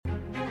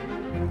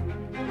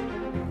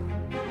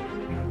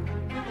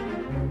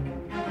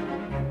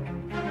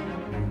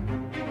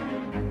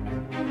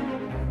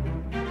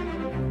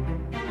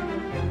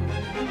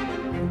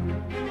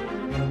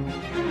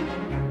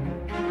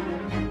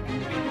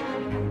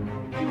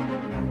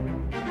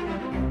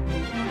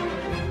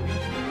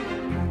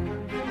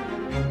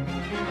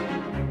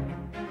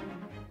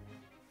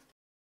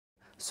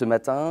Ce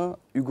matin,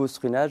 Hugo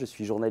Struna, je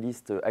suis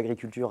journaliste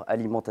agriculture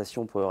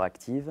alimentation pour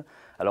Euractiv.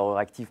 Alors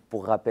Euractiv,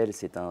 pour rappel,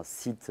 c'est un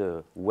site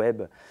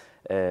web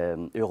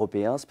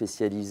européen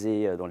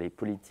spécialisé dans les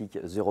politiques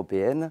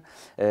européennes.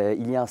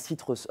 Il y a un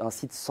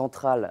site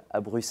central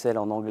à Bruxelles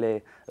en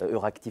anglais,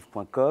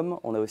 euractiv.com.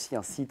 On a aussi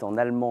un site en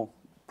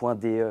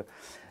allemand.de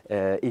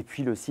et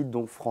puis le site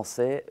donc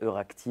français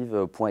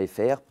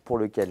euractiv.fr pour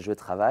lequel je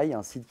travaille,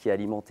 un site qui est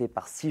alimenté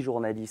par 6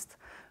 journalistes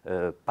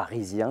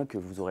parisiens que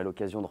vous aurez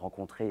l'occasion de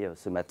rencontrer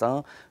ce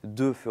matin.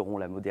 2 feront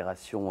la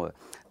modération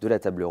de la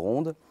table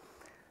ronde.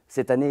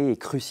 Cette année est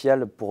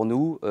cruciale pour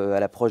nous à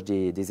l'approche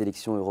des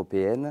élections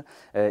européennes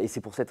et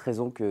c'est pour cette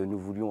raison que nous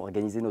voulions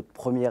organiser notre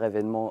premier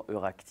événement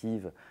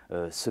Euractiv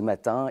ce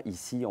matin,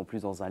 ici en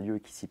plus dans un lieu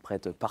qui s'y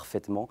prête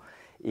parfaitement.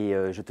 Et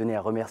je tenais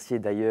à remercier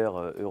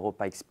d'ailleurs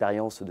Europa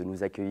Experience de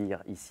nous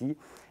accueillir ici.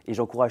 Et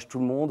j'encourage tout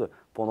le monde,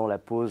 pendant la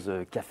pause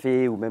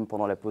café ou même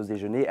pendant la pause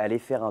déjeuner, à aller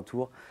faire un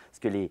tour. Parce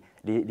que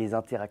les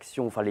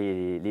interactions, enfin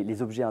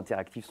les objets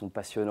interactifs sont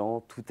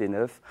passionnants, tout est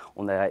neuf.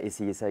 On a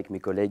essayé ça avec mes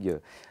collègues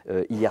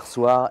hier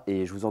soir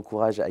et je vous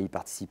encourage à y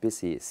participer,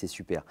 c'est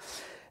super.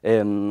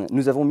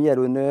 Nous avons mis à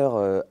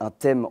l'honneur un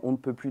thème on ne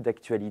peut plus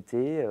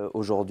d'actualité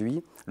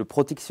aujourd'hui, le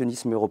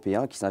protectionnisme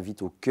européen qui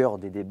s'invite au cœur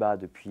des débats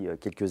depuis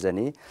quelques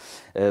années.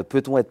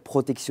 Peut-on être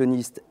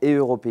protectionniste et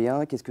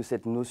européen? Qu'est-ce que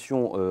cette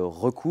notion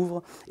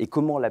recouvre et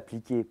comment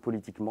l'appliquer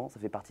politiquement? Ça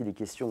fait partie des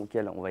questions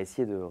auxquelles on va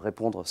essayer de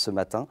répondre ce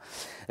matin.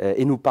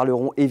 Et nous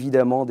parlerons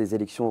évidemment des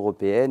élections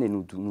européennes et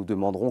nous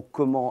demanderons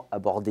comment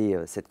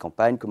aborder cette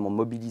campagne, comment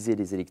mobiliser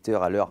les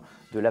électeurs à l'heure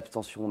de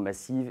l'abstention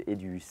massive et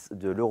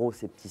de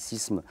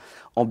l'euroscepticisme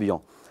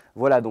ambiant.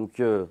 Voilà, donc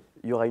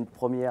il y aura une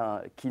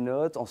première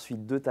keynote,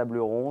 ensuite 2 tables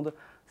rondes.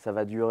 Ça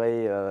va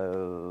durer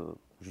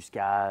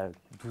jusqu'à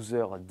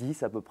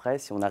 12h10 à peu près,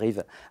 si on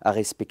arrive à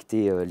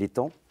respecter les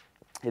temps.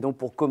 Et donc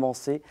pour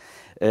commencer,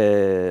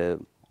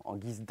 en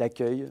guise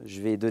d'accueil,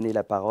 je vais donner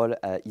la parole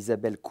à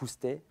Isabelle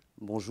Coustet.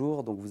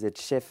 Bonjour, donc vous êtes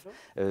chef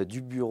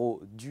du bureau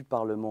du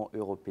Parlement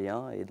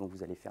européen et donc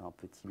vous allez faire un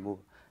petit mot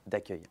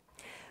d'accueil.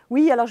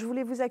 Oui, alors je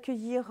voulais vous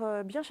accueillir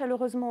bien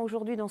chaleureusement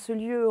aujourd'hui dans ce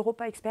lieu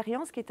Europa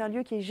Experience, qui est un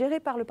lieu qui est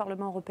géré par le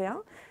Parlement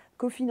européen,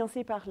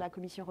 cofinancé par la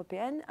Commission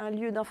européenne, un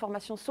lieu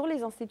d'information sur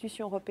les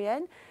institutions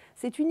européennes.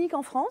 C'est unique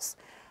en France.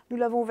 Nous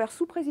l'avons ouvert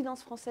sous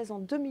présidence française en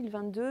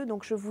 2022,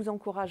 donc je vous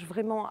encourage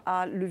vraiment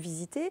à le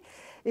visiter.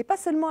 Et pas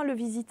seulement à le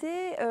visiter,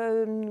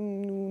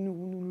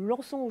 nous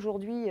lançons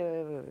aujourd'hui,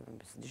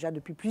 déjà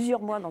depuis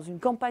plusieurs mois, dans une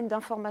campagne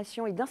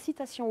d'information et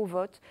d'incitation au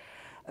vote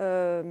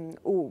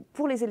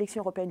pour les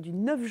élections européennes du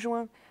 9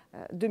 juin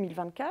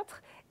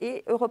 2024.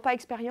 Et Europa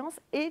Experience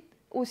est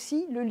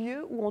aussi le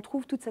lieu où on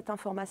trouve toute cette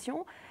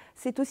information.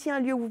 C'est aussi un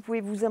lieu où vous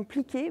pouvez vous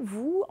impliquer,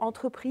 vous,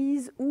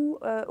 entreprise ou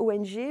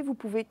ONG. Vous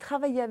pouvez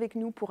travailler avec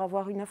nous pour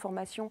avoir une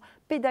information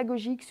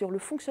pédagogique sur le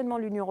fonctionnement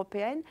de l'Union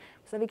européenne.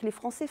 Vous savez que les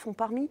Français font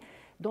parmi,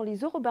 dans les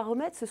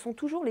eurobaromètres, ce sont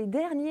toujours les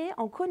derniers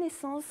en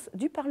connaissance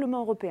du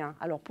Parlement européen.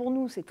 Alors pour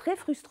nous, c'est très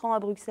frustrant à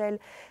Bruxelles,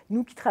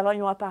 nous qui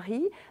travaillons à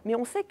Paris, mais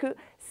on sait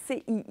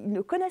qu'ils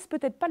ne connaissent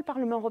peut-être pas le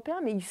Parlement européen,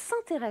 mais ils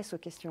s'intéressent aux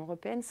questions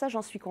européennes, ça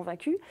j'en suis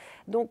convaincue.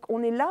 Donc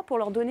on est là pour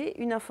leur donner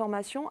une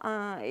information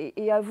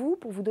et à vous,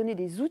 pour vous donner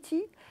des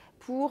outils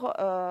pour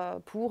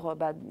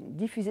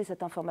diffuser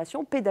cette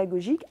information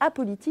pédagogique,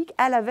 apolitique,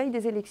 à la veille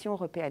des élections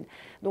européennes.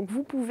 Donc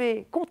vous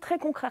pouvez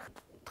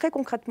très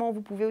concrètement,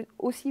 vous pouvez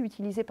aussi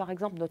utiliser par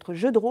exemple notre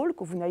jeu de rôle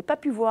que vous n'avez pas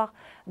pu voir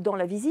dans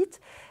la visite,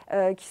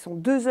 qui sont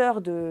 2 heures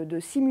de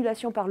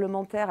simulation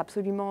parlementaire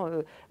absolument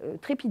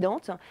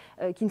trépidantes,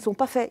 qui ne sont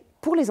pas faits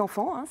pour les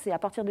enfants, hein, c'est à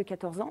partir de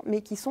 14 ans,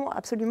 mais qui sont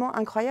absolument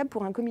incroyables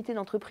pour un comité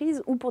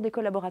d'entreprise ou pour des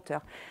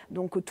collaborateurs.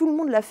 Donc tout le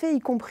monde l'a fait, y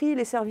compris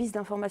les services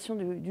d'information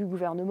du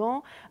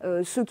gouvernement,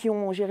 ceux qui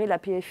ont géré la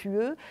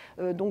PFUE.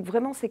 Donc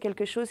vraiment, c'est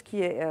quelque chose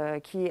qui est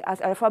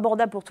à la fois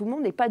abordable pour tout le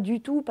monde et pas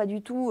du tout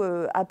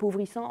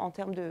appauvrissant en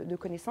termes de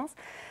connaissances.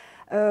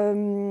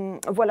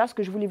 Voilà ce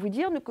que je voulais vous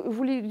dire. Je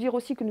voulais dire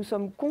aussi que nous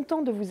sommes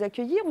contents de vous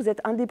accueillir. Vous êtes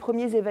un des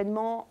premiers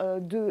événements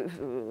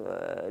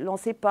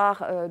lancés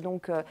par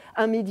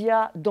un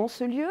média dans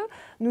ce lieu.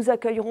 Nous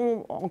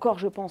accueillerons encore,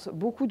 je pense,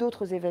 beaucoup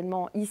d'autres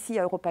événements ici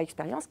à Europa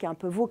Experience, qui a un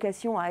peu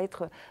vocation à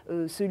être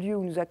ce lieu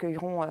où nous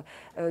accueillerons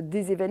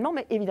des événements,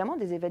 mais évidemment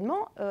des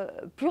événements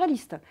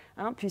pluralistes,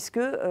 hein,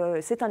 puisque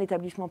c'est un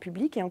établissement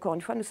public et encore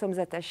une fois, nous sommes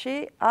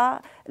attachés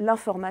à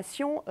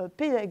l'information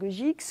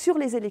pédagogique sur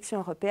les élections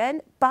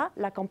européennes, pas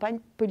la campagne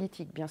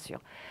politique, bien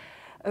sûr.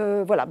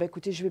 Voilà,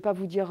 écoutez, je ne vais pas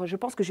vous dire, je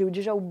pense que j'ai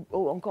déjà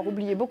encore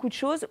oublié beaucoup de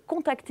choses.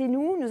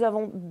 Contactez-nous, nous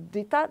avons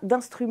des tas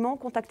d'instruments.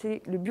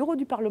 Contactez le bureau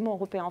du Parlement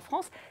européen en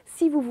France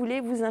si vous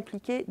voulez vous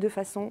impliquer de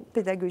façon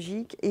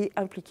pédagogique et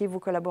impliquer vos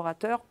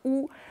collaborateurs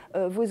ou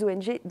vos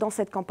ONG dans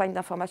cette campagne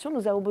d'information.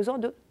 Nous avons besoin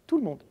de tout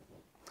le monde.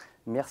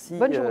 Merci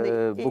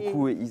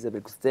beaucoup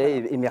Isabelle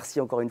Coustet voilà. Et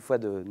merci encore une fois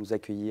de nous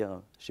accueillir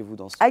chez vous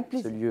dans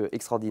ce lieu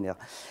extraordinaire.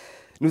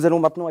 Nous allons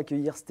maintenant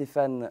accueillir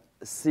Stéphane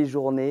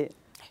Séjourné,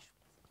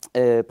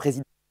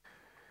 président.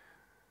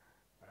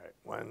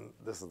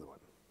 This is the one.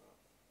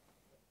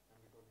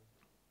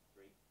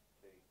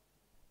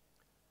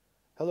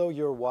 Hello,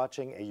 you're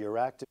watching a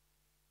Euractiv.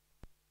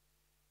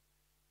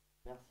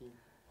 Merci.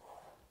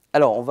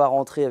 Alors, on va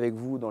rentrer avec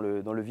vous dans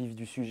le vif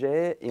du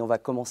sujet et on va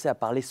commencer à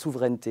parler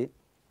souveraineté.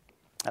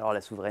 Alors,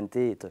 la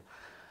souveraineté est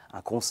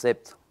un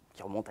concept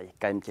qui remonte à il y a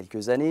quand même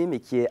quelques années, mais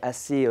qui est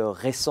assez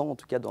récent, en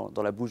tout cas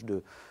dans la bouche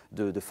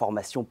de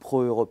formations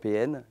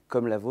pro-européennes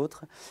comme la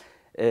vôtre.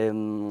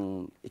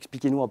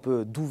 Expliquez-nous un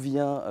peu d'où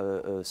vient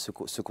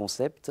ce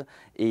concept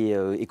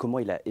et comment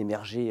il a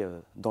émergé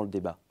dans le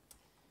débat.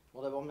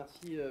 Bon, d'abord,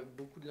 merci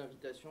beaucoup de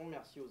l'invitation,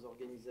 merci aux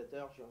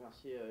organisateurs, je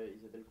remercie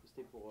Isabelle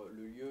Coustet pour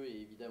le lieu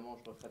et évidemment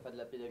je ne referai pas de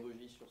la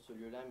pédagogie sur ce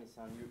lieu-là, mais c'est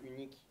un lieu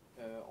unique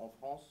en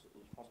France et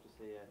je pense que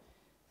c'est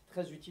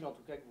très utile en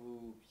tout cas que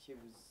vous puissiez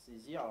vous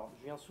saisir. Alors,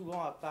 je viens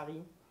souvent à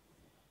Paris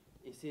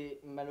et c'est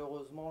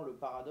malheureusement le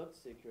paradoxe,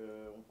 c'est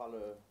qu'on parle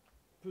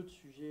peu de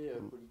sujets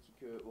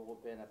politiques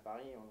européennes à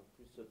Paris. On a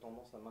plus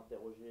tendance à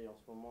m'interroger en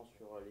ce moment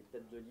sur les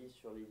têtes de liste,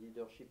 sur les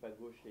leaderships à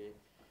gauche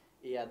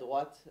et à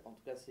droite. En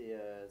tout cas,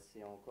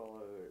 c'est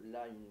encore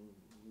là une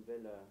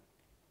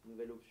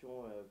nouvelle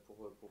option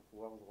pour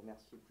pouvoir vous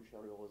remercier plus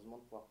chaleureusement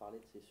de pouvoir parler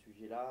de ces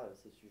sujets-là,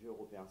 ces sujets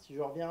européens. Si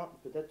je reviens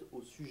peut-être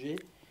au sujet,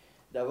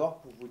 d'abord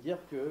pour vous dire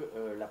que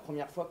la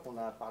première fois qu'on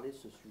a parlé de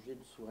ce sujet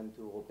de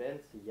souveraineté européenne,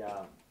 c'est il y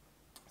a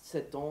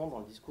 7 ans, dans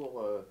le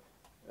discours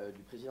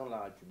du président de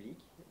la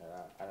République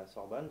à la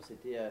Sorbonne.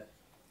 C'était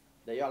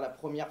d'ailleurs la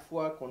première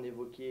fois qu'on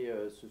évoquait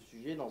ce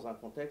sujet dans un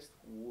contexte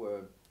où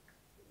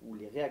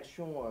les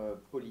réactions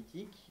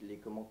politiques, les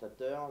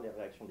commentateurs, les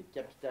réactions des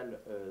capitales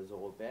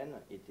européennes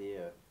étaient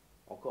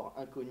encore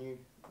inconnues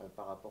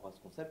par rapport à ce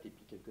concept. Et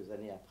puis quelques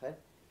années après,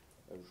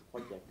 je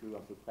crois qu'il n'y a que à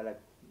peu près la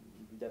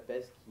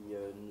Budapest qui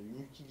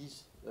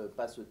n'utilise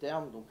pas ce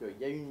terme. Donc il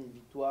y a eu une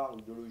victoire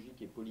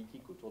idéologique et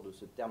politique autour de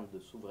ce terme de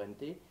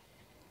souveraineté.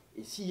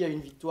 Et s'il y a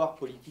une victoire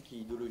politique et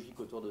idéologique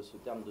autour de ce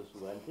terme de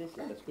souveraineté,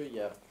 c'est parce qu'il y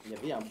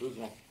avait un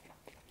besoin.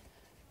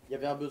 Il y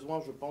avait un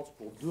besoin, je pense,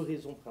 pour 2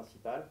 raisons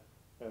principales.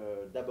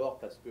 D'abord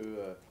parce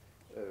que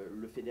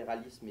le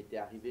fédéralisme était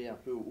arrivé un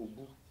peu au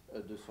bout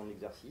de son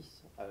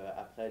exercice.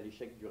 Après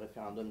l'échec du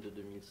référendum de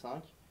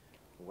 2005,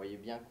 on voyait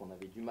bien qu'on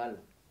avait du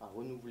mal à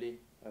renouveler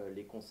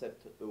les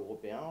concepts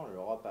européens.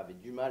 L'Europe avait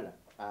du mal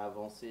à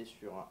avancer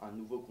sur un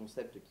nouveau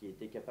concept qui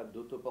était capable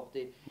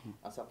d'autoporter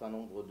un certain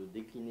nombre de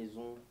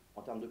déclinaisons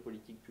en termes de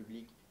politique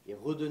publique et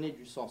redonner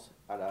du sens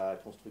à la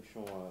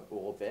construction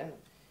européenne.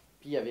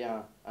 Puis il y avait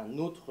un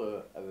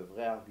autre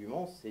vrai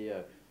argument, c'est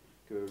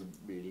que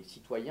les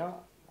citoyens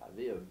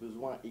avaient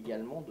besoin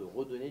également de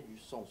redonner du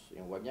sens.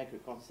 Et on voit bien que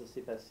quand ça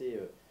s'est passé,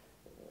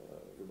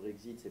 le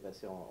Brexit s'est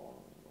passé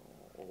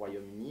au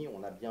Royaume-Uni,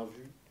 on a bien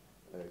vu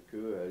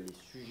que les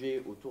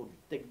sujets autour du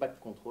take back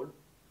control,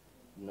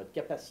 notre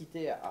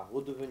capacité à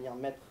redevenir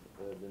maître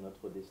de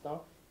notre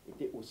destin,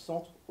 étaient au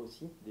centre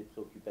aussi des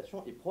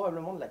préoccupations et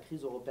probablement de la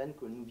crise européenne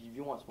que nous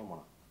vivions à ce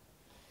moment-là.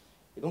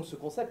 Et donc ce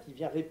concept, il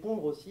vient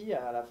répondre aussi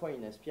à la fois à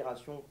une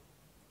aspiration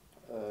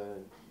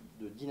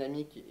de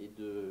dynamique et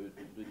de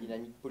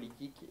dynamique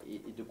politique et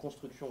de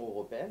construction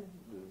européenne,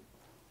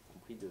 y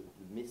compris de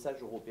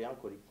message européen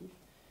collectif,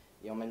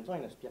 et en même temps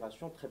une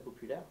aspiration très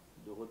populaire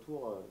de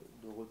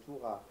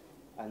retour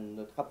à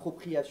notre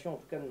appropriation, en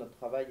tout cas de notre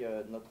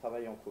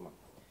travail en commun.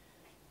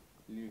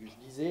 Je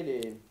disais,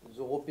 les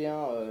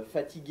Européens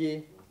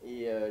fatigués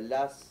et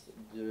las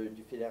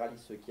du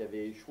fédéralisme qui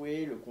avait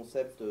échoué, le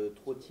concept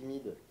trop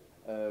timide,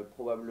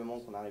 probablement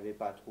qu'on n'arrivait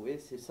pas à trouver,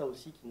 c'est ça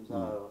aussi qui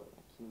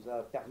nous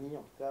a permis,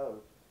 en tout cas,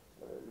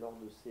 lors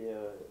de ces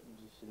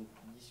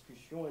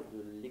discussions et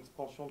de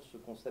l'expansion de ce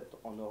concept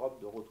en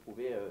Europe, de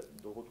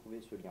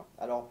retrouver ce lien.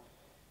 Alors,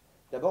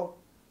 d'abord,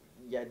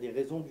 il y a des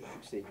raisons du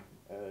succès.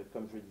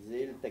 Comme je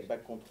disais, le take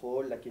back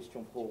control, la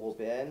question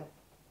pro-européenne.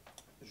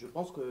 Je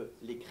pense que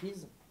les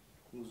crises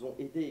nous ont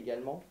aidés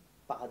également,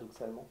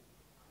 paradoxalement,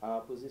 à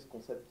imposer ce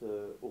concept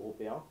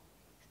européen.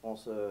 Je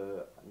pense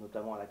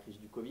notamment à la crise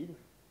du Covid,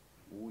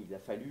 où il a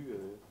fallu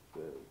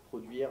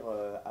produire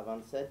à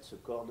 27, se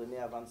coordonner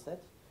à 27.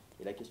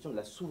 Et la question de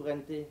la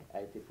souveraineté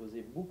a été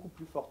posée beaucoup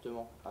plus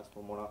fortement à ce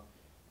moment-là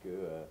que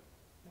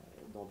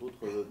dans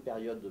d'autres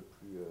périodes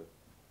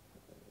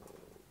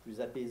plus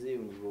apaisées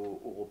au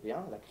niveau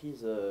européen. La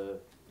crise,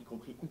 y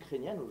compris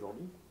ukrainienne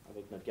aujourd'hui,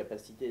 avec notre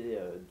capacité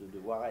de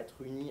devoir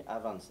être unis à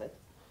 27.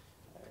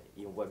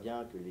 Et on voit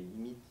bien que les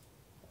limites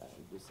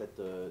de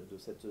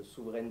cette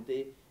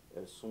souveraineté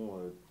sont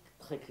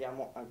très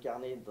clairement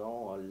incarnées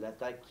dans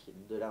l'attaque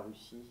de la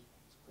Russie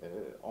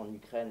en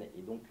Ukraine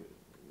et donc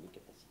les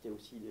capacités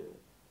aussi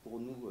pour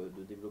nous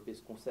de développer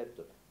ce concept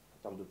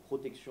en termes de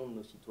protection de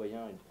nos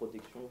citoyens et de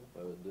protection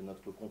de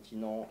notre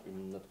continent et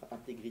de notre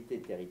intégrité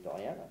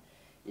territoriale.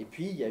 Et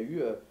puis il y a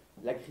eu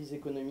la crise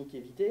économique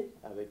évitée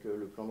avec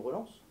le plan de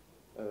relance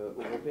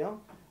européen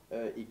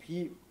et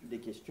puis des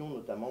questions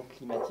notamment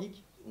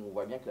climatiques. On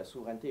voit bien que la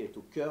souveraineté est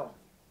au cœur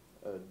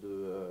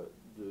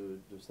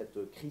de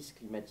cette crise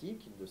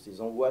climatique, de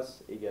ces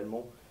angoisses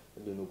également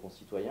de nos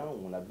concitoyens,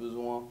 où on a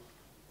besoin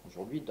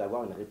aujourd'hui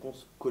d'avoir une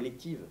réponse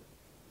collective.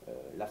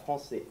 La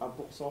France, c'est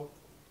 1%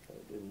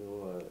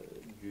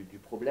 du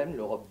problème,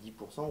 l'Europe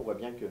 10%. On voit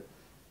bien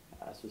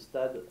qu'à ce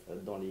stade,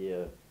 dans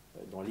les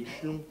dans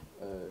l'échelon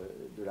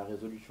de la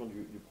résolution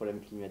du problème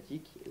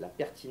climatique, la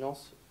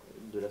pertinence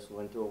de la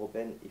souveraineté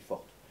européenne est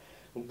forte.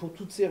 Donc pour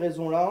toutes ces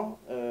raisons-là,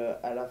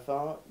 à la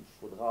fin, il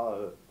faudra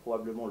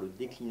probablement le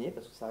décliner,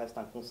 parce que ça reste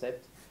un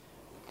concept.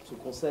 Ce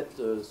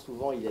concept,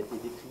 souvent, il a été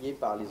décrié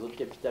par les autres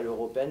capitales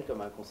européennes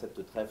comme un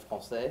concept très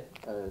français.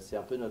 C'est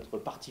un peu notre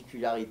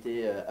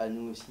particularité à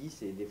nous aussi.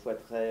 C'est des fois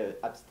très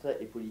abstrait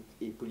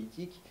et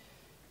politique.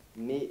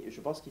 Mais je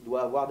pense qu'il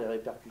doit avoir des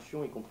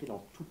répercussions, y compris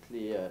dans toutes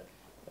les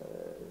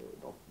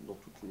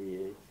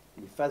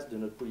phases de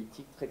notre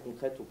politique très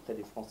concrètes auprès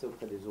des Français,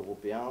 auprès des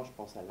Européens. Je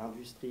pense à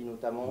l'industrie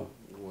notamment,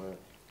 où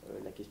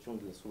la question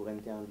de la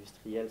souveraineté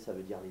industrielle, ça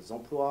veut dire les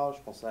emplois.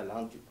 Je pense à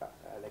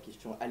la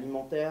question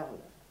alimentaire.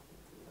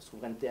 La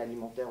souveraineté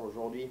alimentaire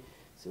aujourd'hui,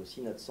 c'est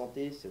aussi notre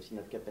santé, c'est aussi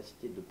notre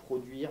capacité de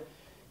produire,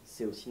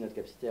 c'est aussi notre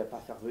capacité à ne pas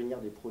faire venir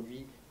des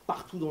produits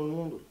partout dans le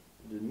monde,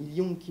 de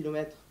millions de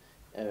kilomètres.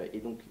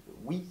 Et donc,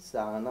 oui,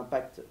 ça a un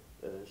impact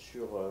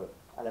sur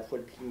à la fois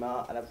le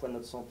climat, à la fois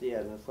notre santé,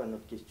 à la fois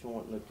notre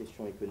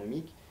question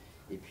économique.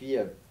 Et puis,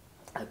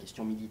 la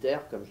question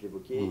militaire, comme je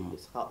l'évoquais,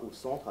 sera au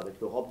centre avec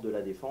l'Europe de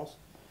la défense.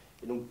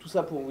 Et donc, tout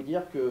ça pour vous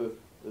dire que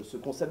ce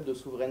concept de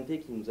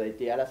souveraineté qui nous a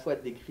été à la fois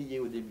décrié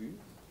au début,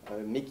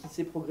 mais qui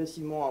s'est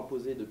progressivement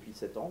imposé depuis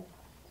 7 ans,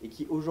 et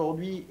qui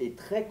aujourd'hui est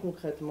très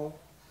concrètement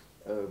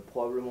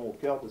probablement au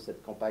cœur de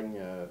cette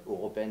campagne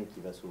européenne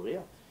qui va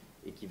s'ouvrir,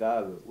 et qui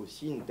va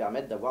aussi nous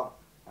permettre d'avoir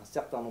un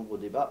certain nombre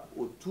de débats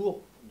autour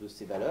de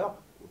ces valeurs,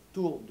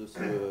 autour de ce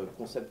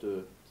concept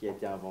qui a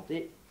été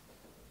inventé,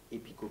 et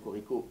puis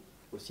Cocorico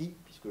aussi,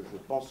 puisque je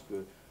pense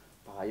que,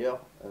 par ailleurs,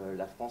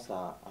 la France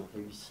a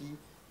réussi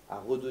à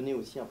redonner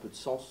aussi un peu de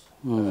sens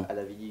à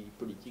la vie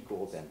politique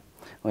européenne.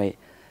 Oui.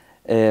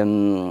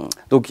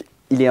 Donc,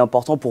 il est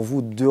important pour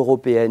vous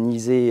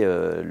d'européaniser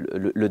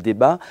le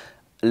débat.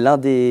 L'un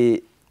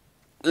des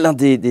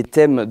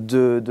thèmes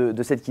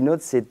de cette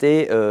keynote,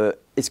 c'était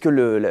est-ce que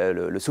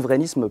le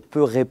souverainisme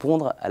peut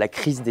répondre à la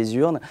crise des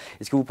urnes?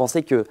 Est-ce que vous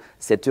pensez que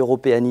cette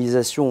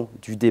européanisation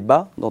du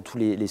débat, dans tous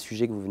les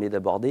sujets que vous venez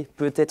d'aborder,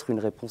 peut être une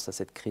réponse à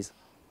cette crise?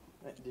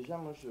 Déjà,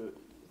 moi, je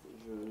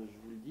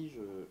vous le dis,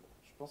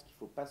 je pense qu'il ne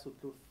faut pas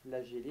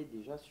s'auto-flageller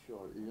déjà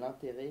sur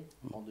l'intérêt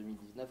en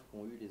 2019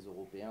 qu'ont eu les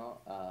Européens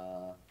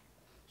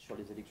sur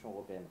les élections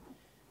européennes.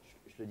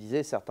 Je le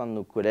disais, certains de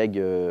nos collègues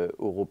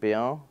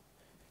européens,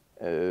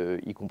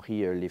 y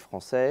compris les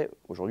Français,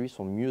 aujourd'hui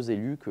sont mieux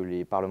élus que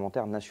les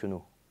parlementaires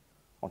nationaux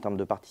en termes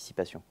de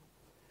participation.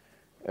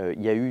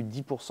 Il y a eu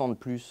 10% de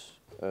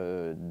plus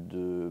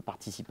de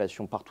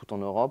participation partout en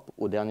Europe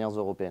aux dernières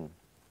européennes.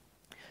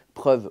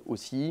 Preuve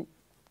aussi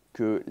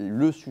que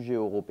le sujet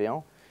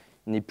européen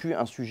n'est plus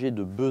un sujet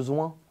de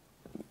besoin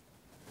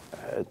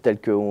tel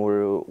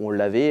qu'on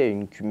l'avait,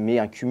 mais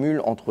un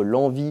cumul entre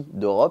l'envie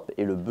d'Europe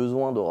et le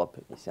besoin d'Europe.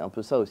 Et c'est un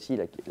peu ça aussi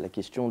la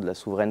question de la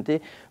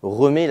souveraineté,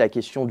 remet la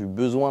question du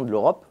besoin de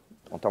l'Europe,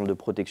 en termes de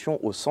protection,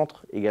 au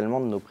centre également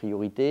de nos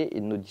priorités et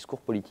de nos discours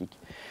politiques.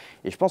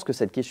 Et je pense que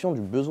cette question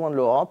du besoin de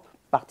l'Europe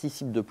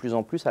participe de plus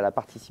en plus à la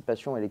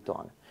participation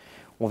électorale.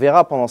 On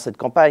verra pendant cette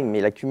campagne,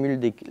 mais le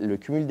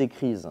cumul des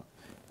crises,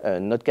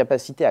 notre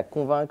capacité à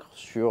convaincre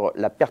sur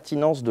la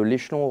pertinence de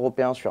l'échelon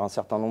européen sur un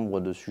certain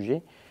nombre de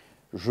sujets,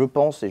 je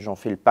pense, et j'en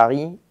fais le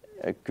pari,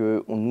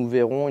 que nous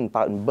verrons une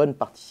bonne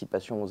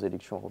participation aux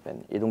élections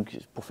européennes. Et donc,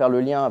 pour faire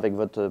le lien avec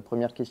votre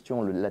première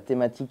question, la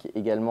thématique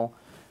également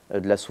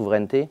de la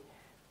souveraineté,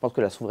 je pense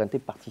que la souveraineté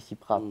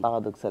participera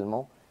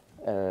paradoxalement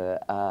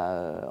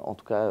à, en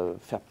tout cas,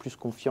 faire plus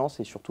confiance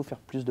et surtout faire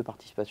plus de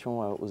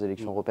participation aux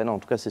élections européennes. En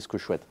tout cas, c'est ce que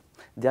je souhaite.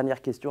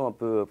 Dernière question un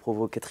peu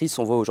provocatrice.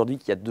 On voit aujourd'hui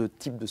qu'il y a deux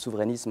types de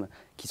souverainisme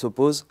qui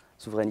s'opposent,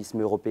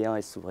 souverainisme européen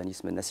et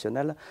souverainisme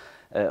national.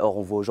 Or,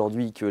 on voit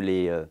aujourd'hui que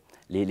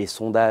les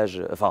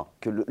sondages, enfin,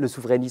 que le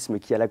souverainisme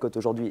qui est à la cote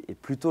aujourd'hui est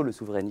plutôt le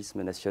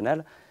souverainisme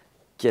national.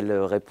 Quelle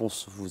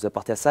réponse vous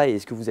apportez à ça et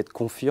est-ce que vous êtes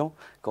confiant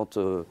quant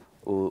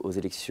aux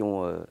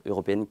élections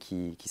européennes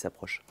qui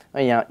s'approchent?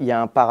 Il y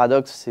a un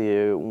paradoxe,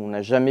 c'est on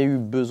n'a jamais eu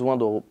besoin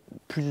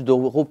plus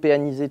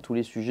d'européaniser tous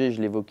les sujets.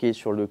 Je l'évoquais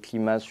sur le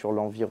climat, sur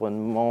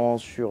l'environnement,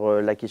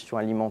 sur la question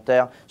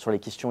alimentaire, sur les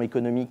questions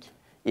économiques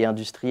et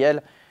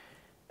industrielles.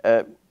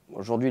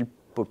 Aujourd'hui, le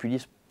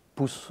populisme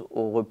pousse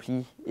au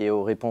repli et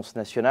aux réponses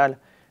nationales.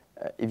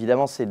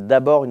 Évidemment, c'est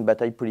d'abord une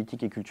bataille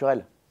politique et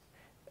culturelle.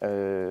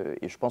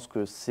 Et je pense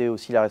que c'est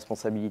aussi la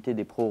responsabilité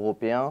des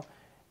pro-européens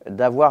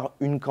d'avoir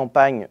une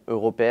campagne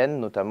européenne,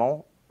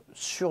 notamment,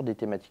 sur des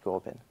thématiques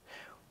européennes.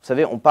 Vous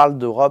savez, on parle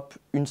d'Europe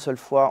une seule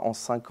fois en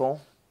 5 ans,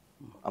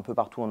 un peu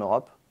partout en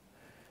Europe.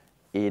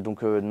 Et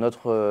donc,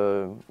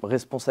 notre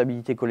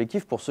responsabilité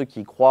collective, pour ceux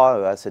qui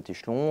croient à cet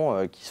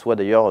échelon, qui soient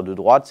d'ailleurs de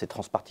droite, c'est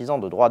transpartisan,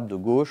 de droite, de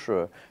gauche,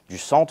 du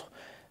centre,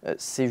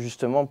 c'est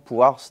justement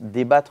pouvoir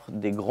débattre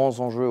des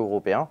grands enjeux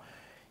européens.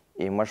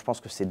 Et moi, je pense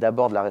que c'est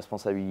d'abord de la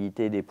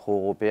responsabilité des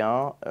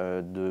pro-européens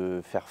de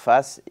faire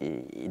face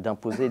et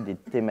d'imposer des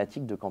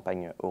thématiques de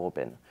campagne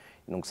européenne.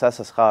 Donc ça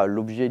sera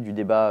l'objet du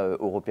débat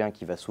européen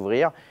qui va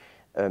s'ouvrir.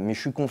 Mais je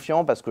suis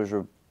confiant parce que je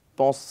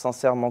pense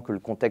sincèrement que le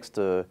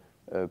contexte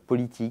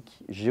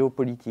politique,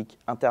 géopolitique,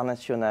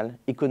 international,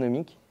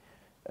 économique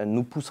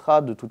nous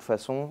poussera de toute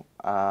façon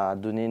à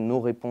donner nos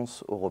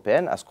réponses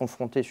européennes, à se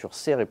confronter sur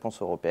ces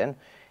réponses européennes.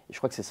 Et je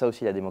crois que c'est ça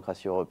aussi la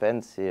démocratie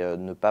européenne, c'est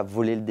ne pas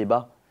voler le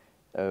débat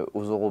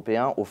aux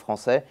Européens, aux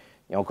Français.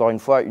 Et encore une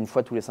fois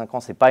tous les 5 ans,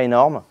 ce n'est pas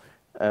énorme.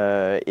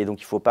 Et donc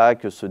il ne faut pas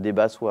que ce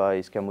débat soit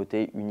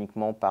escamoté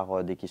uniquement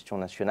par des questions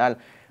nationales.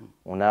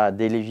 On a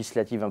des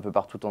législatives un peu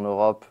partout en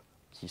Europe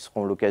qui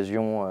seront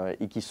l'occasion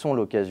et qui sont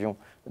l'occasion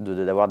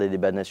d'avoir des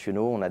débats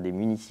nationaux. On a des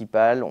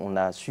municipales, on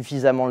a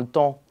suffisamment le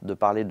temps de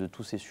parler de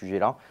tous ces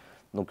sujets-là.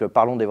 Donc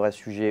parlons des vrais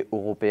sujets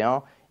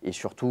européens et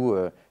surtout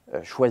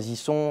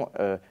choisissons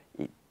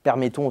et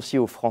permettons aussi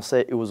aux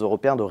Français et aux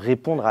Européens de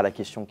répondre à la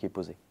question qui est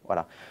posée.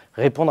 Voilà.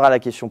 Répondre à la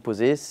question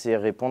posée, c'est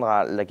répondre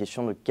à la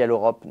question de quelle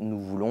Europe nous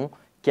voulons,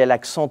 quel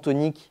accent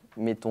tonique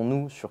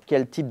mettons-nous sur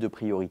quel type de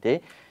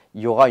priorité.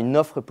 Il y aura une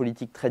offre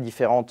politique très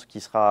différente qui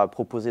sera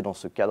proposée dans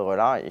ce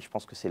cadre-là et je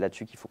pense que c'est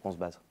là-dessus qu'il faut qu'on se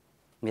base.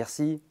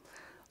 Merci.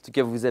 En tout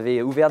cas, vous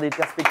avez ouvert des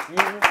perspectives.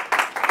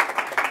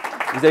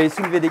 Vous avez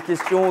soulevé des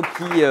questions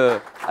qui,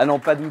 à n'en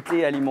pas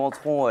douter,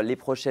 alimenteront les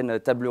prochaines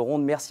tables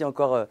rondes. Merci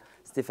encore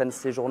Stéphane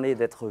Séjourné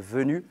d'être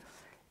venu.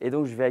 Et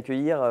donc, je vais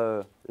accueillir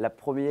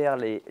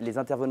les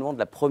intervenants de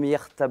la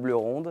première table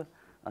ronde,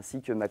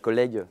 ainsi que ma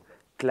collègue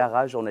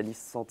Clara,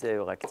 journaliste santé à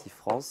Euractiv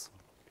France.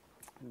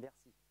 Merci.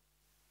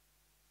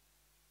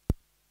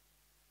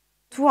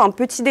 Un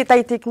petit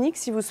détail technique,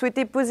 si vous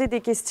souhaitez poser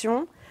des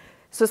questions,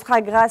 ce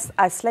sera grâce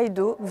à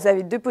Slido. Vous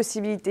avez 2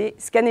 possibilités,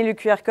 scanner le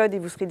QR code et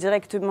vous serez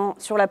directement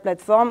sur la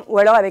plateforme, ou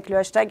alors avec le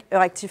hashtag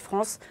Euractiv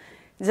France,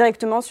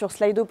 directement sur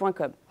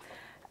slido.com.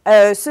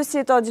 Ceci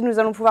étant dit, nous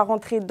allons pouvoir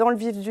rentrer dans le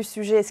vif du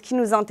sujet, ce qui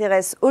nous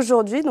intéresse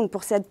aujourd'hui. Donc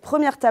pour cette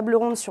première table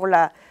ronde sur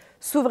la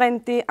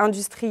souveraineté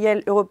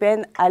industrielle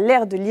européenne à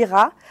l'ère de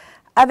l'IRA.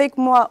 Avec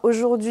moi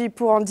aujourd'hui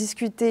pour en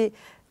discuter,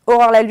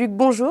 Aurore Laluc,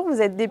 bonjour.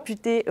 Vous êtes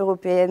députée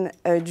européenne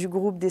du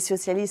groupe des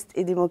socialistes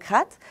et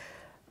démocrates.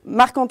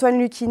 Marc-Antoine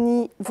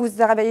Lucchini, vous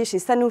travaillez chez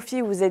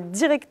Sanofi, vous êtes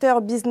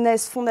directeur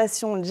business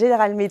Fondation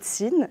General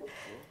Medicine.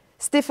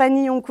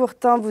 Stéphanie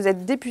Oncourtin, vous êtes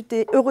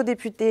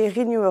eurodéputée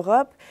Renew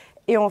Europe.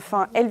 Et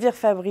enfin, Elvire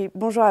Fabry,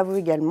 bonjour à vous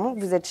également.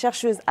 Vous êtes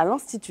chercheuse à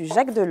l'Institut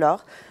Jacques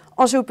Delors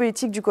en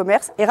géopolitique du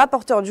commerce et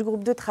rapporteur du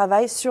groupe de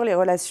travail sur les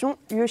relations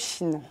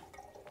UE-Chine.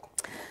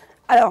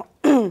 Alors,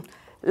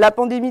 la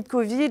pandémie de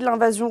Covid,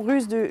 l'invasion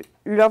russe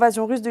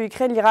de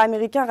l'Ukraine, l'IRA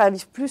américain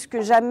ravive plus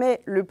que jamais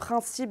le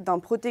principe d'un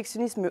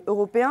protectionnisme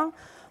européen.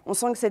 On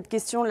sent que cette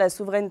question de la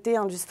souveraineté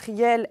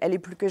industrielle, elle est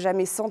plus que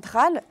jamais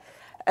centrale.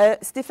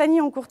 Stéphanie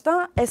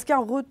Oncourtin, est-ce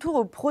qu'un retour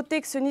au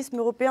protectionnisme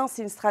européen,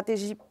 c'est une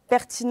stratégie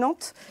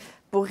pertinente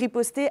pour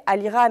riposter à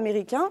l'IRA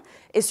américain?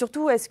 Et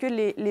surtout, est-ce que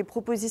les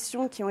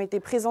propositions qui ont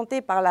été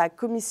présentées par la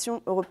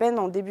Commission européenne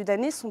en début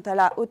d'année sont à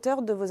la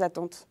hauteur de vos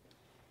attentes?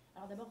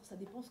 Alors d'abord, ça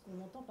dépend ce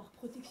qu'on entend par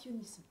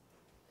protectionnisme.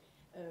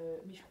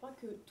 Mais je crois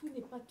que tout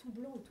n'est pas tout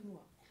blanc ou tout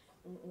noir.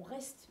 On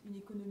reste une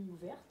économie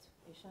ouverte,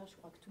 et ça, je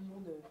crois que tout le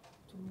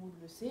monde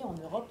le sait. En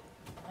Europe,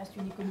 on reste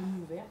une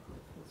économie ouverte,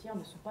 les frontières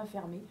ne sont pas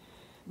fermées.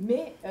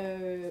 Mais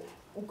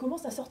on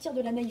commence à sortir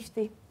de la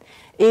naïveté.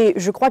 Et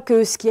je crois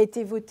que ce qui a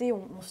été voté,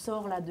 on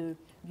sort là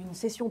d'une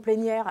session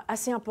plénière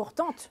assez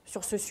importante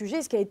sur ce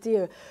sujet. Ce qui a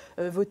été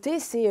voté,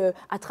 c'est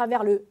à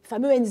travers le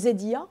fameux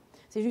NZIA,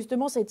 c'est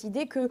justement cette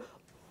idée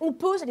qu'on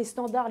pose les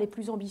standards les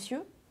plus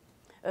ambitieux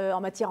en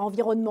matière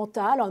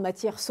environnementale, en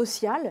matière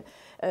sociale,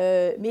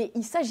 mais il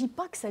ne s'agit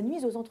pas que ça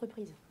nuise aux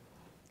entreprises.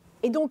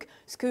 Et donc,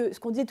 ce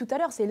qu'on disait tout à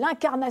l'heure, c'est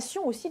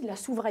l'incarnation aussi de la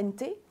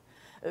souveraineté,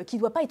 qui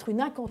ne doit pas être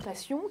une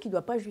incantation, qui ne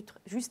doit pas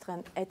juste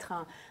être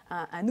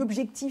un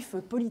objectif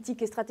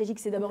politique et stratégique,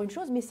 c'est d'abord une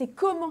chose, mais c'est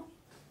comment,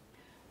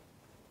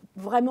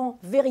 vraiment,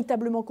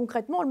 véritablement,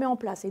 concrètement, on le met en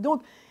place. Et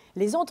donc,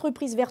 les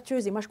entreprises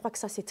vertueuses, et moi je crois que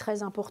ça c'est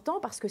très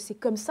important, parce que c'est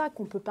comme ça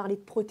qu'on peut parler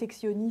de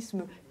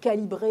protectionnisme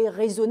calibré,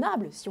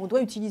 raisonnable, si on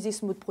doit utiliser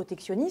ce mot de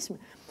protectionnisme,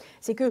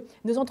 c'est que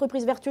nos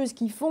entreprises vertueuses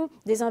qui font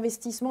des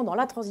investissements dans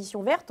la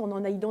transition verte, on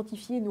en a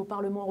identifié nos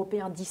parlements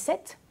européens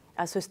 17,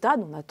 à ce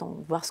stade, on attend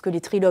de voir ce que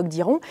les trilogues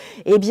diront,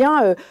 eh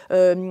bien,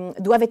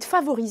 doivent être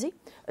favorisés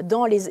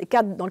dans le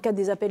cadre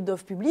des appels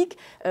d'offres publics,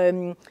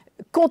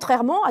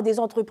 contrairement à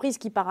des entreprises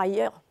qui, par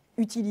ailleurs,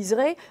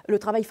 utiliseraient le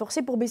travail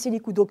forcé pour baisser les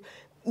coûts. Donc,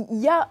 il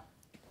y a,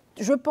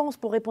 je pense,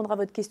 pour répondre à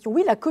votre question,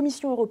 oui, la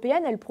Commission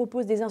européenne, elle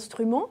propose des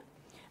instruments,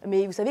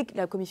 mais vous savez que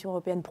la Commission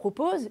européenne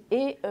propose,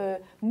 et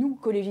nous,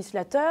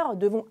 co-législateurs,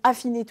 devons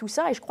affiner tout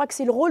ça, et je crois que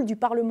c'est le rôle du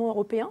Parlement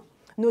européen,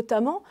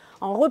 notamment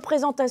en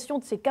représentation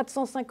de ces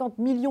 450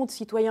 millions de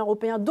citoyens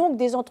européens, donc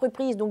des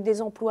entreprises, donc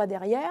des emplois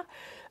derrière,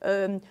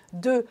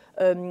 de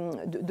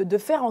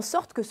faire en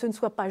sorte que ce ne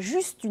soit pas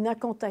juste une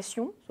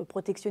incantation, ce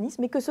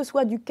protectionnisme, mais que ce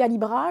soit du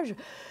calibrage.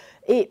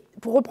 Et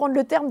pour reprendre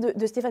le terme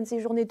de Stéphane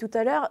Séjourné tout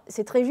à l'heure,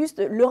 c'est très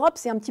juste, l'Europe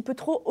s'est un petit peu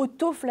trop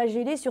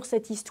auto-flagellée sur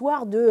cette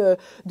histoire de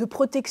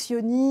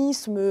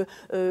protectionnisme.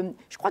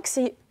 Je crois que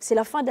c'est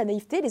la fin de la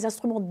naïveté. Les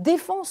instruments de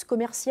défense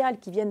commerciale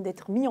qui viennent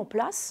d'être mis en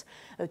place,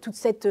 toute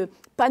cette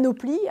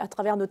panoplie, à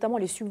travers notamment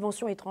les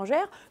subventions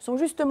étrangères, sont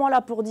justement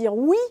là pour dire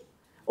oui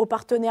aux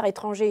partenaires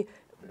étrangers,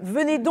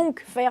 venez donc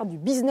faire du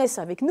business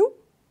avec nous,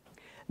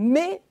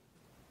 mais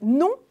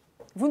non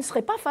vous ne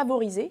serez pas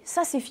favorisés,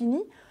 ça c'est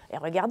fini. Et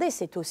regardez,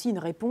 c'est aussi une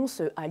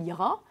réponse à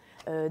l'IRA,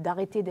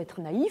 d'arrêter d'être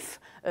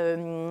naïf.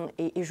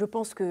 Et je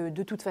pense que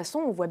de toute façon,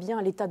 on voit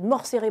bien l'état de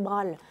mort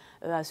cérébrale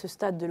à ce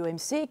stade de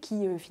l'OMC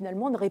qui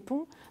finalement ne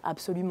répond à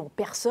absolument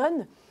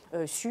personne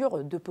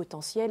sur de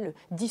potentielles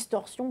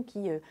distorsions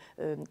qui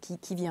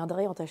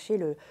viendraient entacher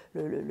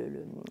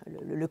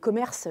le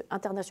commerce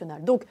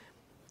international. Donc,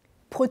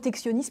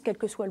 protectionnisme, quel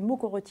que soit le mot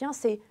qu'on retient,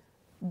 c'est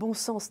bon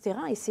sens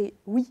terrain et c'est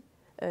oui.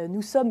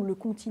 Nous sommes le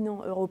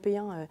continent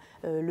européen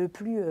le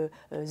plus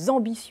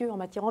ambitieux en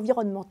matière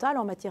environnementale,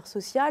 en matière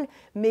sociale,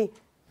 mais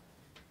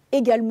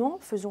également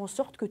faisons en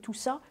sorte que tout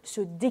ça se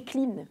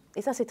décline.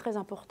 Et ça, c'est très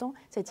important,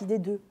 cette idée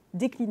de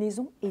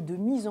déclinaison et de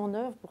mise en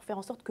œuvre pour faire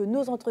en sorte que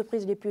nos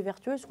entreprises les plus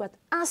vertueuses soient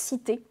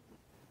incitées,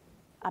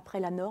 après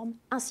la norme,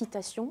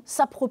 incitation,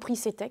 s'approprient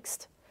ces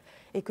textes,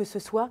 et que ce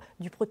soit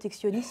du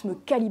protectionnisme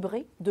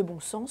calibré, de bon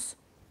sens,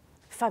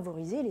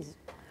 favoriser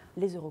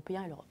les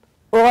Européens et l'Europe.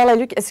 Aurore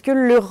Laluc, est-ce que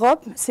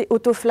l'Europe s'est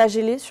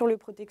autoflagellée sur le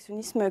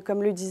protectionnisme,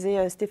 comme le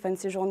disaient Stéphane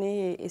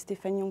Séjourné et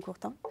Stéphanie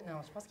Oncourtin? Non,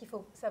 je pense qu'il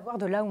faut savoir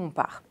de là où on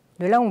part.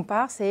 De là où on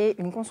part, c'est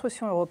une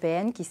construction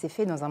européenne qui s'est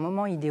faite dans un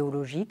moment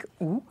idéologique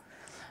où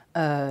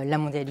la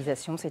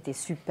mondialisation, c'était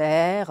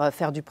super,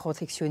 faire du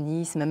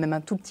protectionnisme, même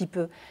un tout petit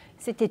peu,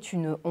 c'était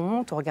une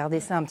honte. On regardait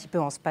ça un petit peu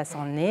en se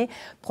passant le nez.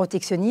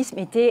 Protectionnisme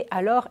était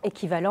alors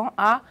équivalent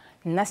à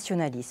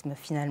nationalisme,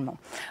 finalement.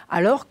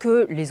 Alors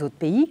que les autres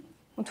pays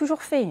ont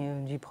toujours fait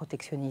du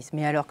protectionnisme.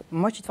 Et alors,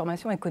 moi, je suis de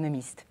formation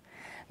économiste.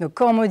 Donc,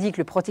 quand on me dit que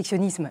le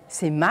protectionnisme,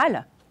 c'est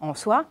mal en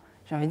soi,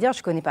 j'ai envie de dire, je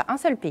ne connais pas un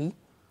seul pays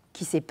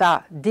qui ne s'est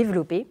pas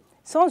développé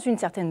sans une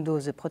certaine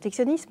dose de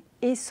protectionnisme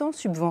et sans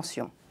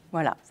subvention.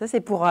 Voilà, ça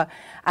c'est pour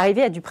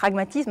arriver à du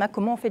pragmatisme, à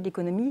comment on fait de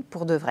l'économie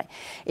pour de vrai.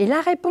 Et la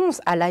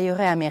réponse à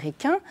l'IRA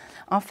américain,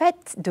 en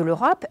fait, de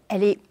l'Europe,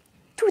 elle est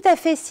tout à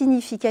fait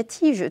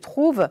significative, je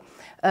trouve,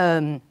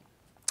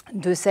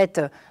 de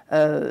cette...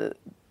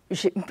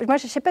 moi,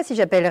 je ne sais pas si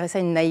j'appellerais ça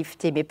une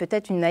naïveté, mais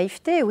peut-être une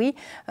naïveté, oui,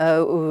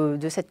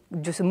 de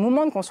ce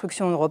moment de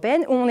construction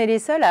européenne où on est les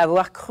seuls à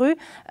avoir cru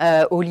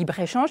au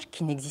libre-échange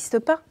qui n'existe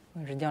pas.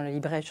 Je veux dire, le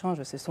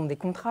libre-échange, ce sont des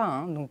contrats,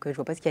 hein, donc je ne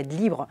vois pas ce qu'il y a de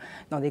libre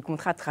dans des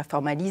contrats très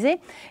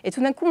formalisés. Et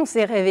tout d'un coup, on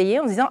s'est réveillé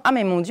en se disant « Ah,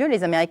 mais mon Dieu,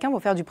 les Américains vont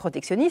faire du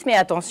protectionnisme, et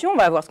attention, on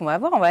va avoir ce qu'on va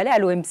avoir, on va aller à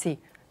l'OMC. »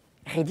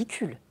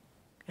 Ridicule.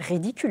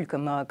 Ridicule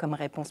comme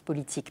réponse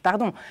politique.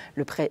 Pardon,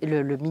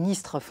 le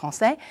ministre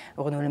français,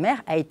 Bruno Le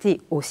Maire, a été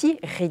aussi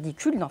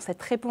ridicule dans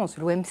cette réponse.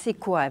 L'OMC,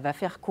 quoi? Elle va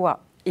faire quoi?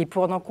 Et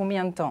pendant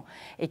combien de temps?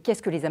 Et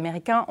qu'est-ce que les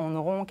Américains en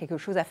auront quelque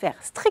chose à faire?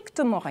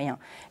 Strictement rien.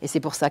 Et c'est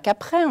pour ça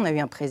qu'après, on a eu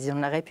un président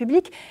de la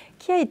République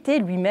qui a été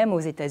lui-même aux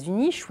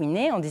États-Unis,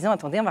 chouiné, en disant «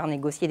 Attendez, on va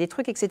renégocier des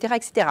trucs, etc.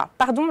 etc. »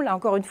 Pardon, là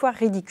encore une fois,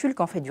 ridicule,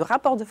 quand on fait du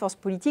rapport de force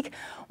politique,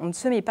 on ne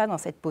se met pas dans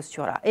cette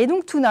posture-là. Et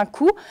donc, tout d'un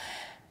coup,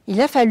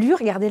 il a fallu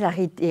regarder la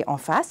réalité en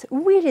face.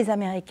 Oui, les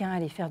Américains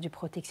allaient faire du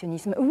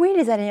protectionnisme. Oui,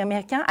 les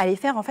Américains allaient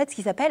faire en fait ce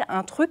qui s'appelle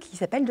un truc qui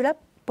s'appelle de la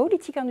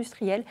politique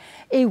industrielle.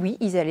 Et oui,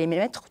 ils allaient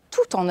mettre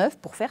tout en œuvre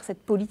pour faire cette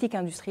politique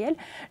industrielle,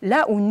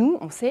 là où nous,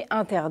 on s'est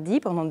interdit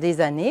pendant des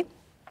années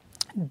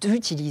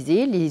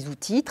d'utiliser les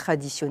outils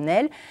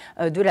traditionnels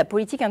de la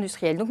politique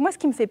industrielle. Donc moi, ce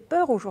qui me fait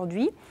peur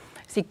aujourd'hui,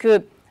 c'est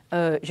que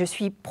je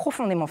suis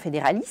profondément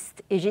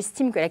fédéraliste et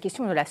j'estime que la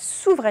question de la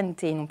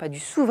souveraineté, non pas du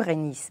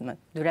souverainisme,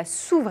 de la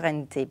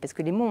souveraineté, parce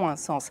que les mots ont un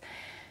sens,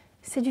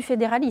 c'est du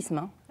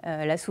fédéralisme.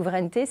 Hein. La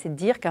souveraineté, c'est de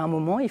dire qu'à un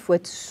moment, il faut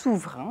être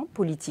souverain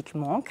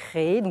politiquement,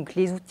 créer donc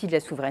les outils de la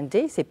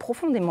souveraineté. C'est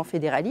profondément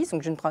fédéraliste,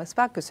 donc je ne pense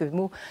pas que ce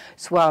mot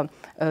soit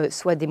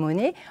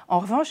démodé. En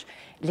revanche,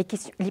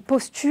 les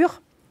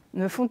postures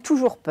me font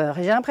toujours peur.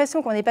 Et j'ai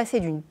l'impression qu'on est passé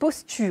d'une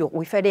posture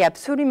où il fallait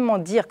absolument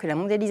dire que la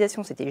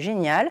mondialisation, c'était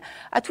génial,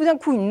 à tout d'un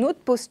coup une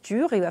autre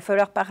posture, il va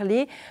falloir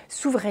parler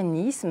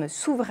souverainisme,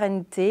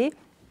 souveraineté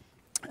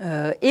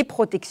et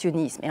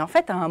protectionnisme. Et en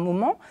fait, à un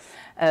moment,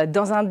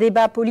 dans un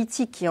débat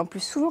politique qui est en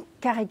plus souvent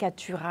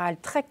caricatural,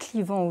 très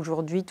clivant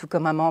aujourd'hui, tout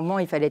comme à un moment,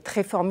 il fallait être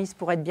réformiste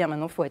pour être bien,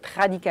 maintenant il faut être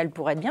radical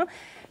pour être bien,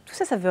 tout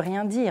ça, ça ne veut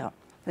rien dire.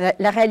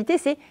 La réalité,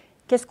 c'est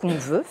qu'est-ce qu'on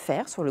veut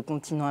faire sur le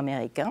continent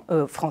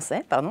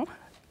français,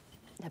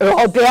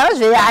 européen, je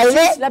vais y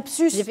arriver.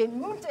 Lapsus. J'ai fait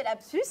moult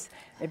lapsus,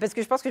 mais parce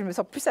que je pense que je me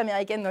sens plus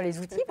américaine dans les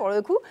outils, pour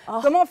le coup. Oh.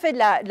 Comment on fait de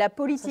la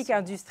politique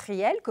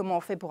industrielle? Comment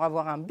on fait pour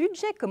avoir un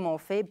budget? Comment on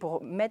fait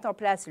pour mettre en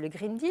place le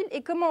Green Deal?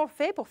 Et comment on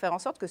fait pour faire en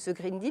sorte que ce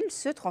Green Deal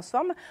se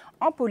transforme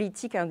en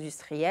politique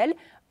industrielle,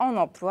 en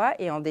emploi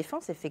et en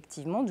défense,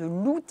 effectivement, de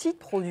l'outil de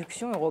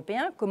production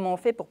européen? Comment on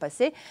fait pour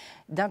passer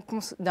d'un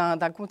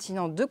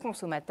continent de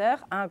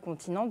consommateurs à un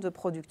continent de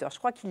producteurs? Je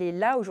crois qu'il est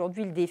là,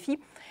 aujourd'hui, le défi.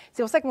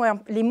 C'est pour ça que moi,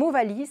 les mots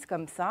valises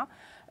comme ça,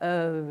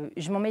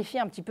 je m'en méfie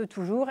un petit peu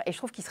toujours et je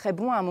trouve qu'il serait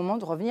bon à un moment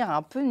de revenir à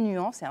un peu de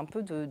nuance et un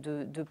peu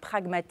de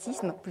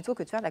pragmatisme plutôt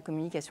que de faire de la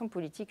communication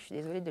politique. Je suis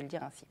désolée de le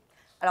dire ainsi.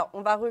 Alors,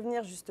 on va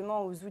revenir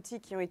justement aux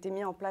outils qui ont été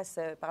mis en place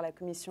par la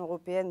Commission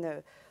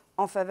européenne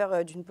en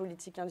faveur d'une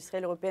politique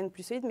industrielle européenne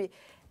plus solide. Mais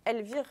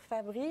Elvire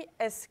Fabry,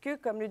 est-ce que,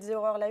 comme le disait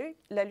Aurore Laluc,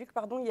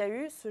 il y a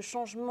eu ce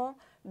changement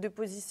de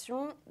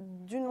position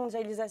d'une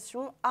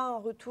mondialisation à un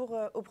retour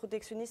au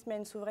protectionnisme et à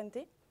une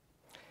souveraineté ?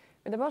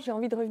 D'abord, j'ai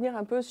envie de revenir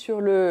un peu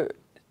sur le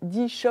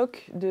dit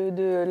choc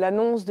de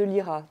l'annonce de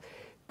l'IRA.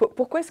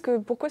 Pourquoi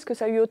est-ce que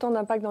ça a eu autant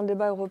d'impact dans le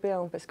débat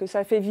européen? Parce que ça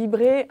a fait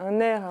vibrer un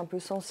nerf un peu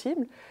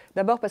sensible.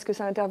 D'abord parce que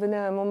ça intervenait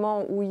à un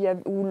moment où,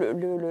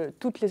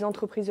 toutes les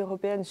entreprises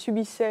européennes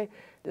subissaient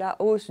la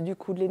hausse du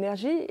coût de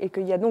l'énergie et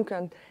qu'il y a donc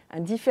un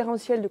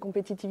différentiel de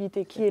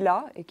compétitivité qui est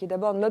là et qui est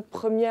d'abord notre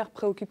première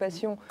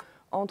préoccupation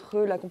entre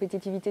la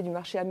compétitivité du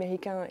marché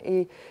américain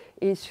et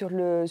sur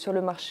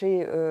le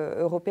marché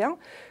européen.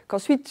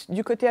 Qu'ensuite,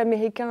 du côté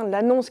américain,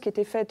 l'annonce qui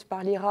était faite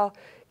par l'IRA,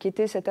 qui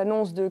était cette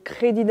annonce de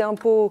crédit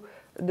d'impôt,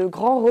 de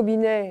grands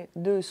robinets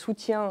de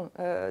soutien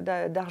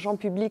d'argent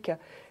public,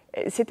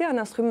 c'est un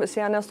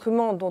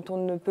instrument dont on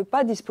ne peut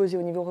pas disposer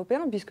au niveau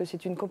européen puisque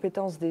c'est une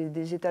compétence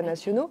des États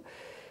nationaux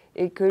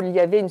et qu'il y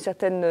avait une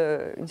certaine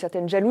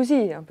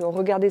jalousie. On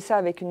regardait ça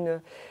avec une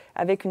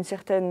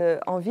certaine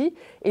envie.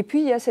 Et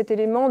puis il y a cet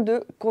élément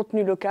de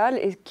contenu local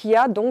et qui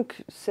a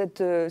donc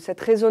cette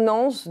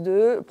résonance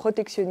de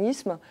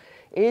protectionnisme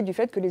et du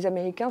fait que les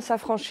Américains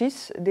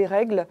s'affranchissent des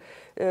règles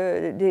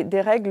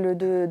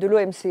de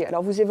l'OMC.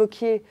 Alors vous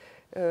évoquiez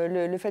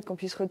le fait qu'on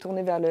puisse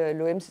retourner vers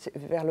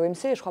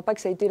l'OMC. Je ne crois pas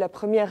que ça a été la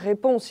première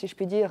réponse, si je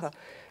puis dire,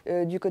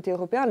 du côté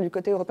européen. Du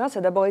côté européen, ça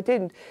a d'abord été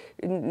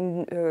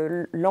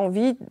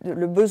l'envie,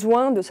 le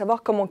besoin de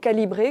savoir comment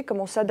calibrer,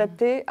 comment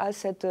s'adapter à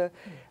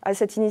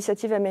cette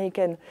initiative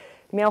américaine.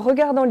 Mais en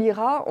regardant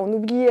l'IRA, on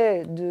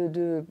oubliait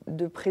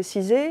de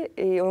préciser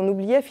et on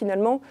oubliait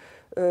finalement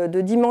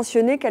de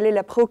dimensionner quelle est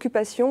la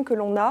préoccupation que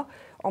l'on a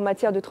en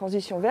matière de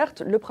transition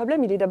verte. Le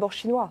problème, il est d'abord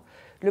chinois.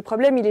 Le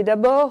problème, il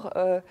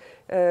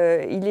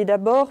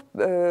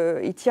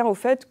tient au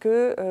fait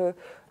que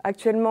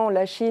actuellement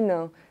la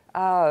Chine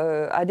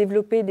a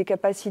développé des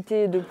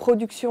capacités de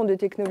production de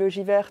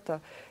technologies vertes,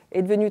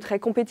 est devenue très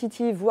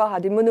compétitive, voire a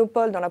des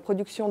monopoles dans la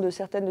production de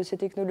certaines de ces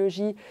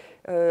technologies,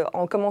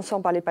 en commençant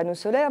par les panneaux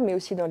solaires, mais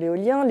aussi dans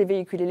l'éolien, les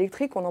véhicules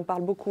électriques, on en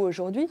parle beaucoup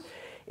aujourd'hui.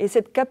 Et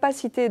cette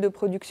capacité de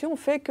production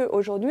fait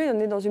qu'aujourd'hui, on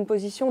est dans une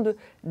position de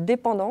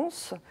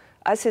dépendance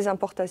à ces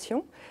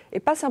importations,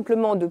 et pas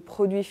simplement de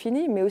produits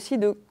finis, mais aussi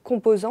de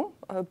composants,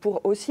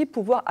 pour aussi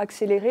pouvoir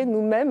accélérer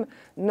nous-mêmes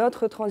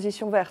notre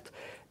transition verte.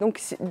 Donc,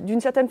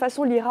 d'une certaine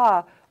façon, l'IRA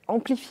a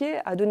amplifié,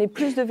 a donné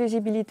plus de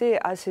visibilité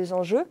à ces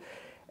enjeux,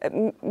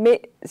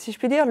 mais si je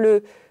puis dire,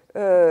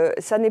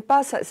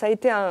 ça a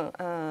été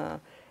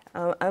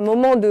un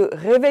moment de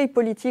réveil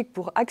politique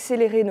pour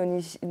accélérer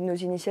nos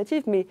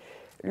initiatives, mais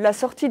la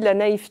sortie de la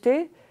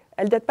naïveté,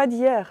 elle ne date pas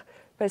d'hier.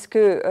 Parce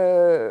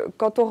que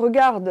quand on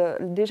regarde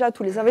déjà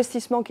tous les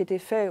investissements qui étaient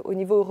faits au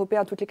niveau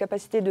européen, toutes les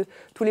capacités,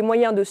 tous les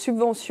moyens de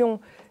subvention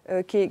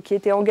qui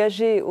étaient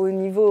engagés au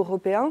niveau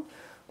européen,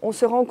 on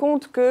se rend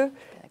compte que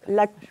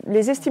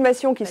les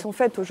estimations qui sont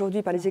faites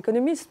aujourd'hui par les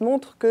économistes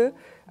montrent que,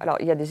 alors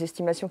il y a des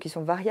estimations qui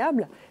sont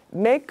variables,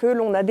 mais que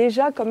l'on a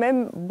déjà quand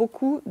même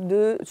beaucoup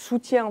de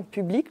soutien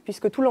public,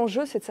 puisque tout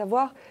l'enjeu c'est de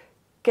savoir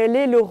quel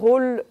est le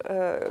rôle,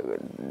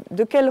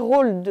 de quel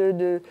rôle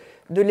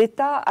de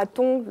l'État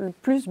a-t-on le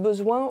plus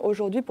besoin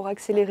aujourd'hui pour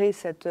accélérer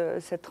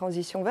cette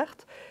transition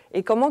verte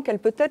et quel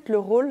peut être le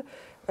rôle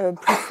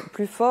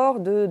plus fort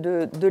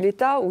de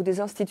l'État ou des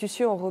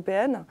institutions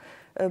européennes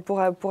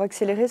pour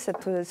accélérer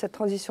cette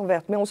transition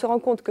verte. Mais on se rend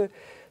compte que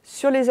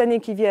sur les années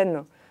qui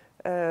viennent,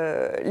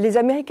 les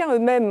Américains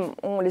eux-mêmes,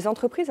 les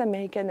entreprises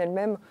américaines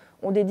elles-mêmes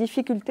ont des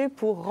difficultés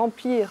pour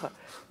remplir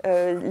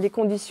les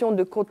conditions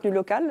de contenu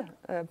local,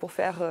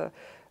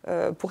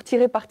 pour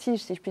tirer parti,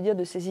 si je puis dire,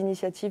 de ces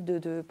initiatives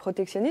de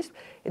protectionnisme.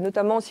 Et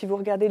notamment, si vous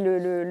regardez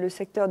le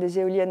secteur des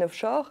éoliennes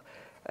offshore,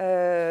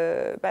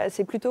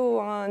 c'est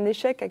plutôt un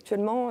échec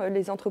actuellement.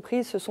 Les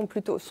entreprises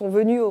sont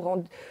venues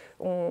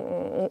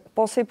on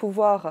pensait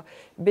pouvoir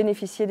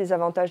bénéficier des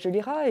avantages de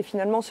l'IRA et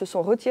finalement se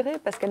sont retirées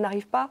parce qu'elles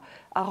n'arrivent pas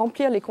à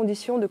remplir les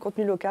conditions de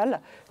contenu local,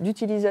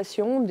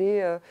 d'utilisation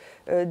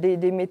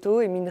des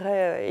métaux et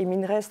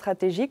minerais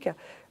stratégiques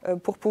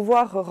pour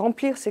pouvoir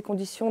remplir ces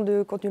conditions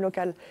de contenu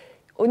local.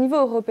 Au niveau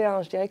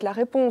européen, je dirais que la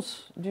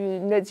réponse du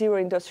Net Zero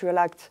Industrial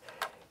Act,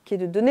 qui est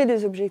de donner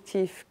des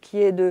objectifs,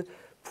 qui est de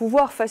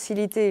pouvoir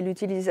faciliter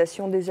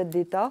l'utilisation des aides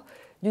d'État,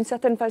 d'une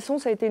certaine façon,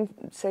 ça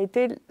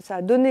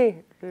a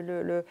donné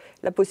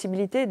la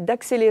possibilité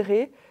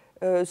d'accélérer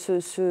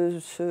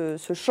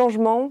ce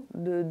changement,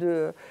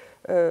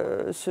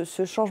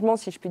 ce changement,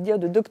 si je puis dire,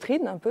 de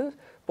doctrine un peu,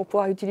 pour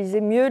pouvoir utiliser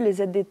mieux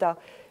les aides d'État.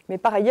 Mais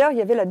par ailleurs, il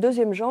y avait la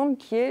deuxième jambe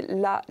qui est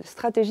la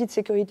stratégie de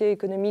sécurité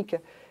économique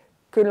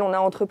que l'on a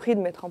entrepris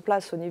de mettre en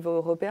place au niveau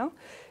européen.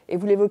 Et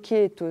vous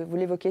l'évoquiez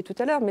tout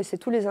à l'heure, mais c'est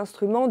tous les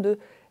instruments de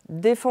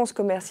défense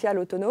commerciale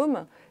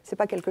autonome. Ce n'est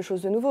pas quelque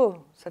chose de nouveau.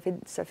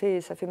 Ça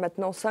fait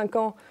maintenant 5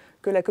 ans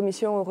que la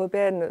Commission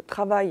européenne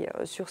travaille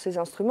sur ces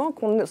instruments,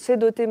 qu'on s'est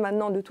doté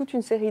maintenant de toute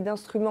une série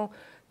d'instruments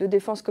de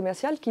défense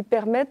commerciale qui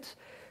permettent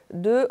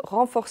de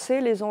renforcer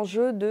les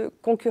enjeux de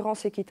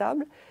concurrence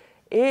équitable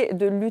et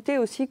de lutter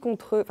aussi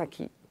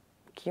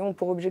qui ont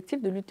pour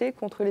objectif de lutter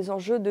contre les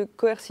enjeux de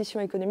coercition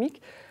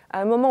économique,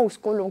 à un moment où ce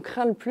que l'on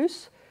craint le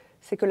plus,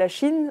 c'est que la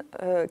Chine,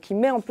 qui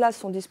met en place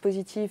son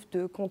dispositif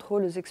de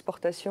contrôle aux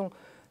exportations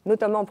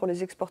notamment pour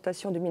les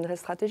exportations de minerais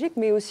stratégiques,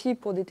 mais aussi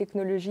pour des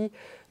technologies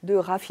de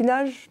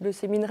raffinage de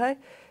ces minerais,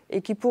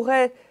 et qui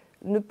pourraient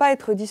ne pas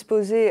être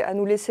disposées à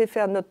nous laisser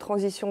faire notre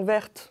transition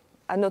verte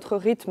à notre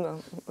rythme,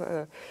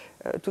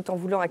 tout en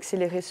voulant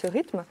accélérer ce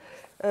rythme.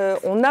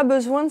 On a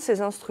besoin de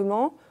ces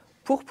instruments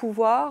pour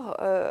pouvoir,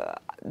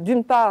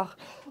 d'une part,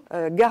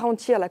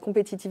 garantir la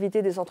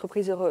compétitivité des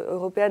entreprises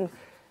européennes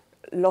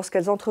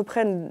lorsqu'elles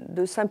entreprennent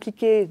de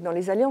s'impliquer dans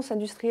les alliances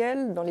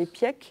industrielles, dans les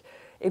PIEC,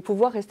 et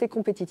pouvoir rester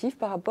compétitifs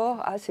par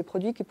rapport à ces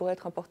produits qui pourraient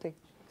être importés.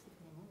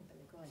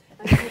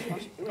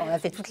 On a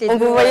fait toutes les Vous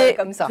deux voyez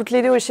comme ça. toutes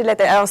les deux hocher de la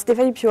tête. Alors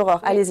Stéphanie puis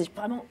Aurore, allez-y.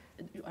 Vraiment,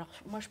 alors,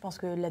 moi je pense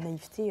que la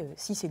naïveté,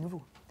 si c'est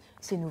nouveau.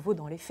 C'est nouveau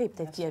dans les faits.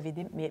 Peut-être qu'il y avait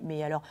des.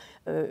 Mais alors,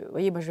 vous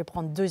voyez, moi je vais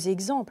prendre deux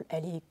exemples.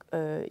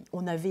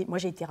 Moi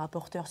j'ai été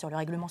rapporteur sur le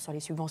règlement sur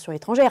les subventions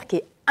étrangères, qui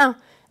est un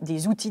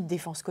des outils de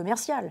défense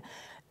commerciale.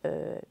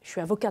 Je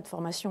suis avocat de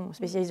formation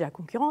spécialisée de la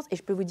concurrence et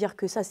je peux vous dire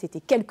que ça,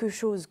 c'était quelque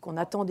chose qu'on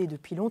attendait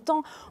depuis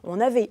longtemps. On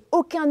n'avait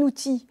aucun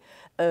outil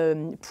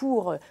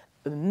pour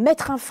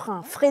mettre un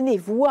frein, freiner,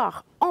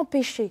 voire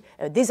empêcher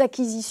des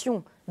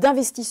acquisitions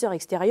d'investisseurs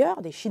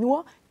extérieurs, des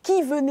Chinois,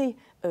 qui venaient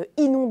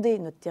inonder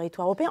notre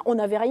territoire européen. On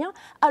n'avait rien,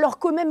 alors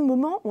qu'au même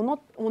moment,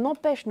 on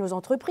empêche nos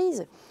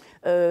entreprises,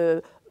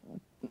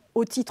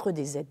 au titre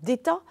des aides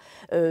d'État,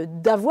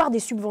 d'avoir des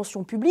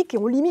subventions publiques et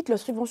on limite leurs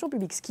subventions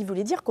publiques. Ce qui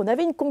voulait dire qu'on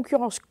avait une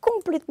concurrence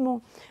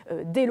complètement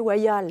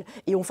déloyale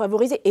et on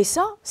favorisait. Et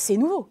ça, c'est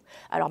nouveau.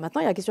 Alors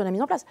maintenant, il y a la question de la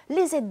mise en place.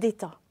 Les aides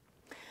d'État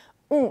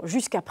ont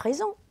jusqu'à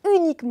présent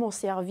uniquement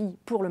servi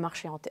pour le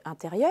marché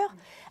intérieur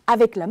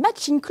avec la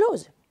matching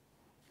clause.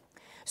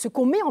 Ce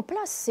qu'on met en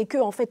place, c'est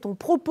qu'en fait, on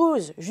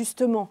propose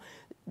justement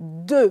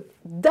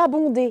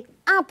d'abonder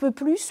un peu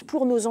plus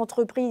pour nos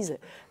entreprises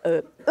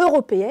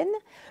européennes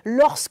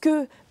lorsque,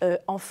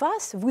 en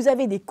face, vous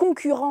avez des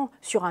concurrents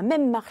sur un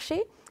même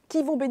marché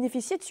qui vont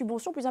bénéficier de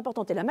subventions plus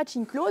importantes. Et la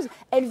matching clause,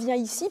 elle vient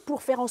ici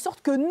pour faire en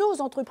sorte que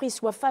nos entreprises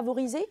soient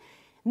favorisées,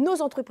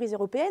 nos entreprises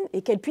européennes,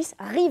 et qu'elles puissent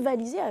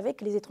rivaliser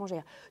avec les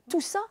étrangères.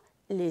 Tout ça,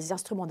 les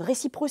instruments de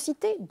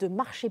réciprocité, de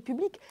marché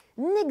public,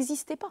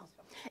 n'existaient pas.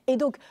 Et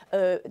donc,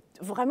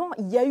 vraiment,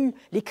 il y a eu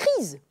les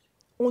crises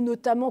ont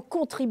notamment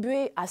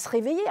contribué à se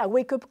réveiller, à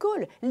wake-up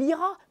call.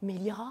 L'IRA, mais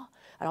l'IRA...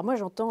 Alors moi,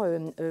 j'entends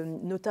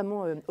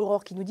notamment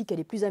Aurore qui nous dit qu'elle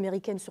est plus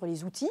américaine sur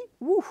les outils.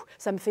 Ouh,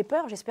 ça me fait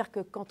peur. J'espère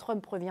que quand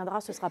Trump reviendra,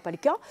 ce ne sera pas le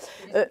cas.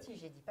 Les outils,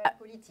 j'ai dit pas la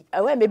politique.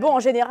 Ah ouais, mais bon, en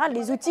général,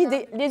 les outils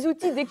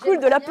découlent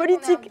de la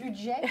politique. On a un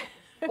budget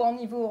au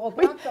niveau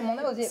européen, oui, comme on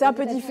a aux États-Unis. C'est un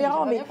peu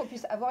différent, mais bien qu'on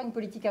puisse avoir une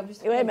politique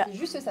industrielle. Ouais, c'est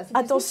juste ça. C'est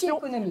attention, des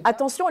outils économiques.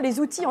 Attention, les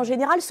outils en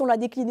général sont la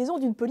déclinaison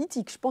d'une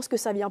politique. Je pense que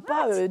ça vient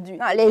pas du.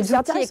 Non, les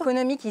outils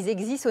économiques, ils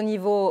existent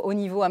au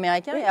niveau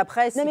américain, oui. Et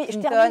après, c'est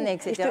Clinton,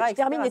 etc.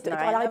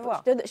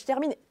 Je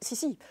termine.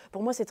 Si.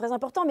 Pour moi, c'est très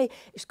important. Mais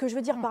ce que je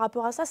veux dire par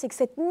rapport à ça, c'est que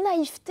cette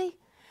naïveté,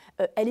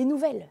 elle est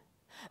nouvelle,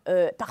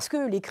 parce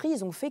que les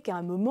crises ont fait qu'à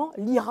un moment,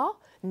 l'IRA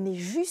n'est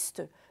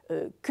juste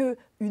qu'une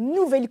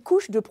nouvelle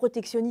couche de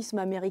protectionnisme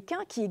américain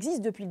qui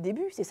existe depuis le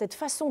début. C'est cette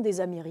façon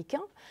des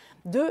Américains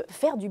de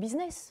faire du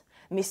business.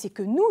 Mais c'est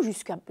que nous,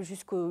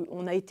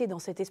 on a été dans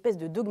cette espèce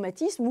de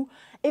dogmatisme où,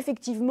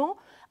 effectivement,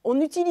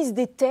 on utilise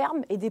des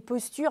termes et des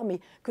postures,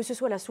 mais que ce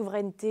soit la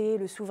souveraineté,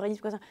 le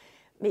souverainisme,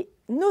 mais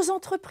nos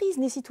entreprises,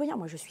 les citoyens,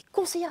 moi je suis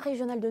conseillère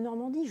régionale de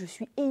Normandie, je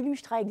suis élue,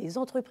 je travaille avec des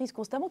entreprises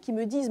constamment qui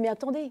me disent « mais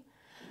attendez,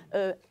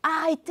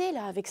 arrêtez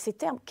là avec ces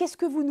termes, qu'est-ce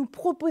que vous nous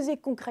proposez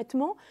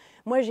concrètement ?»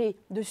 Moi, j'ai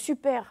de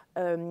super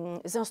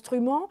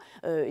instruments,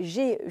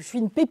 je suis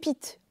une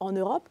pépite en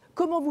Europe.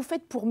 Comment vous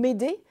faites pour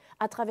m'aider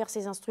à travers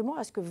ces instruments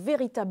à ce que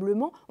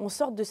véritablement on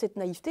sorte de cette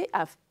naïveté,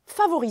 à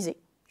favoriser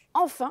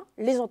enfin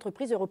les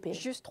entreprises européennes?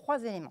 Juste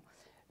 3 éléments.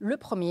 Le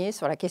premier,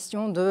 sur la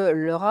question de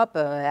l'Europe,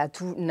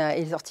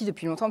 est sorti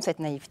depuis longtemps de cette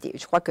naïveté.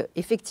 Je crois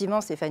qu'effectivement,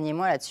 Stéphanie et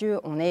moi, là-dessus,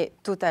 on est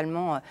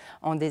totalement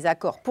en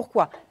désaccord.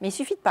 Pourquoi? Mais il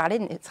suffit de parler,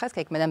 ne serait-ce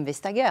qu'avec Mme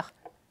Vestager.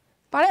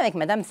 Parler avec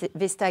Mme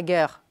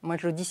Vestager, moi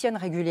je l'auditionne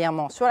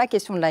régulièrement, sur la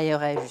question de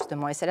l'ARE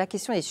justement, et c'est la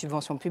question des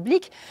subventions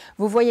publiques.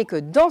 Vous voyez que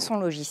dans son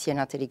logiciel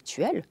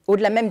intellectuel,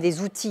 au-delà même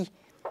des outils,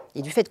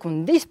 et du fait qu'on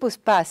ne dispose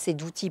pas assez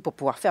d'outils pour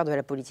pouvoir faire de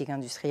la politique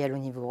industrielle au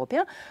niveau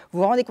européen, vous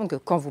vous rendez compte que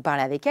quand vous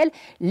parlez avec elle,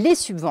 les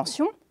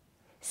subventions,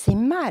 c'est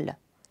mal,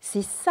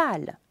 c'est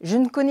sale. Je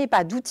ne connais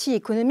pas d'outils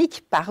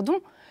économiques,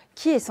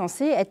 qui est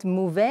censé être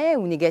mauvais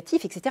ou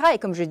négatif, etc. Et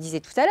comme je le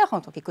disais tout à l'heure,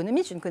 en tant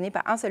qu'économiste, je ne connais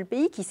pas un seul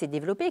pays qui s'est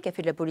développé et qui a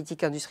fait de la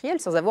politique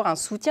industrielle sans avoir un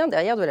soutien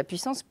derrière de la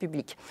puissance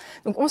publique.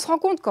 Donc on se rend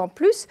compte qu'en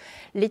plus,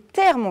 les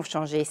termes ont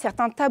changé,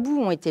 certains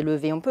tabous ont été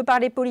levés. On peut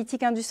parler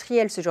politique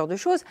industrielle, ce genre de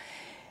choses,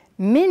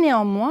 mais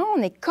néanmoins, on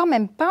n'est quand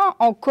même pas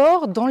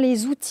encore dans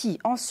les outils.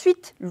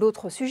 Ensuite,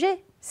 l'autre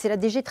sujet, c'est la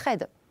DG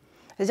Trade.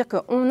 C'est-à-dire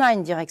qu'on a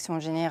une direction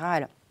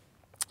générale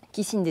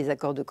qui signe des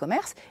accords de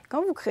commerce.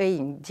 Quand vous créez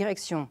une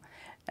direction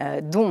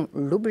dont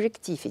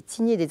l'objectif est de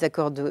signer des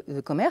accords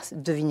de commerce,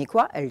 devinez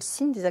quoi? Elle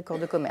signe des accords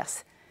de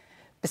commerce.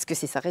 Parce que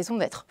c'est sa raison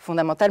d'être,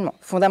 fondamentalement.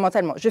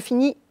 Je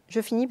finis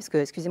parce que,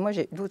 excusez-moi,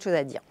 j'ai d'autres choses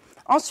à dire.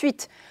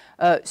 Ensuite,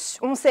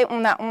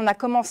 On a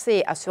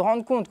commencé à se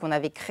rendre compte qu'on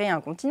avait créé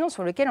un continent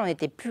sur lequel on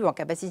n'était plus en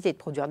capacité de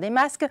produire des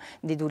masques,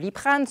 des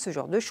Doliprane, ce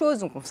genre de choses.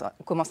 Donc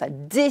on commence à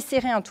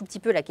desserrer un tout petit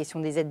peu la question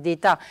des aides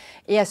d'État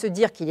et à se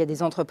dire qu'il y a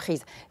des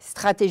entreprises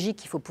stratégiques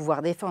qu'il faut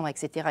pouvoir défendre,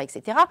 etc.,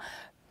 etc.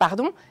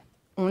 Pardon,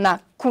 on a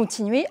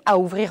continué à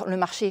ouvrir le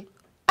marché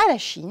à la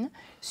Chine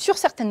sur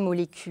certaines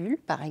molécules,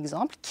 par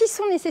exemple, qui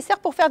sont nécessaires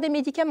pour faire des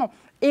médicaments.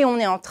 Et on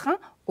est en train,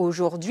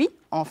 aujourd'hui,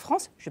 en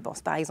France, je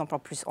pense par exemple en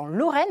plus en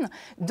Lorraine,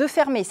 de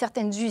fermer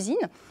certaines usines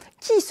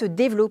qui se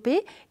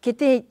développaient,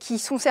 qui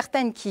sont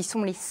certaines qui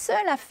sont les seules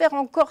à faire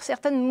encore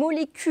certaines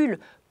molécules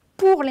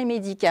pour les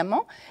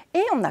médicaments,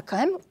 et on a quand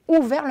même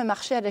ouvert le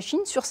marché à la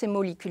Chine sur ces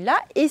molécules-là,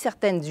 et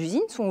certaines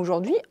usines sont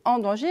aujourd'hui en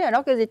danger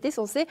alors qu'elles étaient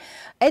censées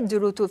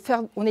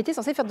on était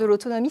censé faire de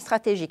l'autonomie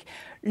stratégique.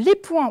 Les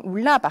points où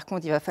là, par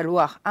contre, il va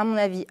falloir, à mon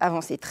avis,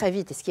 avancer très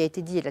vite, et ce qui a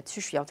été dit, et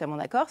là-dessus je suis entièrement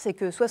d'accord, c'est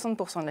que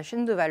 60% de la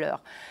chaîne de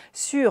valeur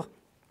sur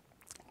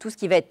tout ce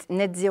qui va être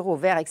net zéro,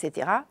 vert,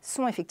 etc.,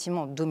 sont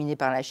effectivement dominés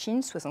par la Chine,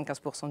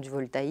 75% du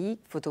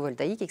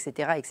photovoltaïque,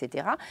 etc.,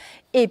 etc.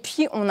 Et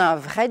puis, on a un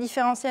vrai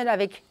différentiel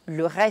avec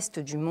le reste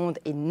du monde,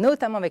 et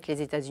notamment avec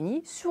les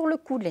États-Unis, sur le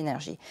coût de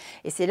l'énergie.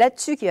 Et c'est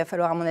là-dessus qu'il va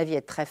falloir, à mon avis,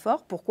 être très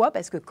fort. Pourquoi ?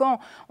 Parce que quand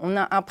on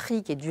a un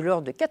prix qui est du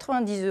l'ordre de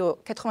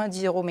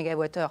 90 euros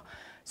mégawattheure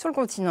sur le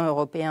continent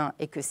européen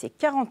et que c'est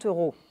 40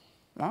 euros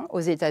aux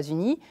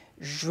États-Unis,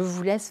 je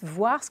vous laisse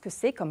voir ce que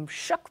c'est comme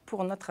choc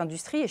pour notre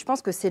industrie. Et je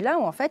pense que c'est là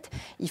où, en fait,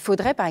 il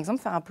faudrait, par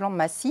exemple, faire un plan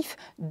massif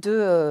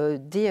des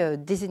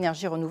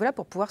énergies renouvelables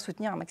pour pouvoir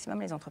soutenir un maximum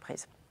les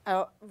entreprises.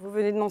 Alors, vous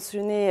venez de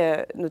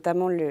mentionner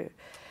notamment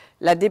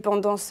la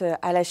dépendance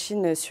à la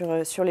Chine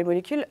sur les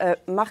molécules.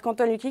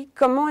 Marc-Antoine Lucky,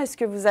 comment est-ce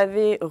que vous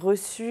avez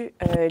reçu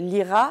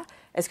l'IRA ?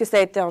 Est-ce que ça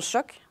a été un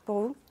choc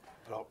pour vous ?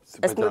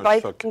 Est-ce qu'on peut parler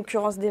de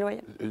concurrence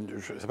déloyale ?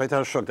 Ça n'a pas été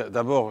un choc.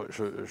 D'abord,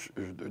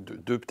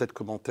 deux peut-être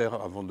commentaires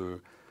avant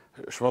de...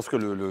 Je pense que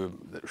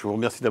je vous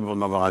remercie d'abord de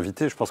m'avoir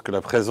invité. Je pense que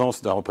la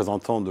présence d'un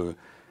représentant de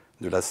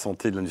la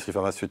santé et de l'industrie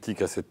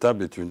pharmaceutique à cette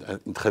table est une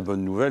très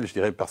bonne nouvelle, je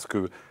dirais, parce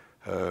que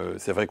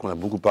c'est vrai qu'on a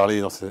beaucoup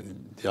parlé dans ces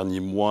derniers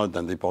mois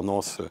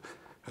d'indépendance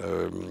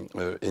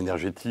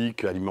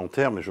énergétique,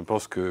 alimentaire, mais je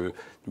pense que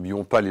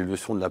n'oublions pas les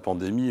leçons de la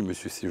pandémie, et M.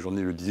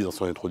 Séjourné le disait dans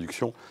son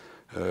introduction,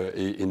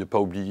 et ne pas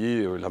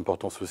oublier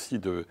l'importance aussi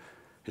de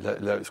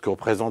ce que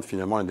représente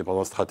finalement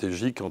l'indépendance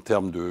stratégique en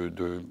termes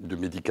de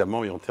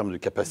médicaments et en termes de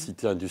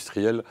capacité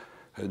industrielle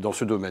dans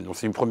ce domaine. Donc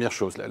c'est une première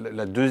chose.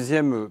 La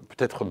deuxième,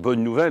 peut-être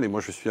bonne nouvelle, et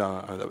moi je suis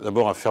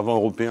d'abord un fervent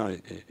européen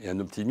et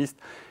un optimiste,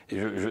 et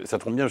ça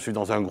tombe bien, je suis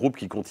dans un groupe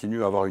qui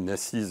continue à avoir une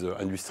assise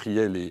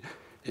industrielle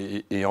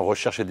et en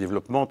recherche et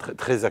développement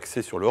très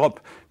axée sur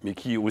l'Europe, mais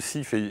qui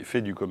aussi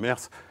fait du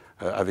commerce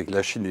avec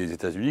la Chine et les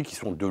États-Unis, qui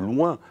sont de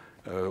loin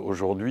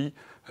aujourd'hui,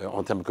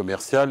 en termes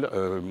commerciaux,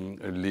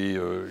 les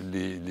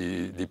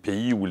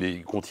pays ou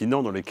les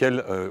continents dans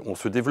lesquels on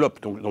se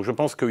développe. Donc je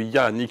pense qu'il y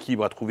a un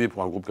équilibre à trouver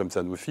pour un groupe comme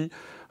Sanofi,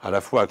 à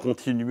la fois à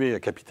continuer à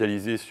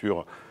capitaliser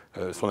sur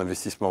son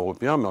investissement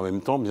européen, mais en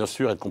même temps, bien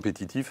sûr, être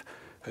compétitif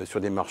sur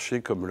des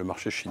marchés comme le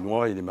marché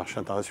chinois et les marchés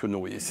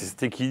internationaux. Et c'est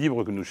cet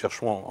équilibre que nous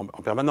cherchons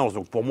en permanence.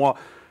 Donc pour moi,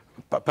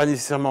 pas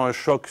nécessairement un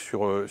choc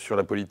sur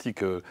la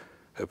politique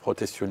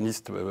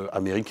protectionniste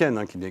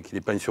américaine, qui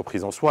n'est pas une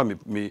surprise en soi,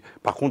 mais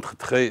par contre,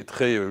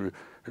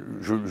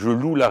 je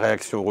loue la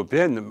réaction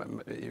européenne,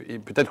 et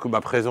peut-être que ma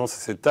présence à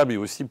cette table est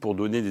aussi pour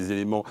donner des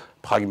éléments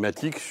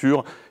pragmatiques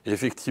sur,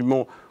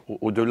 effectivement,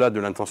 au-delà de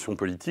l'intention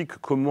politique,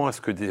 comment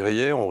est-ce que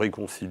derrière on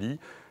réconcilie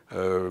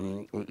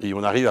et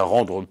on arrive à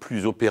rendre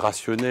plus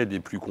opérationnel et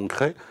plus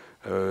concret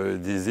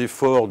des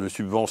efforts de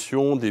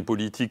subvention, des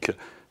politiques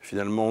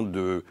finalement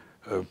de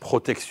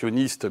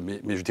protectionnistes,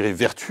 mais je dirais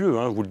vertueux,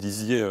 vous le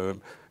disiez,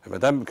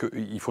 madame,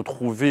 qu'il faut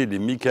trouver les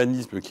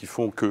mécanismes qui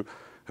font que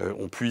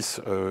on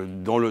puisse,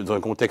 dans un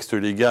contexte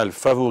légal,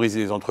 favoriser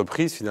les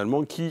entreprises,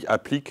 finalement, qui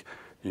appliquent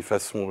d'une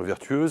façon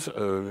vertueuse,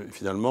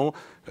 finalement,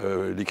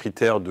 les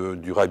critères de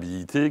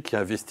durabilité, qui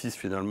investissent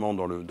finalement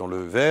dans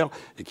le vert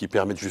et qui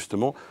permettent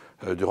justement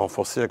de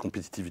renforcer la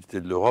compétitivité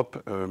de l'Europe.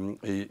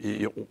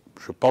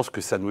 Je pense que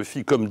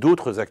Sanofi, comme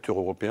d'autres acteurs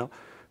européens,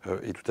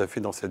 est tout à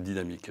fait dans cette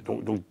dynamique.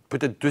 Donc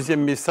peut-être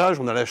deuxième message,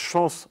 on a la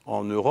chance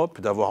en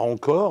Europe d'avoir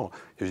encore,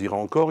 et je dirais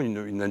encore,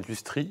 une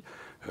industrie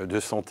de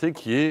santé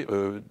qui est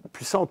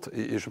puissante.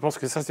 Et je pense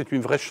que ça, c'est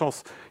une vraie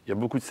chance. Il y a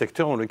beaucoup de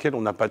secteurs dans lesquels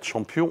on n'a pas de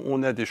champions.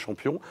 On a des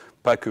champions,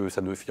 pas que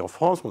Sanofi en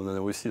France, on en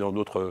a aussi dans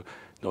d'autres...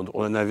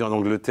 on en avait en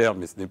Angleterre,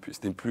 mais ce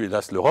n'est plus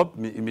hélas l'Europe.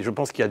 Mais je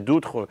pense qu'il y a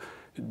d'autres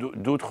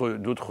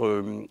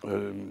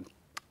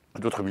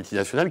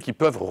multinationales qui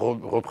peuvent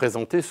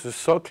représenter ce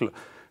socle.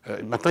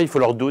 Maintenant, il faut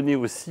leur donner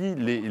aussi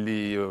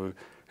le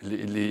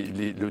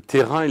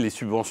terrain et les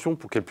subventions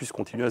pour qu'elles puissent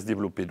continuer à se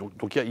développer.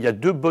 Donc il y a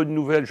deux bonnes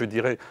nouvelles, je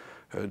dirais,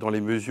 dans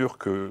les mesures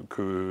que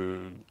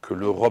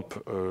l'Europe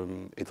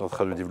est en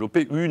train de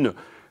développer. Une,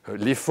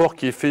 l'effort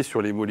qui est fait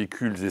sur les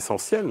molécules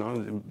essentielles.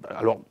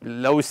 Alors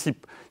là aussi,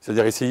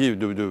 c'est-à-dire essayer,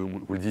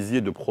 vous le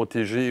disiez, de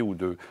protéger ou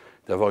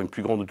d'avoir une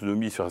plus grande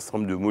autonomie sur un certain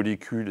nombre de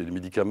molécules et de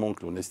médicaments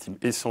que l'on estime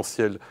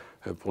essentiels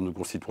pour nos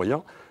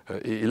concitoyens.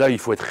 Et là, il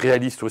faut être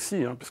réaliste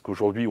aussi, hein, parce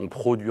qu'aujourd'hui, on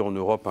produit en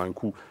Europe à un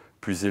coût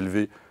plus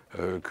élevé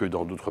que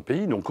dans d'autres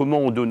pays. Donc comment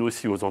on donne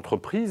aussi aux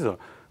entreprises,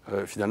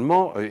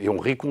 finalement, et on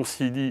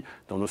réconcilie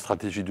dans nos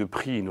stratégies de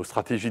prix, nos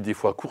stratégies des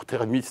fois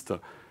court-termistes,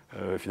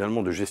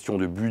 finalement de gestion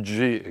de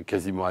budget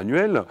quasiment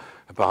annuel,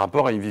 par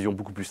rapport à une vision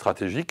beaucoup plus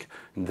stratégique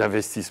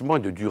d'investissement et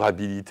de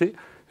durabilité,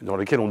 dans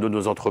lequel on donne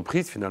aux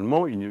entreprises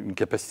finalement une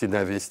capacité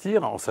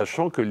d'investir en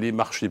sachant que les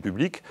marchés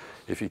publics,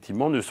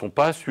 effectivement, ne sont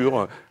pas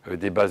sur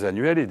des bases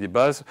annuelles et des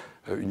bases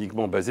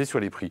uniquement basées sur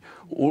les prix.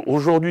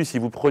 Aujourd'hui, si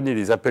vous prenez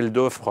les appels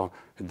d'offres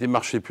des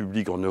marchés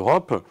publics en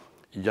Europe,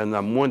 il y en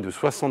a moins de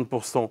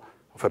 60%,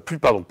 enfin plus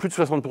de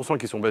 60%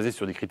 qui sont basés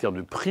sur des critères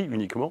de prix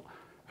uniquement.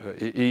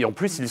 Et en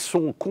plus, ils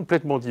sont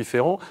complètement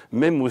différents,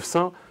 même au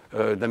sein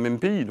d'un même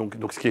pays. Donc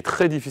ce qui est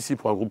très difficile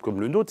pour un groupe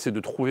comme le nôtre, c'est de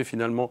trouver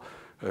finalement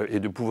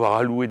et de pouvoir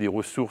allouer des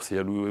ressources et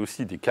allouer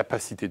aussi des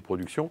capacités de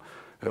production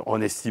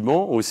en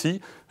estimant aussi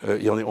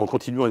et en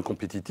continuant à être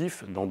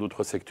compétitif dans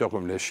d'autres secteurs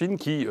comme la Chine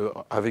qui,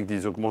 avec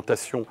des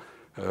augmentations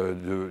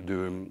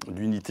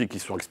d'unités qui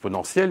sont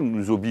exponentielles,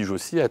 nous obligent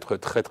aussi à être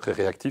très très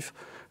réactifs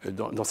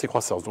dans ces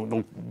croissances.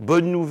 Donc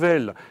bonne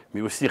nouvelle,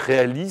 mais aussi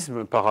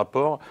réalisme par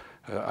rapport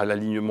à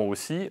l'alignement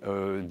aussi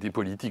des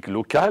politiques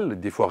locales,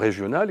 des fois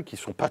régionales, qui ne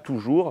sont pas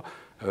toujours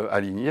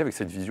alignées avec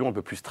cette vision un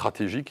peu plus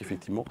stratégique,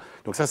 effectivement.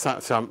 Donc ça,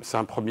 c'est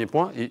un premier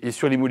point. Et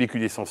sur les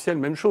molécules essentielles,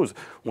 même chose.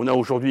 On a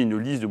aujourd'hui une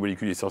liste de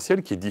molécules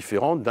essentielles qui est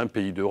différente d'un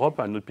pays d'Europe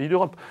à un autre pays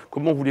d'Europe.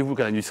 Comment voulez-vous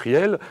qu'un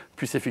industriel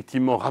puisse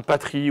effectivement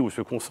rapatrier ou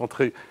se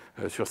concentrer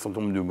sur un certain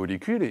nombre de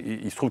molécules?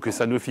 Et il se trouve que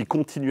Sanofi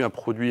continue à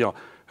produire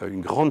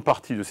une grande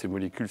partie de ces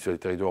molécules sur les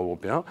territoires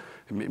européens,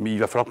 mais il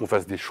va falloir qu'on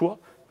fasse des choix.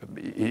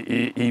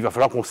 Et il va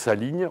falloir qu'on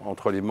s'aligne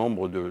entre les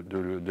membres de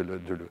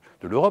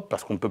l'Europe,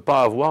 parce qu'on ne peut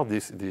pas avoir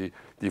des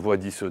voix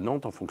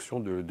dissonantes en fonction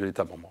de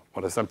l'État membre.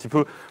 Voilà, c'est un petit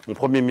peu mon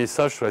premier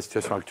message sur la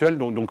situation actuelle.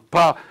 Donc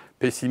pas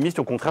pessimiste,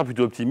 au contraire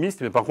plutôt optimiste,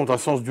 mais par contre un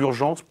sens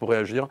d'urgence pour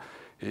réagir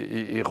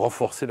et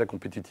renforcer la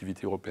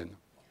compétitivité européenne.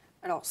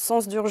 Alors,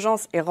 sens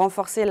d'urgence et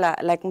renforcer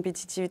la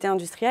compétitivité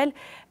industrielle.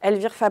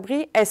 Elvire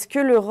Fabry, est-ce que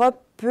l'Europe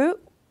peut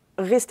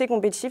rester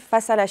compétitif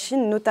face à la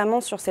Chine,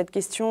 notamment sur cette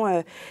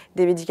question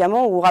des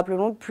médicaments, où,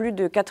 rappelons, plus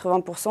de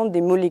 80%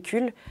 des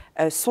molécules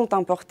sont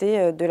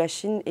importées de la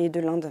Chine et de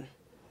l'Inde?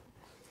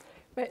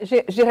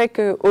 Je dirais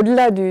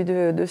qu'au-delà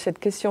de cette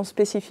question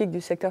spécifique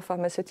du secteur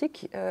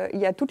pharmaceutique, il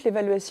y a toute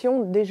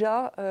l'évaluation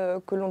déjà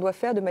que l'on doit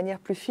faire de manière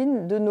plus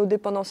fine de nos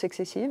dépendances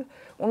excessives.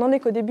 On n'en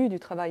est qu'au début du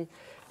travail.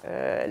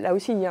 Là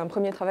aussi, il y a un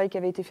premier travail qui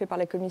avait été fait par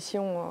la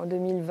Commission en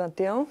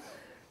 2021.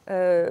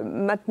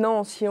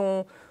 Maintenant, si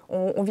on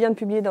vient de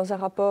publier dans un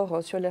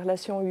rapport sur les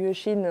relations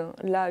UE-Chine,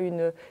 là,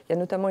 il y a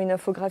notamment une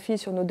infographie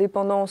sur nos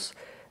dépendances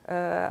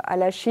à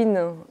la Chine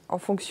en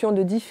fonction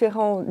de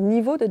différents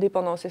niveaux de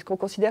dépendance. Est-ce qu'on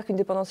considère qu'une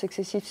dépendance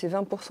excessive, c'est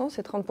 20%,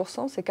 c'est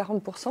 30%, c'est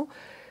 40%?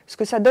 Ce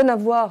que ça donne à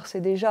voir,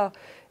 c'est déjà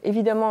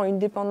évidemment une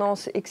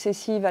dépendance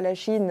excessive à la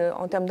Chine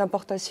en termes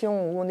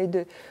d'importation, où on est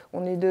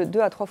de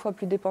 2 à 3 fois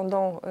plus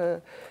dépendant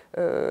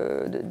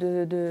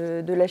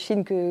de la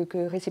Chine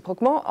que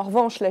réciproquement. En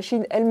revanche, la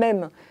Chine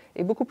elle-même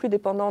est beaucoup plus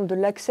dépendante de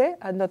l'accès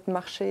à notre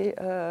marché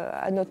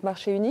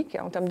unique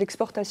en termes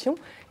d'exportation.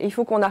 Et il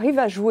faut qu'on arrive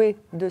à jouer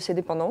de ces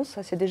dépendances.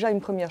 Ça, c'est déjà une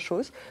première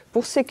chose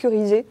pour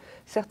sécuriser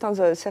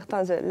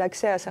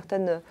l'accès à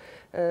certaines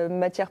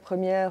matières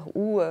premières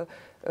ou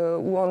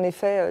en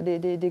effet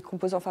des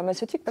composants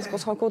pharmaceutiques, parce qu'on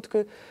se rend compte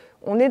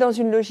qu'on est dans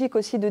une logique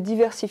aussi de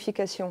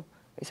diversification.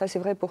 Et ça, c'est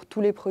vrai pour tous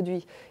les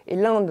produits. Et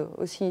l'Inde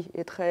aussi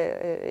est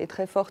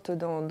très forte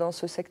dans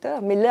ce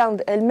secteur. Mais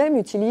l'Inde elle-même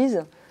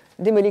utilise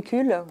des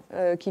molécules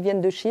qui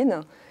viennent de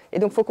Chine. Et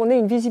donc, il faut qu'on ait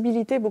une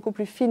visibilité beaucoup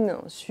plus fine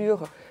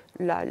sur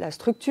la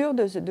structure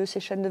de ces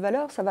chaînes de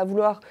valeur. Ça va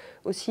vouloir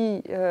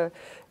aussi,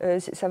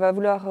 ça va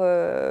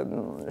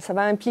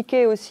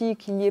impliquer aussi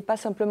qu'il n'y ait pas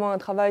simplement un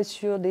travail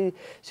sur des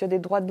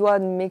droits de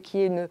douane, mais qu'il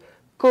y ait une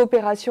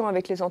coopération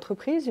avec les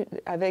entreprises,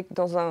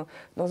 dans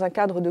un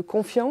cadre de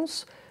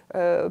confiance,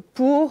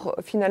 pour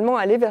finalement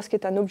aller vers ce qui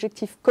est un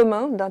objectif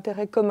commun,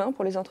 d'intérêt commun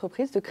pour les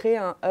entreprises, de créer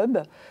un hub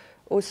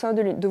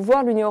de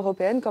voir l'Union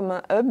européenne comme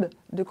un hub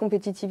de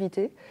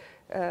compétitivité,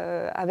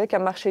 avec un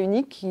marché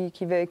unique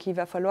qu'il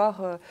va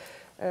falloir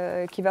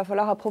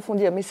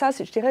approfondir. Mais ça,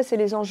 je dirais, c'est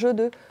les enjeux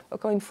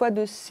encore une fois,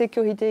 de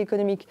sécurité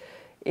économique.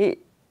 Et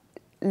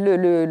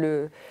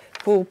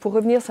pour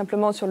revenir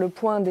simplement sur le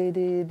point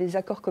des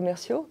accords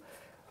commerciaux,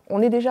 on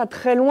est déjà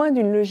très loin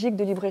d'une logique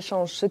de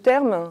libre-échange. Ce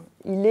terme,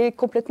 il est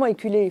complètement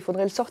éculé. Il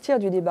faudrait le sortir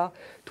du débat.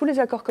 Tous les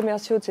accords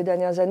commerciaux de ces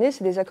dernières années,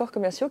 c'est des accords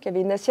commerciaux qui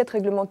avaient une assiette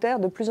réglementaire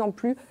de plus en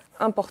plus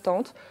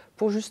importante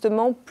pour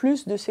justement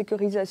plus de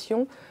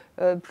sécurisation,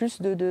 plus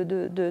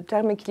de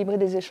termes équilibrés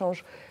des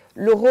échanges.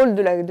 Le rôle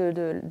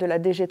de la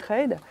DG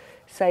Trade,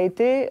 ça a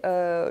été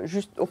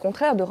juste au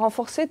contraire de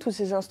renforcer tous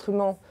ces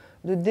instruments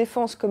de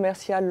défense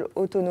commerciale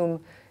autonome.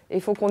 Et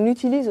il faut qu'on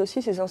utilise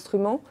aussi ces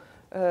instruments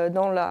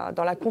dans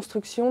la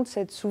construction de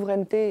cette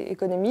souveraineté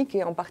économique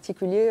et en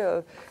particulier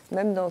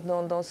même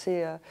dans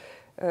ces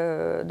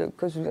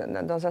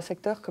dans un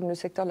secteur comme le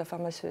secteur de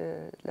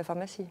la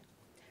pharmacie.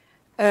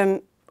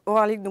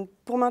 Donc,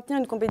 pour maintenir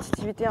une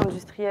compétitivité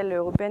industrielle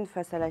européenne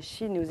face à la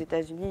Chine et aux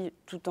États-Unis,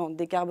 tout en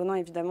décarbonant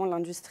évidemment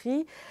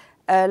l'industrie,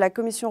 la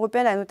Commission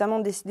européenne a notamment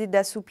décidé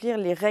d'assouplir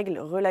les règles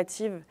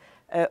relatives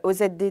aux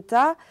aides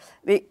d'État.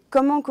 Mais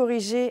comment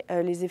corriger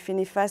les effets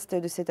néfastes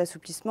de cet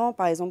assouplissement,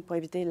 par exemple pour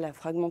éviter la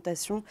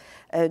fragmentation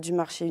du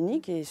marché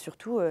unique? Et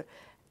surtout,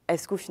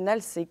 est-ce qu'au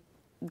final, c'est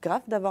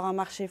grave d'avoir un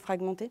marché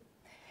fragmenté?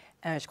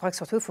 Je crois que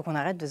surtout, il faut qu'on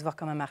arrête de se voir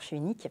comme un marché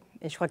unique.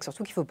 Et je crois que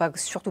surtout qu'il ne faut pas,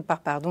 surtout pas,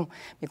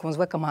 mais qu'on se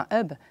voit comme un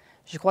hub.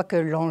 Je crois que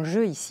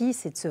l'enjeu ici,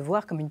 c'est de se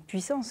voir comme une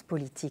puissance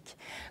politique.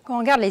 Quand on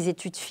regarde les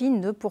études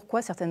fines de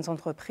pourquoi certaines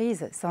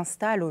entreprises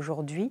s'installent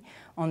aujourd'hui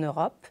en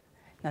Europe,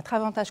 notre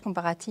avantage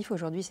comparatif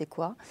aujourd'hui, c'est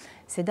quoi?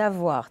 C'est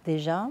d'avoir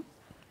déjà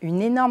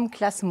une énorme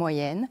classe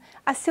moyenne,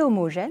 assez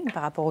homogène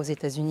par rapport aux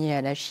États-Unis et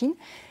à la Chine,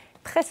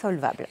 très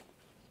solvable.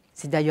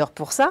 C'est d'ailleurs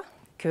pour ça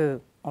que,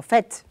 en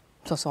fait,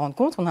 sans s'en rendre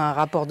compte, on a un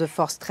rapport de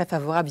force très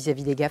favorable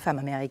vis-à-vis des GAFAM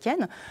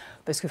américaines,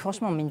 parce que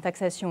franchement, on met une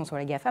taxation sur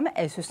les GAFAM,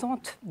 elles se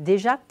sentent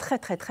déjà très,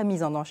 très, très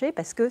mises en danger,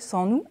 parce que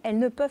sans nous, elles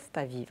ne peuvent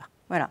pas vivre.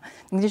 Voilà.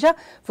 Donc déjà,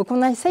 il faut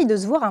qu'on essaye de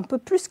se voir un peu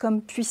plus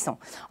comme puissants.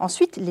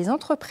 Ensuite, les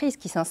entreprises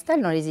qui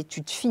s'installent dans les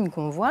études fines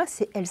qu'on voit,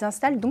 elles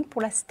s'installent donc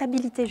pour la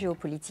stabilité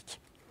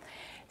géopolitique.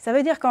 Ça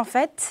veut dire qu'en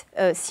fait,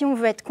 si on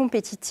veut être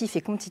compétitif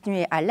et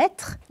continuer à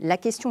l'être, la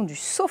question du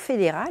saut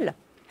fédéral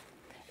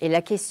et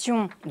la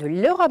question de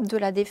l'Europe de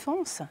la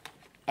défense,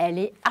 elle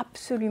est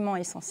absolument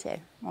essentielle,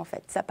 en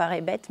fait. Ça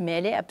paraît bête, mais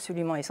elle est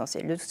absolument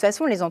essentielle. De toute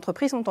façon, les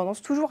entreprises ont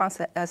toujours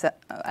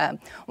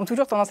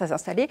tendance à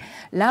s'installer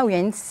là où il y a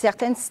une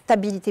certaine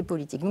stabilité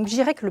politique. Donc je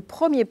dirais que le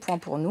premier point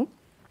pour nous,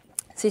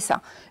 c'est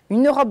ça,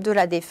 une Europe de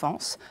la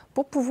défense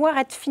pour pouvoir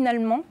être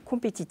finalement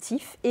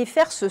compétitif et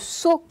faire ce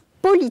saut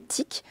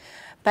politique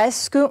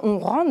parce qu'on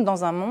rentre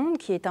dans un monde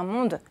qui est un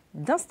monde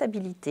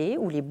d'instabilité,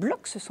 où les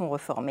blocs se sont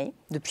reformés,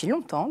 depuis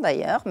longtemps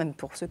d'ailleurs, même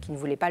pour ceux qui ne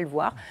voulaient pas le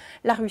voir.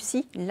 La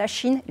Russie, la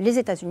Chine, les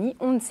États-Unis,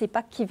 on ne sait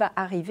pas qui va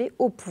arriver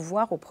au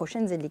pouvoir aux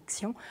prochaines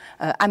élections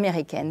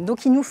américaines.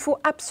 Donc il nous faut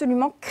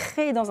absolument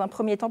créer dans un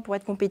premier temps, pour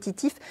être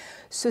compétitif,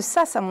 ce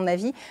sas, à mon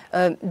avis,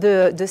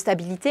 de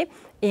stabilité.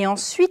 Et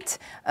ensuite,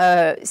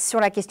 sur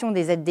la question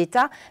des aides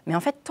d'État, mais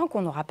en fait, tant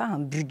qu'on n'aura pas un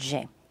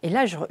budget, et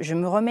là je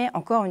me remets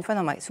encore une fois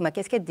sous ma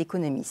casquette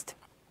d'économiste.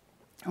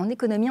 En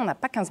économie, on n'a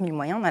pas 15 000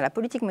 moyens, on a la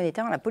politique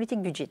monétaire, on a la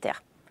politique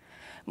budgétaire.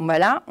 Bon, ben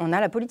là, on a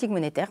la politique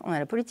monétaire, on a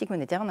la politique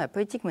monétaire, on a la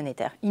politique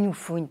monétaire. Il nous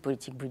faut une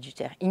politique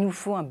budgétaire, il nous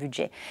faut un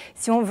budget.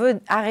 Si on veut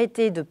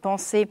arrêter de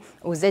penser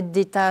aux aides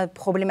d'État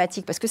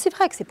problématiques, parce que c'est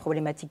vrai que c'est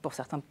problématique pour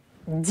certains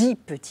dits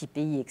petits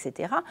pays,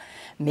 etc.,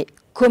 mais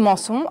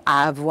commençons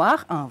à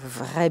avoir un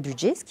vrai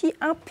budget, ce qui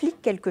implique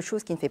quelque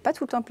chose qui ne fait pas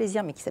tout le temps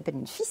plaisir, mais qui s'appelle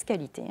une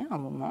fiscalité, à un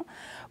moment,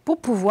 pour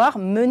pouvoir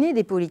mener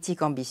des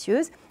politiques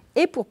ambitieuses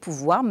et pour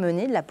pouvoir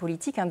mener de la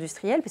politique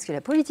industrielle, parce que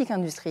la politique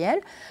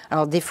industrielle,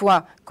 alors des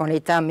fois, quand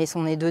l'État met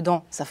son nez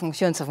dedans, ça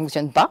fonctionne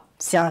pas,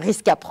 c'est un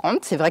risque à prendre,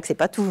 c'est vrai que c'est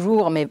pas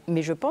toujours, mais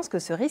je pense que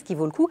ce risque, il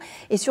vaut le coup,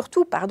 et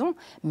surtout,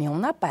 mais on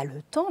n'a pas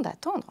le temps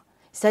d'attendre.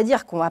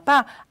 C'est-à-dire qu'on ne va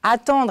pas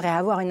attendre et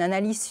avoir une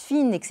analyse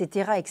fine,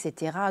 etc.,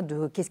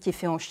 de qu'est-ce qui est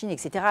fait en Chine,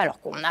 etc.,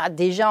 alors qu'on a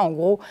déjà, en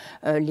gros,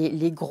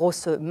 les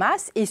grosses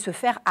masses, et se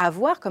faire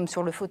avoir comme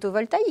sur le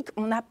photovoltaïque.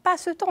 On n'a pas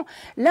ce temps.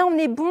 Là, on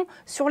est bon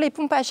sur les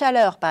pompes à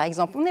chaleur, par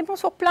exemple. On est bon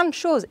sur plein de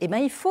choses. Eh bien,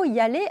 il faut y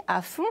aller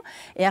à fond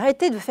et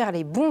arrêter de faire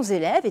les bons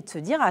élèves et de se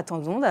dire,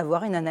 attendons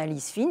d'avoir une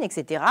analyse fine,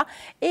 etc.,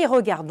 et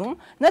regardons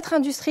notre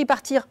industrie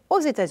partir aux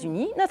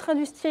États-Unis, notre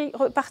industrie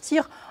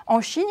partir en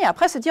Chine, et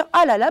après se dire,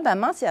 ah là là,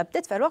 mince, il va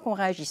peut-être falloir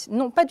qu'on réagissent.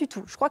 Non, pas du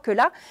tout. Je crois que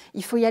là,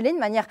 il faut y aller de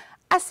manière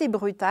assez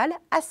brutale,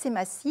 assez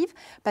massive,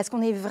 parce qu'on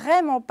n'est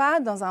vraiment pas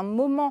dans un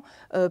moment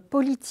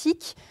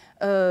politique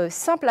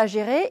simple à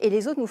gérer, et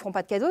les autres ne nous feront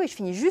pas de cadeaux. Et je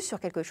finis juste sur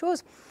quelque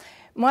chose.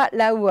 Moi,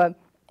 là où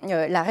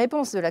la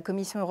réponse de la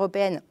Commission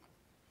européenne,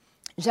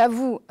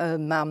 j'avoue,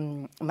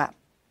 ma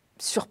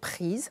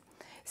surprise,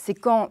 c'est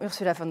quand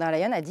Ursula von der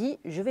Leyen a dit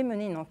 « Je vais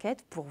mener une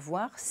enquête pour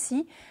voir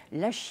si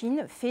la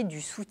Chine fait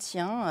du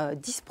soutien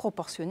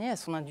disproportionné à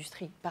son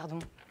industrie. » Pardon.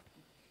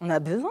 On a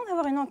besoin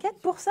d'avoir une enquête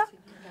pour ça?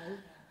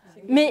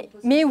 Mais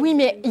oui,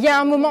 mais il y a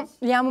un moment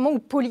où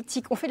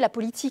politique, on fait de la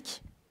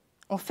politique.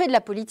 On fait de la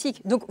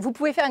politique. Donc, vous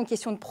pouvez faire une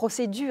question de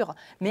procédure,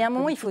 mais à un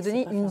moment, il faut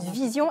donner une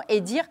vision et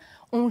dire,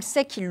 on le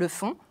sait qu'ils le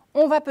font,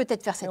 on va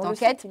peut-être faire cette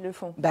enquête. Ils le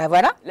font. Ben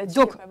voilà.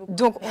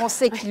 Donc, on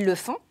sait qu'ils le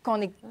font.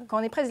 Quand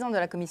on est président de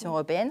la Commission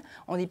européenne,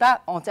 on ne dit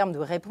pas en termes de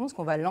réponse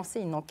qu'on va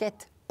lancer une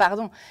enquête.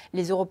 Pardon,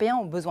 les Européens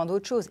ont besoin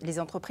d'autre chose, les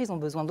entreprises ont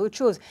besoin d'autre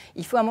chose.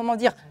 Il faut à un moment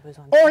dire,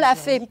 on l'a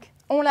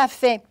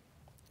fait,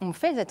 on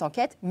fait cette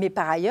enquête, mais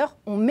par ailleurs,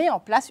 on met en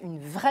place une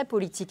vraie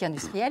politique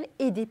industrielle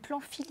et des plans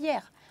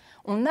filières.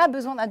 On a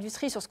besoin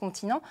d'industrie sur ce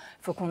continent.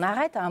 Il faut qu'on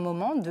arrête à un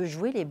moment de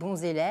jouer les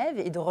bons élèves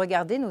et de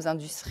regarder nos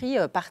industries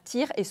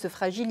partir et se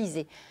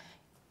fragiliser.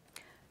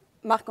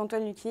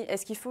 Marc-Antoine Lucchi,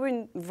 est-ce qu'il faut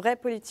une vraie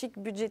politique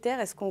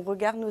budgétaire? Est-ce qu'on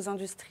regarde nos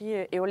industries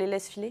et on les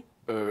laisse filer?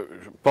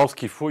 Je pense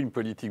qu'il faut une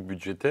politique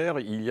budgétaire.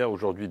 Il y a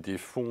aujourd'hui des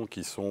fonds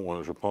qui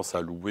sont, je pense,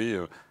 alloués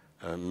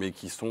mais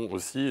qui sont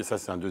aussi, et ça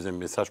c'est un deuxième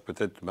message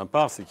peut-être de ma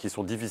part, c'est qu'ils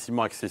sont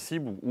difficilement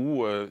accessibles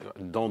ou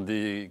dans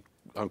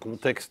un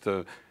contexte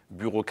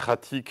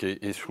bureaucratique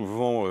et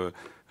souvent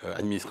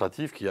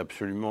administratif qui est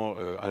absolument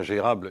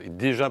ingérable, et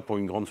déjà pour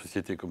une grande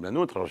société comme la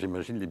nôtre. Alors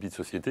j'imagine les petites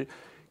sociétés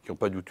qui n'ont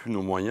pas du tout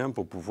nos moyens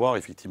pour pouvoir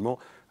effectivement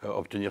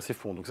obtenir ces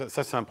fonds. Donc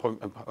ça c'est un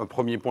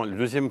premier point. Le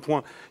deuxième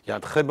point, il y a un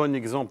très bon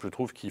exemple, je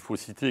trouve, qu'il faut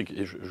citer,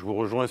 et je vous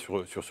rejoins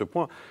sur ce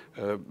point.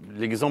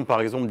 L'exemple,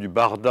 par exemple, du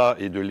BARDA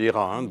et de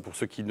l'ERA, hein, pour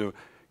ceux qui ne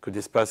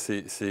connaissent pas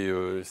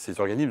ces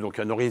organismes. Donc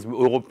un organisme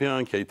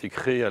européen qui a été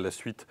créé à la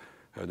suite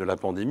de la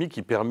pandémie,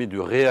 qui permet de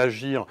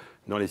réagir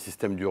dans les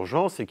systèmes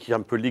d'urgence et qui est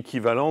un peu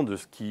l'équivalent de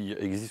ce qui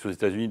existe aux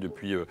États-Unis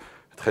depuis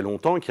très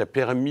longtemps, qui a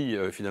permis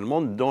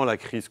finalement, dans la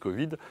crise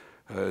Covid,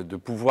 de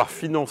pouvoir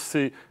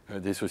financer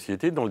des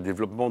sociétés dans le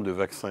développement de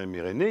vaccins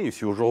mRNA. Et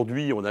si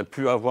aujourd'hui on a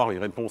pu avoir une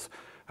réponse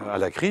à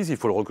la crise, il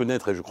faut le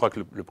reconnaître, et je crois que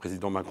le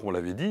président Macron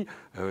l'avait dit,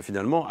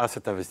 finalement, à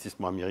cet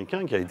investissement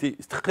américain qui a été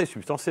très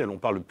substantiel. On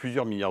parle de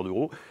plusieurs milliards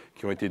d'euros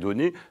qui ont été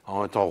donnés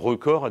en un temps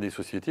record à des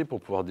sociétés pour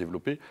pouvoir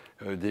développer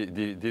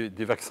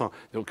des vaccins.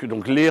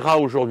 Donc l'ERA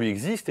aujourd'hui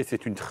existe et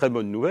c'est une très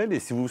bonne nouvelle. Et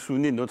si vous vous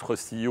souvenez, notre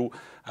CEO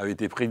avait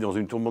été pris dans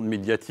une tourmente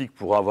médiatique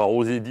pour avoir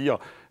osé dire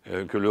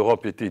que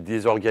l'Europe était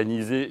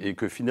désorganisée et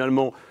que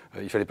finalement,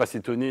 il ne fallait pas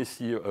s'étonner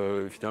si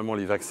finalement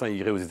les vaccins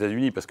iraient aux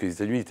États-Unis parce que les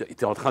États-Unis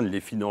étaient en train de les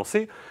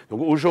financer.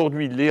 Donc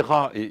aujourd'hui,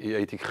 l'ERA a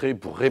été créé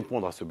pour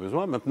répondre à ce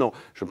besoin. Maintenant,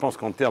 je pense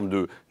qu'en termes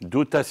de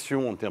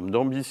dotation, en termes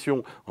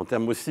d'ambition, en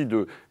termes aussi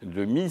de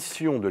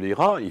mission de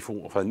l'ERA,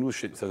 nous,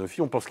 chez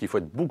Sanofi, on pense qu'il faut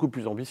être beaucoup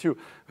plus ambitieux.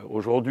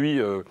 Aujourd'hui,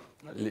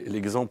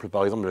 l'exemple,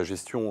 par exemple, de la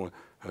gestion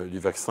du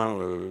vaccin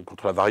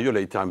contre la variole a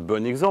été un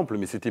bon exemple,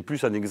 mais c'était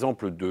plus un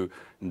exemple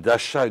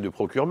d'achat et de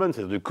procurement,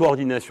 c'est-à-dire de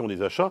coordination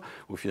des achats,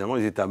 où finalement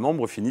les États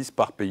membres finissent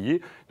par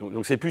payer.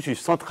 Donc c'est plus une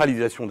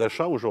centralisation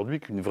d'achat aujourd'hui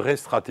qu'une vraie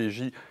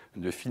stratégie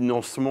de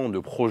financement de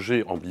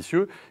projets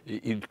ambitieux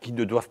et qui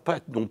ne doivent pas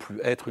non plus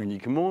être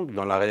uniquement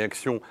dans la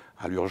réaction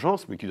à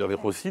l'urgence, mais qui doivent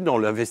être aussi dans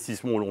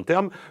l'investissement au long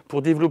terme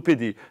pour développer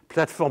des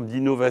plateformes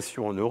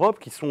d'innovation en Europe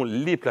qui sont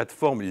les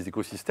plateformes et les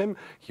écosystèmes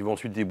qui vont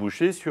ensuite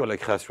déboucher sur la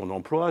création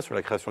d'emplois, sur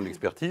la création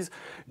d'expertise.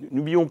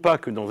 N'oublions pas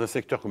que dans un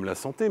secteur comme la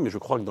santé, mais je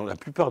crois que dans la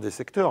plupart des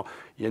secteurs,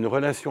 il y a une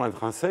relation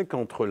intrinsèque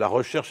entre la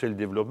recherche et le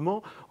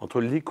développement, entre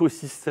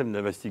l'écosystème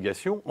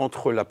d'investigation,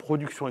 entre la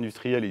production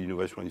industrielle et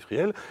l'innovation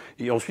industrielle,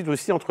 et ensuite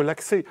aussi entre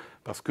l'accès.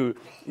 Parce qu'il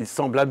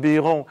semble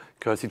aberrant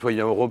qu'un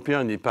citoyen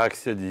européen n'ait pas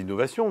accès à des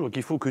innovations. Donc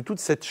il faut que toute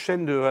cette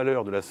chaîne de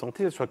valeur de la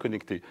santé elle soit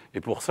connectée.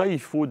 Et pour ça, il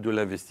faut de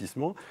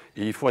l'investissement.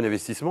 Et il faut un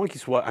investissement qui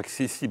soit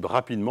accessible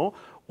rapidement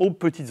aux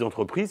petites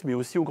entreprises, mais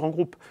aussi aux grands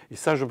groupes. Et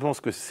ça, je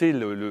pense que c'est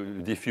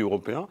le défi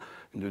européen,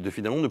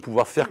 finalement de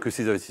pouvoir faire que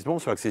ces investissements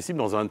soient accessibles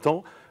dans un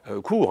temps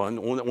court. Hein.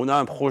 On a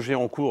un projet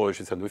en cours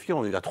chez Sanofi.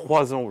 On est à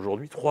 3 ans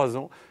aujourd'hui, 3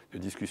 ans de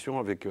discussion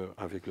avec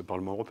le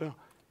Parlement européen.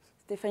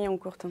 Stéphanie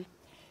Ancourtin.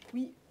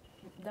 Oui.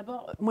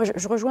 D'abord, moi,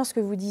 je rejoins ce que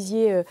vous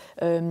disiez,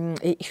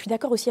 et je suis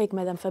d'accord aussi avec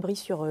Madame Fabry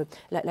sur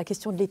la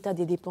question de l'état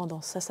des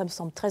dépendances. Ça me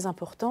semble très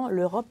important.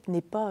 L'Europe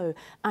n'est pas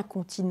un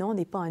continent,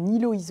 n'est pas un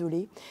îlot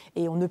isolé,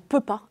 et on ne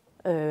peut pas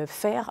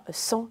faire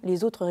sans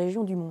les autres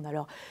régions du monde.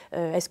 Alors,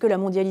 est-ce que la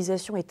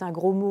mondialisation est un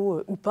gros mot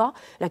ou pas?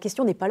 La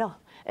question n'est pas là.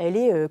 Elle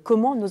est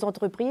comment nos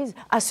entreprises,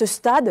 à ce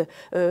stade,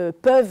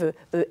 peuvent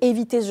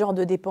éviter ce genre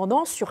de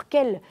dépendance, sur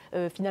quelle,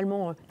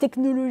 finalement,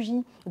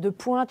 technologie de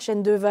pointe,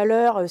 chaîne de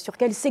valeur, sur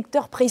quel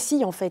secteur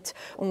précis, en fait,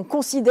 on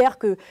considère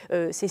que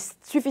c'est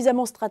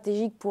suffisamment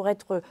stratégique pour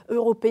être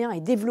européen et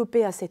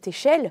développé à cette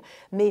échelle.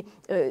 Mais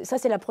ça,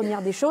 c'est la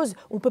première des choses.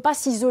 On ne peut pas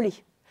s'isoler.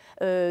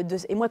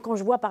 Et moi, quand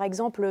je vois, par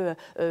exemple,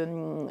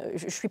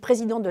 je suis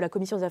présidente de la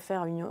Commission des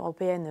affaires Union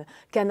européenne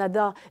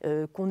Canada,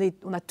 on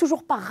n'a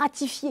toujours pas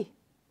ratifié.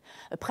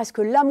 Presque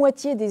la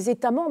moitié des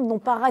États membres n'ont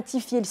pas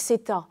ratifié le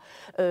CETA.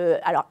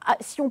 Alors,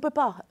 si on ne peut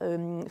pas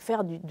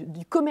faire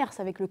du commerce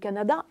avec le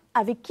Canada,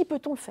 avec qui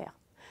peut-on le faire?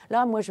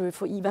 Là, moi,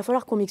 il va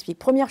falloir qu'on m'explique.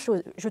 Première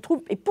chose, je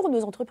trouve, et pour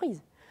nos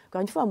entreprises,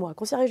 encore une fois, moi,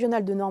 conseil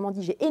régional de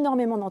Normandie, j'ai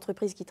énormément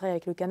d'entreprises qui travaillent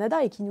avec le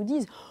Canada et qui nous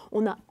disent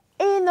on a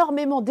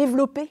énormément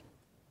développé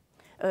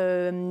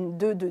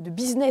de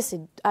business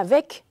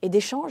et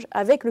d'échanges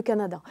avec le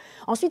Canada.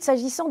 Ensuite,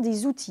 s'agissant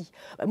des outils,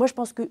 moi je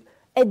pense que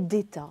aide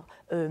d'État,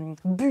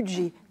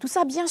 budget, tout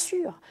ça bien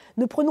sûr,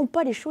 ne prenons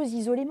pas les choses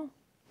isolément.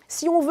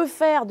 Si on veut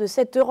faire de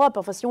cette Europe,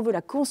 enfin si on veut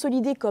la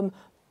consolider comme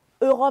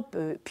Europe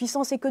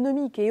puissance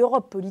économique et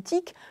Europe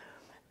politique,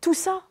 tout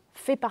ça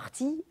fait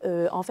partie,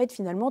 en fait,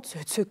 finalement, de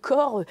ce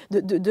corps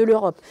de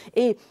l'Europe.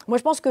 Et moi,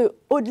 je pense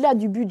qu'au-delà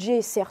du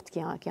budget, certes, qui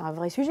est un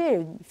vrai sujet,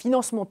 le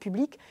financement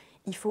public,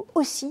 il faut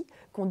aussi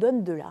qu'on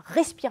donne de la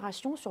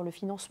respiration sur le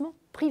financement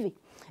privé.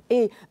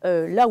 Et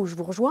là où je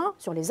vous rejoins,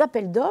 sur les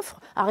appels d'offres,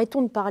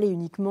 arrêtons de parler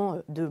uniquement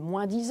de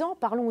moins 10 ans,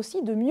 parlons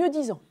aussi de mieux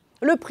 10 ans.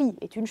 Le prix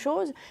est une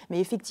chose, mais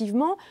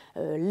effectivement,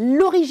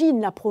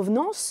 l'origine, la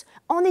provenance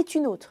en est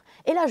une autre.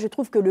 Et là, je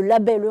trouve que le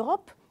label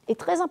Europe est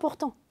très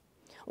important.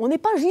 On n'est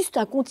pas juste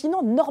un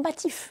continent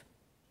normatif.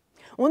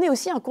 on est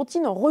aussi un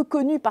continent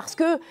reconnu parce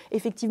que,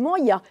 effectivement,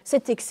 il y a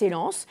cette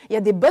excellence, il y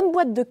a des bonnes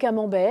boîtes de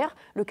camembert.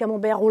 Le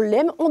camembert, on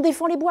l'aime, on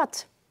défend les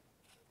boîtes.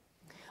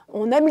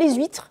 On aime les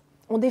huîtres,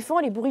 on défend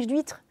les bourriches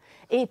d'huîtres.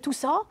 Et tout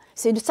ça,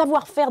 c'est le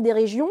savoir-faire des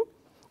régions,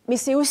 mais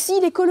c'est aussi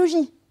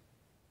l'écologie.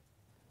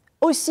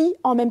 Aussi,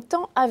 en même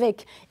temps,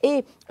 avec.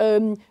 Et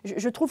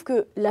je trouve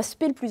que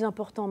l'aspect le plus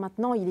important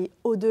maintenant, il est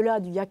au-delà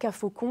du yaka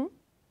faucon,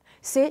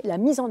 c'est la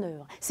mise en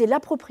œuvre, c'est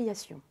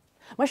l'appropriation.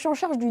 Moi, je suis en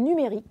charge du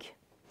numérique,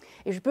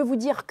 et je peux vous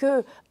dire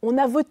qu'on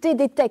a voté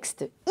des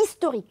textes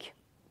historiques,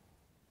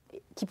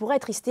 qui pourraient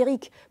être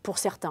hystériques pour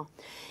certains.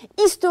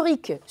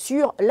 Historiques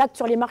sur l'acte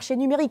sur les marchés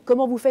numériques,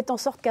 comment vous faites en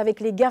sorte qu'avec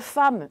les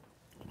GAFAM,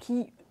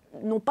 qui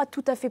n'ont pas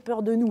tout à fait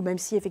peur de nous, même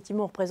si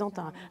effectivement on représente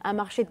un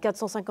marché de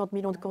 450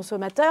 millions de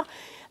consommateurs,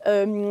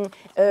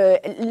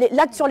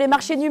 l'acte sur les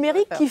marchés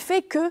numériques qui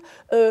fait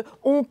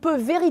qu'on peut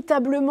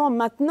véritablement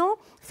maintenant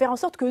faire en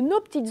sorte que nos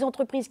petites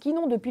entreprises qui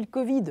n'ont depuis le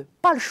Covid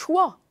pas le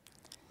choix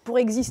pour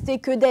exister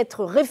que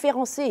d'être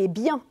référencées et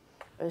bien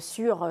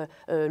sur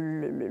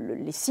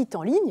les sites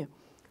en ligne,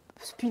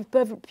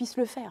 puissent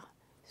le faire,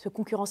 se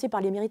concurrencer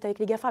par les mérites avec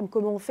les GAFAM.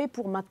 Comment on fait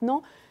pour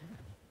maintenant,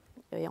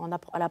 et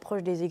à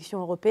l'approche des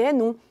élections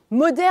européennes, on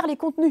modère les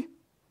contenus?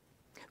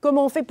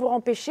 Comment on fait pour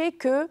empêcher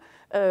que,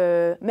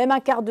 même un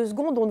quart de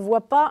seconde, on ne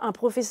voit pas un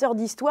professeur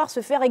d'histoire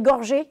se faire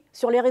égorger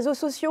sur les réseaux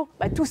sociaux?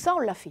 Tout ça, on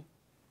l'a fait.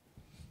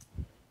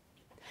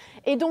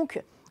 Et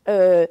donc,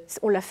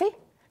 on l'a fait,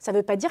 ça ne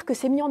veut pas dire que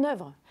c'est mis en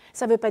œuvre.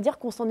 Ça ne veut pas dire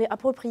qu'on s'en est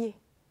approprié.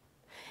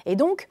 Et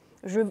donc,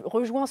 je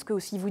rejoins ce que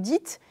aussi vous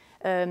dites,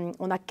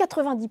 on a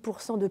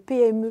 90% de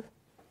PME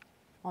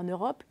en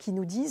Europe qui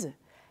nous disent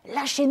 «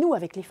 lâchez-nous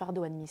avec les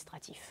fardeaux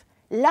administratifs,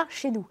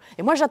 lâchez-nous ».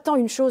 Et moi, j'attends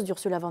une chose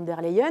d'Ursula von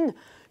der Leyen.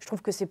 Je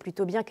trouve que c'est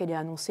plutôt bien qu'elle ait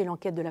annoncé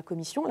l'enquête de la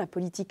Commission. La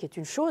politique est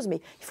une chose,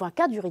 mais il faut un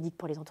cadre juridique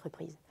pour les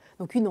entreprises.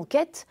 Donc une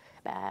enquête,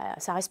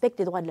 ça respecte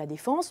les droits de la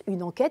défense.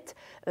 Une enquête,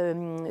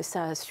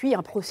 ça suit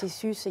un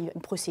processus,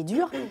 une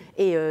procédure,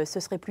 et ce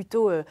serait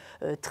plutôt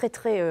très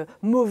très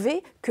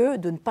mauvais que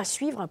de ne pas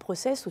suivre un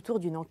process autour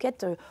d'une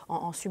enquête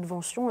en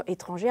subvention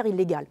étrangère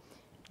illégale.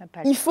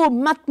 Il faut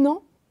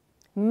maintenant,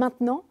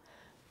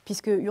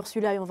 puisque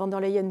Ursula von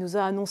der Leyen nous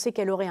a annoncé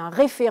qu'elle aurait un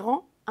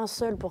référent, un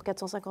seul pour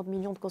 450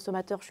 millions de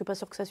consommateurs, je ne suis pas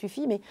sûre que ça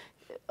suffit, mais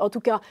en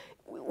tout cas,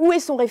 où est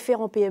son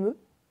référent PME,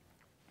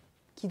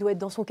 qui doit être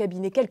dans son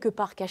cabinet quelque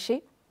part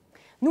caché?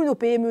 Nous, nos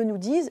PME nous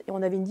disent, et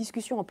on avait une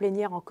discussion en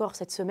plénière encore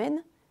cette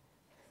semaine,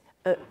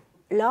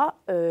 là,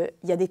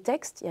 il y a des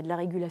textes, il y a de la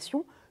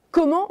régulation,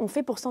 comment on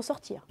fait pour s'en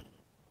sortir?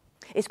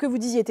 Et ce que vous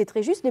disiez était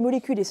très juste, les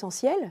molécules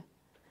essentielles,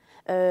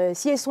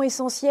 si elles sont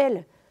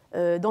essentielles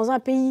dans un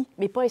pays,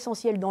 mais pas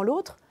essentielles dans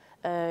l'autre,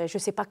 je ne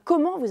sais pas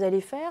comment vous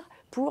allez faire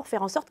pour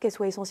faire en sorte qu'elles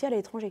soient essentielles à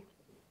l'étranger.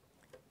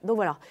 Donc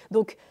voilà.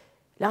 Donc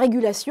la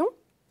régulation,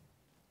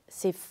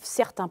 c'est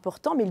certes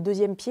important, mais le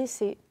deuxième pied,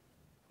 c'est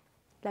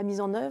la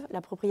mise en œuvre,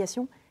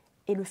 l'appropriation,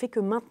 et le fait que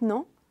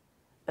maintenant,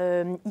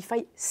 il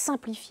faille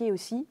simplifier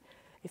aussi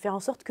et faire en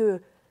sorte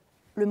que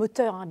le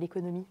moteur de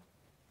l'économie,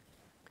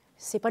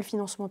 ce n'est pas le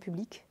financement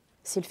public,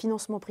 c'est le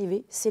financement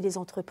privé, c'est les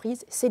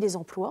entreprises, c'est les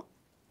emplois.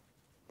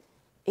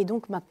 Et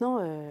donc maintenant...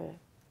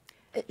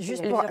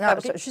 Juste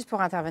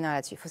pour intervenir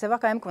là-dessus, il faut savoir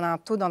quand même qu'on a un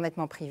taux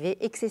d'endettement privé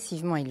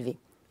excessivement élevé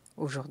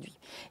aujourd'hui.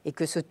 Et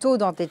que ce taux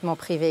d'endettement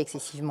privé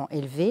excessivement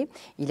élevé,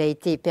 il a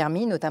été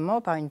permis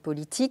notamment par une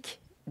politique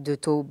de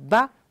taux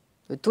bas,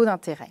 de taux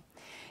d'intérêt.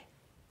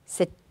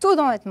 Cet taux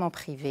d'endettement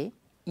privé,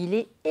 il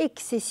est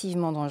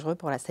excessivement dangereux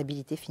pour la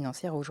stabilité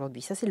financière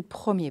aujourd'hui. Ça, c'est le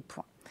premier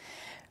point.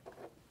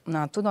 On a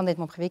un taux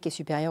d'endettement privé qui est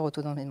supérieur au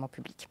taux d'endettement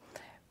public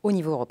au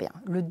niveau européen.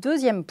 Le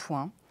deuxième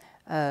point,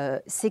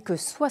 c'est que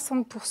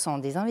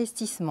 60% des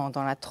investissements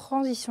dans la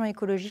transition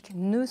écologique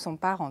ne sont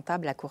pas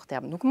rentables à court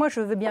terme. Donc moi,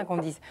 je veux bien qu'on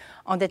dise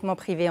endettement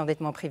privé,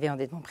 endettement privé,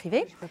 endettement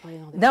privé.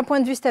 D'un point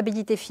de vue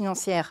stabilité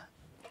financière,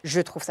 je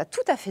trouve ça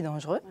tout à fait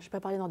dangereux. Je ne vais pas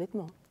parler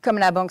d'endettement. Comme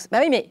la banque. Bah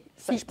oui, mais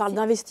si je parle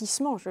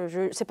d'investissement,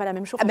 c'est pas la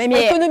même chose. Je suis pas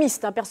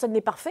économiste, personne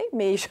n'est parfait,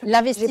 mais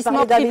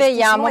l'investissement privé, il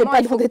y a un moment,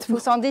 il faut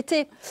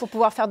s'endetter pour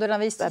pouvoir faire de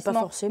l'investissement. Pas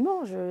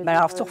forcément.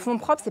 Alors sur fonds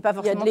propres, c'est pas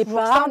forcément. Il y a de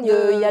l'épargne,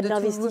 il y a de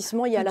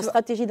l'investissement, il y a la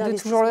stratégie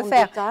d'investissement. De toujours le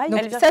faire.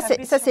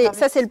 Donc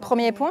ça, c'est le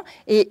premier point.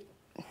 Et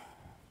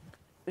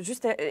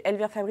juste,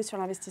 Elvire Fabrice sur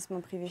l'investissement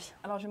privé.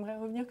 Alors j'aimerais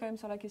revenir quand même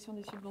sur la question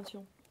des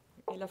subventions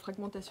et la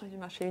fragmentation du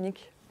marché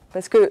unique.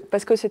 Parce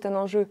que c'est un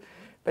enjeu,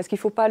 parce qu'il ne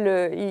faut pas,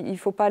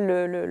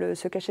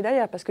 se cacher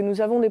derrière, parce que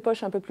nous avons des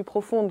poches un peu plus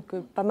profondes que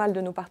pas mal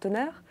de nos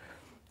partenaires,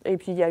 et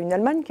puis il y a une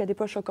Allemagne qui a des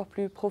poches encore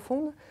plus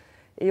profondes,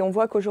 et on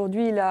voit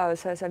qu'aujourd'hui, là,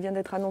 ça vient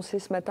d'être annoncé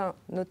ce matin,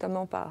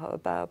 notamment par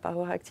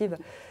Euractiv,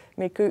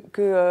 mais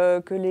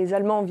que les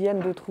Allemands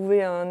viennent de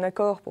trouver un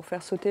accord pour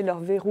faire sauter leur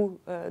verrou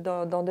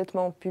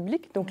d'endettement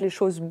public, donc les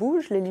choses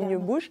bougent, les lignes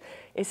bougent,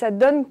 et ça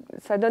donne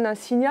un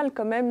signal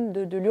quand même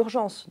de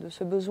l'urgence, de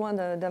ce besoin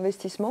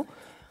d'investissement,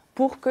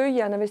 pour qu'il y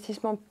ait un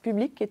investissement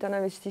public qui est un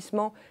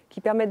investissement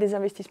qui permet des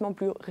investissements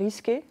plus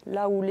risqués,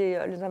 là où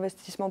les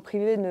investissements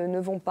privés ne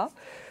vont pas.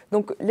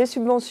 Donc les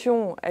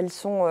subventions, elles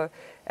sont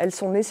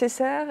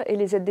nécessaires, et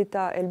les aides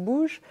d'État, elles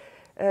bougent.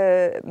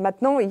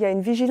 Maintenant, il y a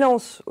une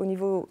vigilance au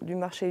niveau du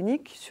marché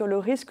unique sur le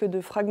risque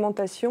de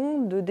fragmentation,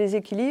 de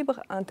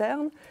déséquilibre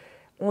interne.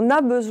 On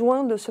a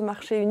besoin de ce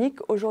marché unique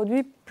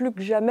aujourd'hui plus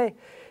que jamais.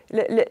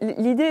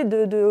 L'idée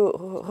de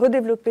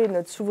redévelopper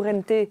notre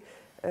souveraineté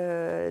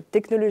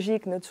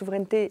technologique, notre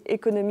souveraineté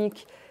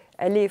économique,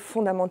 elle est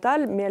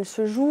fondamentale, mais elle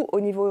se joue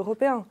au niveau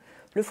européen.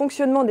 Le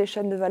fonctionnement des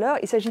chaînes de valeur,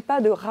 il ne s'agit pas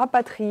de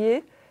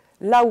rapatrier,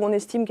 là où on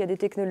estime qu'il y a des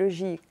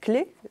technologies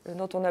clés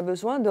dont on a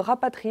besoin, de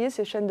rapatrier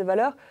ces chaînes de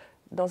valeur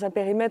dans un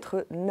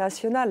périmètre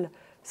national.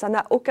 Ça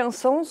n'a aucun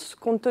sens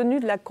compte tenu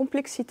de la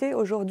complexité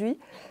aujourd'hui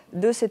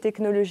de ces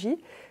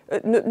technologies.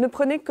 Ne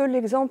prenez que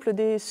l'exemple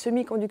des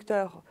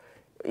semi-conducteurs.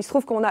 Il se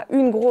trouve qu'on a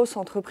une grosse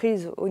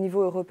entreprise au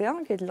niveau européen,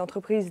 qui est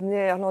l'entreprise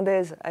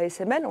néerlandaise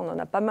ASML. On en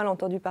a pas mal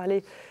entendu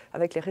parler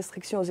avec les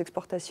restrictions aux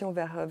exportations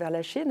vers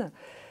la Chine.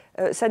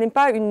 Ça n'est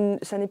pas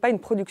une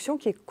production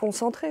qui est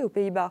concentrée aux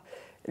Pays-Bas.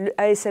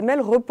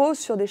 ASML repose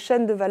sur des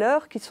chaînes de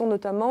valeur qui sont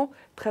notamment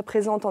très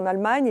présentes en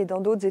Allemagne et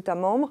dans d'autres États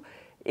membres.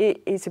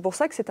 Et c'est pour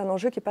ça que c'est un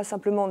enjeu qui n'est pas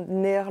simplement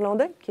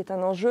néerlandais, qui est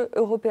un enjeu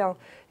européen.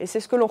 Et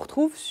c'est ce que l'on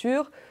retrouve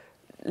sur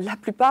la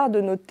plupart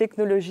de nos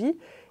technologies.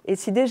 Et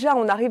si déjà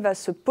on arrive à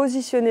se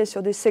positionner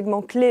sur des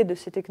segments clés de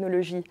ces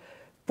technologies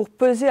pour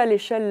peser à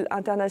l'échelle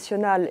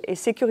internationale et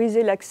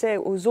sécuriser l'accès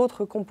aux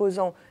autres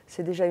composants,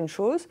 c'est déjà une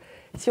chose.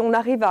 Si on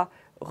arrive à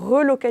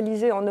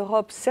relocaliser en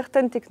Europe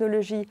certaines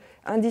technologies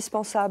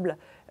indispensables,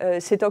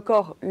 c'est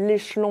encore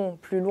l'échelon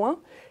plus loin.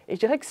 Et je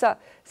dirais que ça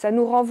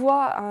nous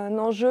renvoie à un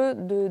enjeu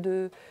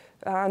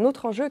à un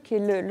autre enjeu qui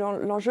est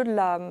l'enjeu de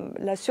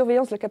la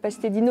surveillance de la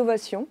capacité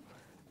d'innovation,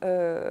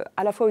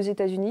 à la fois aux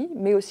États-Unis,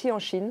 mais aussi en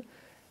Chine.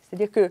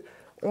 C'est-à-dire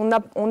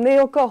qu'on est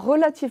encore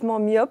relativement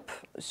myope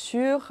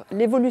sur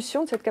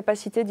l'évolution de cette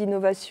capacité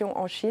d'innovation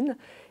en Chine.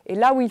 Et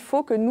là où il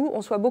faut que nous,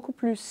 on soit beaucoup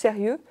plus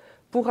sérieux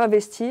pour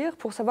investir,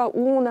 pour savoir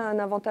où on a un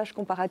avantage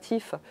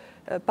comparatif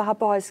par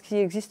rapport à ce qui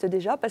existe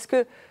déjà. Parce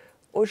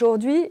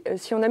qu'aujourd'hui,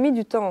 si on a mis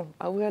du temps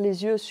à ouvrir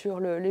les yeux sur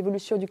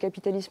l'évolution du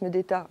capitalisme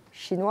d'État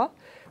chinois,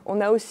 on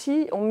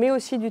met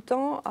aussi du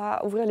temps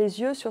à ouvrir les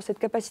yeux sur cette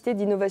capacité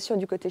d'innovation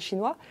du côté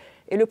chinois.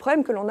 Et le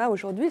problème que l'on a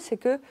aujourd'hui, c'est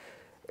que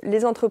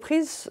les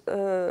entreprises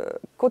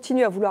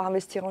continuent à vouloir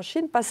investir en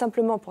Chine, pas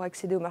simplement pour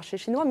accéder au marché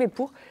chinois, mais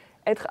pour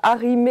être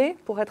arrimées,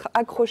 pour être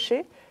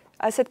accrochées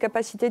à cette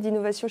capacité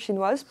d'innovation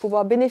chinoise,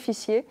 pouvoir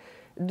bénéficier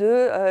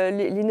de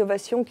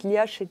l'innovation qu'il y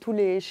a chez tous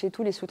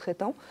les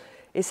sous-traitants.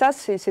 Et ça,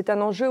 c'est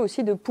un enjeu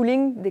aussi de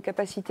pooling des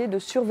capacités de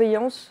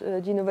surveillance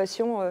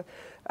d'innovation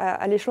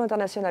à l'échelon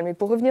international. Mais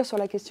pour revenir sur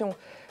la question,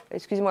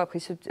 excusez-moi,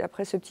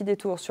 après ce petit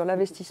détour sur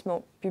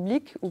l'investissement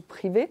public ou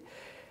privé,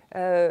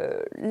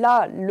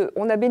 là,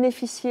 on a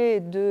bénéficié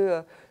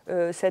de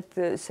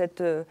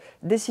cette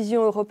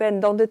décision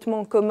européenne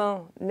d'endettement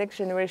commun Next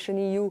Generation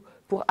EU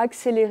pour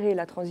accélérer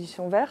la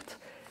transition verte.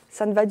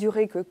 Ça ne va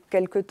durer que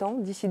quelques temps.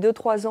 D'ici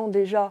 2-3 ans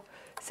déjà,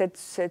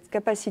 cette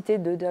capacité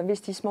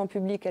d'investissement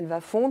public, elle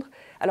va fondre.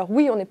 Alors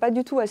oui, on n'est pas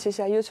du tout assez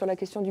sérieux sur la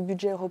question du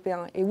budget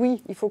européen. Et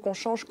oui, il faut qu'on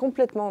change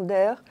complètement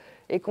d'air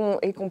et qu'on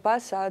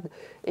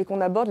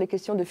aborde les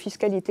questions de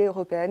fiscalité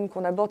européenne,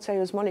 qu'on aborde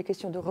sérieusement les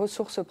questions de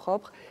ressources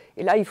propres.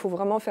 Et là, il faut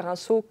vraiment faire un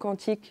saut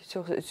quantique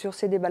sur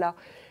ces débats-là.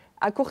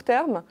 À court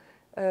terme,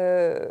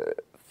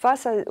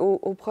 face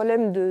aux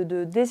problèmes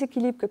de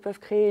déséquilibre que peuvent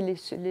créer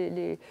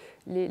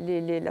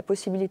la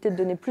possibilité de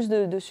donner plus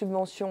de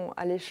subventions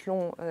à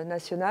l'échelon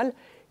national,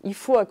 il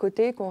faut à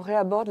côté qu'on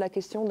réaborde la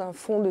question d'un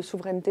fonds de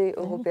souveraineté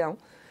européen,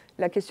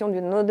 la question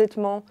d'un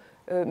endettement,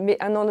 mais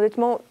un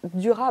endettement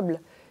durable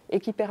et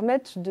qui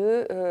permette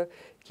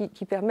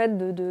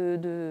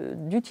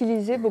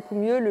d'utiliser beaucoup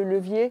mieux le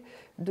levier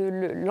de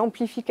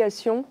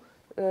l'amplification,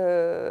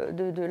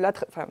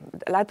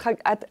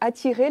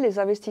 attirer les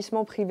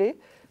investissements privés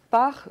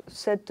par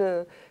cet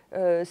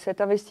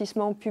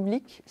investissement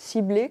public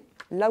ciblé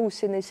là où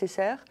c'est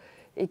nécessaire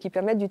et qui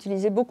permettent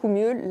d'utiliser beaucoup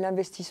mieux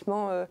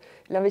l'investissement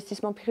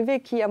privé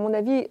qui, à mon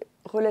avis,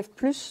 relève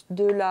plus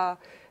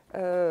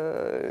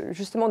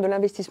justement de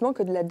l'investissement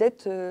que de la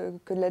dette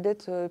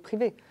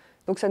privée.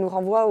 Donc ça nous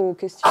renvoie aux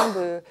questions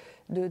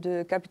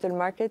de capital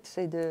markets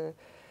et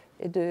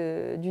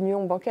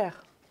d'union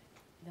bancaire.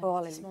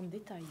 L'investissement de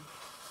détail.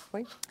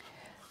 Oui.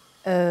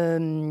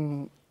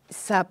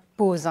 Ça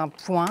pose un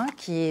point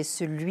qui est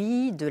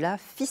celui de la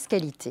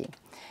fiscalité.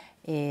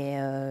 Et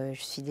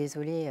je suis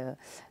désolée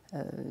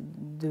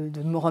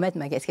de me remettre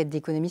ma casquette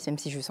d'économiste, même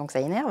si je sens que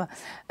ça énerve.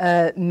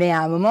 Mais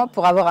à un moment,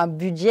 pour avoir un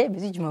budget,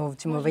 tu m'as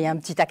envoyé un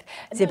petit acte.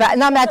 C'est pas.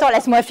 Non, mais attends,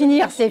 laisse-moi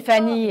finir,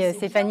 Stéphanie,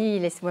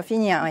 laisse-moi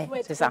finir. Oui,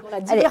 c'est ça.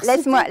 Allez,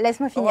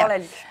 laisse-moi finir.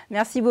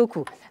 Merci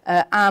beaucoup.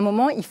 À un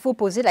moment, il faut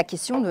poser la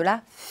question de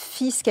la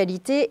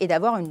fiscalité et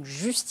d'avoir une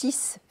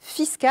justice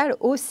fiscale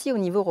aussi au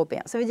niveau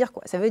européen. Ça veut dire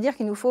quoi? Ça veut dire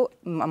qu'il nous faut,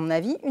 à mon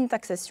avis, une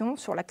taxation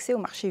sur l'accès au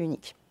marché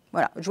unique.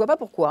 Voilà, je ne vois pas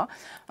pourquoi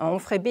on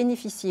ferait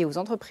bénéficier aux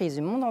entreprises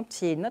du monde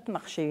entier notre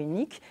marché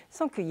unique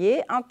sans qu'il y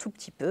ait un tout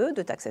petit peu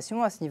de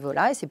taxation à ce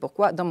niveau-là. Et c'est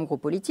pourquoi, dans mon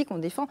groupe politique, on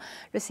défend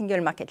le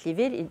single market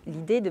levy,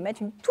 l'idée de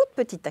mettre une toute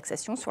petite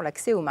taxation sur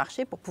l'accès au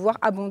marché pour pouvoir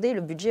abonder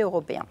le budget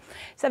européen.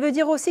 Ça veut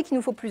dire aussi qu'il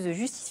nous faut plus de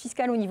justice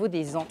fiscale au niveau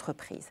des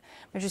entreprises.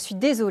 Mais je suis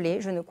désolée,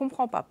 je ne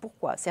comprends pas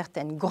pourquoi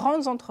certaines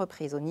grandes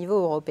entreprises au niveau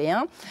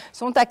européen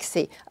sont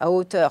taxées à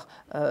hauteur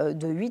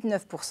de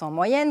 8-9% en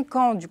moyenne,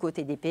 quand du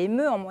côté des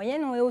PME, en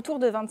moyenne, on est autour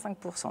de 25%.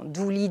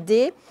 D'où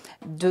l'idée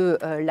de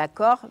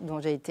l'accord dont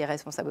j'ai été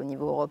responsable au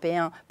niveau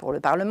européen pour le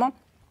Parlement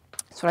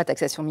sur la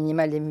taxation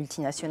minimale des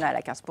multinationales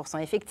à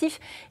 15% effectif.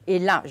 Et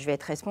là, je vais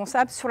être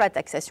responsable sur la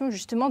taxation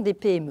justement des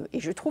PME. Et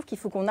je trouve qu'il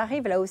faut qu'on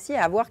arrive là aussi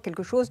à avoir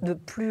quelque chose de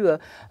plus,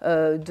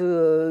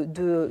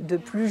 de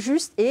plus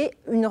juste et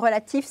une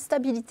relative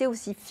stabilité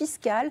aussi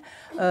fiscale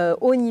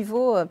au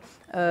niveau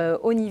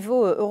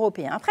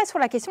européen. Après, sur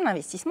la question de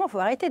l'investissement, il faut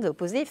arrêter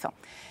d'opposer... il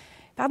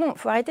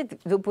faut arrêter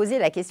d'opposer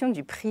la question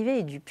du privé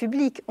et du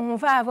public. On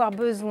va avoir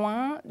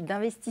besoin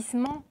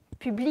d'investissements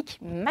publics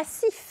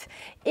massifs.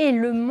 Et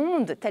le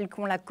monde tel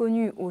qu'on l'a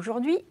connu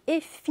aujourd'hui est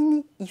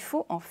fini. Il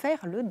faut en faire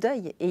le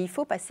deuil et il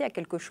faut passer à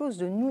quelque chose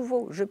de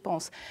nouveau, je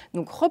pense.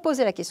 Donc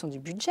reposer la question du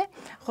budget,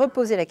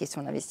 reposer la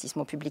question de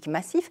l'investissement public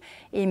massif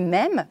et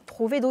même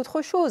trouver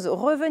d'autres choses.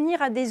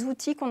 Revenir à des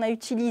outils qu'on a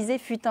utilisés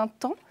fut un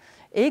temps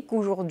et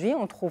qu'aujourd'hui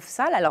on trouve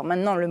sale. Alors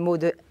maintenant, le mot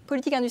de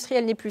politique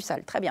industrielle n'est plus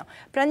sale, très bien.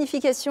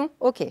 Planification,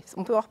 ok,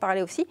 on peut en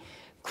reparler aussi.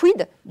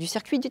 Quid du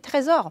circuit du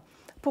trésor?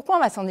 Pourquoi on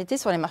va s'endetter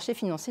sur les marchés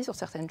financiers sur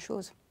certaines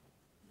choses?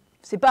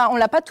 On ne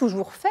l'a pas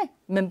toujours fait,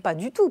 même pas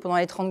du tout. Pendant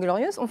les 30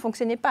 Glorieuses, on ne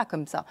fonctionnait pas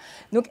comme ça.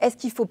 Donc, est-ce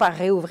qu'il ne faut pas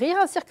réouvrir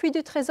un circuit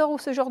du trésor ou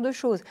ce genre de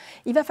choses?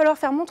 Il va falloir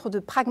faire montre de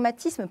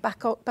pragmatisme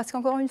parce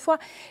qu'encore une fois,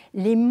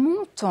 les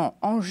montants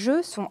en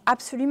jeu sont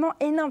absolument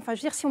énormes. Enfin,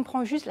 je veux dire, si on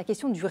prend juste la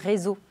question du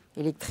réseau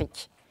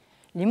électrique,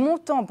 les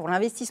montants pour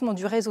l'investissement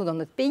du réseau dans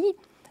notre pays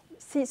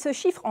se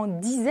chiffrent en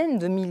dizaines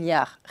de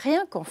milliards,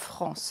 rien qu'en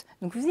France.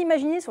 Donc vous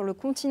imaginez sur le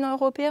continent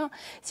européen,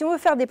 si on veut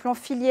faire des plans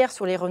filières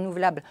sur les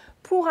renouvelables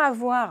pour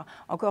avoir,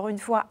 encore une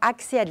fois,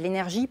 accès à de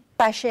l'énergie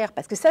pas chère,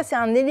 parce que ça c'est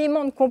un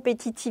élément de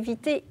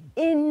compétitivité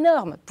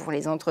énorme pour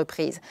les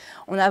entreprises.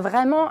 On a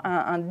vraiment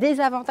un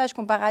désavantage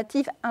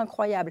comparatif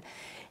incroyable.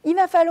 Il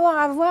va falloir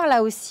avoir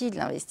là aussi de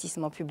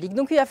l'investissement public.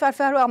 Donc il va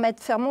falloir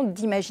faire montre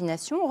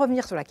d'imagination,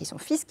 revenir sur la question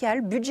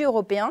fiscale, budget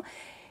européen,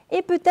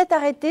 et peut-être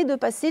arrêter de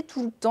passer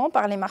tout le temps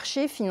par les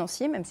marchés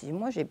financiers, même si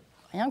moi, je n'ai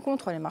rien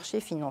contre les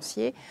marchés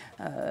financiers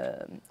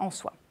en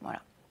soi. Voilà.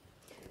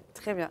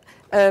 Très bien.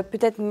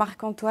 Peut-être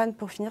Marc-Antoine,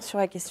 pour finir sur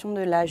la question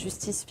de la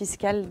justice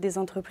fiscale des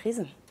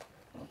entreprises.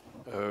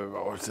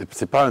 Ce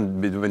n'est pas un de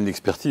mes domaines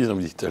d'expertise,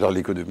 vous dites tout à l'heure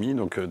l'économie.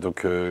 Donc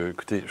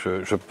écoutez,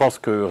 je pense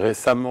que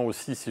récemment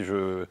aussi,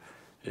 je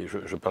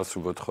parle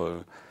sous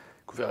votre...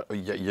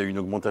 Il y a une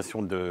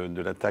augmentation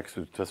de la taxe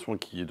de toute façon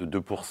qui est de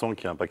 2%,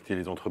 qui a impacté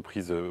les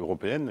entreprises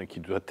européennes,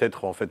 qui doit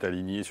être en fait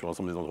alignée sur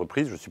l'ensemble des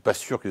entreprises. Je ne suis pas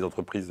sûr que les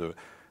entreprises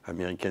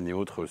américaines et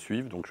autres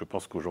suivent. Donc je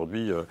pense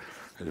qu'aujourd'hui,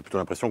 j'ai plutôt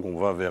l'impression qu'on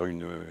va vers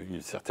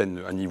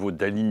un niveau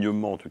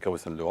d'alignement, en tout cas au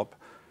sein de l'Europe.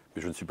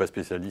 Mais je ne suis pas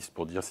spécialiste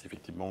pour dire si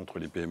effectivement entre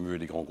les PME et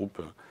les grands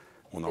groupes,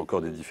 on a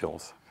encore des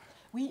différences.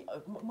 Oui,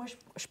 moi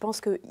je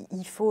pense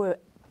qu'il faut...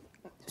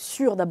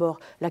 Sur d'abord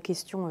la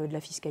question de la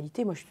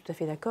fiscalité, moi je suis tout à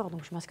fait d'accord,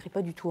 donc je ne m'inscris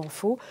pas du tout en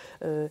faux.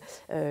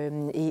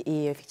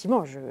 Et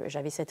effectivement,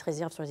 j'avais cette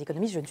réserve sur les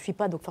économistes, je ne suis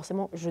pas, donc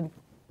forcément, je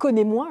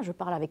connais moins, je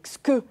parle avec ce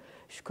que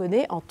je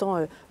connais en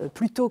tant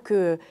plutôt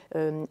que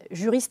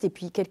juriste et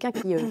puis quelqu'un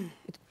qui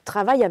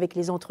travaille avec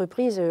les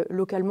entreprises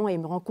localement et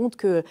me rend compte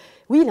que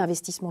oui,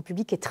 l'investissement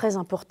public est très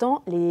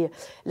important.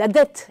 La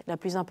dette la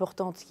plus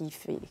importante qui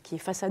est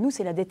face à nous,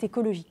 c'est la dette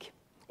écologique,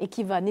 et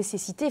qui va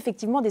nécessiter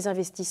effectivement des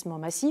investissements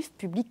massifs,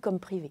 publics comme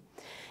privés.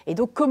 Et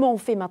donc, comment on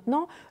fait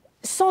maintenant,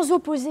 sans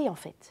opposer en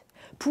fait,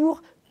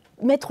 pour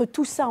mettre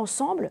tout ça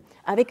ensemble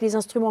avec les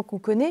instruments qu'on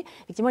connaît?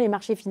 Effectivement, les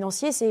marchés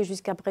financiers, c'est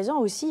jusqu'à présent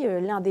aussi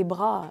l'un des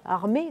bras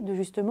armés de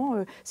justement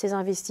ces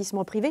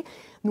investissements privés.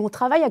 Nous, on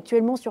travaille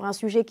actuellement sur un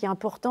sujet qui est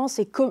important,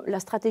 c'est la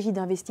stratégie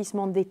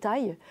d'investissement de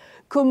détail.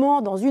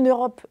 Comment, dans une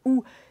Europe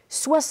où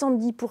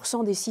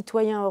 70% des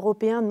citoyens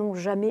européens n'ont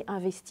jamais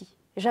investi,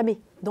 jamais,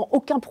 dans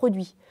aucun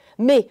produit,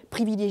 mais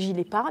privilégient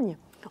l'épargne,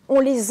 on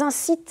les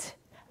incite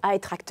à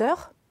être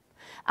acteurs,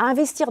 à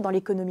investir dans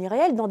l'économie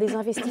réelle, dans des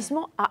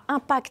investissements à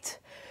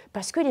impact.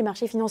 Parce que les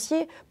marchés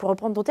financiers, pour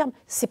reprendre ton terme,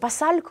 c'est pas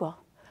sale, quoi.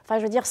 Enfin,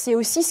 je veux dire, c'est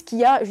aussi ce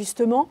qui a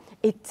justement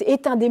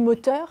est un des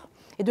moteurs,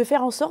 et de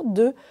faire en sorte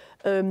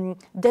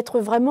d'être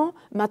vraiment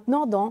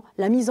maintenant dans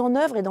la mise en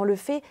œuvre et dans le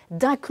fait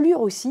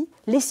d'inclure aussi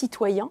les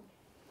citoyens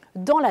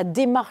dans la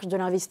démarche de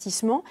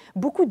l'investissement.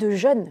 Beaucoup de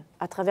jeunes,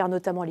 à travers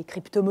notamment les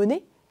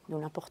crypto-monnaies, dont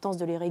l'importance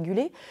de les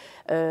réguler.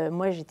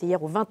 Moi, j'étais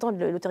hier aux 20 ans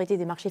de l'autorité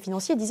des marchés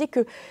financiers, disait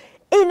que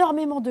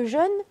énormément de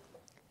jeunes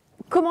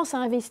commencent à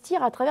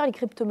investir à travers les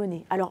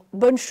crypto-monnaies. Alors,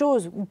 bonne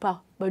chose ou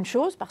pas bonne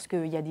chose, parce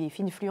qu'il y a des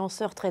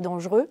influenceurs très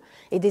dangereux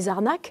et des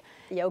arnaques.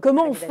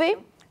 Comment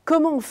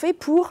on fait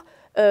pour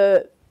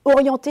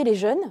orienter les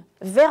jeunes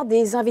vers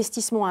des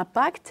investissements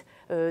impact,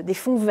 des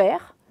fonds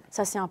verts,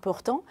 Ça, c'est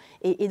important.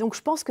 Et donc,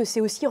 je pense que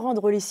c'est aussi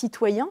rendre les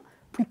citoyens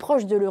plus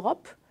proches de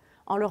l'Europe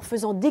en leur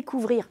faisant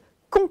découvrir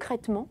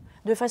concrètement,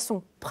 de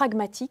façon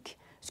pragmatique,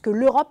 ce que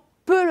l'Europe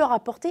peut leur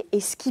apporter et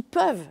ce qu'ils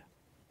peuvent.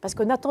 Parce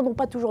que n'attendons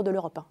pas toujours de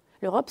l'Europe.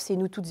 L'Europe, c'est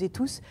nous toutes et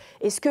tous.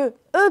 Et ce que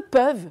eux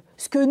peuvent,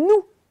 ce que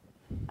nous,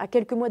 à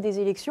quelques mois des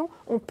élections,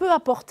 on peut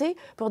apporter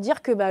pour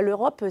dire que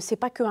l'Europe, c'est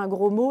pas qu'un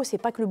gros mot, c'est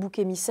pas que le bouc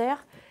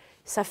émissaire,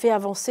 ça fait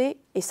avancer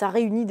et ça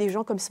réunit des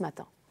gens comme ce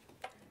matin.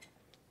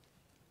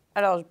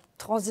 Alors,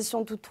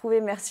 transition toute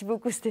trouvée. Merci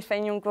beaucoup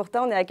Stéphanie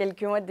Oncourtin. On est à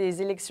quelques mois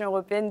des élections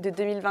européennes de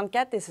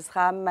 2024 et ce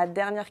sera ma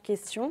dernière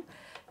question.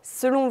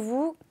 Selon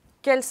vous,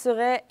 quelle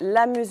serait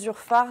la mesure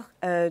phare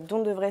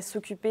dont devrait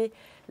s'occuper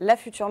la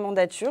future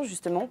mandature,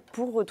 justement,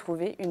 pour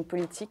retrouver une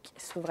politique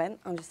souveraine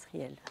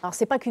industrielle? Alors,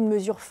 ce n'est pas qu'une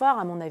mesure phare,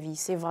 à mon avis.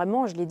 C'est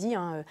vraiment, je l'ai dit,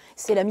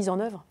 c'est la mise en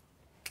œuvre.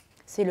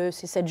 C'est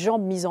cette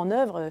jambe mise en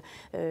œuvre.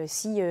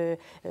 Si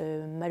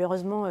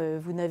malheureusement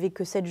vous n'avez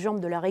que cette jambe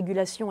de la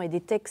régulation et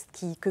des textes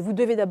que vous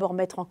devez d'abord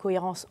mettre en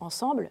cohérence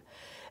ensemble,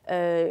 vous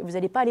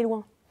n'allez pas aller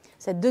loin.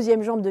 Cette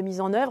deuxième jambe de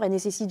mise en œuvre, elle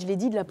nécessite, je l'ai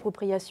dit, de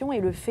l'appropriation et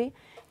le fait.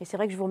 Et c'est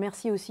vrai que je vous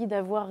remercie aussi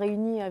d'avoir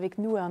réuni avec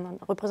nous un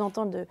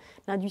représentant de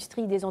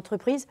l'industrie et des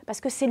entreprises,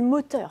 parce que c'est le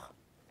moteur.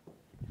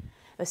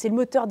 C'est le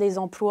moteur des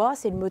emplois,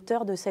 c'est le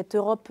moteur de cette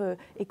Europe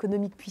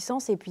économique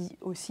puissance et puis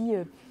aussi...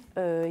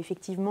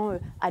 effectivement,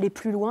 aller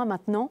plus loin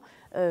maintenant.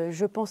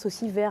 Je pense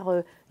aussi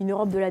vers une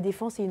Europe de la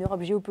défense et une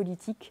Europe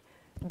géopolitique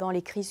dans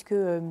les crises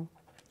que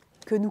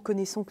nous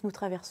connaissons, que nous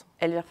traversons.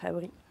 Elvire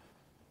Fabry,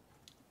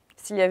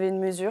 s'il y avait une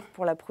mesure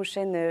pour la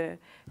prochaine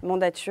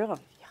mandature?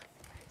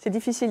 C'est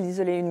difficile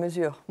d'isoler une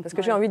mesure, parce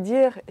que j'ai envie de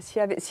dire, s'il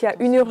y a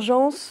une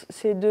urgence,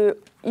 c'est de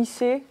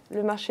hisser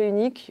le marché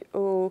unique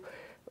au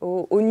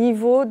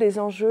niveau des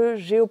enjeux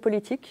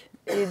géopolitiques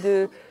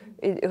et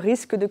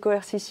risque de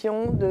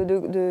coercition,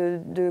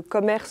 de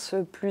commerce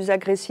plus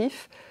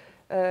agressif.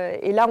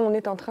 Et là, on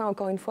est en train,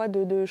 encore une fois,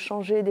 de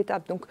changer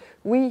d'étape. Donc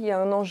oui, il y a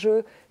un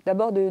enjeu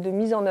d'abord de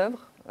mise en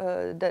œuvre,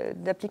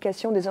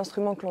 d'application des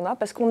instruments que l'on a,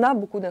 parce qu'on a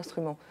beaucoup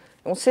d'instruments.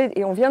 On sait,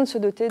 et on vient de se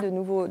doter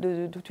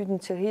de toute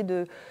une série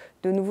de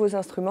nouveaux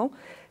instruments.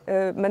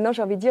 Maintenant,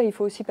 j'ai envie de dire, il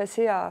faut aussi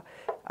passer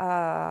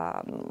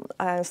à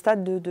un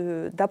stade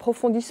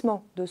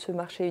d'approfondissement de ce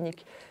marché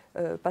unique.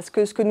 Parce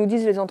que ce que nous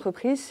disent les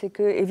entreprises, c'est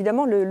que,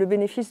 évidemment, le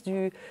bénéfice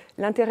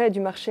l'intérêt du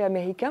marché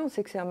américain,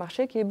 c'est que c'est un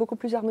marché qui est beaucoup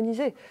plus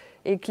harmonisé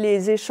et que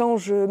les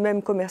échanges,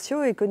 même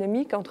commerciaux,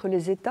 économiques, entre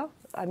les États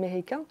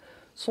américains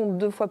sont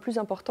 2 fois plus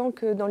importants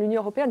que dans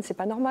l'Union européenne. C'est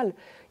pas normal.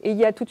 Et il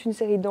y a toute une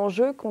série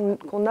d'enjeux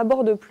qu'on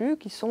n'aborde plus,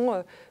 qui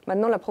sont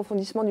maintenant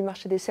l'approfondissement du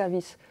marché des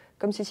services,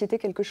 comme si c'était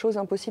quelque chose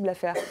d'impossible à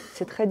faire.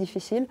 C'est très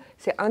difficile,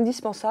 c'est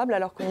indispensable,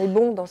 alors qu'on est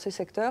bon dans ces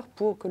secteurs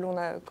pour que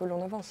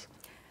l'on avance.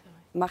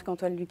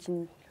 Marc-Antoine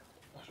Lucchini.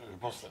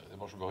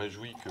 Je me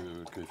réjouis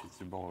que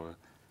effectivement,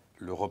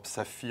 l'Europe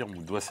s'affirme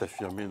ou doit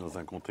s'affirmer dans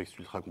un contexte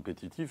ultra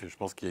compétitif. Et je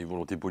pense qu'il y a une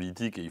volonté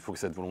politique et il faut que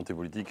cette volonté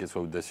politique elle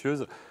soit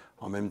audacieuse.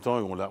 En même temps,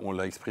 on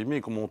l'a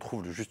exprimé. Comment on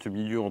trouve le juste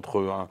milieu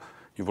entre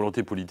une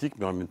volonté politique,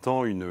 mais en même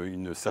temps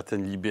une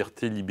certaine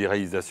liberté,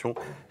 libéralisation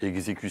et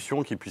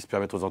exécution qui puisse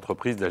permettre aux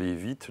entreprises d'aller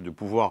vite, de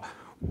pouvoir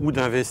ou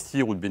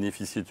d'investir ou de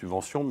bénéficier de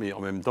subventions, mais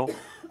en même temps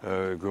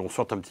qu'on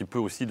sorte un petit peu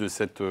aussi de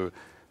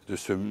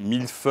ce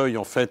millefeuille,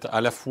 en fait, à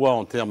la fois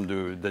en termes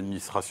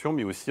d'administration,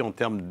 mais aussi en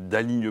termes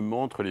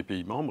d'alignement entre les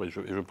pays membres. Et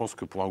je pense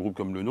que pour un groupe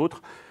comme le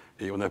nôtre,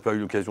 et on n'a pas eu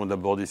l'occasion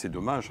d'aborder, c'est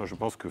dommage, je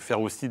pense que faire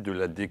aussi de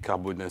la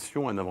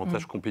décarbonation un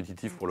avantage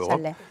compétitif pour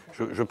l'Europe.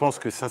 Je pense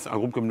que un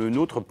groupe comme le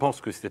nôtre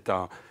pense que c'est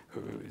pas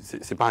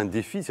un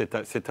défi,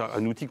 c'est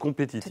un outil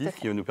compétitif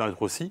qui va nous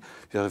permettre aussi,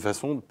 de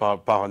façon,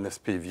 par un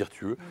aspect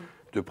vertueux,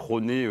 de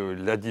prôner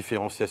la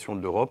différenciation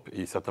de l'Europe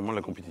et certainement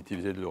la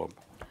compétitivité de l'Europe.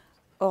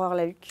 Aurore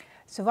Lahuc.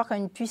 Se voir comme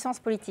une puissance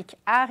politique,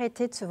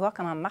 arrêter de se voir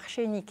comme un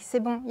marché unique. C'est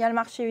bon, il y a le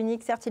marché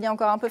unique, certes il est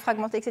encore un peu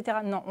fragmenté, etc.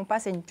 Non, on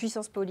passe à une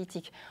puissance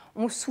politique.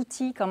 On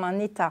s'outille comme un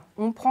État.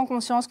 On prend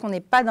conscience qu'on n'est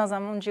pas dans un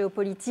monde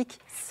géopolitique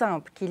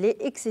simple, qu'il est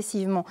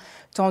excessivement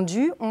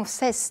tendu. On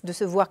cesse de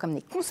se voir comme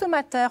des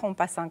consommateurs, on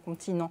passe à un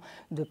continent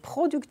de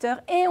producteurs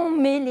et on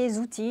met les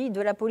outils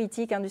de la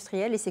politique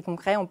industrielle et c'est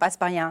concret, on passe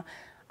par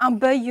un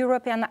Buy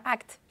European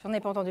Act. J'en ai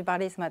pas entendu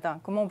parler ce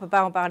matin. Comment on ne peut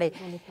pas en parler?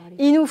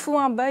 Il nous faut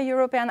un Buy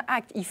European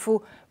Act. Il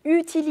faut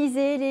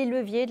utiliser les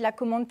leviers de la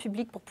commande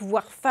publique pour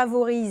pouvoir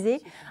favoriser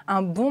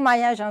un bon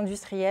maillage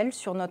industriel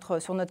sur notre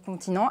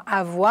continent,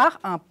 avoir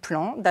un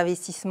plan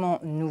d'investissement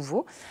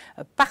nouveau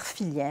par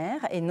filière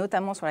et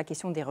notamment sur la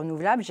question des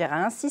renouvelables.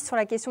 J'insiste sur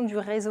la question du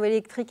réseau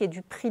électrique et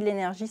du prix de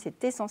l'énergie.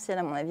 C'est essentiel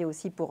à mon avis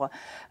aussi pour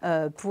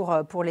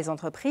les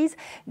entreprises.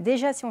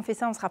 Déjà, si on fait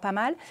ça, on sera pas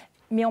mal.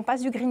 Mais on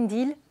passe du Green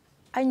Deal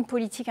à une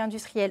politique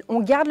industrielle.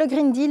 On garde le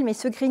Green Deal, mais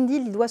ce Green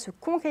Deal, il doit se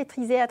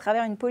concrétiser à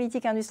travers une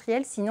politique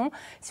industrielle. Sinon,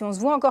 si on se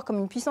voit encore comme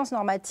une puissance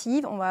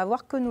normative, on va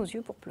avoir que nos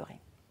yeux pour pleurer.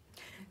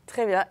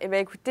 Très bien. Eh bien,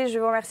 écoutez, je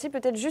vous remercie.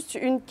 Peut-être juste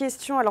une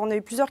question. Alors, on a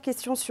eu plusieurs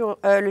questions sur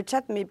le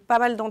chat, mais pas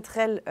mal d'entre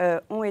elles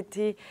ont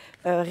été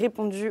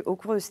répondues au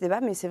cours de ce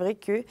débat. Mais c'est vrai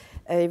que,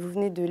 et vous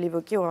venez de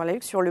l'évoquer, Aurore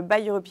Laluc, sur le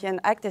Buy European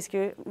Act, est-ce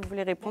que vous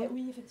voulez répondre?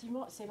 Oui,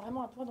 effectivement, c'est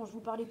vraiment un point dont je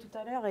vous parlais tout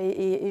à l'heure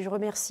et je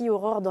remercie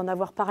Aurore d'en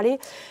avoir parlé.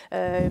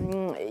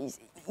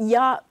 Il y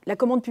a la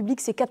commande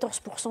publique, c'est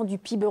 14% du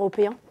PIB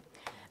européen.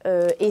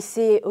 Et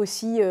c'est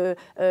aussi,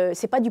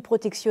 c'est pas du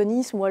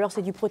protectionnisme ou alors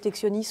c'est du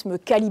protectionnisme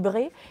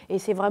calibré. Et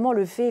c'est vraiment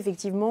le fait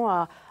effectivement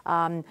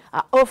à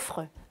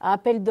offre, à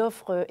appel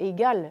d'offres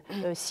égal,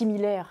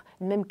 similaire,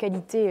 même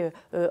qualité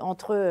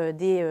entre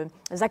des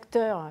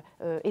acteurs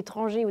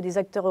étrangers ou des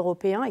acteurs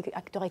européens,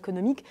 acteurs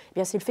économiques. Eh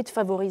bien, c'est le fait de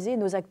favoriser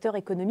nos acteurs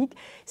économiques.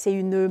 C'est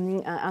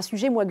un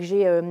sujet, moi, que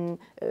j'ai,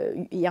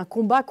 et un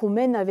combat qu'on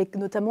mène avec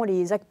notamment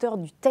les acteurs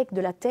du tech,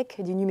 de la tech,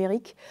 du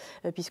numérique,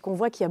 puisqu'on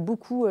voit qu'il y a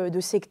beaucoup de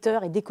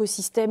secteurs et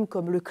d'écosystèmes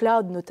comme le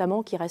cloud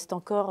notamment qui restent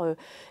encore,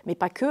 mais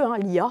pas que, hein,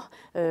 l'IA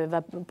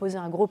va poser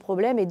un gros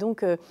problème et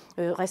donc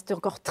reste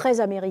encore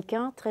très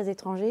américain, très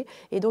étranger.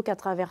 Et donc à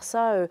travers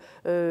ça,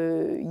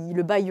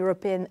 le Buy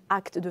European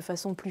Act de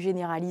façon plus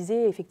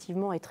généralisée,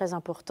 effectivement, est très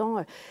important.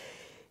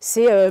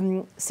 C'est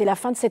la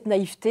fin de cette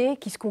naïveté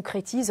qui se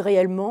concrétise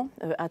réellement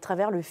à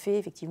travers le fait,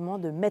 effectivement,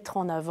 de mettre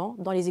en avant,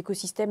 dans les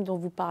écosystèmes dont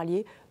vous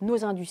parliez,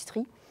 nos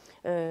industries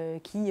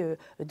qui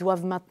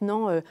doivent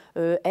maintenant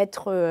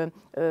être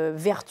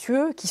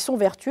vertueux, qui sont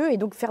vertueux, et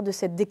donc faire de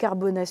cette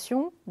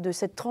décarbonation, de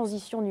cette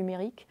transition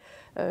numérique,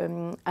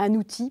 un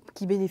outil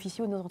qui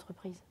bénéficie aux nos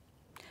entreprises.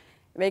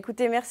 Bah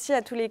écoutez, merci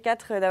à tous les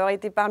quatre d'avoir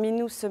été parmi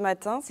nous ce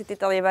matin.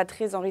 C'était un débat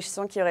très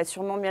enrichissant qui aurait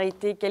sûrement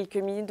mérité quelques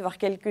minutes, voire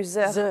quelques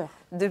heures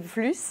de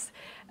plus.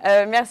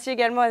 Merci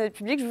également à notre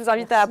public. Je vous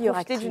invite à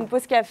profiter d'une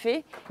pause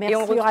café. Merci, et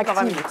on retrouve dans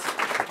 20 minutes.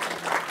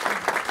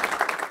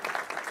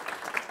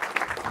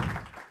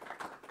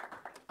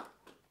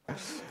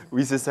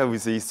 Oui, c'est ça,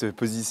 il se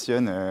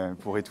positionne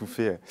pour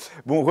étouffer.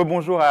 Bon,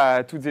 rebonjour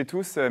à toutes et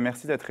tous.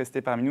 Merci d'être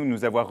restés parmi nous, de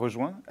nous avoir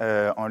rejoints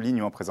en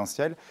ligne ou en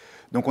présentiel.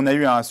 Donc, on a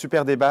eu un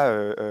super débat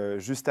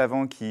juste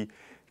avant qui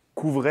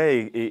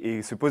couvrait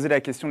et se posait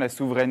la question de la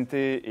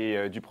souveraineté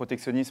et du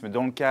protectionnisme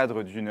dans le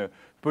cadre d'une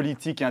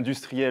politique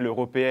industrielle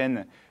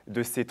européenne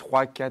de ces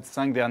 3, 4,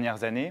 5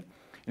 dernières années.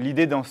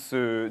 L'idée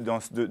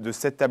de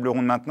cette table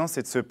ronde maintenant,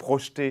 c'est de se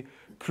projeter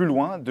plus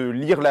loin, de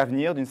lire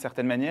l'avenir d'une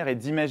certaine manière et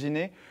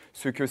d'imaginer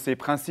ce que ces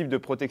principes de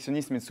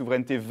protectionnisme et de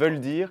souveraineté veulent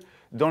dire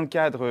dans le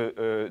cadre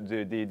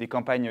des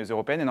campagnes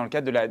européennes et dans le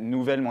cadre de la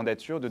nouvelle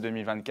mandature de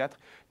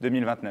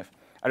 2024-2029.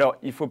 Alors,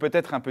 il faut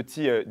peut-être un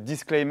petit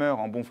disclaimer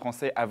en bon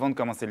français avant de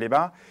commencer le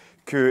débat,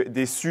 que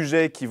des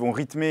sujets qui vont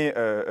rythmer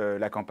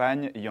la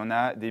campagne, il y en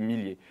a des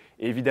milliers.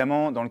 Et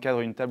évidemment, dans le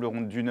cadre d'une table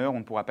ronde d'1 heure, on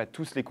ne pourra pas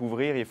tous les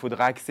couvrir. Il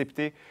faudra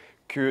accepter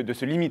de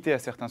se limiter à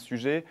certains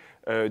sujets,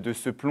 de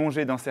se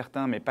plonger dans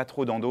certains, mais pas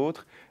trop dans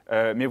d'autres.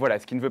 Mais voilà,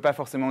 ce qui ne veut pas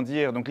forcément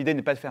dire... Donc l'idée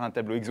n'est pas de faire un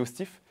tableau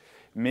exhaustif,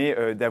 mais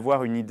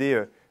d'avoir une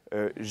idée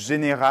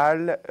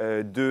générale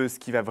de ce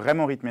qui va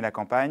vraiment rythmer la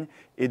campagne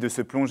et de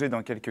se plonger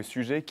dans quelques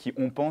sujets qui,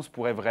 on pense,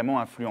 pourraient vraiment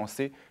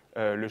influencer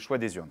le choix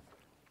des urnes.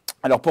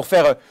 Alors pour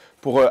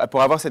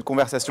avoir cette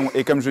conversation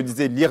et comme je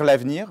disais, lire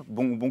l'avenir,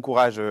 bon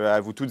courage à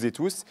vous toutes et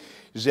tous.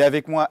 J'ai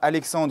avec moi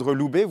Alexandre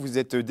Loubet, vous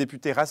êtes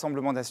député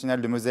Rassemblement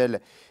national de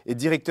Moselle et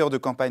directeur de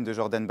campagne de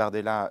Jordan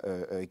Bardella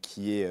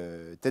qui est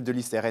tête de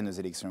liste RN aux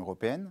élections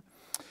européennes.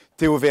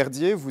 Théo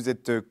Verdier, vous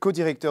êtes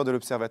co-directeur de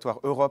l'Observatoire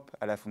Europe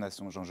à la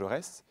Fondation Jean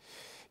Jaurès.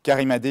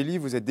 Karima Deli,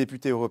 vous êtes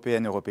députée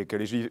européenne, Europe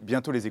Écologie,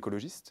 bientôt les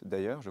écologistes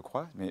d'ailleurs, je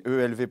crois, mais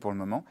EELV pour le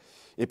moment,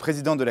 et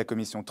présidente de la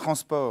commission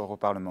transport au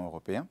Parlement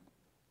européen.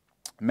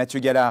 Mathieu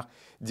Gallard,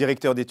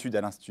 directeur d'études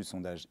à l'Institut de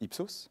sondage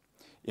Ipsos.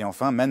 Et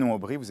enfin, Manon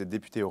Aubry, vous êtes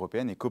députée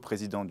européenne et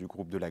coprésidente du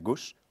groupe de la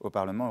gauche au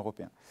Parlement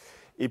européen.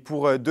 Et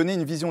pour donner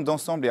une vision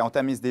d'ensemble et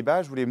entamer ce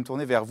débat, je voulais me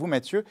tourner vers vous,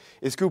 Mathieu.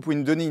 Est-ce que vous pouvez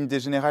nous donner une idée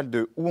générale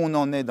de où on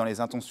en est dans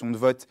les intentions de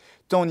vote,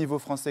 tant au niveau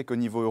français qu'au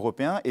niveau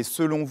européen? Et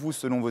selon vous,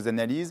 selon vos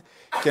analyses,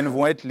 quelles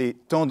vont être les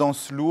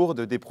tendances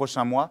lourdes des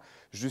prochains mois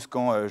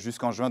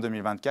jusqu'en juin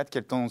 2024?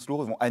 Quelles tendances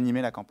lourdes vont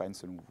animer la campagne,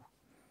 selon vous?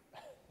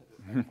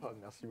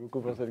 Merci beaucoup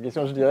pour cette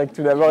question. Je dirais que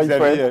tout d'abord, il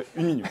faut être...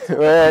 une minute.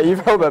 Ouais, il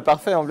faut,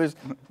 parfait en plus.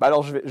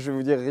 Alors, je vais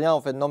vous dire rien en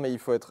fait. Non, mais il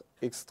faut être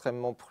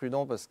extrêmement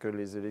prudent parce que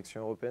les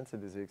élections européennes, c'est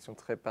des élections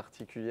très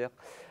particulières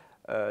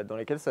dans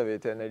lesquelles ça avait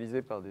été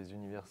analysé par des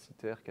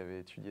universitaires qui avaient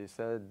étudié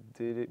ça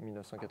dès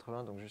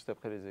 1980, donc juste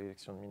après les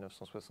élections de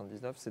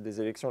 1979. C'est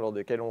des élections lors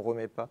desquelles on ne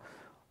remet pas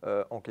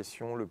en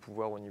question le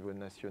pouvoir au niveau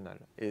national.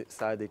 Et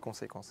ça a des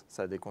conséquences.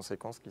 Ça a des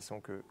conséquences qui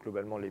sont que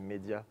globalement les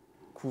médias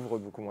couvrent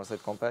beaucoup moins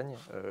cette campagne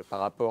par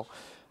rapport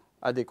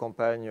à des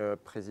campagnes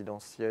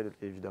présidentielles,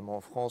 évidemment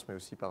en France, mais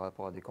aussi par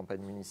rapport à des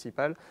campagnes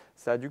municipales.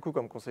 Ça a du coup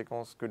comme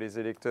conséquence que les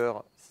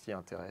électeurs s'y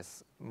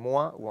intéressent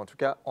moins, ou en tout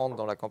cas entrent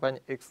dans la campagne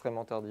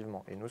extrêmement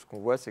tardivement. Et nous, ce qu'on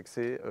voit, c'est que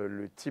c'est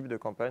le type de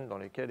campagne dans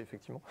lesquelles,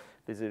 effectivement,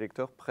 les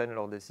électeurs prennent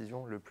leurs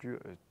décisions le plus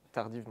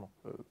tardivement.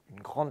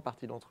 Une grande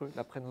partie d'entre eux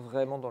la prennent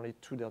vraiment dans les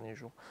tout derniers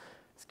jours.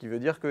 Ce qui veut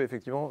dire que,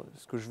 effectivement,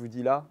 ce que je vous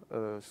dis là,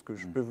 ce que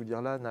je peux vous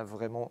dire là, n'a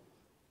vraiment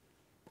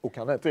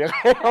aucun intérêt,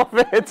 en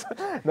fait.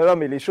 Non,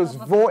 mais les choses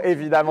vont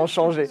évidemment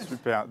changer.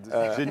 Super,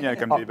 génial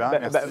comme débat,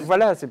 merci.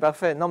 Voilà, c'est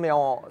parfait. Non, mais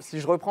si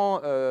je reprends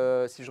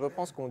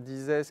ce qu'on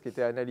disait, ce qui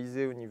était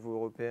analysé au niveau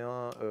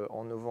européen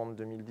en novembre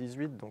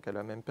 2018, donc à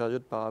la même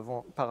période par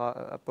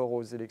rapport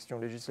aux élections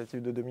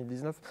législatives de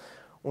 2019,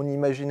 on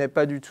n'imaginait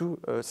pas du tout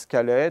ce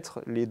qu'allaient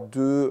être les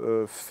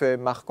deux faits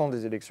marquants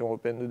des élections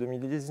européennes de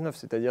 2019,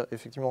 c'est-à-dire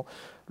effectivement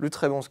le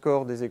très bon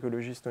score des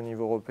écologistes au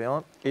niveau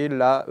européen et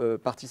la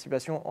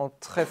participation en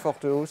très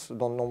forte hausse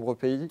dans de nombreux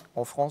pays,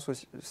 en France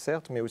aussi,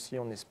 certes, mais aussi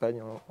en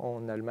Espagne,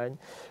 en Allemagne,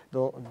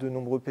 dans de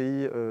nombreux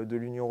pays de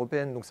l'Union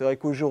européenne. Donc c'est vrai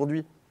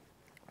qu'aujourd'hui,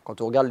 quand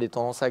on regarde les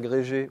tendances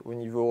agrégées au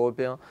niveau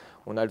européen,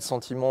 on a le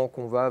sentiment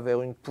qu'on va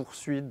vers une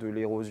poursuite de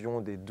l'érosion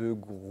des deux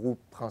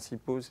groupes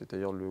principaux,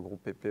 c'est-à-dire le groupe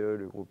PPE,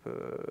 le groupe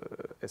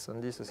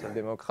S&D,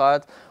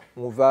 social-démocrate.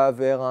 On va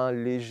vers un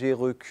léger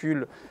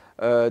recul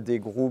du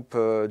groupe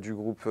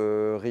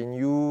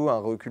Renew, un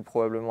recul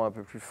probablement un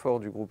peu plus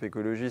fort du groupe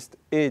écologiste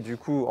et du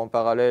coup, en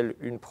parallèle,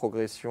 une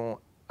progression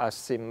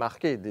assez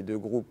marquée des deux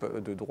groupes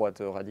de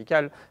droite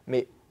radicale.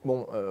 Mais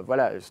bon,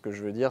 voilà, ce que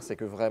je veux dire, c'est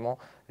que vraiment,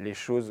 les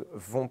choses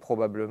vont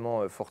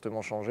probablement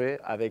fortement changer,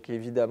 avec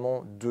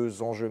évidemment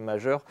deux enjeux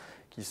majeurs,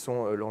 qui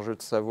sont l'enjeu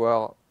de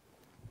savoir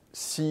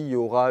s'il y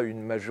aura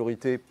une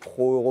majorité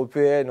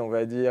pro-européenne, on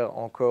va dire,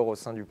 encore au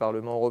sein du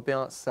Parlement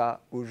européen.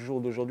 Ça, au jour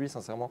d'aujourd'hui,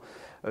 sincèrement,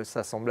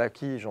 ça semble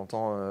acquis.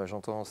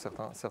 J'entends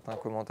certains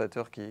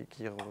commentateurs qui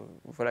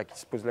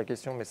se posent la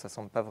question, mais ça ne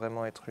semble pas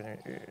vraiment être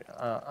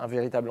un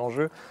véritable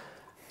enjeu.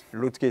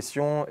 L'autre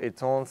question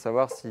étant de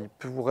savoir s'il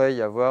pourrait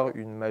y avoir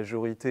une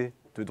majorité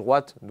de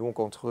droite,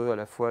 donc entre à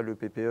la fois le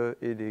PPE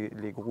et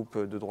les groupes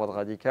de droite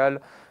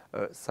radicale.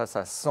 Ça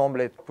semble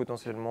être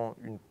potentiellement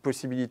une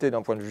possibilité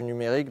d'un point de vue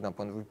numérique, d'un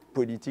point de vue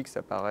politique,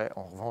 ça paraît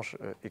en revanche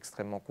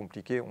extrêmement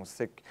compliqué. On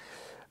sait que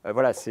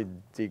c'est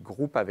des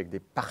groupes avec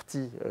des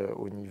partis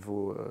au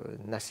niveau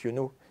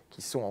nationaux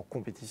qui sont en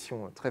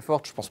compétition très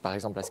forte. Je pense par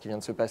exemple à ce qui vient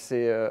de se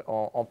passer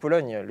en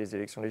Pologne, les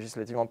élections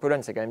législatives en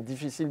Pologne. C'est quand même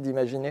difficile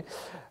d'imaginer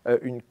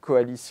une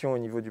coalition au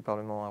niveau du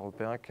Parlement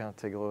européen qui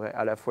intégrerait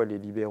à la fois les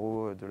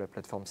libéraux de la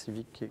plateforme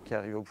civique qui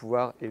arrive au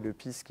pouvoir et le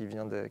PiS qui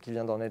vient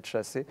d'en être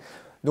chassé.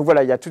 Donc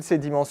voilà, il y a toutes ces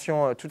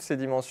dimensions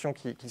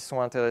qui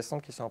sont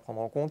intéressantes, qui sont à prendre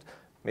en compte.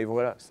 Mais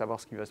voilà, savoir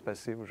ce qui va se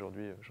passer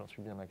aujourd'hui, j'en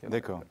suis bien incapable.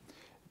 D'accord.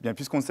 Bien,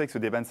 puisqu'on sait que ce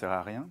débat ne sert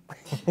à rien,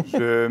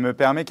 je me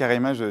permets,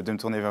 Karima, de me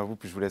tourner vers vous,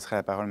 puis je vous laisserai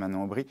la parole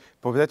maintenant, Aubry,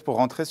 pour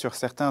rentrer sur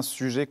certains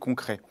sujets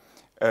concrets.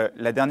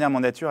 La dernière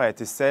mandature a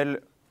été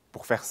celle,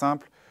 pour faire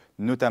simple,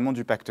 notamment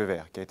du pacte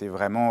vert, qui a été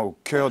vraiment au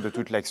cœur de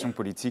toute l'action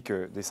politique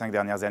des 5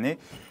 dernières années.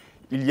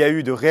 Il y a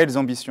eu de réelles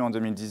ambitions en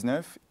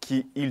 2019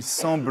 qui, il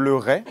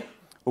semblerait,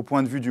 au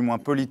point de vue du moins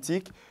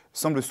politique,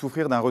 semble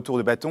souffrir d'un retour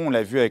de bâton. On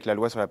l'a vu avec la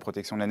loi sur la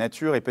protection de la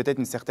nature et peut-être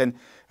une certaine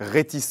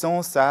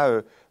réticence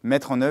à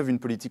mettre en œuvre une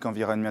politique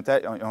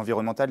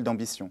environnementale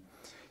d'ambition.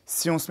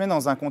 Si on se met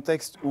dans un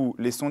contexte où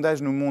les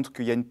sondages nous montrent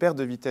qu'il y a une perte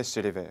de vitesse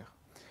chez les Verts,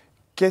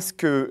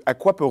 à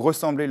quoi peut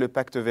ressembler le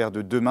pacte vert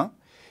de demain?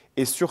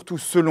 Et surtout,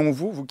 selon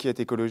vous, vous qui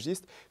êtes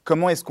écologiste,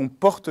 comment est-ce qu'on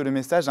porte le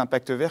message d'un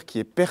pacte vert qui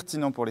est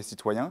pertinent pour les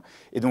citoyens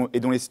et dont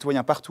les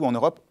citoyens partout en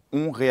Europe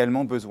ont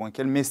réellement besoin?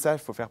 Quel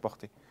message faut faire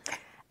porter?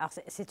 Alors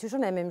c'est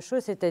toujours la même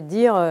chose,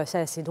 c'est-à-dire, c'est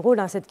assez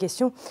drôle cette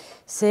question,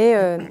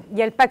 il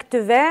y a le pacte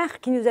vert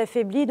qui nous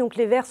affaiblit, donc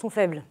les verts sont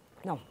faibles.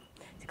 Non,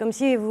 c'est comme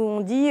si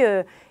on dit,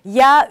 il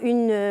y a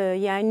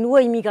une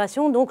loi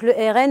immigration, donc le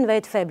RN va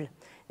être faible.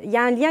 Il y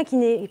a un lien qui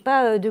n'est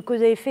pas de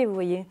cause à effet, vous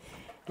voyez.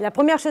 La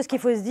première chose qu'il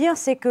faut se dire,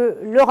 c'est que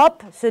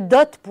l'Europe se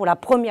dote pour la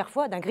première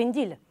fois d'un Green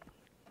Deal.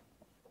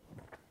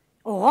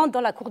 On rentre dans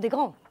la cour des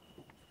grands,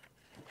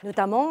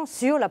 notamment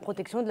sur la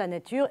protection de la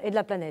nature et de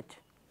la planète.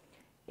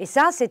 Et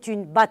ça, c'est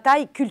une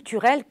bataille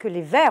culturelle que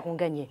les Verts ont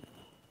gagnée.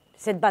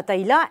 Cette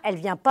bataille-là, elle ne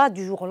vient pas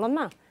du jour au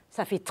lendemain.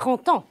 Ça fait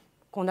 30 ans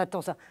qu'on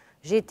attend ça.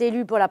 J'ai été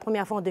élue pour la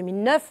première fois en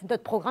 2009.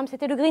 Notre programme,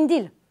 c'était le Green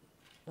Deal.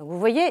 Donc vous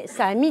voyez,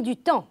 ça a mis du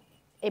temps.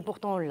 Et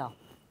pourtant, on l'a.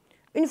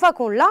 Une fois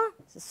qu'on l'a,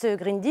 ce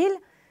Green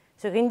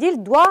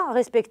Deal doit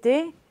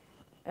respecter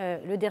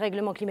le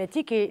dérèglement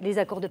climatique et les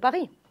accords de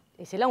Paris.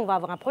 Et c'est là où on va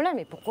avoir un problème.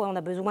 Et pourquoi on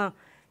a besoin,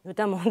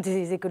 notamment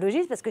des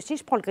écologistes? Parce que si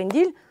je prends le Green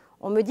Deal,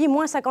 on me dit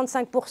moins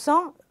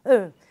 55%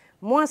 de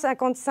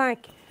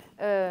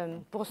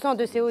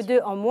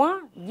CO2 en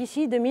moins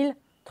d'ici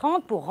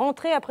 2030 pour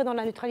rentrer après dans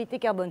la neutralité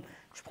carbone.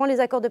 Je prends les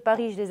accords de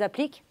Paris, je les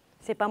applique,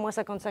 ce n'est pas moins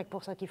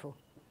 55% qu'il faut.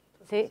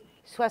 C'est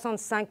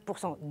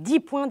 65%. 10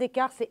 points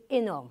d'écart, c'est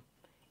énorme.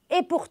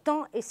 Et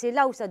pourtant, et c'est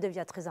là où ça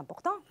devient très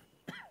important,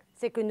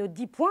 c'est que nos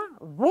 10 points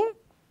vont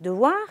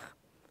devoir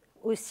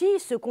aussi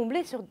se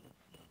combler sur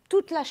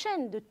toute la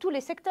chaîne de tous les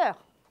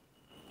secteurs.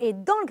 Et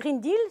dans le Green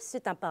Deal,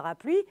 c'est un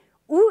parapluie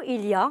où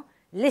il y a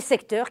les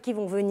secteurs qui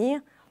vont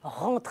venir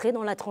rentrer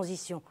dans la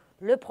transition.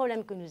 Le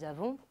problème que nous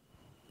avons,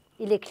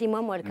 il est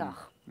climat moins le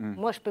quart.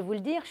 Moi, je peux vous le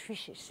dire, je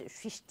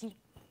suis ch'ti.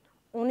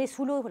 On est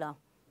sous l'eau, là.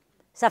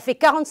 Ça fait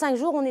 45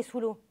 jours, on est sous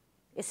l'eau.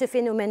 Et ce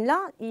phénomène-là,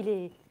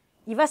 il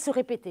va se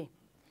répéter.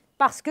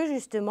 Parce que,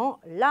 justement,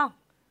 là,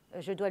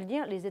 je dois le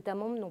dire, les États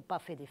membres n'ont pas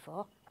fait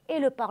d'efforts. et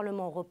le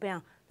Parlement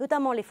européen,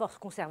 notamment les forces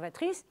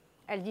conservatrices,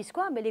 elles disent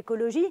quoi? Mais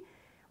l'écologie,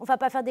 on ne va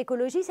pas faire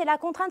d'écologie, c'est la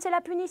contrainte, c'est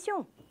la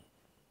punition.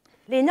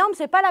 Les normes,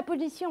 ce n'est pas la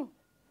punition.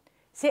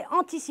 C'est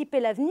anticiper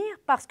l'avenir,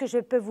 parce que je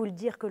peux vous le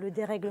dire que le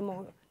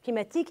dérèglement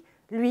climatique,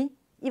 lui,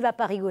 il ne va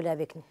pas rigoler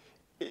avec nous.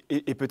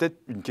 Et peut-être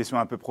une question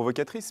un peu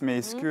provocatrice, mais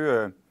est-ce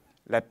que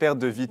la perte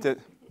de vitesse...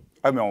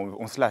 Ah, mais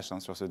on se lâche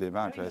sur ce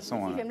débat, de toute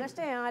façon. Je vais me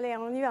l'acheter, allez,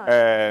 on y va.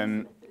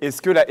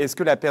 Est-ce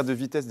que la perte de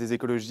vitesse des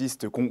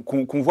écologistes,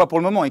 qu'on voit pour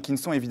le moment et qui ne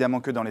sont évidemment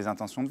que dans les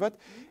intentions de vote,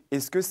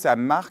 est-ce que ça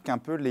marque un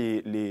peu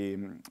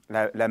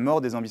la mort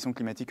des ambitions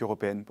climatiques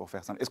européennes, pour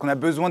faire simple? Est-ce qu'on a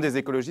besoin des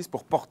écologistes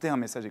pour porter un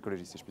message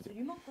écologiste, si je puis dire?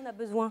 Absolument qu'on a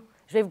besoin.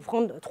 Je vais vous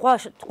prendre trois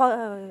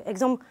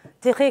exemples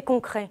très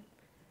concrets.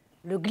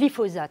 Le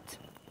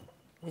glyphosate.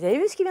 Vous avez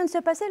vu ce qui vient de se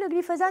passer, le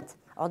glyphosate?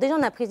 Alors déjà,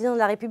 on a un président de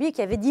la République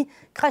qui avait dit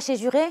 « crache et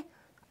juré ».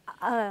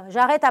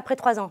 J'arrête après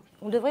 3 ans.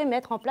 On devrait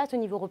mettre en place au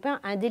niveau européen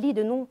un délit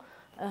de non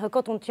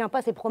quand on ne tient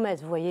pas ses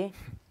promesses, vous voyez.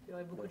 Il y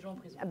aurait beaucoup de gens en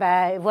prison.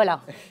 Ben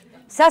voilà.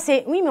 Ça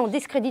c'est oui, mais on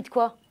discrédite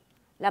quoi?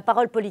 La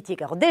parole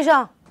politique. Alors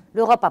déjà,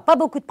 l'Europe n'a pas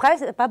beaucoup de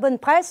presse, pas bonne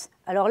presse.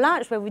 Alors là,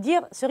 je vais vous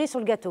dire, cerise sur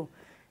le gâteau.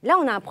 Là,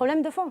 on a un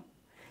problème de fond.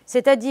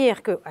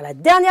 C'est-à-dire qu'à la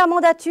dernière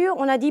mandature,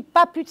 on a dit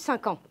pas plus de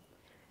 5 ans.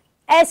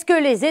 Est-ce que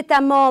les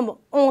États membres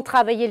ont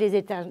travaillé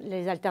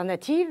les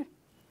alternatives?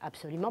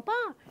 Absolument pas.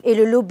 Et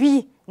le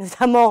lobby,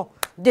 notamment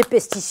des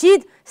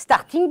pesticides,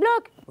 starting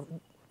block.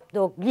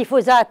 Donc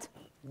glyphosate,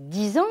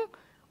 10 ans.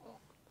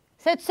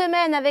 Cette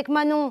semaine, avec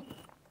Manon,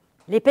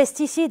 les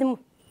pesticides,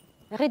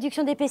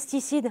 réduction des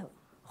pesticides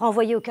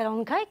renvoyés aux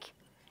calendes grecques.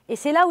 Et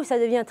c'est là où ça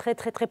devient très,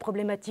 très, très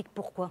problématique.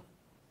 Pourquoi?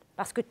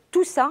 Parce que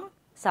tout ça,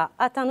 ça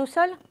atteint nos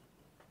sols,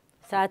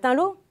 ça atteint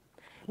l'eau,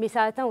 mais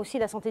ça atteint aussi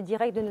la santé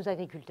directe de nos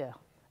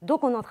agriculteurs.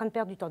 Donc on est en train de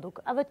perdre du temps. Donc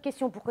à votre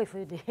question, pourquoi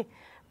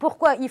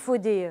il faut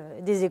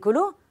des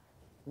écolos?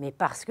 Mais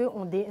parce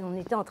qu'on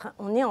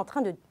est en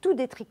train de tout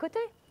détricoter.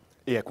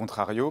 Et à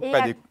contrario,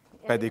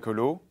 pas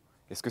d'écolo.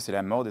 Est-ce que c'est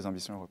la mort des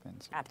ambitions européennes?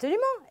 Absolument.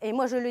 Et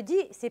moi je le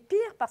dis, c'est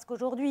pire parce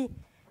qu'aujourd'hui,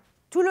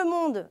 tout le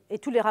monde et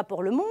tous les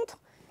rapports le montrent,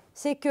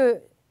 c'est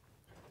qu'il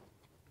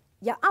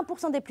y a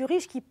 1% des plus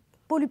riches qui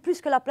polluent plus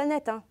que la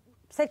planète.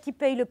 Celles qui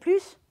payent le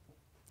plus,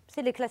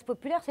 c'est les classes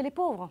populaires, c'est les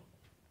pauvres.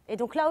 Et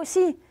donc là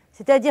aussi,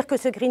 c'est-à-dire que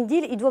ce Green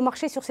Deal, il doit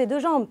marcher sur ses 2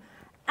 jambes.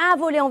 Un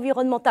volet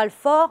environnemental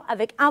fort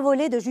avec un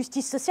volet de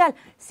justice sociale.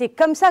 C'est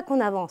comme ça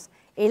qu'on avance.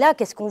 Et là,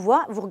 qu'est-ce qu'on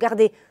voit? Vous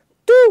regardez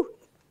tout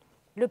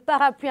le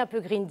parapluie un peu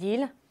Green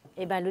Deal,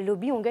 et ben le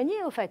lobby ont gagné,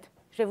 au fait.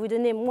 Je vais vous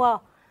donner,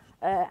 moi,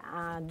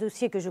 un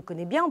dossier que je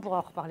connais bien, on pourra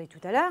en reparler tout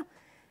à l'heure,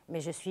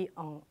 mais je suis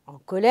en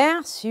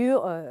colère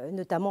sur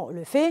notamment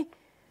le fait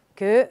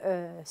que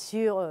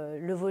sur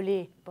le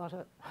volet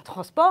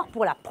transport,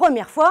 pour la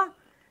première fois,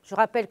 je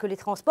rappelle que les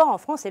transports en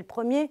France, c'est le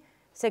premier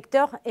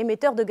secteur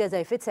émetteur de gaz à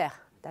effet de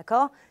serre.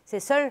 D'accord? C'est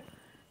le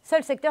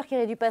seul secteur qui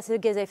réduit pas ses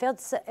gaz à effet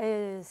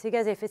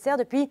de serre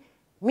depuis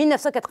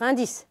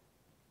 1990.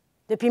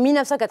 Depuis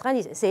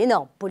 1990, c'est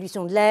énorme.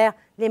 Pollution de l'air,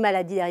 les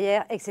maladies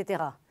derrière,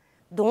 etc.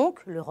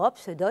 Donc, l'Europe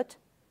se dote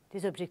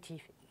des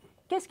objectifs.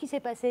 Qu'est-ce qui s'est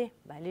passé?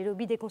 Les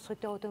lobbies des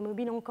constructeurs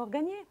automobiles ont encore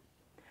gagné.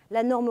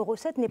 La norme Euro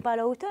 7 n'est pas à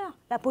la hauteur.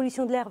 La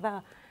pollution de l'air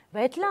va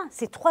être là.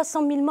 C'est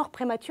 300 000 morts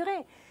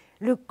prématurés.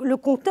 Le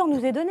compteur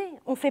nous est donné.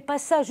 On ne fait pas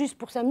ça juste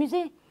pour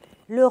s'amuser.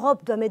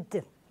 L'Europe doit mettre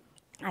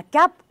un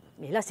cap,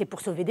 mais là c'est pour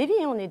sauver des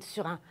vies. On est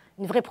sur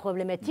une vraie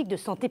problématique de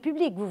santé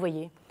publique, vous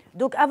voyez.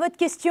 Donc à votre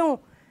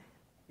question,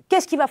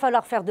 qu'est-ce qu'il va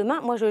falloir faire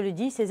demain? Moi je le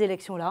dis, ces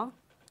élections-là,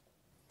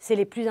 c'est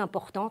les plus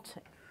importantes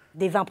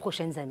des 20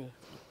 prochaines années.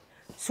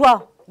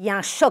 Soit il y a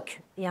un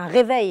choc et un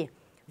réveil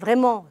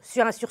vraiment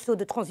sur un sursaut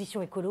de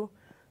transition écolo,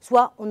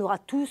 soit on n'aura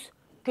tous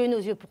que nos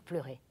yeux pour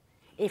pleurer.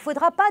 Et il ne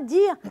faudra pas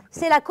dire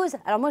c'est la cause.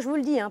 Alors moi je vous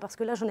le dis, parce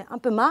que là j'en ai un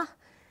peu marre,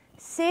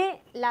 c'est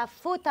la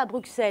faute à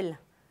Bruxelles.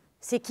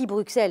 C'est qui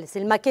Bruxelles? C'est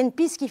le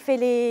Mac&Peace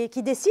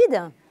qui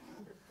décide?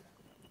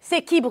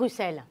 C'est qui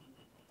Bruxelles?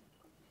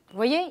 Vous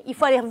voyez, il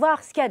faut aller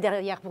voir ce qu'il y a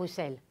derrière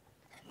Bruxelles.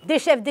 Des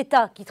chefs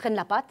d'État qui traînent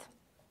la patte,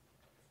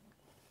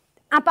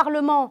 un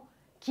Parlement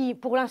qui,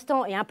 pour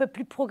l'instant, est un peu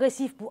plus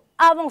progressif pour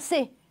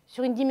avancer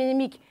sur une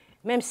dynamique,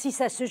 même si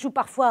ça se joue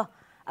parfois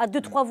à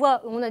 2-3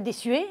 voix, on a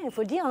déçué, il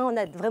faut le dire, on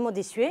a vraiment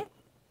déçué.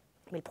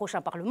 Mais le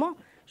prochain Parlement,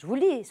 je vous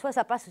le dis, soit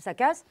ça passe, soit ça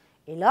casse.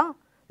 Et là,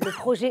 le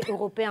projet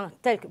européen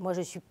tel que moi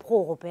je suis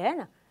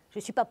pro-européenne, je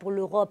ne suis pas pour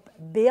l'Europe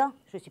BA,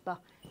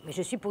 mais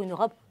je suis pour une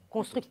Europe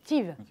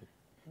constructive. Okay.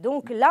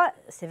 Donc là,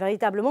 c'est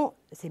véritablement,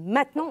 c'est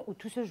maintenant où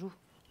tout se joue.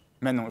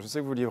 Manon, je sais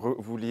que vous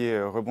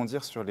vouliez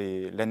rebondir sur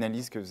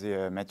l'analyse que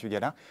faisait Mathieu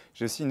Gallard.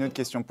 J'ai aussi une autre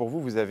question pour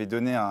vous. Vous avez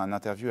donné un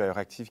interview à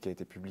Euractiv qui a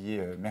été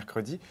publié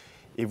mercredi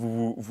et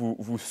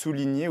vous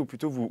soulignez, ou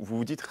plutôt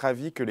vous dites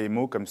ravi que les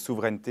mots comme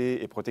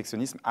souveraineté et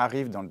protectionnisme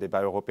arrivent dans le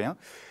débat européen.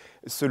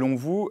 Selon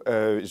vous,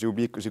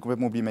 j'ai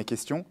complètement oublié ma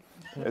question,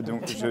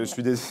 donc je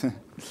suis désolé.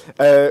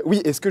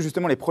 Oui, est-ce que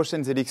justement les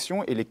prochaines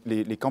élections et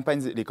les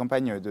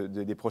campagnes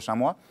des prochains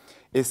mois,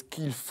 est-ce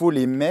qu'il faut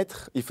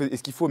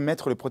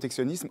mettre le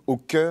protectionnisme au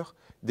cœur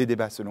des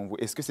débats selon vous?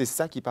 Est-ce que c'est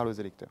ça qui parle aux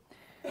électeurs?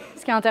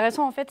 Ce qui est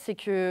intéressant en fait, c'est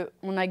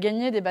qu'on a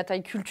gagné des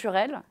batailles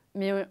culturelles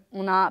mais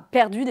on a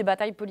perdu des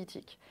batailles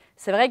politiques.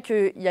 C'est vrai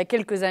qu'il y a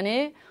quelques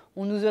années,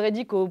 on nous aurait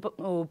dit qu'au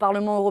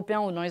Parlement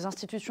européen ou dans les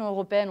institutions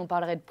européennes, on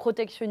parlerait de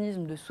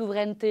protectionnisme, de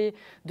souveraineté,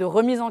 de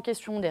remise en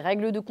question des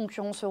règles de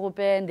concurrence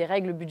européennes, des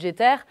règles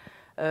budgétaires.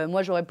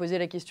 Moi, j'aurais posé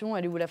la question,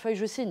 allez où la feuille,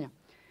 je signe.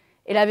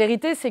 Et la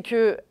vérité, c'est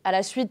qu'à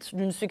la suite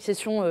d'une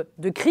succession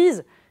de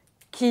crises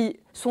qui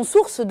sont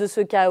source de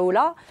ce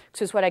chaos-là, que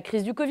ce soit la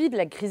crise du Covid,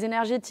 la crise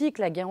énergétique,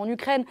 la guerre en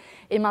Ukraine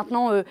et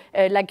maintenant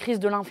la crise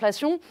de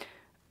l'inflation,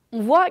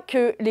 on voit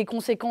que les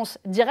conséquences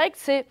directes,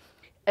 c'est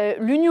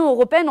l'Union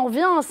européenne en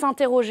vient à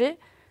s'interroger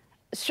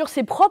sur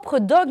ses propres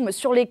dogmes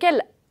sur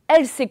lesquels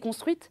elle s'est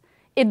construite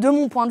et, de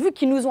mon point de vue,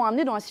 qui nous ont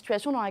amenés dans la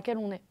situation dans laquelle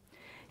on est.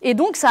 Et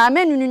donc, ça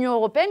amène une Union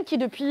européenne qui,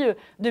 depuis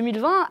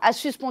 2020, a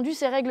suspendu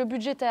ses règles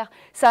budgétaires.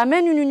 Ça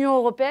amène une Union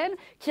européenne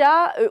qui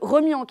a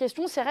remis en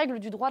question ses règles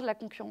du droit de la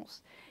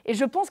concurrence. Et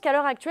je pense qu'à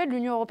l'heure actuelle,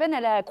 l'Union européenne,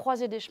 elle est à la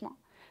croisée des chemins.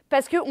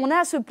 Parce qu'on est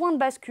à ce point de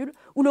bascule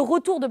où le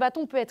retour de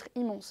bâton peut être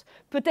immense.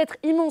 Peut être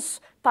immense,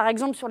 par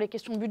exemple, sur les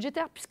questions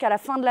budgétaires, puisqu'à la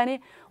fin de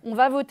l'année, on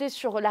va voter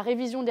sur la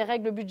révision des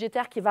règles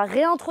budgétaires qui va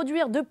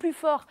réintroduire de plus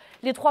fort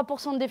les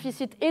 3% de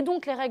déficit et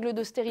donc les règles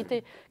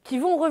d'austérité qui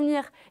vont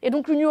revenir. Et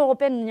donc l'Union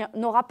européenne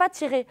n'aura pas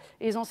tiré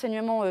les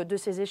enseignements de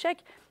ces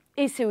échecs.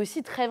 Et c'est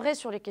aussi très vrai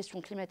sur les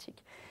questions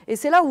climatiques. Et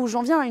c'est là où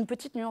j'en viens à une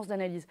petite nuance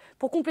d'analyse.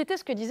 Pour compléter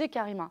ce que disait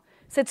Karima,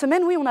 cette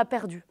semaine, oui, on a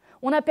perdu.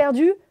 On a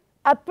perdu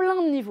à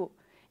plein de niveaux.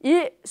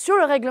 Et sur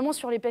le règlement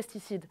sur les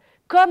pesticides,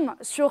 comme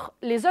sur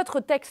les autres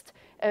textes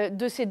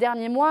de ces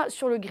derniers mois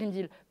sur le Green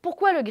Deal.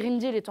 Pourquoi le Green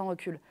Deal est en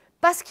recul ?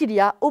 Parce qu'il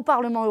y a au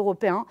Parlement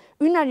européen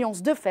une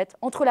alliance de fait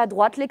entre la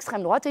droite,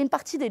 l'extrême droite et une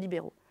partie des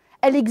libéraux.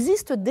 Elle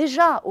existe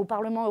déjà au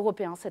Parlement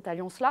européen, cette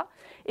alliance-là,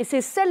 et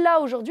c'est celle-là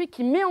aujourd'hui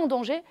qui met en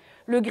danger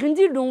le Green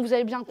Deal, dont vous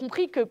avez bien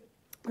compris que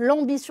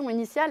l'ambition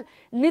initiale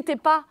n'était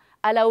pas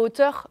à la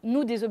hauteur,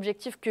 nous, des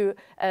objectifs que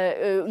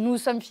nous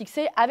sommes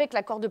fixés avec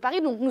l'accord de Paris.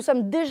 Donc nous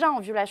sommes déjà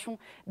en violation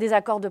des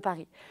accords de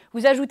Paris.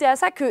 Vous ajoutez à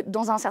ça que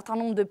dans un certain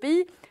nombre de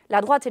pays,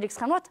 la droite et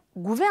l'extrême droite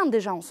gouvernent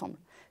déjà ensemble.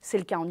 C'est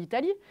le cas en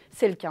Italie,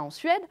 c'est le cas en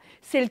Suède,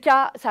 c'est le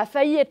cas, ça a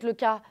failli être le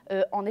cas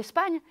en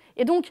Espagne.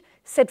 Et donc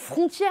cette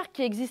frontière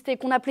qui existait,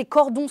 qu'on appelait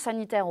cordon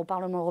sanitaire au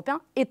Parlement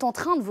européen, est en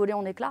train de voler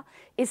en éclats,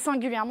 et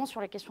singulièrement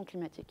sur les questions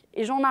climatiques.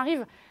 Et j'en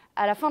arrive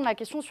à la fin de la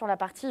question sur la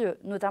partie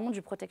notamment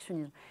du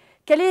protectionnisme.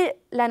 Quelle est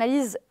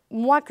l'analyse,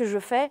 moi, que je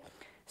fais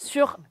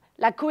sur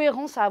la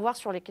cohérence à avoir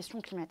sur les questions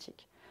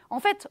climatiques ? En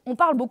fait, on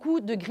parle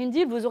beaucoup de Green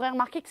Deal. Vous aurez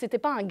remarqué que ce n'était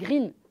pas un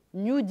Green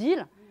New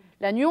Deal.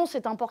 La nuance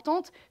est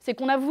importante, c'est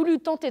qu'on a voulu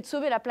tenter de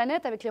sauver la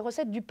planète avec les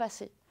recettes du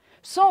passé,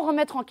 sans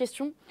remettre en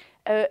question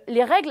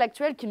les règles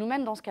actuelles qui nous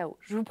mènent dans ce chaos.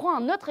 Je vous prends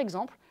un autre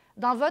exemple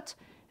d'un vote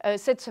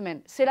cette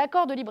semaine. C'est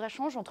l'accord de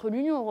libre-échange entre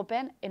l'Union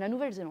européenne et la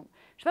Nouvelle-Zélande.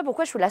 Je ne sais pas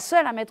pourquoi je suis la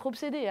seule à m'être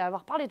obsédée et à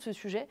avoir parlé de ce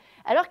sujet,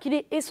 alors qu'il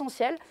est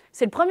essentiel.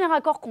 C'est le premier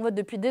accord qu'on vote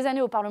depuis des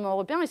années au Parlement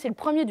européen, et c'est le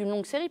premier d'une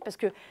longue série, parce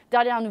que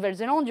derrière la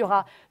Nouvelle-Zélande, il y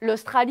aura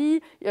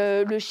l'Australie,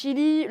 le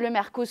Chili, le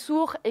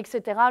Mercosur,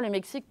 etc., le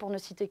Mexique, pour ne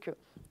citer que.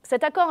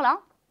 Cet accord-là,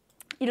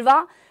 il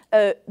va,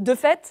 de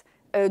fait,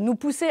 nous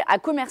pousser à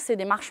commercer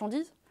des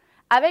marchandises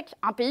avec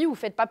un pays où vous ne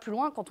faites pas plus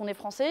loin, quand on est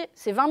français,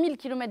 c'est 20 000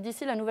 km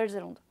d'ici, la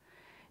Nouvelle-Zélande.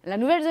 La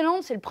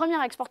Nouvelle-Zélande, c'est le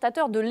premier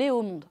exportateur de lait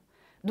au monde.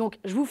 Donc,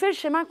 je vous fais le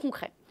schéma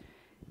concret.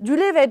 Du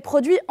lait va être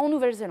produit en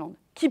Nouvelle-Zélande,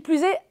 qui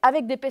plus est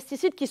avec des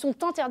pesticides qui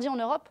sont interdits en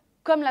Europe,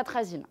 comme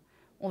l'atrazine.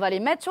 On va les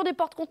mettre sur des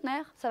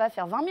porte-conteneurs, ça va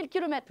faire 20 000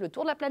 km, le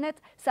tour de la planète,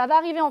 ça va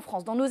arriver en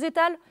France, dans nos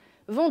étals,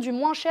 vendu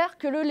moins cher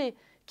que le lait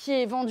qui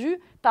est vendu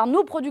par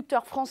nos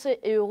producteurs français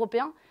et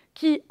européens,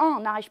 qui, 1,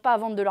 n'arrivent pas à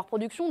vendre de leur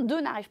production,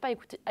 2, n'arrivent pas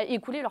à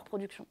écouler leur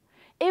production.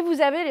 Et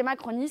vous avez les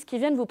macronistes qui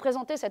viennent vous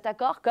présenter cet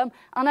accord comme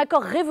un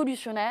accord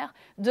révolutionnaire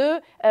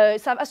de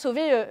ça va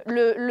sauver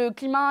le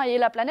climat et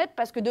la planète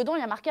parce que dedans,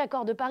 il y a marqué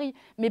accord de Paris.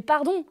 Mais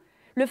pardon,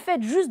 le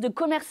fait juste de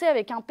commercer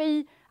avec un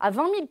pays à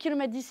 20 000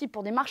 km d'ici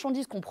pour des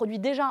marchandises qu'on produit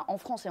déjà en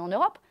France et en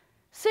Europe,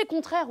 c'est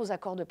contraire aux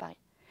accords de Paris.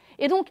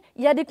 Et donc,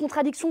 il y a des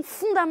contradictions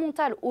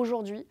fondamentales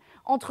aujourd'hui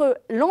entre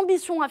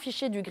l'ambition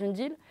affichée du Green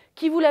Deal,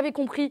 qui, vous l'avez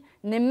compris,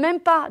 n'est même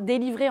pas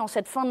délivrée en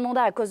cette fin de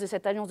mandat à cause de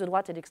cette alliance de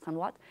droite et d'extrême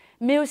droite,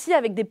 mais aussi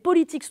avec des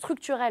politiques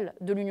structurelles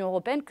de l'Union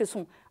européenne que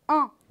sont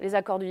 1, les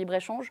accords de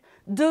libre-échange,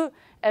 2,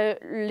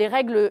 les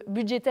règles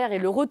budgétaires et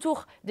le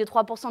retour des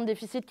 3% de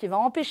déficit qui va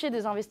empêcher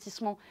des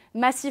investissements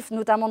massifs,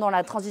 notamment dans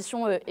la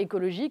transition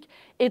écologique,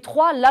 et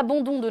 3,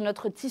 l'abandon de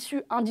notre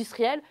tissu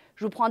industriel.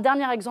 Je vous prends un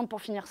dernier exemple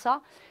pour finir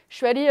ça. Je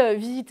suis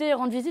allée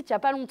rendre visite il n'y a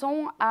pas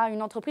longtemps à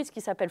une entreprise qui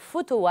s'appelle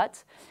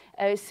Photowatt.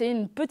 C'est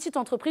une petite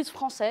entreprise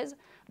française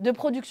de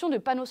production de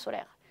panneaux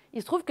solaires. Il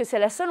se trouve que c'est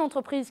la seule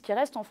entreprise qui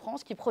reste en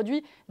France qui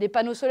produit des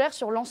panneaux solaires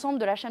sur l'ensemble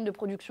de la chaîne de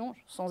production,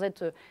 sans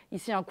être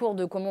ici un cours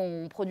de comment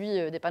on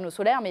produit des panneaux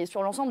solaires, mais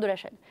sur l'ensemble de la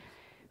chaîne.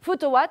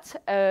 Photowatt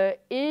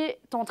est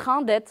en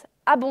train d'être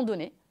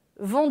abandonné,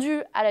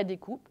 vendu à la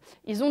découpe.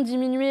 Ils ont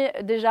diminué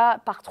déjà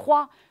par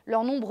 3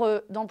 leur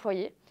nombre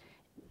d'employés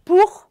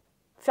pour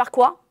faire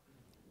quoi ?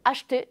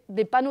 Acheter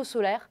des panneaux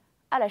solaires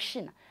à la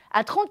Chine.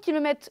 À 30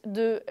 km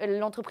de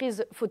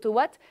l'entreprise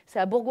Photowatt, c'est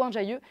à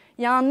Bourgoin-Jallieu,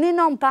 il y a un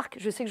énorme parc,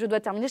 je sais que je dois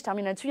terminer, je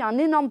termine là-dessus, il y a un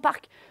énorme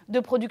parc de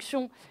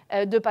production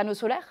de panneaux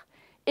solaires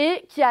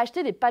et qui a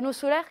acheté des panneaux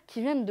solaires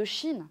qui viennent de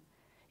Chine.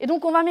 Et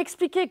donc on va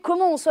m'expliquer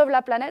comment on sauve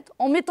la planète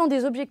en mettant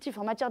des objectifs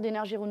en matière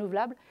d'énergie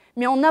renouvelable,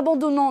 mais en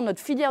abandonnant notre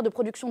filière de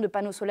production de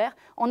panneaux solaires,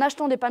 en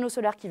achetant des panneaux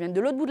solaires qui viennent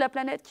de l'autre bout de la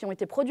planète, qui ont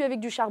été produits avec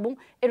du charbon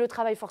et le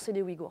travail forcé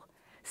des Ouïghours.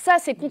 Ça,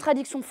 c'est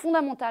contradiction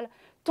fondamentale.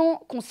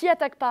 Tant qu'on ne s'y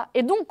attaque pas,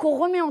 et donc qu'on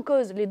remet en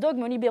cause les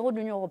dogmes libéraux de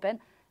l'Union européenne,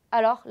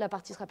 alors la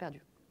partie sera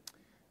perdue.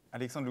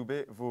 Alexandre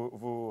Loubet,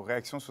 vos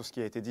réactions sur ce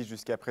qui a été dit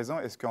jusqu'à présent,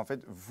 est-ce qu'en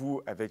fait,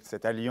 vous, avec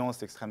cette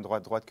alliance extrême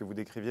droite que vous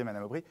décriviez,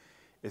 Madame Aubry,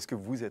 est-ce que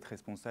vous êtes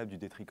responsable du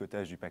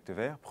détricotage du pacte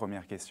vert?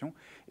 Première question.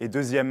 Et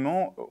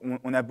deuxièmement,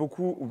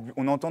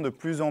 on entend de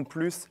plus en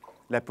plus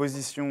la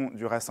position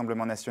du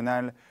Rassemblement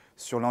national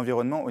sur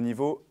l'environnement au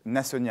niveau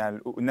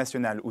national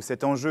où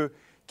cet enjeu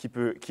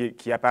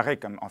qui apparaît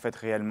comme en fait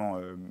réellement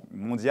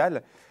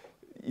mondial,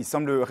 il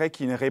semblerait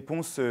qu'il y ait une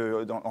réponse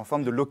en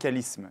forme de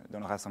localisme dans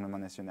le Rassemblement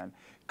national.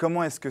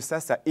 Comment est-ce que ça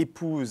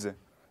épouse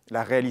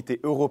la réalité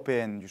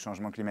européenne du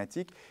changement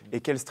climatique et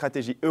quelle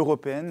stratégie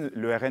européenne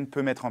le RN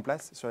peut mettre en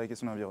place sur la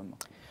question de l'environnement?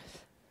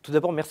 Tout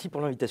d'abord, merci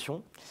pour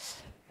l'invitation.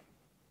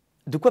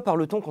 De quoi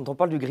parle-t-on quand on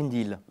parle du Green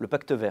Deal, le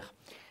pacte vert?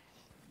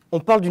 On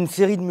parle d'une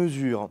série de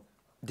mesures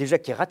déjà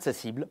qui rate sa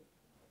cible,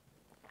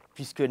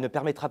 puisqu'elle ne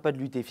permettra pas de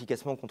lutter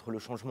efficacement contre le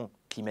changement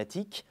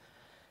climatique,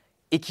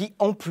 et qui,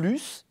 en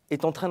plus,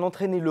 est en train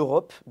d'entraîner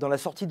l'Europe dans la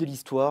sortie de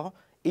l'histoire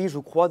et, je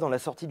crois, dans la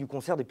sortie du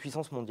concert des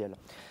puissances mondiales.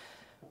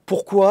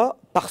 Pourquoi?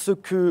 Parce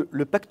que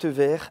le pacte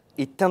vert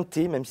est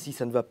teinté, même si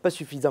ça ne va pas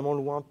suffisamment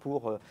loin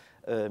pour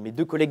mes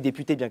deux collègues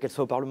députés, bien qu'elles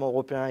soient au Parlement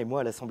européen et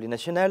moi à l'Assemblée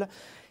nationale,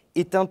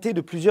 est teinté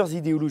de plusieurs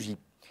idéologies.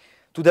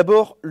 Tout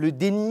d'abord, le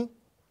déni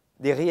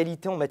des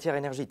réalités en matière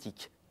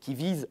énergétique, qui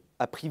vise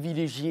à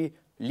privilégier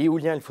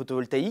l'éolien et le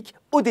photovoltaïque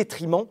au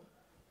détriment,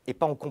 et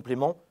pas en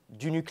complément,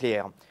 du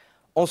nucléaire.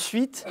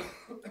 Ensuite,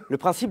 le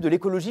principe de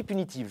l'écologie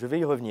punitive, je vais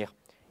y revenir.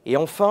 Et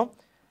enfin,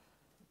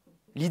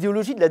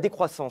 l'idéologie de la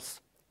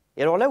décroissance.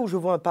 Et alors là où je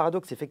vois un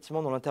paradoxe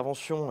effectivement dans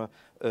l'intervention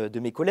de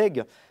mes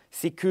collègues,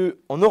 c'est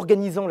qu'en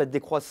organisant la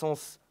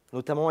décroissance,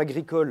 notamment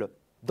agricole,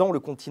 dans le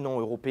continent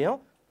européen,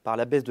 par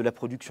la baisse de la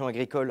production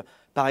agricole,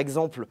 par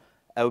exemple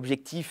à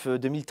objectif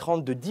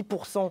 2030 de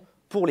 10%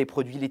 pour les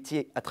produits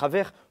laitiers à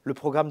travers le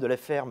programme de la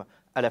ferme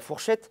à la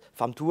fourchette,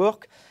 Farm to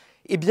Work,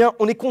 eh bien,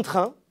 on est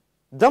contraint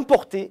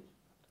d'importer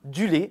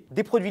du lait,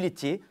 des produits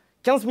laitiers,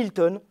 15 000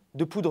 tonnes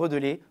de poudre de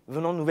lait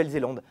venant de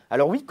Nouvelle-Zélande.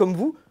 Alors oui, comme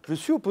vous, je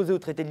suis opposé au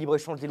traité de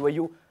libre-échange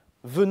déloyaux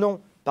venant,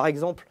 par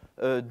exemple,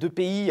 de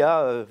pays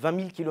à 20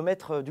 000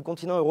 km du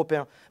continent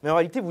européen. Mais en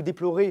réalité, vous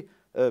déplorez,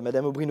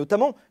 Madame Aubry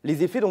notamment,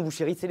 les effets dont vous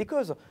chérissez les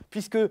causes,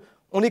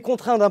 puisqu'on est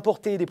contraint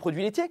d'importer des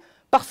produits laitiers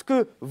parce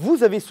que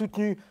vous avez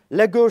soutenu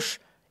la gauche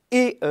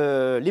et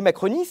les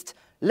macronistes,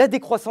 la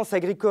décroissance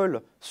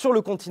agricole sur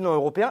le continent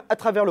européen à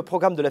travers le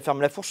programme de la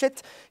ferme La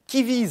Fourchette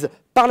qui vise,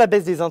 par la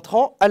baisse des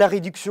intrants, à la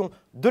réduction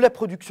de la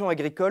production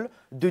agricole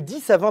de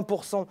 10 à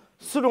 20%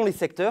 selon les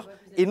secteurs,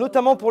 et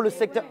notamment pour le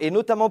secteur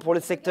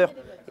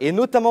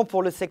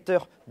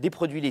des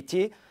produits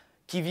laitiers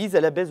qui vise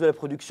à la baisse de la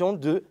production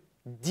de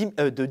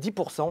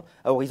 10%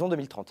 à horizon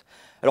 2030.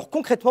 Alors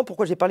concrètement,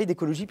 pourquoi j'ai parlé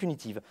d'écologie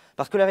punitive?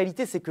 Parce que la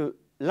réalité, c'est que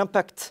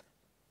l'impact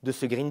de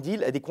ce Green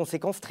Deal a des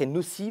conséquences très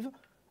nocives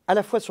à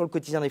la fois sur le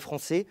quotidien des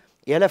Français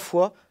et à la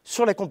fois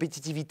sur la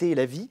compétitivité et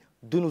la vie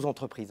de nos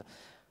entreprises.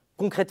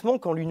 Concrètement,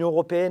 quand l'Union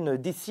européenne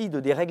décide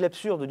des règles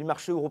absurdes du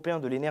marché européen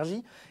de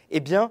l'énergie, eh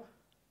bien,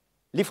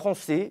 les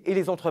Français et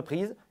les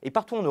entreprises, et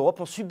partout en Europe,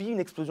 ont subi une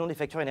explosion des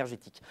factures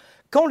énergétiques.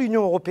 Quand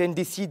l'Union européenne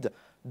décide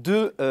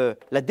de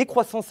la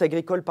décroissance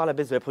agricole par la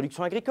baisse de la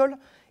production agricole,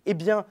 eh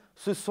bien,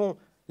 ce sont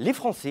les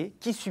Français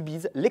qui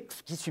subissent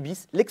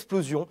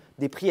l'explosion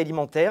des prix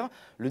alimentaires.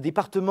 Le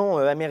département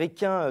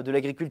américain de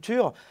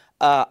l'agriculture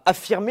a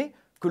affirmé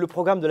que le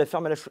programme de la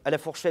ferme à la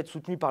fourchette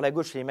soutenu par la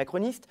gauche et les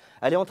macronistes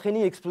allait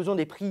entraîner une explosion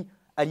des prix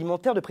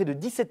alimentaires de près de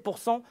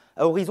 17%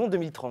 à horizon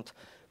 2030.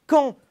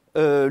 Quand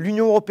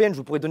l'Union européenne, je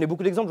vous pourrais donner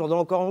beaucoup d'exemples, j'en donne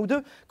encore un ou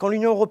deux, quand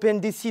l'Union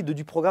européenne décide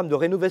du programme de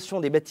rénovation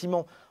des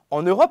bâtiments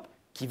en Europe,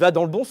 qui va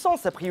dans le bon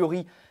sens a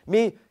priori,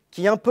 mais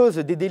qui impose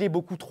des délais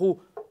beaucoup trop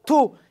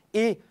tôt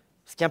et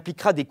ce qui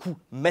impliquera des coûts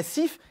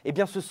massifs, eh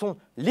bien ce sont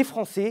les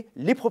Français,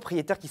 les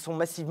propriétaires qui sont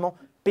massivement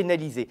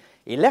pénalisés.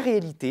 Et la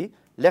réalité,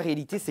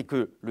 c'est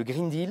que le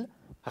Green Deal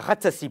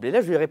rate sa cible. Et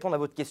là, je vais répondre à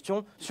votre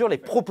question sur les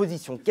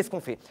propositions. Qu'est-ce qu'on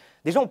fait?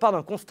 Déjà, on part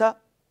d'un constat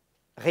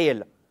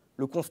réel.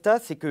 Le constat,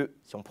 c'est que,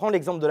 si on prend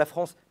l'exemple de la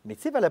France, mais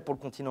c'est valable pour le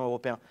continent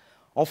européen,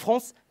 en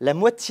France, la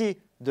moitié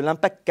de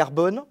l'impact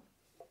carbone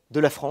de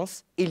la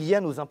France est liée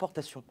à nos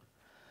importations.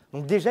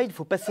 Donc déjà, il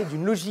faut passer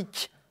d'une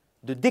logique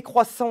de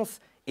décroissance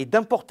et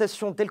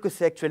d'importation telle que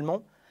c'est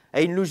actuellement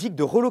à une logique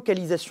de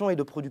relocalisation et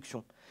de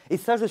production. Et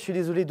ça, je suis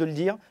désolé de le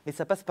dire, mais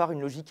ça passe par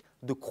une logique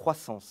de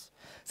croissance.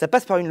 Ça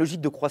passe par une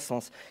logique de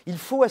croissance. Il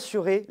faut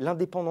assurer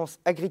l'indépendance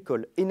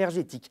agricole,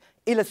 énergétique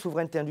et la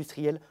souveraineté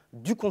industrielle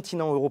du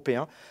continent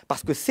européen,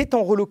 parce que c'est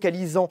en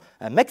relocalisant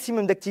un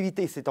maximum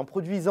d'activités, c'est en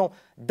produisant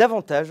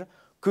davantage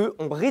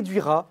qu'on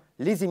réduira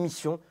les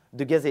émissions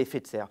de gaz à effet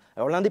de serre.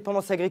 Alors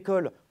l'indépendance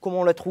agricole,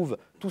 comment on la trouve?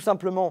 Tout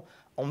simplement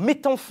en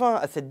mettant fin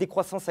à cette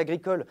décroissance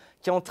agricole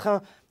qui est en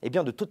train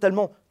de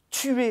totalement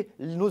tuer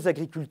nos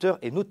agriculteurs,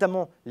 et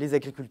notamment les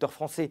agriculteurs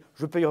français.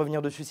 Je peux y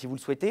revenir dessus si vous le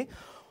souhaitez.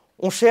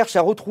 On cherche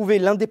à retrouver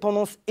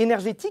l'indépendance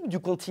énergétique du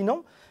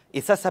continent,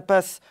 et ça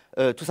passe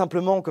tout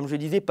simplement, comme je le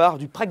disais, par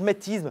du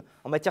pragmatisme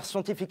en matière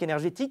scientifique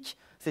énergétique,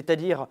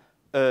 c'est-à-dire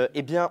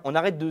on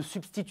arrête de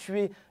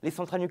substituer les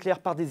centrales nucléaires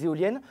par des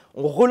éoliennes,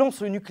 on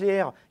relance le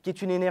nucléaire qui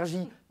est une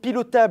énergie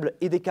pilotable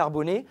et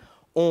décarbonée,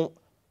 on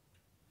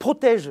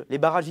protège les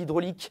barrages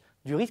hydrauliques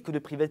du risque de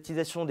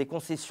privatisation des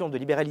concessions, de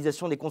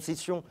libéralisation des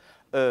concessions,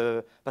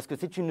 parce que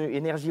c'est une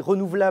énergie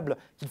renouvelable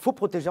qu'il faut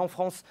protéger en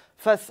France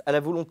face à la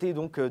volonté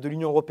donc, de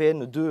l'Union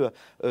européenne de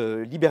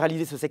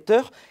libéraliser ce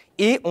secteur.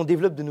 Et on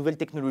développe de nouvelles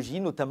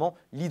technologies, notamment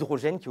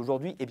l'hydrogène, qui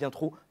aujourd'hui est bien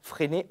trop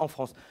freiné en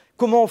France.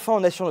 Comment enfin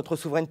on assure notre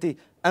souveraineté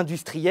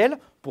industrielle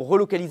pour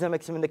relocaliser un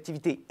maximum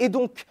d'activités et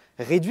donc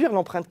réduire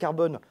l'empreinte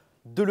carbone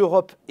de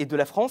l'Europe et de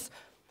la France?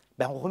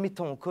 En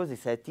remettant en cause, et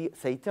ça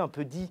a été un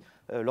peu dit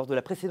lors de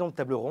la précédente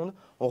table ronde,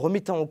 en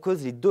remettant en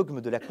cause les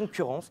dogmes de la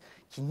concurrence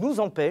qui nous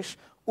empêchent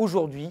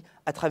aujourd'hui,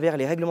 à travers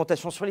les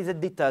réglementations sur les aides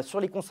d'État, sur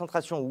les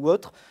concentrations ou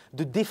autres,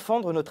 de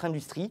défendre notre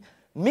industrie,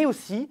 mais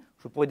aussi,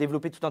 je pourrais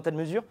développer tout un tas de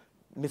mesures,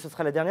 mais ce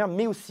sera la dernière,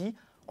 mais aussi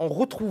en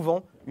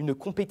retrouvant une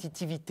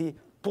compétitivité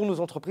pour nos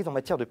entreprises en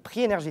matière de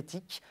prix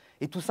énergétique.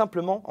 Et tout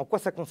simplement, en quoi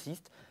ça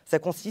consiste? Ça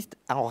consiste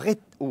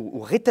au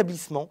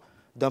rétablissement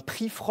d'un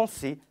prix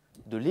français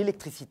de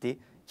l'électricité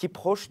qui est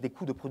proche des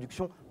coûts de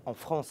production en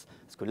France.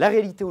 Parce que la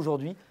réalité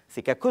aujourd'hui,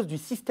 c'est qu'à cause du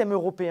système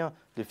européen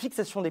de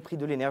fixation des prix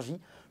de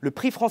l'énergie, le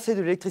prix français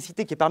de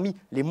l'électricité, qui est parmi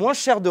les moins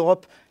chers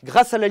d'Europe,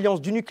 grâce à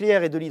l'alliance du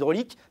nucléaire et de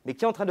l'hydraulique, mais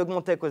qui est en train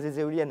d'augmenter à cause des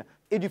éoliennes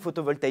et du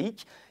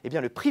photovoltaïque,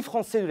 le prix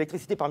français de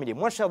l'électricité parmi les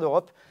moins chers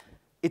d'Europe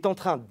est en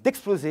train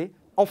d'exploser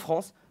en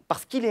France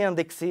parce qu'il est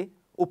indexé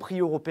au prix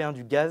européen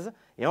du gaz.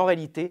 Et en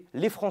réalité,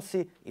 les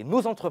Français et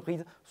nos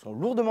entreprises sont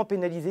lourdement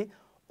pénalisés.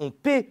 On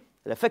paie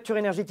la facture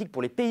énergétique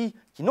pour les pays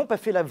qui n'ont pas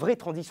fait la vraie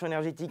transition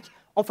énergétique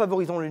en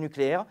favorisant le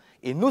nucléaire,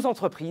 et nos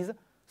entreprises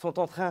sont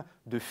en train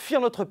de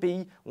fuir notre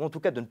pays, ou en tout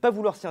cas de ne pas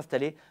vouloir s'y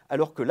installer,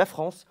 alors que la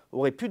France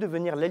aurait pu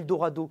devenir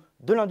l'Eldorado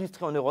de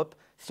l'industrie en Europe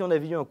si on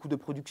avait eu un coût de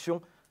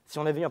production, si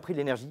on avait eu un prix de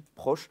l'énergie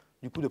proche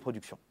du coût de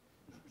production.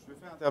 Je vais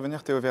faire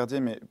intervenir Théo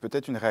Verdier, mais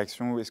peut-être une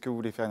réaction. Est-ce que vous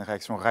voulez faire une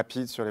réaction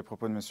rapide sur les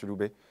propos de M.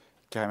 Loubet?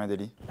 Karim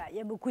Adeli. Il y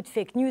a beaucoup de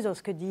fake news dans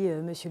ce que dit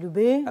M.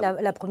 Loubet.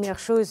 La première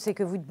chose, c'est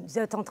que vous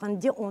êtes en train de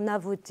dire on a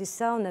voté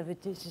ça, on a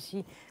voté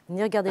ceci.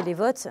 Venez regarder les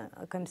votes,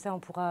 comme ça on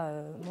pourra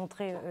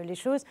montrer les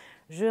choses.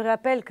 Je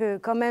rappelle que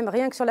quand même,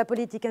 rien que sur la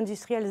politique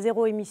industrielle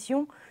zéro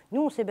émission,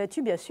 nous on s'est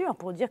battu bien sûr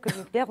pour dire que le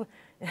nucléaire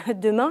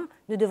demain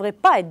ne devrait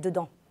pas être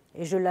dedans.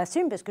 Et je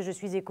l'assume parce que je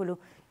suis écolo.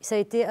 Ça a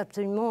été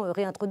absolument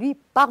réintroduit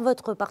par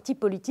votre parti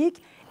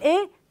politique et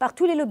par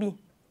tous les lobbies.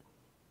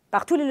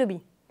 Par tous les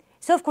lobbies.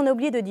 Sauf qu'on a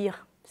oublié de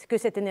dire que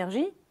cette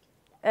énergie,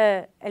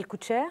 elle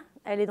coûte cher,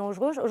 elle est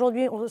dangereuse.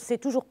 Aujourd'hui, on ne sait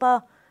toujours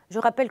pas. Je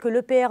rappelle que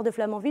l'EPR de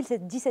Flamanville,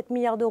 c'est 17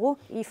 milliards d'euros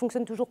et il ne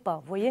fonctionne toujours pas,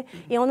 vous voyez.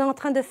 Et on est en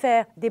train de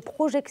faire des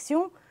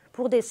projections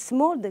pour des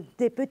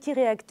des petits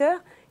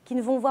réacteurs qui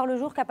ne vont voir le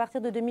jour qu'à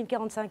partir de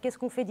 2045. Qu'est-ce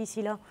qu'on fait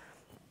d'ici là?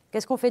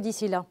 Qu'est-ce qu'on fait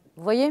d'ici là?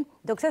 Vous voyez?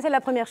 Donc ça, c'est la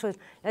première chose.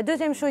 La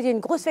deuxième chose, il y a une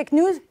grosse fake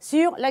news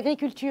sur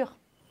l'agriculture.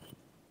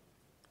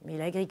 Mais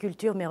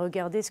l'agriculture, mais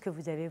regardez ce que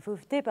vous avez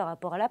voté par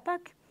rapport à la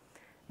PAC.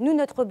 Nous,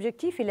 notre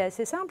objectif, il est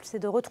assez simple, c'est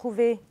de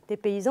retrouver des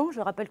paysans. Je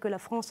rappelle que la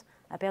France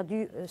a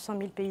perdu 100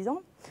 000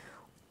 paysans.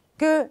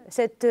 Que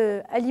cette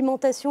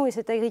alimentation et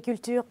cette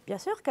agriculture, bien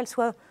sûr, qu'elle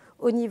soit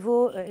au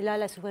niveau, là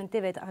la souveraineté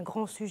va être un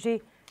grand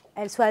sujet,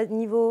 elle soit au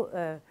niveau,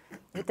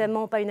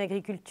 notamment pas une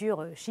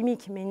agriculture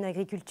chimique, mais une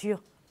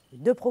agriculture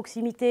de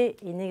proximité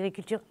et une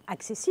agriculture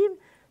accessible.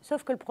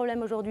 Sauf que le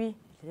problème aujourd'hui,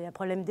 c'est le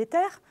problème des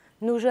terres.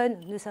 Nos jeunes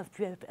ne savent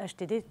plus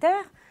acheter des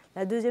terres.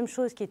 La deuxième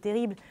chose qui est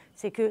terrible,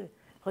 c'est que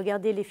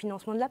regardez les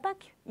financements de la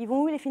PAC. Ils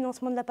vont où les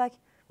financements de la PAC?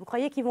 Vous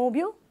croyez qu'ils vont au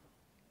bio?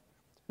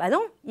 Ben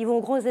non, ils vont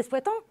aux gros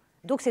exploitants.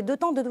 Donc c'est deux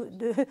temps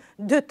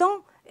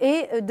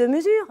et de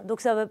mesures.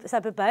 Donc ça ne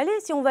peut pas aller.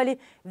 Si on va aller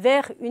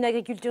vers une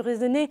agriculture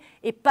raisonnée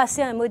et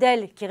passer à un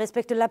modèle qui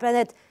respecte la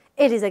planète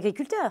et les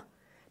agriculteurs.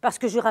 Parce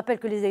que je rappelle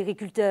que les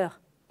agriculteurs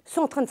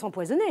sont en train de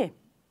s'empoisonner.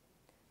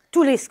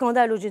 Tous les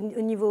scandales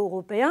au niveau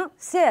européen,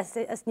 c'est à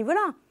ce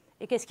niveau-là.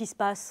 Et qu'est-ce qui se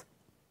passe?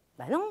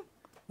 Ben non.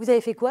 Vous avez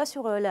fait quoi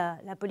sur la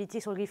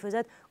politique sur le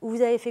glyphosate? Ou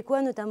vous avez fait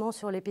quoi notamment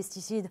sur les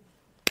pesticides?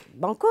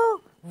 Banco,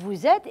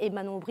 vous êtes, et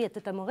Manon Aubry a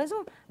totalement raison,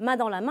 main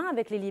dans la main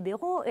avec les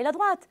libéraux et la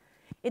droite.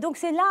 Et donc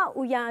c'est là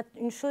où il y a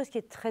une chose qui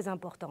est très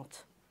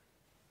importante.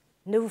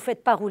 Ne vous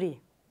faites pas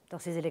rouler dans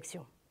ces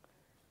élections.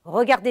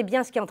 Regardez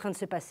bien ce qui est en train de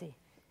se passer.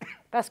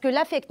 Parce que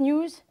la fake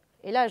news,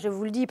 et là je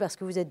vous le dis parce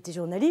que vous êtes des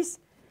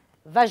journalistes,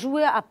 va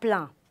jouer à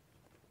plein.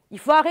 Il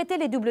faut arrêter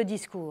les doubles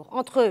discours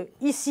entre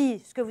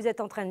ici, ce que vous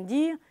êtes en train de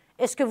dire,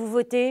 et ce que vous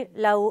votez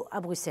là-haut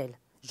à Bruxelles.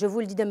 Je vous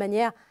le dis de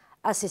manière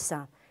assez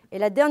simple. Et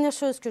la dernière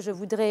chose que je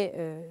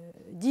voudrais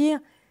dire,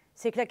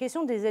 c'est que la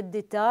question des aides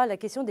d'État, la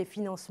question des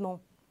financements,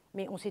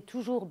 mais on s'est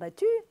toujours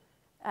battu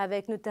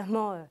avec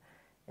notamment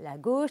la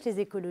gauche, les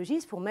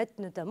écologistes, pour mettre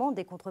notamment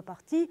des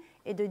contreparties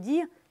et de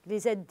dire que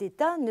les aides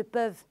d'État ne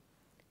peuvent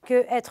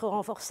qu'être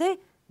renforcées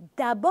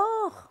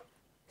d'abord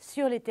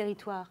sur les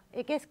territoires.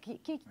 Et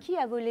qui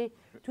a volé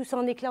tout ça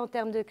en éclat en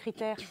termes de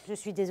critères? Je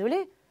suis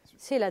désolée,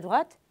 c'est la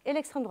droite et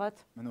l'extrême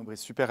droite. Manon Aubry,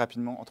 super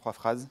rapidement, en 3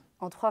 phrases.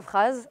 En 3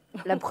 phrases.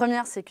 La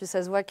première, c'est que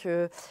ça se voit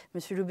que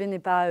M. Loubet n'est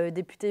pas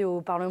député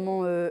au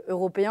Parlement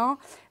européen.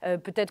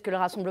 Peut-être que le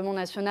Rassemblement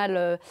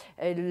national,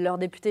 leurs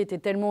députés étaient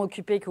tellement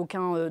occupés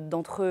qu'aucun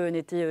d'entre eux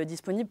n'était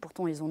disponible.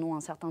 Pourtant, ils en ont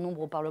un certain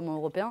nombre au Parlement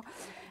européen.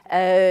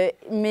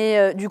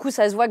 Mais du coup,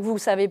 ça se voit que vous ne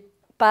savez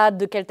pas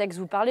de quel texte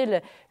vous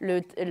parlez.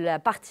 La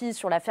partie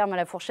sur la ferme à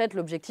la fourchette,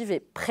 l'objectif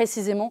est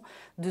précisément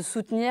de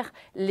soutenir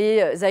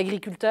les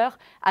agriculteurs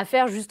à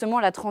faire justement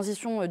la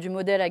transition du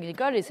modèle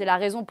agricole. Et c'est la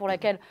raison pour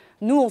laquelle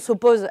nous, on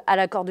s'oppose à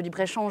l'accord de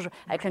libre-échange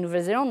avec la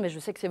Nouvelle-Zélande, mais je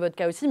sais que c'est votre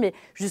cas aussi, mais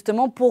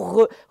justement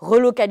pour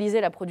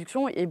relocaliser la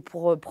production et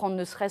pour prendre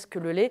ne serait-ce que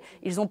le lait,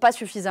 ils n'ont pas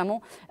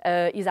suffisamment,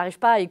 ils n'arrivent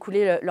pas à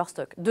écouler leur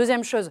stock.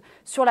 Deuxième chose,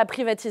 sur la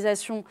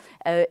privatisation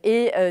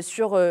et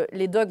sur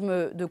les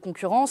dogmes de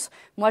concurrence,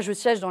 moi je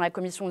siège dans la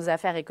commission des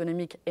affaires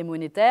économiques et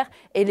monétaires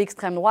et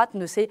l'extrême droite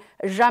ne s'est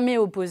jamais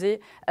opposée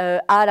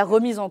à la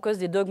remise en cause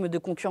des dogmes de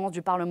concurrence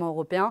du Parlement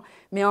européen.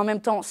 Mais en même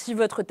temps, si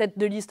votre tête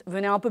de liste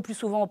venait un peu plus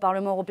souvent au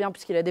Parlement européen,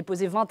 puisqu'il a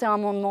déposé 21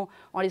 amendements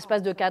en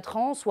l'espace de 4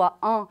 ans, soit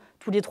un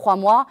tous les 3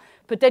 mois,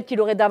 peut-être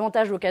qu'il aurait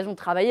davantage l'occasion de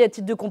travailler. À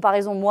titre de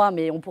comparaison, moi,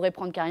 mais on pourrait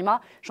prendre Karima,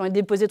 j'en ai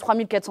déposé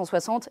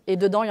 3460 et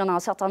dedans, il y en a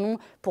un certain nombre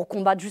pour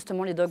combattre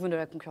justement les dogmes de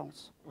la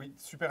concurrence. Oui,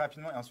 super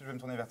rapidement, et ensuite je vais me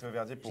tourner vers Théo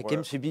Verdier pour... J'ai quand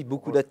même subi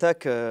beaucoup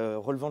d'attaques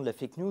relevant de la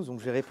fake news, donc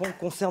je vais répondre.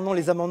 Concernant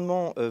les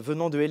amendements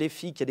venant de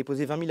LFI, qui a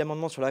déposé 20 000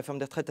 amendements sur la réforme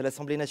des retraites à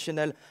l'Assemblée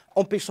nationale,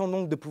 empêchant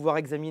donc de pouvoir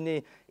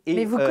examiner...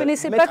 Mais vous ne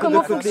connaissez pas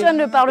comment fonctionne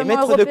le Parlement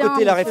européen. Mettre de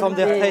côté la réforme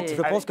des retraites,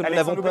 je pense que nous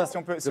n'avons pas, si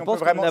on peut se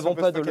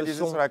focaliser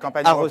sur la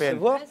campagne européenne.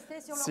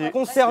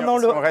 Concernant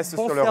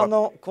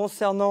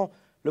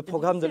le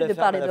programme de la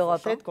ferme à la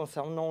fourchette,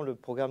 concernant le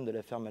programme de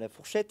la ferme à la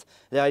fourchette,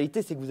 la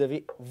réalité, c'est que vous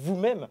avez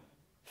vous-même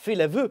fait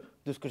l'aveu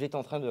de ce que j'étais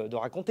en train de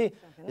raconter.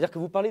 C'est-à-dire que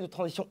vous parlez de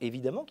transition.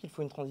 Évidemment qu'il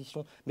faut une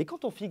transition, mais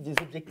quand on fixe des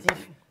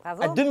objectifs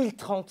à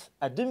 2030,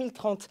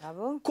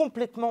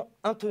 complètement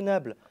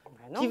intenables,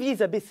 qui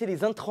visent à baisser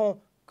les intrants,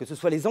 que ce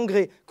soit les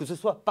engrais, que ce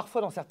soit parfois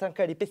dans certains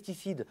cas les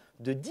pesticides,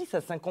 de 10 à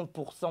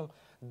 50%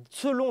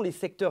 selon les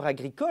secteurs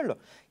agricoles,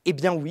 eh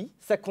bien oui,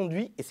 ça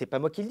conduit, et ce n'est pas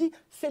moi qui le dis,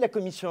 c'est la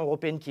Commission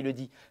européenne qui le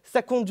dit,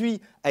 ça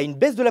conduit à une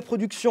baisse de la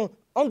production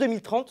en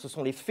 2030, ce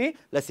sont les faits,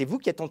 là c'est vous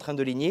qui êtes en train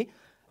de les nier,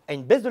 à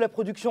une baisse de la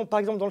production, par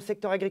exemple dans le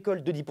secteur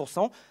agricole de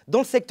 10%, dans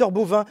le secteur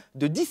bovin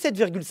de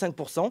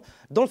 17,5%,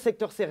 dans le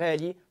secteur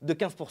céréalier de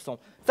 15%.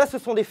 Ça, ce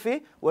sont des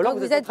faits, ou alors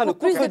vous êtes en train de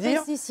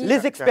contredire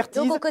les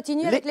expertises. Donc on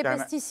continue avec les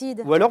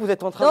pesticides. Ou alors vous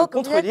êtes en train de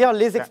contredire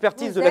les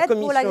expertises de la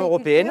Commission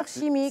européenne.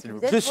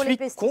 Je suis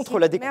contre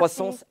la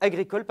décroissance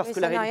agricole parce que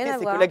la réalité,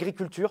 c'est que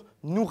l'agriculture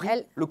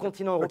nourrit le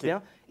continent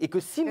européen et que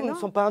si nous ne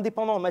sommes pas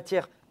indépendants en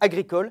matière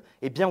agricole,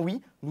 eh bien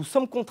oui, nous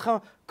sommes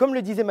contraints, comme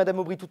le disait Madame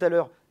Aubry tout à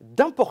l'heure,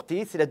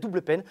 d'importer, c'est la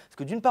double peine, parce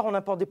que d'une part, on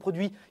importe des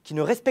produits qui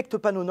ne respectent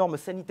pas nos normes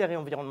sanitaires et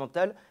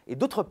environnementales, et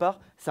d'autre part,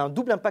 c'est un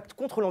double impact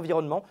contre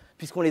l'environnement,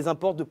 puisqu'on les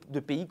importe de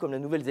pays comme la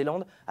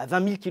Nouvelle-Zélande, à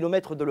 20 000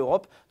 km de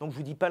l'Europe, donc je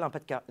ne vous dis pas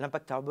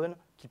l'impact carbone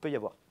qu'il peut y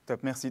avoir.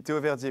 Top, merci.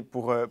 Théo Verdier,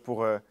 pour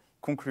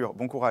conclure,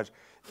 bon courage.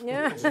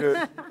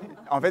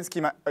 En fait, ce qui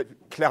m'a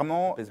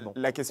clairement,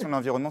 la question de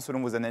l'environnement,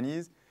 selon vos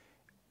analyses,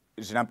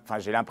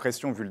 j'ai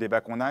l'impression, vu le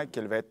débat qu'on a,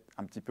 qu'elle va être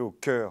un petit peu au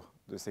cœur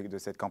de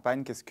cette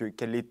campagne.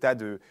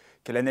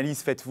 Quelle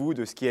analyse faites-vous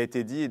de ce qui a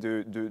été dit et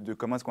de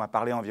comment est-ce qu'on va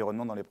parler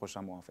environnement dans les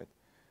prochains mois, en fait?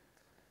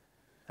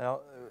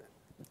 Alors,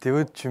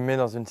 Théo, tu me mets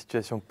dans une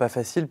situation pas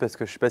facile parce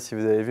que je ne sais pas si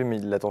vous avez vu, mais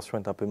la tension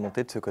est un peu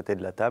montée de ce côté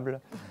de la table.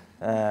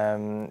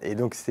 Et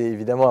donc, c'est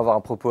évidemment avoir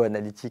un propos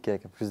analytique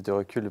avec plus de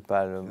recul,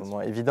 pas le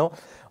moment évident.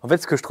 En fait,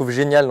 ce que je trouve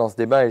génial dans ce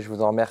débat, et je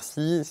vous en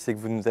remercie, c'est que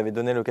vous nous avez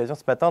donné l'occasion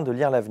ce matin de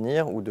lire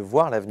l'avenir ou de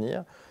voir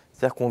l'avenir.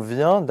 C'est-à-dire qu'on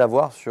vient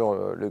d'avoir sur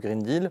le Green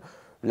Deal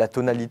la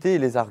tonalité et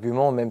les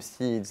arguments, même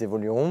s'ils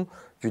évolueront,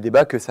 du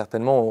débat que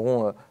certainement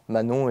auront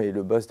Manon et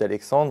le boss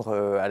d'Alexandre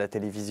à la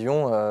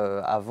télévision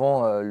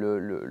avant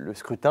le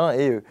scrutin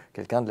et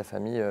quelqu'un de la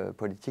famille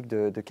politique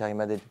de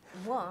Karima Deli.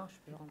 Moi,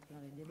 je peux rentrer dans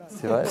les débats.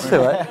 C'est vrai, c'est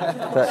vrai.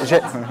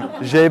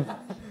 J'ai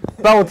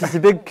pas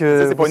anticipé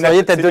que vous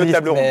seriez tête de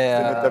liste,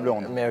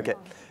 mais ok.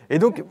 Et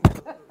donc,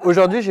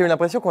 aujourd'hui, j'ai eu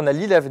l'impression qu'on a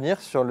lu l'avenir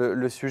sur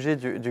le sujet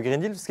du Green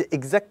Deal, parce que c'est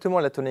exactement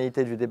la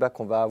tonalité du débat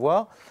qu'on va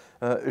avoir.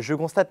 Je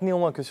constate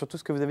néanmoins que sur tout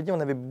ce que vous avez dit, on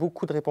avait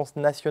beaucoup de réponses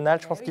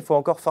nationales. Je pense qu'il faut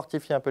encore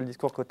fortifier un peu le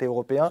discours côté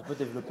européen. Je peux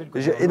développer le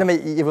côté non, mais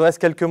il vous reste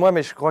quelques mois,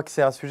 mais je crois que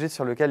c'est un sujet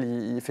sur lequel,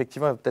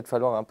 effectivement, il va peut-être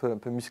falloir un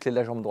peu muscler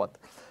la jambe droite.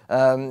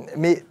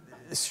 Mais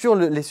sur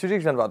les sujets que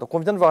je viens de voir, donc on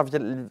vient de voir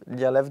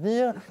lire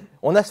l'avenir.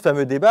 On a ce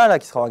fameux débat là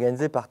qui sera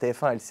organisé par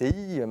TF1,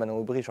 LCI, Manon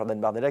Aubry, Jordan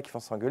Bardella qui vont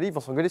s'engueuler. Ils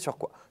vont s'engueuler sur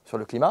quoi? Sur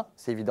le climat,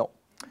 c'est évident.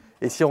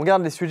 Et si on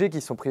regarde les sujets qui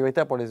sont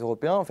prioritaires pour les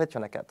Européens, en fait, il y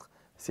en a 4.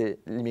 C'est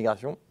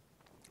l'immigration,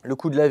 le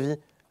coût de la vie,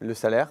 le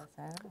salaire.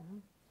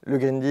 Le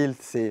Green Deal,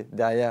 c'est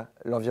derrière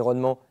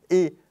l'environnement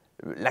et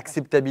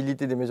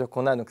l'acceptabilité des mesures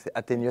qu'on a, donc c'est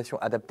atténuation,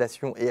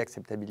 adaptation et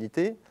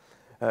acceptabilité.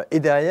 Et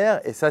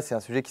derrière, et ça c'est un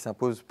sujet qui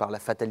s'impose par la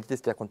fatalité,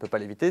 c'est-à-dire qu'on ne peut pas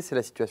l'éviter, c'est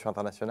la situation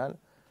internationale,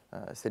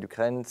 c'est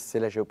l'Ukraine, c'est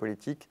la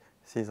géopolitique,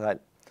 c'est Israël.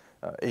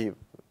 Et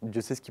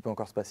Dieu sait ce qui peut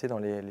encore se passer dans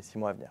les 6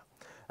 mois à venir.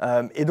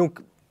 Et donc,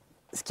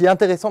 ce qui est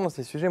intéressant dans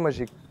ces sujets, moi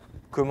j'ai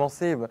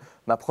commencé,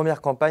 ma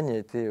première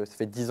campagne, ça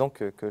fait 10 ans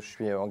que je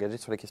suis engagé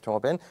sur les questions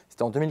européennes,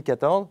 c'était en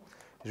 2014.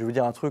 Je vais vous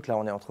dire un truc, là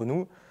on est entre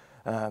nous.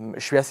 Je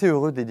suis assez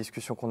heureux des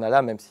discussions qu'on a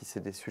là, même si c'est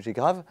des sujets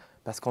graves,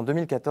 parce qu'en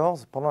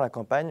 2014, pendant la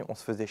campagne, on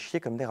se faisait chier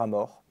comme des rats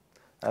morts,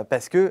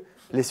 parce que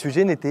les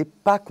sujets n'étaient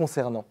pas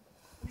concernants.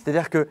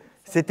 C'est-à-dire que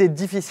c'était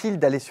difficile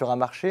d'aller sur un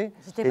marché.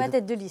 J'étais pas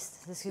tête de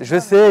liste. Je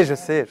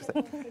sais.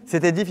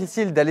 C'était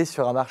difficile d'aller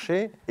sur un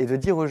marché et de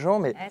dire aux gens,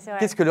 mais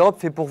qu'est-ce que l'Europe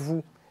fait pour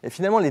vous? Et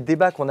finalement, les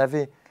débats qu'on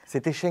avait,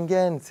 c'était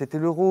Schengen, c'était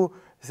l'euro,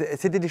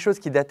 c'était des choses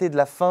qui dataient de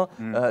la fin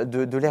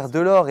de l'ère de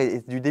l'or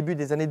et du début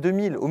des années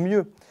 2000, au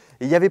mieux.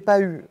 Et il n'y avait pas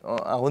eu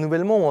un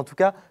renouvellement, ou en tout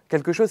cas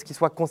quelque chose qui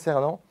soit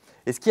concernant.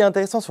 Et ce qui est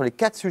intéressant sur les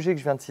 4 sujets que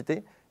je viens de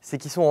citer, c'est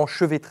qu'ils sont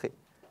enchevêtrés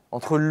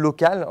entre le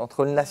local,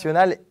 entre le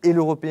national et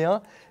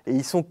l'européen, et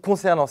ils sont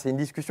concernants. C'est une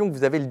discussion que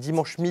vous avez le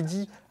dimanche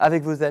midi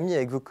avec vos amis,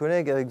 avec vos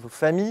collègues, avec vos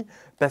familles,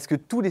 parce que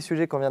tous les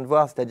sujets qu'on vient de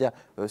voir, c'est-à-dire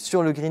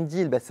sur le Green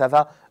Deal, ça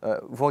va,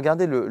 vous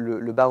regardez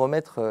le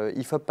baromètre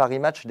IFOP Paris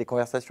Match des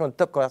conversations, le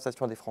top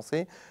conversation des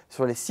Français,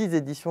 sur les 6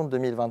 éditions de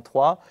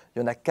 2023,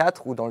 il y en a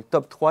 4 où dans le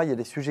top 3, il y a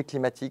des sujets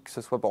climatiques, que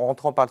ce soit en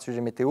rentrant par le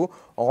sujet météo,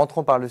 en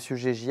rentrant par le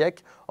sujet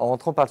GIEC, en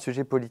rentrant par le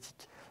sujet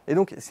politique. Et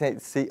donc,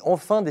 c'est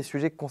enfin des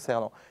sujets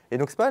concernants. Et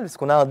donc, c'est pas parce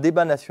qu'on a un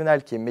débat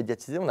national qui est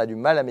médiatisé, on a du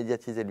mal à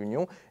médiatiser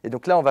l'Union. Et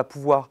donc là, on va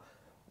pouvoir,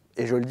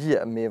 et je le dis,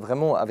 mais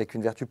vraiment avec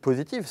une vertu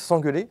positive,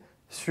 s'engueuler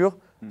sur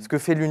ce que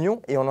fait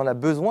l'Union. Et on en a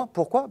besoin.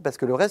 Pourquoi? Parce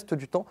que le reste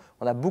du temps,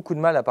 on a beaucoup de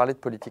mal à parler de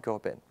politique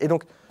européenne. Et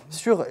donc,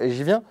 et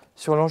j'y viens,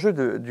 sur l'enjeu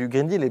du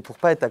Green Deal, et pour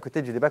ne pas être à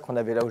côté du débat qu'on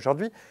avait là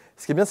aujourd'hui,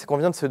 ce qui est bien, c'est qu'on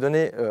vient de se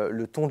donner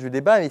le ton du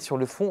débat. Et sur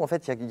le fond, en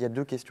fait, il y a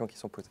 2 questions qui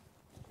sont posées.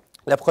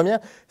 La première,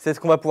 c'est est-ce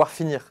qu'on va pouvoir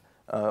finir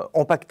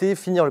empaqueter,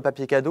 finir le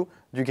papier cadeau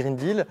du Green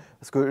Deal,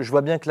 parce que je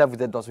vois bien que là, vous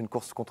êtes dans une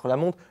course contre la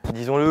montre,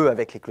 disons-le,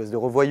 avec les clauses de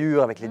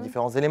revoyure, avec les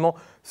différents éléments,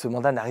 ce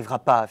mandat n'arrivera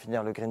pas à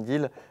finir le Green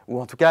Deal,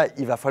 ou en tout cas,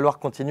 il va falloir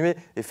continuer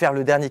et faire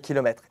le dernier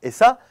kilomètre. Et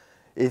ça,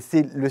 et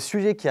c'est le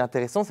sujet qui est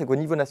intéressant, c'est qu'au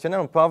niveau national,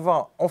 on peut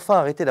enfin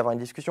arrêter d'avoir une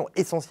discussion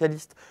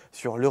essentialiste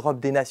sur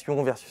l'Europe des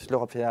nations versus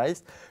l'Europe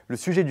fédéraliste. Le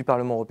sujet du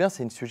Parlement européen,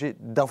 c'est un sujet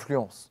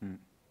d'influence.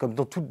 Comme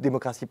dans toute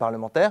démocratie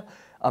parlementaire,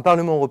 un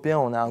Parlement européen,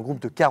 on a un groupe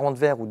de 40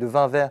 verts ou de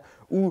 20 verts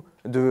ou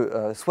de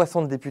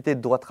 60 députés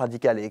de droite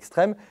radicale et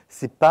extrême,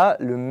 c'est pas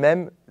le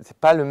même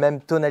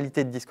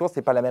tonalité de discours,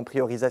 c'est pas la même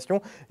priorisation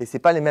et c'est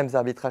pas les mêmes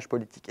arbitrages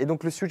politiques. Et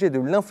donc le sujet de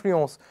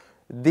l'influence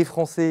des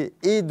Français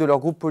et de leur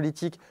groupe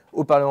politique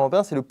au Parlement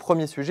européen, c'est le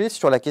premier sujet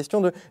sur la question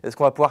de est-ce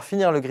qu'on va pouvoir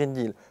finir le Green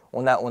Deal.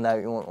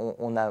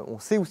 On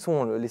sait où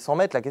sont les 100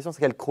 mètres, la question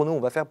c'est quel chrono on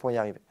va faire pour y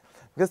arriver.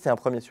 Donc ça c'est un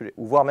premier sujet,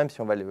 ou voire même si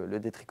on va le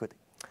détricoter.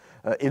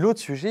 Et l'autre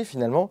sujet,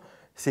 finalement,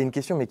 c'est une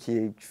question mais qui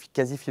est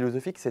quasi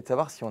philosophique, c'est de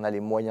savoir si on a les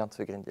moyens de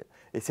ce Green Deal.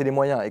 Et c'est les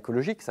moyens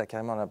écologiques, ça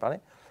carrément on en a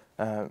parlé,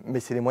 mais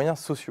c'est les moyens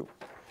sociaux.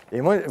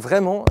 Et moi,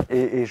 vraiment,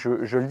 et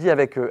je le dis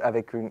avec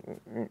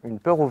une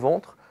peur au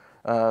ventre,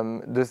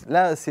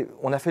 là,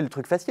 on a fait le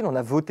truc facile, on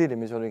a voté les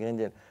mesures du Green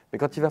Deal. Mais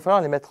quand il va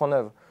falloir les mettre en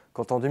œuvre,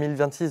 quand en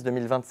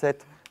 2026-2027,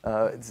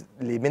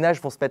 les ménages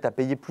vont se mettre à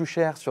payer plus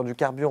cher sur du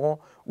carburant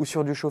ou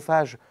sur du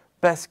chauffage,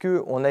 parce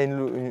qu'on a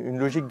une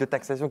logique de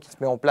taxation qui se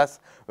met en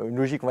place, une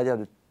logique, on va dire,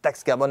 de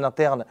taxe carbone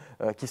interne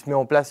qui se met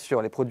en place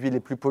sur les produits les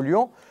plus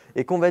polluants,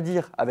 et qu'on va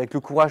dire, avec le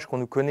courage qu'on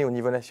nous connaît au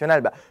niveau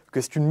national,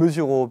 que c'est une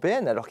mesure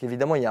européenne, alors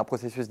qu'évidemment, il y a un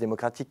processus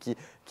démocratique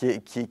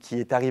qui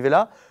est arrivé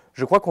là.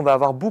 Je crois qu'on va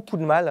avoir beaucoup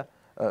de mal,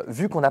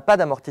 vu qu'on n'a pas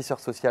d'amortisseur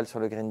social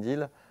sur le Green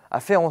Deal, à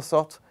faire en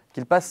sorte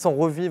qu'il passe sans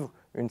revivre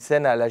une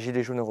scène à la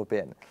gilet jaune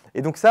européenne.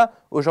 Et donc ça,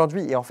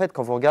 aujourd'hui, et en fait,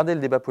 quand vous regardez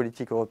le débat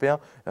politique européen,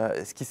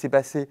 ce qui s'est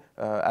passé,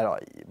 alors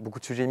il y a beaucoup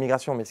de sujets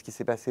immigration, mais ce qui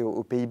s'est passé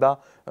aux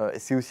Pays-Bas,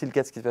 c'est aussi le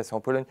cas de ce qui s'est passé en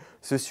Pologne,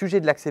 ce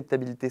sujet de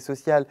l'acceptabilité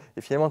sociale,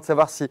 et finalement de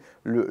savoir si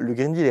le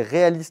Green Deal est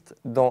réaliste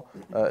dans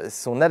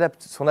son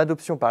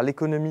adoption par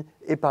l'économie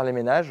et par les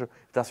ménages,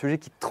 c'est un sujet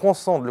qui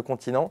transcende le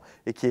continent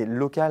et qui est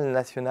local,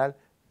 national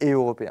et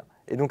européen.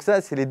 Et donc ça,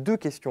 c'est les 2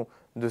 questions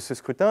de ce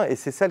scrutin, et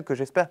c'est celle que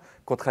j'espère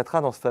qu'on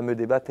traitera dans ce fameux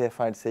débat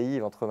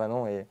TF1-LCI entre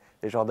Manon et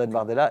Jordan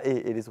Bardella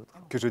et les autres.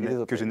 Que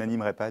je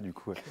n'animerai pas, du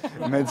coup.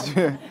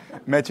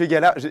 Mathieu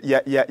Gallard, il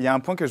y a un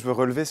point que je veux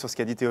relever sur ce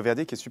qu'a dit Théo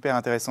Verdet qui est super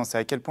intéressant, c'est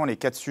à quel point les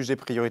 4 sujets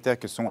prioritaires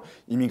que sont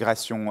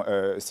immigration,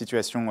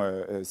 situation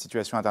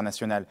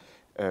internationale,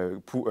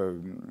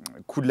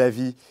 coût de la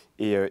vie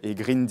et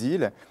Green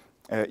Deal,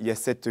 il y a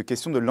cette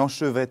question de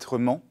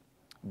l'enchevêtrement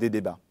des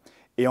débats.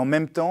 Et en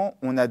même temps,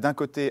 on a d'un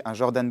côté un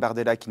Jordan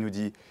Bardella qui nous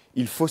dit «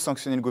 il faut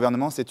sanctionner le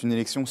gouvernement, c'est une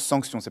élection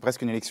sanction, c'est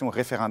presque une élection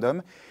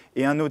référendum »,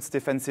 et un autre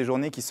Stéphane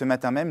Séjourné qui ce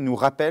matin même nous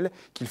rappelle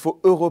qu'il faut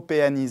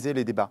européaniser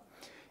les débats.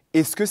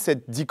 Est-ce que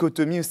cette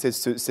dichotomie ou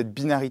cette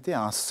binarité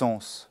a un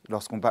sens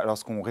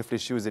lorsqu'on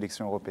réfléchit aux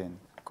élections européennes ?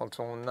 quand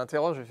on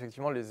interroge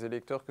effectivement les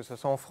électeurs, que ce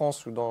soit en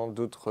France ou dans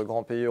d'autres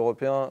grands pays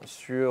européens,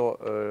 sur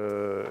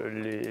le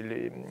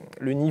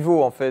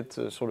niveau en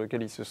fait, sur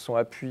lequel ils se sont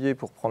appuyés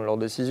pour prendre leurs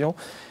décisions,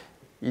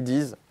 ils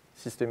disent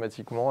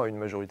systématiquement à une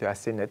majorité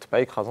assez nette,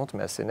 pas écrasante,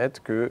 mais assez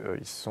nette,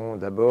 qu'ils se sont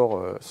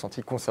d'abord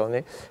sentis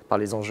concernés par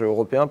les enjeux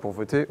européens pour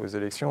voter aux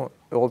élections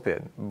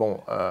européennes. Bon,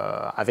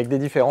 avec des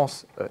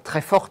différences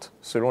très fortes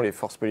selon les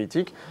forces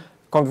politiques.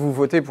 Quand vous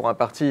votez pour un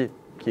parti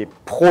qui est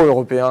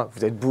pro-européen,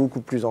 vous êtes beaucoup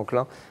plus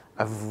enclin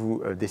à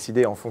vous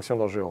décider en fonction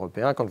d'enjeux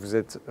européens. Quand vous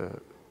êtes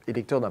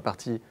électeur d'un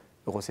parti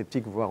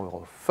eurosceptique, voire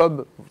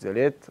europhobe, vous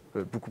allez être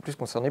beaucoup plus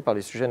concerné par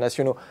les sujets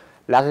nationaux.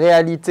 La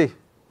réalité,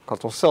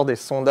 quand on sort des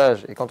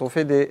sondages et quand on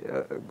fait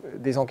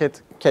des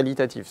enquêtes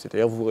qualitatives,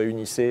 c'est-à-dire vous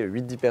réunissez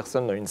 8-10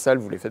 personnes dans une salle,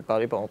 vous les faites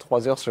parler pendant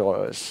 3 heures sur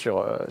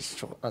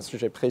un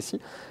sujet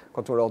précis,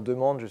 quand on leur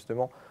demande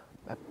justement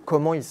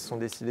comment ils se sont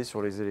décidés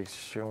sur les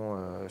élections,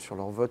 sur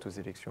leur vote aux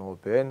élections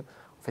européennes,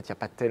 en fait, il n'y a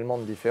pas tellement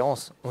de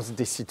différence. On ne se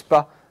décide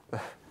pas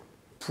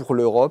pour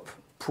l'Europe,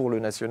 pour le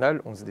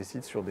national, on se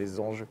décide sur des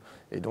enjeux.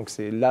 Et donc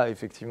c'est là,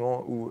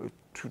 effectivement, où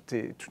tout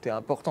est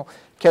important.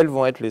 Quels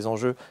vont être les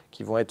enjeux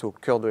qui vont être au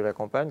cœur de la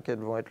campagne? Quels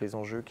vont être les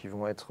enjeux qui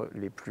vont être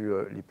les plus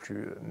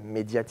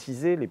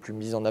médiatisés, les plus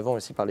mis en avant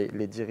aussi par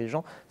les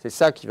dirigeants? C'est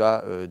ça qui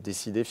va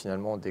décider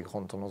finalement des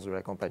grandes tendances de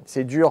la campagne.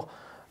 C'est dur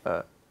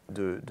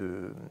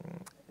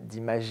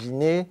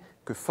d'imaginer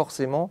que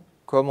forcément,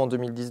 comme en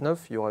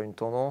 2019, il y aura une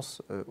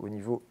tendance au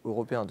niveau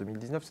européen. En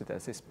 2019, c'était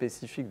assez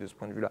spécifique de ce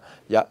point de vue-là.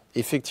 Il y a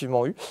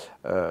effectivement eu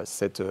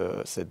cette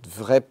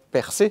vraie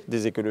percée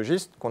des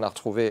écologistes qu'on a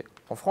retrouvée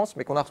en France,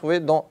 mais qu'on a retrouvée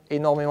dans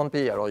énormément de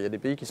pays. Alors, il y a des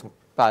pays qui sont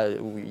pas,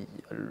 où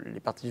les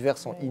partis verts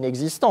sont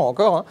inexistants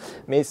encore, hein,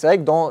 mais c'est vrai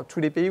que dans tous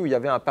les pays où il y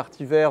avait un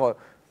parti vert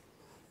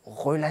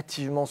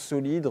relativement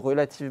solide,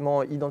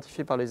 relativement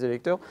identifié par les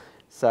électeurs,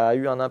 ça a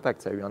eu un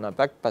impact. Ça a eu un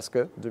impact parce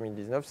que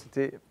 2019,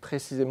 c'était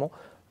précisément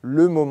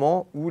le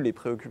moment où les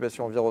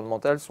préoccupations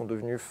environnementales sont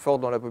devenues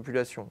fortes dans la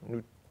population.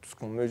 Nous, ce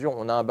qu'on mesure,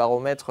 on a un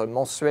baromètre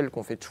mensuel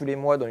qu'on fait tous les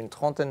mois dans une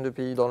trentaine de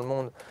pays dans le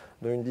monde,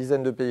 dans une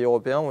dizaine de pays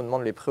européens. On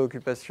demande les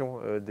préoccupations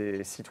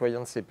des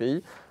citoyens de ces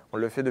pays. On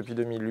le fait depuis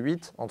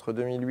 2008. Entre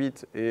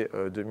 2008 et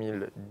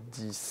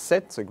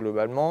 2017,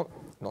 globalement,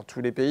 dans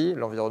tous les pays,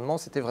 l'environnement,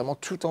 c'était vraiment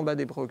tout en bas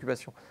des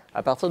préoccupations.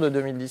 À partir de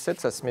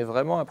 2017, ça se met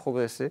vraiment à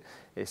progresser.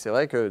 Et c'est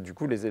vrai que, du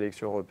coup, les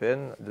élections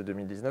européennes de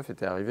 2019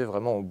 étaient arrivées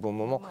vraiment au bon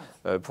moment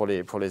pour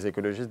les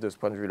écologistes de ce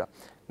point de vue-là.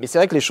 Mais c'est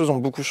vrai que les choses ont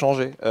beaucoup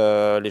changé.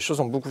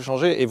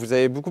 Et vous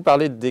avez beaucoup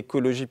parlé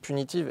d'écologie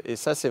punitive. Et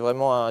ça, c'est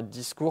vraiment un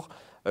discours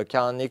qui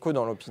a un écho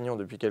dans l'opinion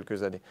depuis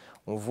quelques années.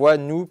 On voit,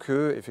 nous,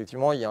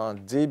 qu'effectivement, il y a un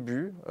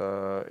début,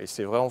 et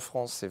c'est vrai en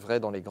France, c'est vrai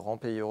dans les grands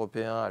pays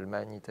européens,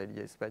 Allemagne, Italie,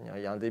 Espagne,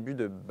 il y a un début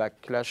de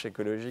backlash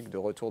écologique, de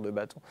retour de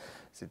bâton.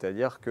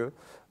 C'est-à-dire que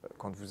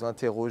quand vous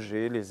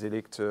interrogez les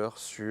électeurs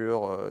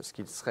sur ce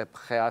qu'ils seraient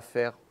prêts à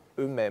faire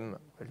eux-mêmes,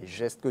 les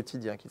gestes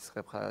quotidiens qu'ils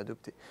seraient prêts à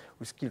adopter,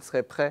 ou ce qu'ils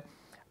seraient prêts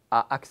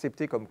à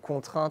accepter comme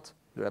contrainte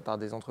de la part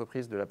des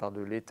entreprises, de la part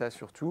de l'État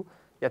surtout,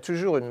 il y a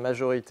toujours une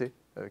majorité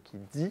qui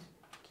dit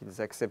qu'ils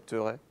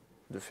accepteraient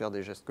de faire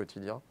des gestes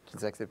quotidiens,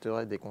 qu'ils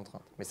accepteraient des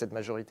contraintes. Mais cette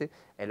majorité,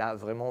 elle a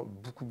vraiment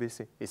beaucoup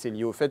baissé. Et c'est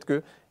lié au fait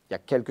qu'il y a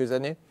quelques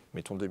années,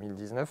 mettons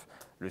 2019,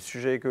 le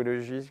sujet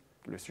écologique,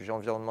 le sujet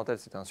environnemental,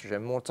 c'était un sujet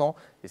montant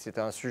et c'était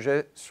un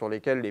sujet sur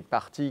lequel les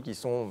partis qui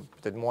sont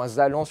peut-être moins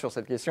allants sur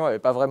cette question n'avaient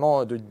pas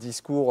vraiment de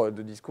discours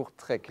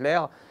très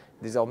clair.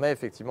 Désormais,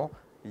 effectivement,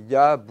 il y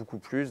a beaucoup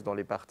plus dans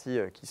les partis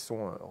qui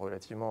sont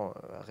relativement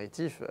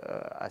rétifs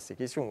à ces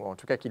questions, ou en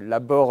tout cas qui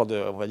l'abordent,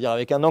 on va dire,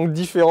 avec un angle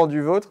différent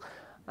du vôtre,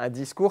 un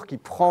discours qui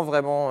prend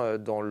vraiment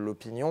dans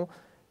l'opinion.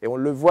 Et on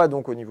le voit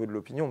donc au niveau de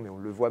l'opinion, mais on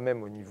le voit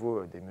même au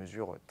niveau des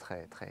mesures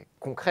très, très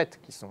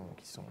concrètes qui sont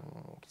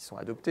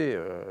adoptées.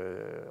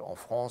 En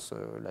France,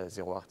 la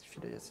zéro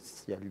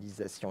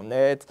artificialisation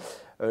nette,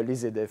 les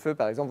ZFE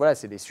par exemple, voilà,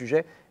 c'est des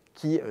sujets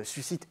qui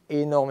suscitent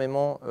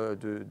énormément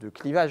de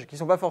clivages, qui ne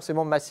sont pas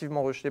forcément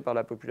massivement rejetés par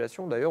la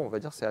population, d'ailleurs, on va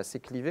dire que c'est assez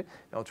clivé,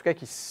 mais en tout cas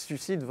qui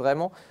suscitent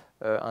vraiment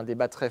un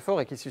débat très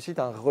fort et qui suscitent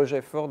un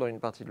rejet fort dans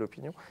une partie de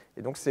l'opinion.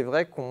 Et donc c'est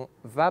vrai qu'on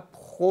va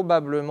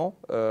probablement,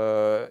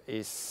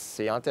 et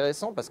c'est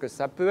intéressant parce que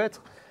ça peut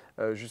être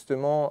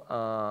justement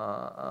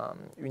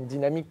une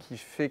dynamique qui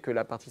fait que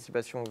la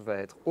participation va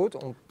être haute,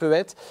 on peut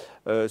être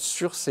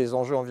sur ces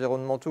enjeux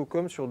environnementaux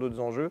comme sur d'autres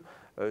enjeux,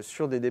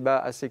 sur des débats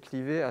assez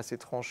clivés, assez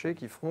tranchés,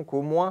 qui feront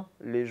qu'au moins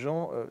les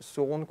gens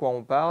sauront de quoi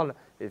on parle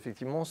et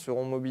effectivement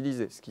seront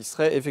mobilisés. Ce qui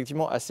serait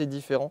effectivement assez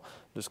différent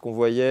de ce qu'on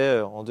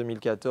voyait en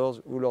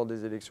 2014 ou lors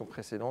des élections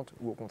précédentes,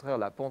 où au contraire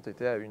la pente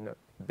était à une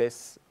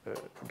baisse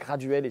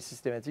graduelle et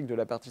systématique de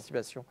la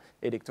participation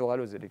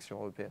électorale aux élections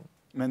européennes.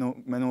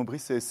 Manon Aubry,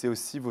 c'est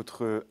aussi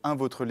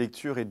votre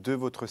lecture et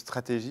votre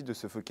stratégie de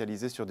se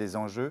focaliser sur des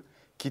enjeux,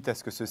 quitte à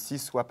ce que ceux-ci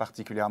soient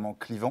particulièrement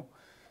clivants.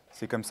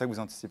 C'est comme ça que vous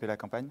anticipez la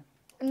campagne ?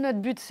 Notre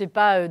but, c'est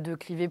pas de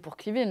cliver pour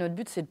cliver, notre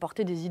but, c'est de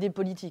porter des idées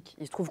politiques.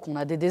 Il se trouve qu'on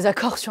a des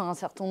désaccords sur un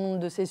certain nombre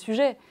de ces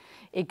sujets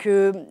et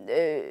que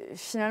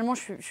finalement,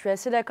 je suis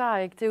assez d'accord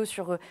avec Théo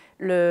sur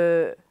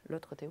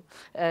l'autre Théo,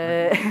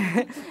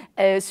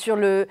 sur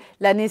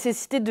la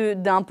nécessité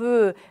d'un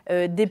peu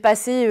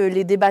dépasser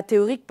les débats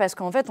théoriques parce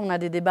qu'en fait, on a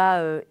des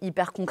débats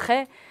hyper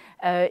concrets.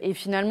 Et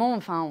finalement,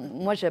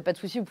 moi, je n'ai pas de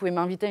souci, vous pouvez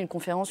m'inviter à une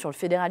conférence sur le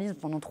fédéralisme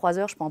pendant 3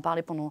 heures, je peux en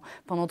parler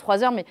pendant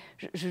 3 heures, mais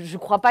je ne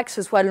crois pas que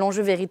ce soit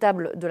l'enjeu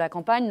véritable de la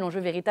campagne.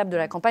 L'enjeu véritable de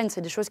la campagne, c'est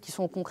des choses qui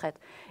sont concrètes.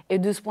 Et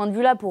de ce point de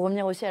vue-là, pour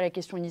revenir aussi à la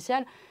question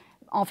initiale,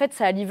 en fait,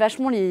 ça allie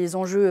vachement les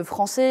enjeux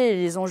français et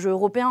les enjeux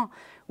européens.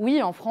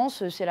 Oui, en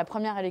France, c'est la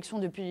première élection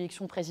depuis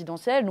l'élection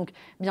présidentielle. Donc,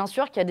 bien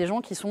sûr qu'il y a des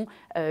gens qui sont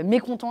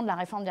mécontents de la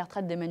réforme des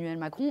retraites d'Emmanuel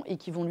Macron et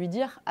qui vont lui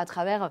dire à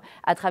travers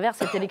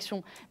cette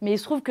élection. Mais il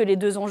se trouve que les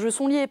deux enjeux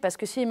sont liés parce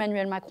que si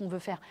Emmanuel Macron veut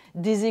faire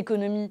des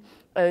économies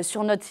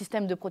sur notre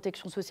système de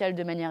protection sociale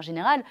de manière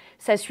générale,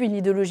 ça suit une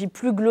idéologie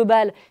plus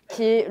globale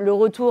qui est le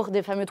retour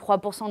des fameux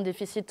 3% de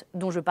déficit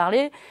dont je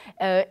parlais.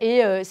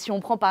 Si on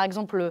prend par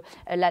exemple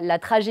la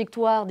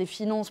trajectoire des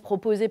finances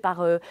proposée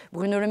par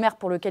Bruno Le Maire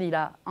pour lequel il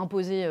a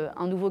imposé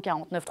un nouveau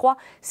 49.3,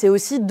 c'est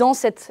aussi dans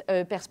cette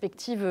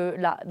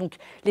perspective-là. Donc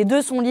les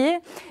deux sont liés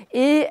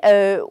et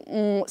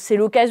c'est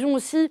l'occasion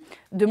aussi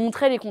de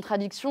montrer les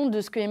contradictions de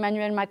ce que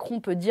Emmanuel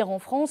Macron peut dire en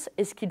France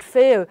et ce qu'il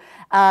fait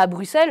à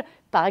Bruxelles.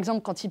 Par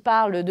exemple, quand il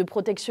parle de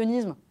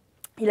protectionnisme,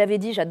 il avait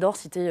dit, j'adore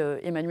citer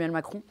Emmanuel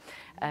Macron,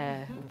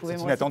 vous pouvez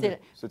me citer.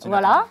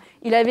 Voilà,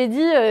 il avait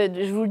dit,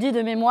 je vous le dis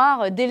de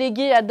mémoire,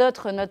 déléguer à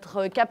d'autres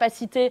notre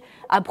capacité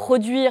à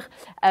produire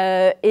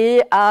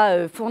et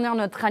à fournir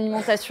notre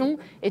alimentation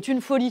est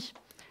une folie.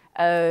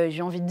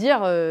 J'ai envie de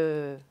dire,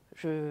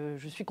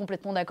 je suis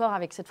complètement d'accord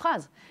avec cette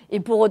phrase. Et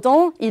pour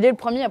autant, il est le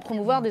premier à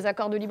promouvoir des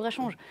accords de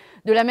libre-échange.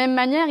 De la même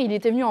manière, il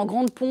était venu en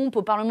grande pompe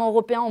au Parlement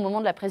européen au moment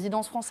de la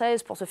présidence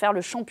française pour se faire le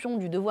champion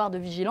du devoir de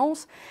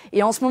vigilance.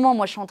 Et en ce moment,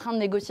 moi, je suis en train de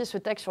négocier ce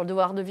texte sur le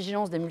devoir de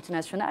vigilance des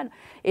multinationales.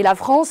 Et la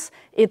France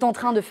est en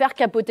train de faire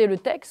capoter le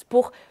texte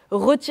pour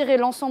retirer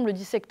l'ensemble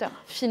du secteur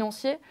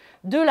financier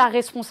de la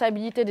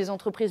responsabilité des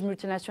entreprises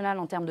multinationales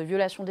en termes de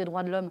violation des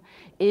droits de l'homme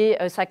et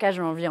saccage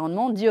de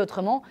l'environnement. Dit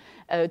autrement,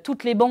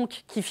 toutes les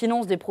banques qui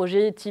financent des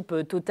projets type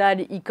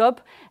Total,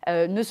 ICOP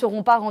ne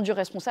seront pas rendues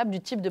responsables du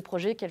type de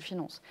projet qu'elles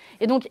financent.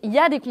 Et donc, il y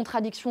a des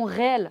contradictions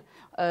réelles.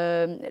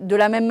 De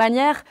la même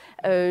manière,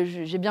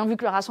 j'ai bien vu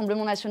que le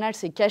Rassemblement national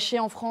s'est caché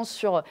en France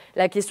sur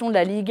la question de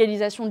la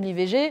légalisation de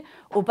l'IVG.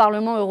 Au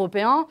Parlement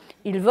européen,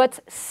 ils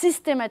votent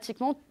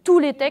systématiquement tous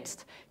les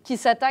textes qui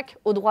s'attaquent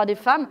aux droits des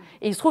femmes.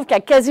 Et il se trouve qu'à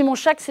quasiment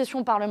chaque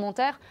session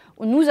parlementaire,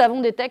 nous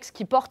avons des textes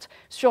qui portent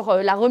sur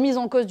la remise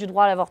en cause du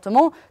droit à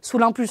l'avortement, sous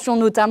l'impulsion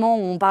notamment,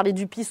 on parlait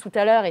du PiS tout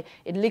à l'heure,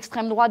 et de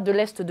l'extrême droite de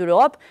l'Est de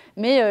l'Europe,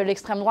 mais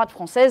l'extrême droite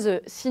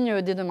française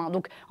signe dès demain.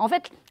 Donc en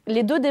fait,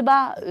 les deux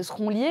débats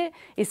seront liés,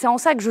 et c'est en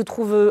ça que je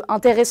trouve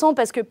intéressant,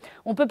 parce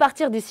qu'on peut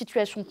partir des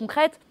situations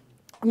concrètes.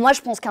 Moi,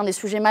 je pense qu'un des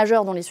sujets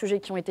majeurs dans les sujets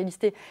qui ont été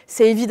listés,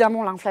 c'est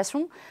évidemment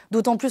l'inflation,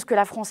 d'autant plus que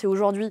la France est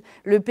aujourd'hui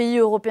le pays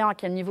européen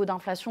qui a le niveau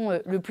d'inflation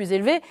le plus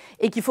élevé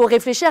et qu'il faut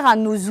réfléchir à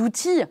nos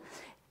outils.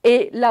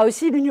 Et là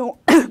aussi, l'Union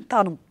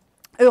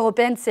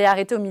européenne s'est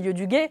arrêtée au milieu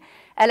du gué.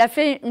 Elle a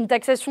fait une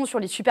taxation sur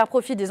les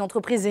super-profits des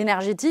entreprises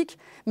énergétiques,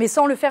 mais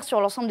sans le faire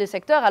sur l'ensemble des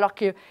secteurs, alors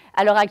qu'à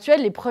l'heure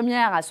actuelle, les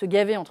premières à se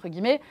gaver, entre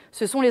guillemets,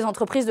 ce sont les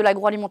entreprises de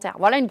l'agroalimentaire.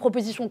 Voilà une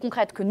proposition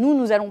concrète que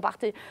nous allons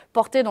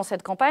porter dans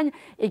cette campagne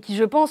et qui,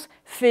 je pense,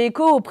 fait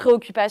écho aux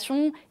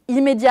préoccupations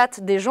immédiates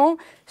des gens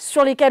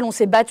sur lesquelles on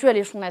s'est battu à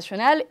l'échelon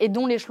national et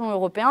dont l'échelon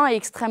européen est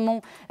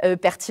extrêmement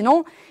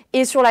pertinent.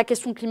 Et sur la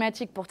question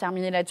climatique, pour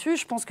terminer là-dessus,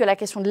 je pense que la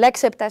question de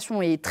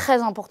l'acceptation est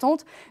très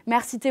importante.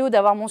 Merci Théo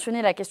d'avoir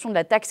mentionné la question de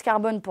la taxe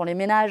carbone pour les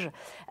ménages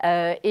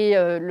et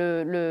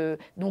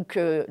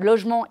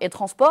logement et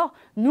transport.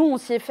 Nous, on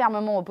s'y est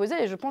fermement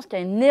opposés et je pense qu'il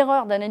y a une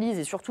erreur d'analyse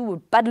et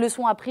surtout pas de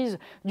leçon apprise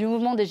du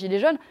mouvement des Gilets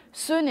jaunes.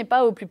 Ce n'est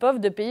pas aux plus pauvres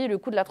de payer le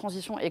coût de la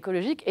transition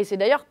écologique et c'est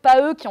d'ailleurs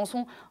pas eux qui en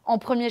sont en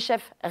premier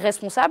chef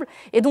responsables.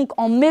 Et donc,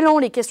 en mêlant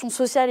les questions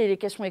sociales et les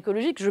questions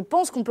écologiques, je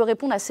pense qu'on peut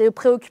répondre à ces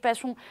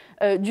préoccupations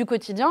du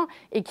quotidien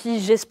et qui,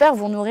 j'espère,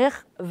 vont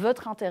nourrir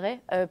votre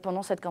intérêt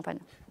pendant cette campagne.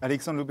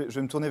 Alexandre Loubet, je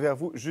vais me tourner vers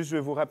vous. Juste, je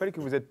vous rappelle que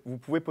vous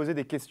pouvez poser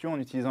des questions en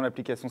utilisant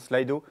l'application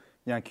Slido.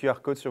 Il y a un QR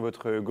code sur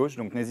votre gauche,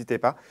 donc n'hésitez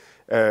pas.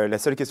 La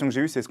seule question que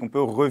j'ai eue, c'est est-ce qu'on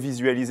peut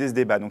revisualiser ce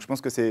débat. Donc je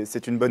pense que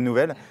c'est une bonne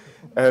nouvelle.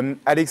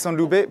 Alexandre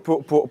Loubet,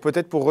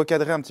 peut-être pour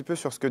recadrer un petit peu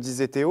sur ce que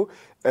disait Théo,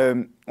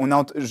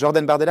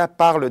 Jordan Bardella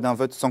parle d'un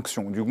vote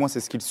sanction. Du moins, c'est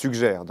ce qu'il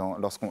suggère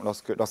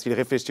lorsqu'il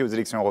réfléchit aux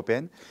élections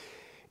européennes.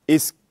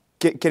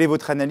 Quelle est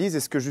votre analyse?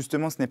 Est-ce que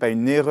justement ce n'est pas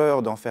une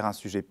erreur d'en faire un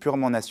sujet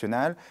purement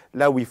national,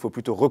 là où il faut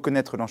plutôt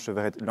reconnaître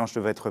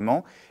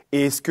l'enchevêtrement?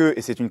 Et est-ce que,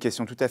 et c'est une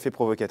question tout à fait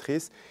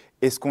provocatrice,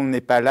 est-ce qu'on n'est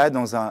pas là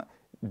dans un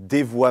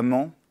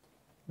dévoiement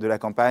de la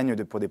campagne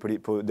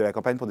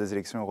pour des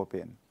élections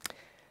européennes?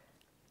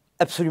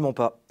 Absolument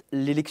pas.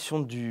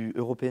 L'élection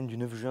européenne du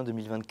 9 juin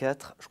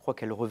 2024, je crois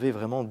qu'elle revêt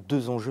vraiment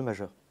deux enjeux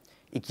majeurs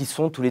et qui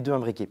sont tous les deux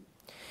imbriqués.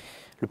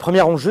 Le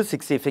premier enjeu, c'est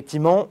que c'est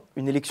effectivement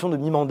une élection de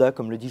mi-mandat,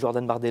 comme le dit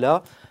Jordan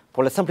Bardella,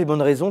 pour la simple et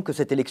bonne raison que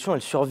cette élection,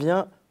 elle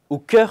survient au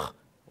cœur,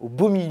 au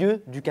beau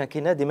milieu du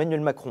quinquennat d'Emmanuel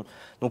Macron.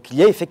 Donc il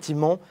y a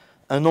effectivement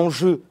un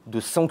enjeu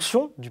de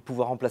sanction du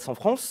pouvoir en place en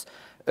France,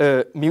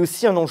 mais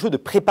aussi un enjeu de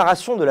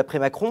préparation de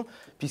l'après-Macron,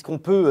 puisqu'on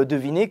peut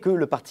deviner que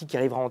le parti qui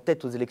arrivera en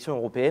tête aux élections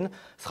européennes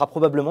sera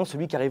probablement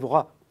celui qui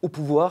arrivera au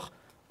pouvoir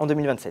en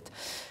 2027.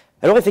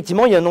 Alors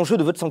effectivement, il y a un enjeu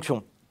de vote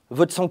sanction.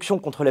 Vote sanction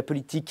contre la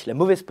politique, la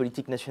mauvaise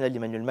politique nationale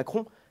d'Emmanuel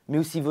Macron, mais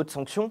aussi vote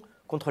sanction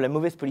contre la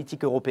mauvaise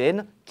politique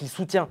européenne qu'il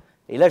soutient.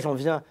 Et là, j'en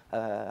viens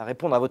à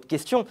répondre à votre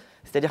question.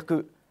 C'est-à-dire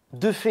que,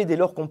 de fait, dès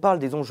lors qu'on parle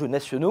des enjeux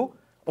nationaux,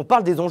 on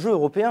parle des enjeux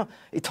européens,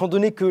 étant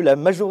donné que la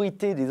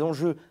majorité des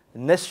enjeux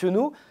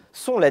nationaux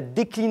sont la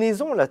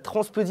déclinaison, la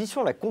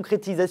transposition, la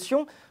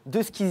concrétisation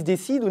de ce qui se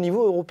décide au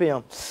niveau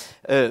européen.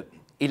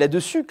 Et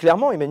là-dessus,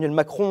 clairement, Emmanuel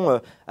Macron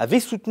avait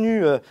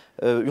soutenu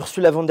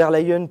Ursula von der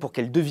Leyen pour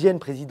qu'elle devienne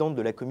présidente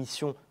de la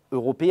Commission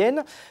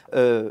européenne.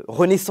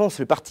 Renaissance,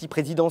 le parti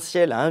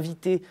présidentiel, a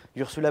invité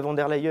Ursula von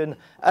der Leyen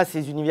à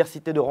ses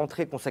universités de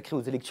rentrée consacrées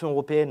aux élections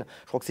européennes.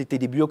 Je crois que c'était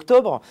début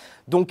octobre.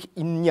 Donc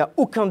il n'y a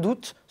aucun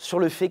doute sur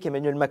le fait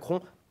qu'Emmanuel Macron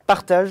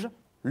partage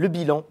le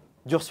bilan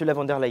d'Ursula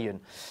von der Leyen.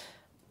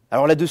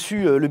 Alors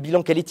là-dessus, le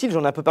bilan, quel est-il?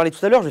 J'en ai un peu parlé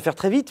tout à l'heure, je vais faire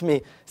très vite,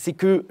 mais c'est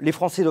que les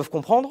Français doivent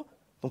comprendre,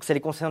 donc ça les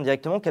concerne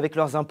directement, qu'avec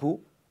leurs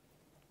impôts,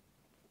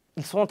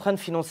 ils sont en train de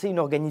financer une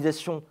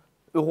organisation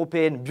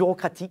européenne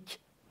bureaucratique,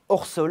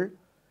 hors sol,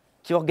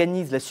 qui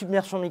organise la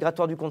submersion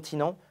migratoire du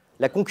continent,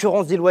 la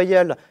concurrence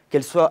déloyale,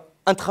 qu'elle soit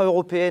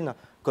intra-européenne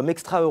comme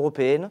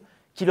extra-européenne,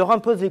 qui leur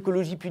impose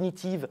l'écologie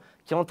punitive,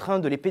 qui est en train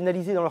de les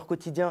pénaliser dans leur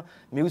quotidien,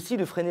 mais aussi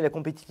de freiner la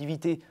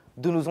compétitivité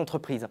de nos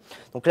entreprises.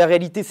 Donc la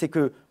réalité, c'est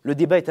que le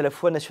débat est à la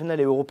fois national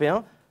et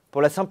européen,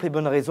 pour la simple et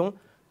bonne raison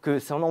que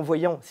c'est en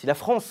envoyant, si la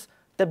France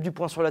tape du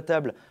poing sur la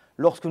table,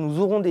 lorsque nous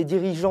aurons des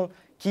dirigeants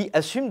qui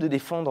assument de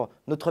défendre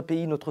notre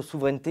pays, notre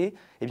souveraineté,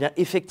 eh bien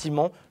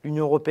effectivement,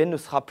 l'Union européenne ne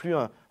sera plus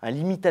un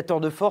limitateur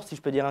de force, si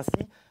je peux dire ainsi,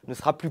 ne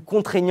sera plus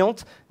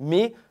contraignante,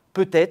 mais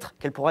peut-être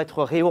qu'elle pourra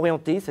être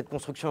réorientée, cette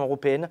construction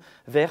européenne,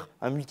 vers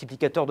un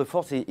multiplicateur de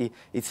force, et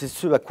c'est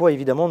ce à quoi,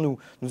 évidemment, nous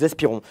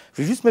aspirons.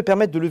 Je vais juste me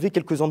permettre de lever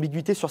quelques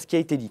ambiguïtés sur ce qui a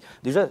été dit.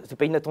 Déjà, ce n'est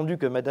pas inattendu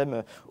que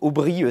Mme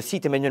Aubry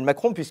cite Emmanuel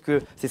Macron, puisque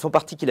c'est son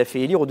parti qui l'a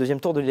fait élire au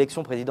deuxième tour de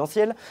l'élection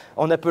présidentielle,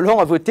 en appelant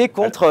à voter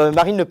contre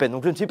Marine Le Pen.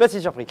 Donc je ne suis pas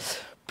si surpris.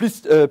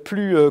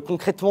 Plus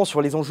concrètement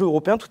sur les enjeux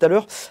européens, tout à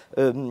l'heure,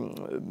 M.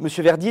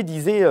 Verdier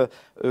disait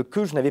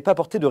que je n'avais pas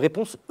apporté de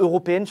réponse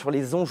européenne sur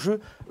les enjeux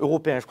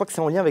européens. Je crois que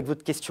c'est en lien avec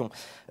votre question.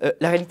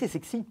 La réalité, c'est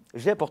que si,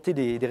 j'ai apporté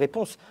des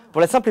réponses,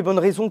 pour la simple et bonne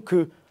raison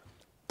que,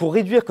 pour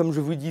réduire, comme je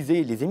vous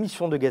disais, les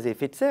émissions de gaz à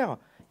effet de serre,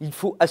 il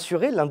faut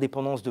assurer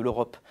l'indépendance de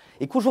l'Europe.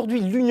 Et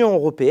qu'aujourd'hui, l'Union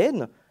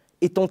européenne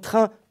est en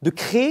train de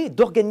créer,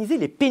 d'organiser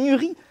les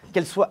pénuries,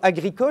 qu'elles soient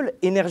agricoles,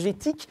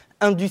 énergétiques,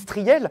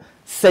 industrielles,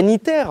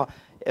 sanitaires,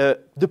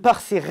 de par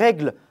ses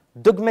règles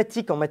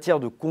dogmatiques en matière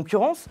de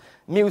concurrence,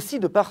 mais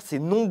aussi de par ces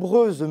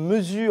nombreuses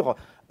mesures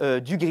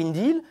du Green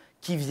Deal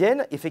qui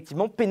viennent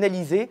effectivement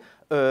pénaliser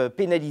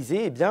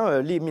eh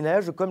bien, les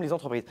ménages comme les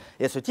entreprises.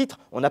 Et à ce titre,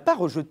 on n'a pas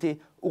rejeté,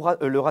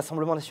 le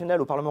Rassemblement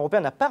national au Parlement européen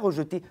n'a pas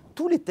rejeté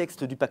tous les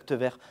textes du pacte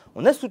vert.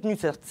 On a soutenu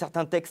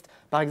certains textes,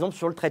 par exemple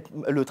sur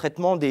le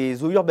traitement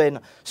des eaux urbaines,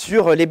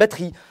 sur les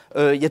batteries.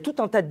 Il y a tout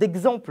un tas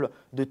d'exemples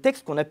de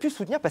textes qu'on a pu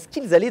soutenir parce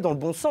qu'ils allaient dans le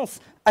bon sens.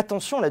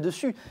 Attention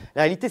là-dessus.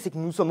 La réalité, c'est que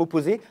nous sommes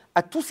opposés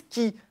à tout ce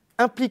qui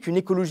implique une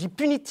écologie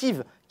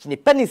punitive qui n'est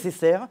pas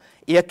nécessaire,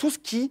 et à tout ce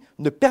qui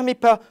ne permet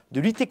pas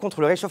de lutter contre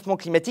le réchauffement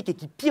climatique et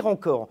qui, pire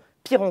encore,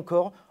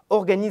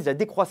 organise la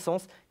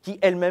décroissance qui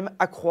elle-même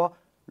accroît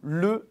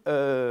le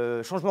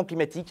changement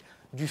climatique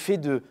du fait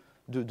de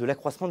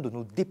l'accroissement de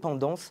nos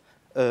dépendances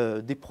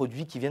des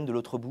produits qui viennent de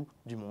l'autre bout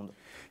du monde.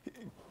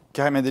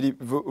 Karim Adeli,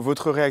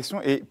 votre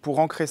réaction, et pour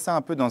ancrer ça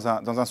un peu dans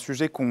un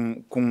sujet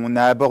qu'on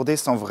a abordé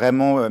sans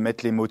vraiment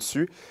mettre les mots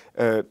dessus,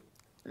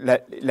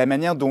 la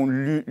manière dont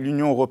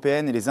l'Union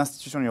européenne et les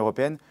institutions de l'Union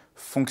européenne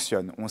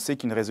fonctionnent. On sait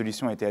qu'une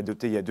résolution a été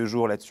adoptée il y a 2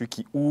 jours là-dessus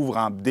qui ouvre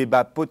un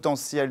débat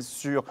potentiel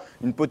sur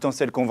une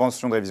potentielle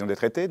convention de révision des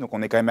traités. Donc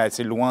on est quand même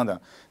assez loin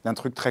d'un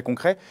truc très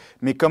concret.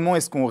 Mais comment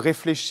est-ce qu'on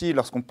réfléchit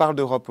lorsqu'on parle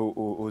d'Europe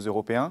aux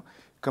Européens?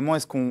 Comment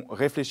est-ce qu'on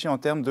réfléchit en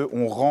termes de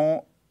on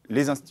rend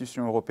les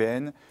institutions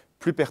européennes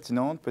plus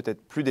pertinentes,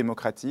 peut-être plus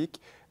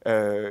démocratiques?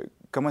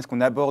 Comment est-ce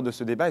qu'on aborde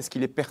ce débat? Est-ce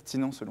qu'il est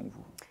pertinent selon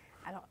vous?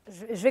 Alors,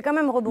 je vais quand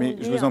même rebondir.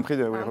 Mais je vous en prie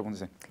de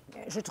rebondir.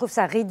 Je trouve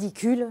ça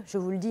ridicule, je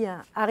vous le dis,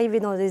 arriver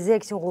dans des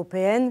élections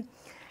européennes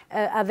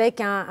avec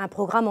un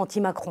programme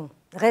anti-Macron.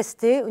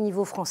 Restez au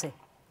niveau français.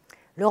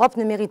 L'Europe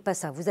ne mérite pas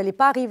ça. Vous n'allez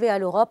pas arriver à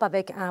l'Europe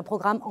avec un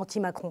programme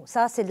anti-Macron.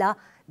 Ça, c'est de la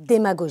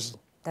démagogie.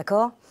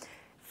 D'accord ?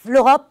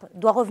 L'Europe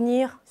doit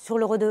revenir sur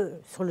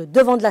le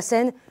devant de la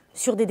scène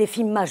sur des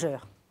défis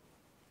majeurs.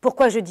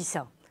 Pourquoi je dis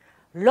ça ?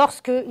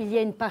 Lorsqu'il y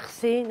a une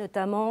percée,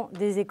 notamment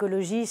des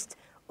écologistes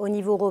au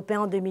niveau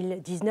européen en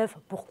 2019,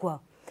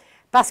 pourquoi ?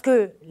 Parce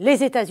que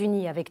les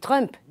États-Unis, avec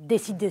Trump,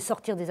 décident de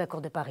sortir des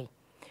accords de Paris.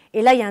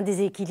 Et là, il y a un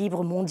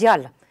déséquilibre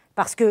mondial,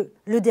 parce que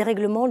le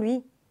dérèglement,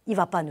 lui, il ne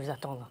va pas nous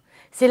attendre.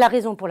 C'est la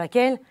raison pour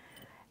laquelle,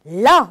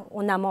 là,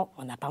 on n'a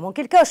pas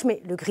manqué le coche,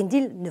 mais le Green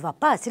Deal ne va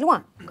pas assez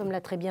loin, comme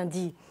l'a très bien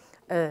dit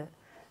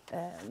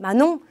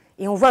Manon,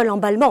 et on voit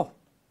l'emballement.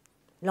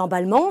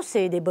 L'emballement,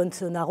 c'est des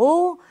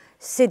Bolsonaro,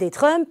 c'est des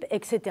Trump,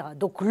 etc.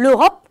 Donc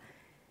l'Europe,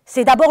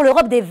 c'est d'abord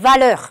l'Europe des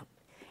valeurs.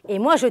 Et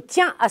moi, je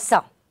tiens à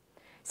ça.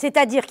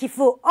 C'est-à-dire qu'il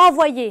faut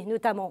envoyer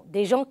notamment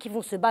des gens qui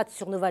vont se battre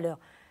sur nos valeurs.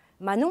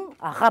 Manon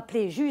a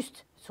rappelé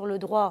juste sur le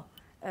droit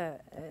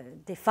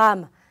des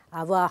femmes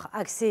à avoir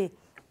accès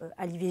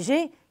à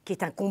l'IVG, qui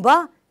est un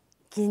combat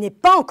qui n'est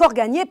pas encore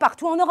gagné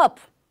partout en Europe.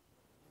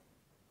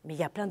 Mais il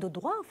y a plein d'autres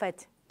droits, en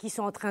fait, qui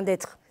sont en train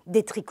d'être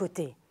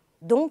détricotés.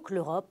 Donc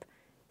l'Europe,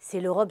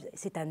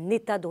 c'est un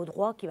état de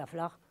droit qu'il va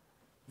falloir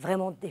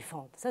vraiment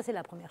défendre. Ça, c'est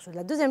la première chose.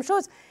 La deuxième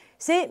chose,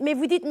 c'est, mais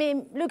vous dites, mais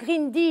le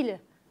Green Deal,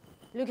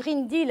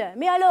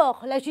 mais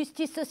alors, la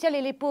justice sociale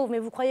et les pauvres, mais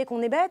vous croyez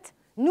qu'on est bête?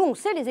 Nous, on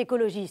sait, les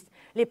écologistes,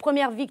 les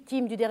premières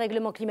victimes du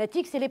dérèglement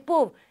climatique, c'est les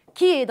pauvres.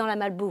 Qui est dans la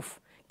malbouffe?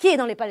 Qui est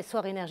dans les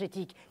passoires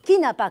énergétiques? Qui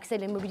n'a pas accès à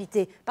la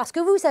mobilité? Parce que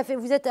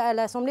vous êtes à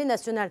l'Assemblée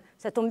nationale.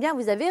 Ça tombe bien,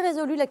 vous avez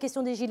résolu la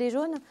question des Gilets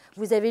jaunes?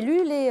 Vous avez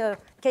lu les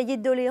cahiers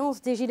de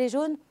doléances des Gilets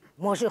jaunes?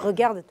 Moi, je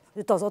regarde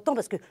de temps en temps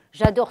parce que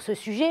j'adore ce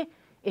sujet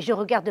et je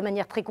regarde de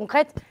manière très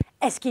concrète.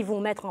 Est-ce qu'ils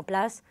vont mettre en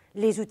place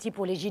les outils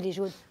pour les Gilets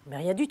jaunes? Mais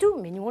rien du tout,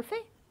 mais nous, on le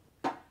fait.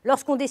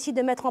 Lorsqu'on décide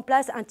de mettre en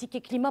place un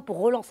ticket climat pour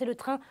relancer le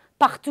train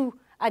partout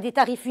à des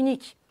tarifs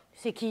uniques,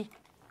 c'est qui?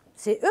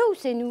 C'est eux ou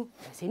c'est nous?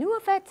 C'est nous, en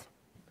fait.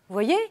 Vous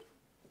voyez?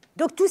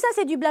 Donc tout ça,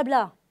 c'est du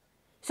blabla.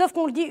 Sauf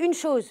qu'on le dit une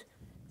chose,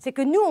 c'est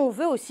que nous, on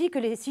veut aussi que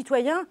les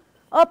citoyens,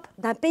 hop,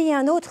 d'un pays à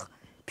un autre,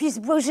 puissent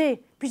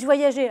bouger, puissent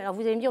voyager. Alors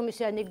vous allez me dire, mais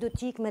c'est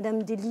anecdotique,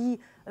 Madame Dely,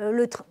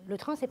 le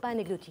train, c'est pas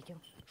anecdotique. Hein.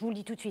 Je vous le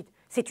dis tout de suite.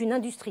 C'est une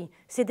industrie,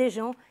 c'est des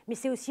gens, mais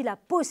c'est aussi la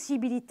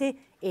possibilité.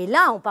 Et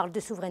là, on parle de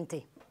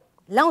souveraineté.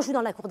 Là, on joue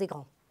dans la cour des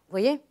grands. Vous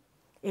voyez?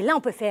 Et là,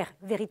 on peut faire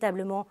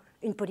véritablement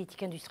une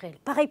politique industrielle.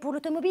 Pareil pour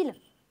l'automobile.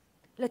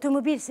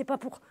 L'automobile, c'est pas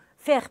pour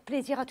faire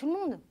plaisir à tout le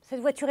monde. Cette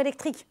voiture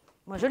électrique,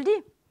 moi je le dis,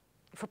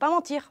 il ne faut pas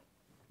mentir.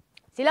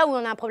 C'est là où on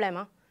a un problème.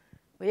 Hein.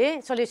 Vous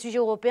voyez, sur les sujets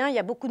européens, il y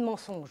a beaucoup de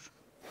mensonges.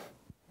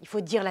 Il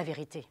faut dire la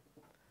vérité.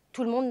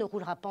 Tout le monde ne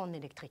roulera pas en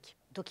électrique.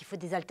 Donc il faut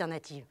des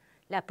alternatives.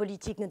 La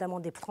politique, notamment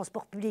des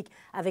transports publics,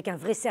 avec un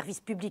vrai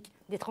service public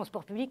des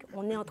transports publics,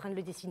 on est en train de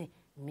le dessiner.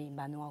 Mais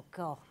maintenant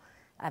encore,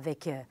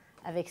 avec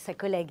sa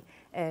collègue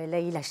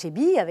Laïla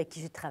Chebi, avec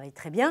qui je travaille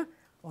très bien,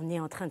 on est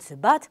en train de se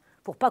battre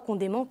pour pas qu'on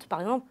démonte,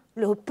 par exemple,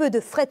 le peu de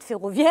fret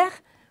ferroviaire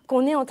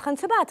qu'on est en train de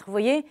se battre, vous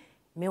voyez.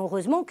 Mais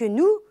heureusement que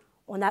nous,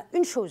 on a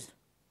une chose,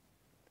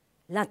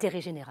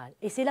 l'intérêt général.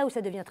 Et c'est là où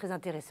ça devient très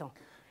intéressant.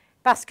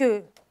 Parce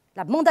que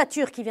la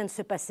mandature qui vient de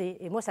se passer,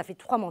 et moi ça fait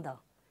 3 mandats,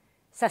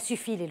 ça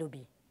suffit les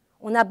lobbies.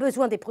 On a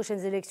besoin des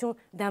prochaines élections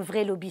d'un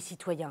vrai lobby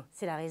citoyen.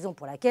 C'est la raison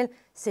pour laquelle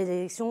ces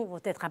élections vont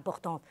être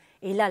importantes.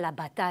 Et là, la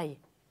bataille,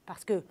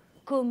 parce que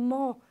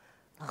comment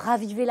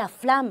raviver la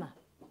flamme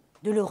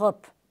de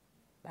l'Europe?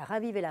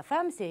 Raviver la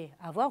flamme, c'est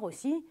avoir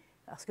aussi,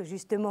 parce que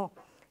justement,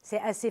 c'est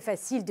assez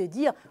facile de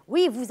dire «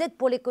 oui, vous êtes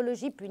pour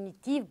l'écologie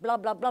punitive,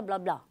 blablabla. Bla, bla,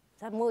 bla. »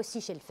 Ça, moi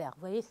aussi, je sais le faire.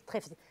 Vous voyez, c'est très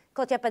facile.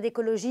 Quand il n'y a pas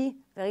d'écologie,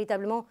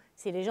 véritablement,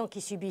 c'est les gens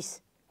qui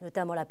subissent,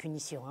 notamment la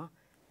punition. Hein.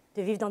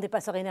 De vivre dans des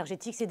passoires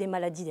énergétiques, c'est des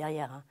maladies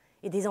derrière. Hein.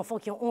 Et des enfants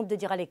qui ont honte de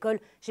dire à l'école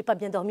 « j'ai pas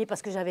bien dormi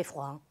parce que j'avais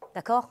froid. Hein. »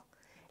 D'accord?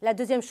 La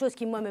deuxième chose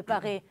qui, moi, me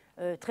paraît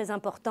très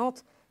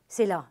importante,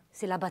 c'est là,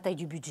 c'est la bataille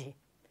du budget.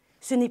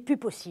 Ce n'est plus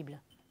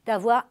possible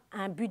d'avoir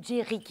un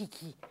budget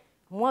rikiki.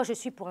 Moi, je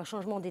suis pour un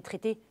changement des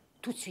traités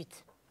tout de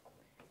suite.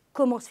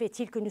 Comment se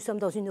fait-il que nous sommes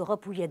dans une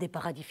Europe où il y a des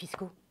paradis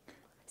fiscaux?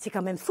 C'est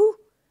quand même fou.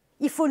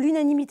 Il faut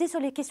l'unanimité sur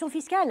les questions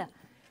fiscales.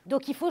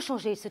 Donc, il faut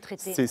changer ce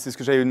traité. C'est ce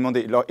que j'allais vous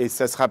demander. Et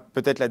ça sera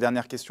peut-être la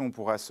dernière question, on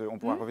pourra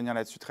revenir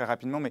là-dessus très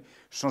rapidement. Mais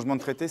changement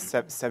de traité,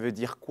 ça veut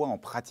dire quoi en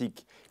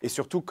pratique? Et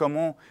surtout,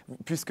 comment,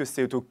 puisque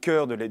c'est au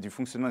cœur du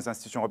fonctionnement des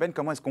institutions européennes,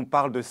 comment est-ce qu'on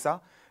parle de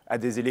ça à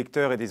des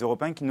électeurs et des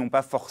Européens qui n'ont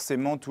pas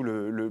forcément tout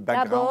le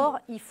background? D'abord,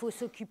 il faut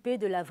s'occuper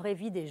de la vraie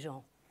vie des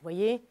gens. Vous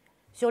voyez?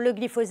 Sur le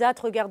glyphosate,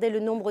 regardez le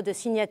nombre de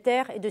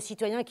signataires et de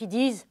citoyens qui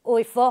disent haut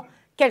et fort,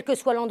 quel que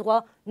soit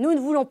l'endroit, nous ne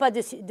voulons pas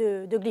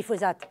de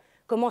glyphosate.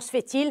 Comment se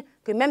fait-il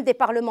que même des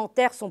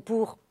parlementaires sont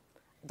pour?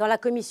 Dans la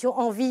commission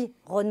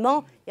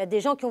environnement, il y a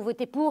des gens qui ont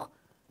voté pour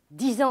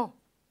 10 ans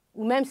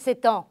ou même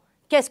 7 ans.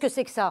 Qu'est-ce que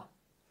c'est que ça?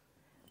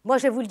 Moi,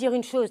 je vais vous le dire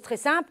une chose très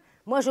simple.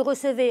 Moi, je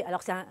recevais,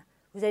 alors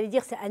vous allez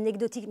dire c'est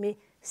anecdotique, mais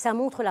ça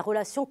montre la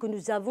relation que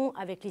nous avons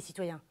avec les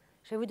citoyens.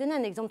 Je vais vous donner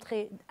un exemple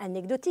très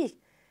anecdotique.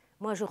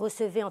 Moi, je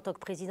recevais en tant que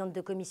présidente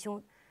de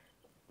commission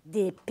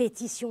des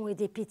pétitions et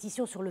des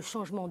pétitions sur le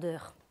changement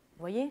d'heure. Vous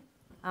voyez?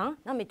 Hein?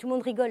 Non, mais tout le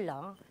monde rigole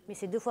là. Hein? Mais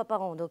c'est 2 fois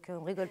par an, donc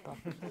on ne rigole pas.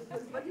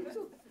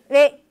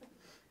 Mais,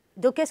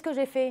 donc, qu'est-ce que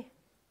j'ai fait?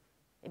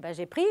 Eh bien,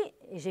 j'ai pris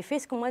et j'ai fait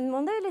ce qu'on m'a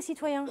demandé, les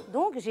citoyens.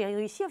 Donc, j'ai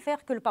réussi à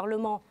faire que le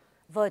Parlement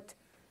vote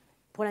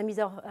pour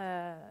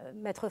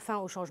mettre fin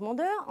au changement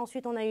d'heure.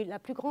 Ensuite, on a eu la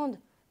plus grande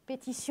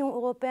pétition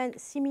européenne,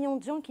 6 millions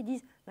de gens qui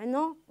disent «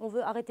 Maintenant, on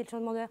veut arrêter le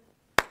changement d'heure. »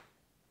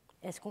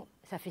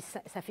 Ça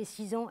fait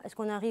 6 ans, est-ce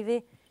qu'on est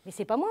arrivé? Mais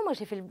c'est pas moi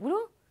j'ai fait le boulot.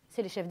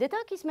 C'est les chefs d'État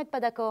qui ne se mettent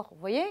pas d'accord, vous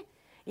voyez?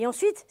 Et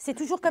ensuite, c'est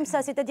toujours comme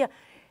ça, c'est-à-dire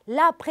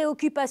la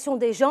préoccupation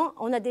des gens,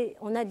 on a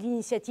de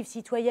l'initiative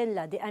citoyenne,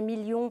 là, des 1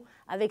 million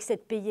avec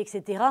 7 pays,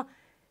 etc.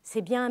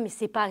 C'est bien, mais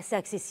ce n'est pas assez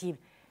accessible.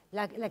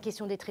 La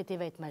question des traités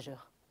va être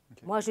majeure.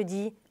 Okay. Moi, je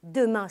dis,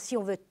 demain, si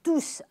on veut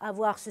tous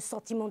avoir ce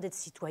sentiment d'être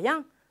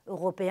citoyen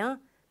européen,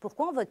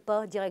 pourquoi on ne vote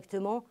pas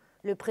directement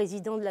le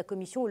président de la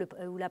Commission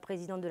ou la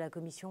présidente de la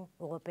Commission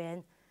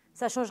européenne?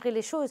 Ça changerait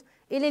les choses.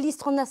 Et les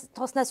listes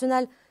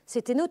transnationales,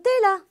 c'était noté,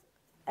 là.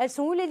 Elles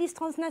sont où, les listes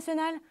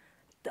transnationales?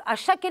 À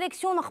chaque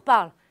élection, on en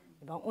reparle.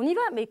 Ben, on y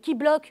va, mais qui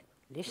bloque?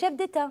 Les chefs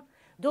d'État.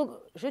 Donc,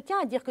 je tiens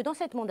à dire que dans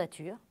cette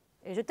mandature,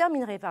 et je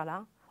terminerai par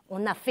là,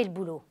 on a fait le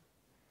boulot.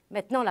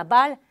 Maintenant, la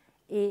balle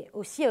est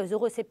aussi aux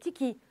eurosceptiques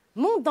qui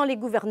montent dans les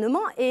gouvernements,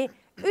 et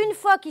une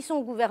fois qu'ils sont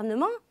au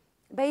gouvernement,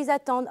 ben, ils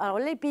attendent. Alors,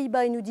 les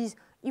Pays-Bas, ils nous disent,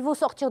 ils vont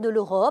sortir de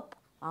l'Europe.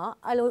 Hein,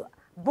 alors,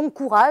 bon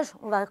courage,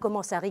 on va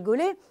commencer à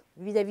rigoler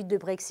vis-à-vis de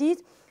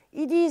Brexit.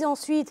 Ils disent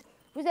ensuite,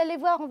 vous allez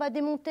voir, on va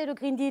démonter le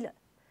Green Deal.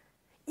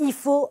 Il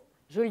faut,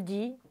 je le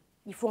dis,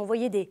 il faut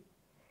envoyer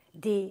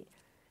des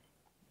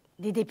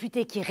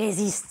députés qui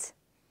résistent,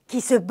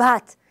 qui se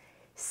battent.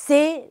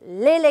 C'est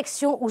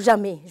l'élection ou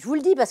jamais. Je vous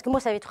le dis parce que moi,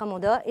 ça va être un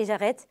mandat et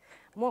j'arrête.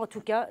 Moi, en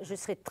tout cas, je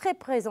serai très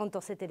présente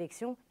dans cette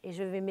élection et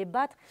je vais me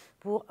battre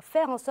pour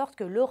faire en sorte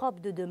que l'Europe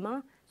de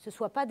demain ne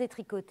soit pas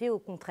détricotée, au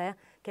contraire,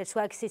 qu'elle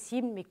soit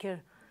accessible, mais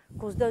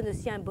qu'on se donne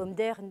aussi un baume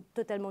d'air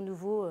totalement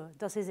nouveau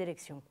dans ces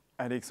élections.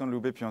 Alexandre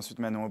Loubet, puis ensuite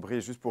Manon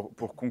Aubry, juste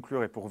pour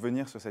conclure et pour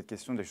revenir sur cette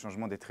question des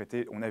changements des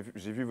traités.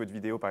 J'ai vu votre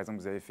vidéo, par exemple,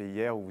 que vous avez fait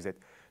hier, où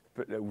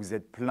vous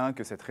êtes plaint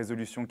que cette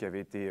résolution qui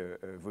avait été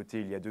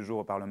votée il y a 2 jours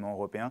au Parlement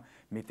européen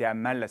mettait à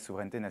mal la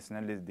souveraineté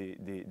nationale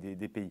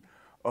des pays.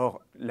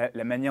 Or,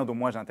 la manière dont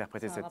moi j'ai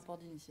interprété cette... C'est un rapport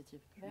d'initiative.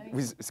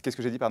 Oui, qu'est-ce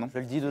que j'ai dit, pardon? Je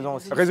le dis dedans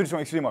aussi. Résolution,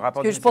 excusez-moi,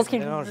 rapport d'initiative. Je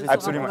pense qu'il...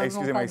 Absolument,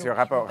 excusez-moi,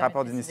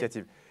 rapport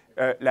d'initiative.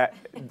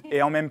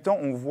 Et en même temps,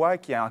 on voit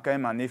qu'il y a quand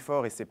même un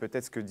effort, et c'est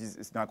peut-être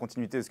dans la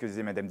continuité de ce que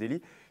disait Madame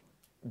Dely,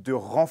 de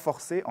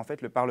renforcer en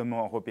fait le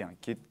Parlement européen,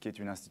 qui est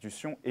une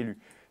institution élue.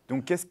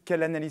 Donc,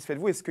 quelle analyse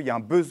faites-vous? Est-ce qu'il y a un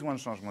besoin de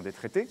changement des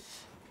traités,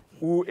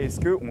 ou est-ce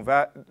qu'on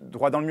va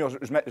droit dans le mur?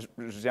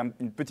 J'ai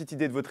une petite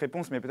idée de votre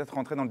réponse, mais peut-être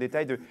rentrer dans le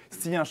détail de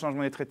s'il y a un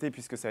changement des traités,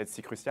 puisque ça va être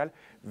si crucial,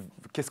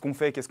 qu'est-ce qu'on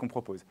fait, qu'est-ce qu'on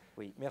propose?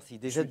 Oui, merci.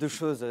 Déjà 2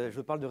 choses.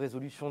 Je parle de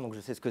résolution, donc je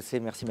sais ce que c'est.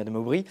 Merci Madame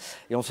Aubry.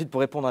 Et ensuite,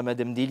 pour répondre à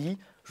Madame Dely,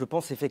 je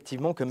pense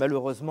effectivement que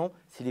malheureusement,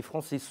 si les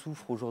Français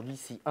souffrent aujourd'hui,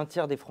 si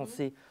 1/3 des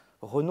Français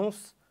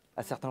renoncent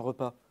à certains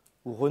repas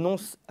ou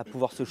renoncent à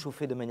pouvoir se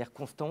chauffer de manière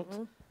constante,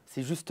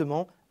 c'est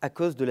justement à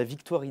cause de la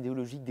victoire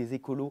idéologique des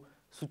écolos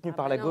soutenus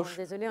par la gauche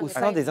au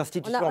sein des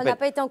institutions européennes. On n'a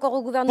pas été encore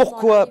au gouvernement.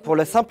 Pourquoi? Pour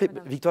la simple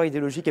victoire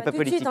idéologique et pas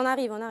politique. On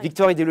arrive.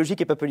 Victoire idéologique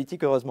et pas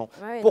politique, heureusement.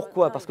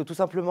 Pourquoi? Parce que tout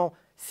simplement,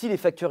 si les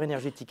factures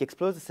énergétiques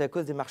explosent, c'est à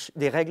cause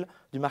des règles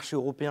du marché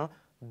européen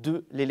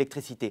de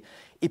l'électricité.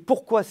 Et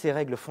pourquoi ces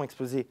règles font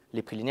exploser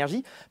les prix de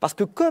l'énergie? Parce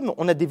que comme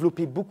on a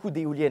développé beaucoup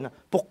d'éoliennes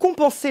pour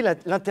compenser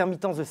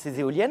l'intermittence de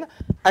ces éoliennes,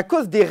 à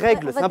cause des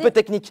règles, c'est un peu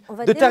technique,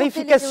 de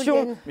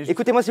tarification,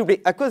 écoutez-moi s'il vous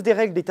plaît, à cause des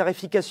règles des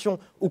tarifications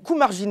au coût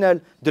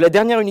marginal de la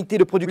dernière unité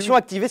de production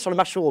activée sur le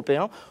marché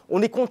européen,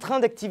 on est contraint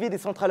d'activer des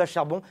centrales à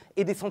charbon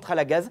et des centrales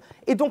à gaz.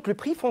 Et donc le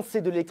prix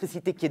foncier de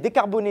l'électricité qui est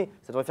décarboné,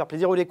 ça devrait faire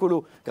plaisir aux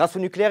écolos, grâce au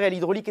nucléaire et à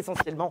l'hydraulique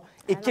essentiellement,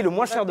 et qui est le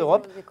moins cher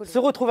d'Europe, se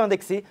retrouve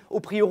indexé au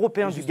prix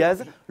européen du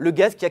gaz, le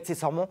gaz qui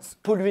accessoirement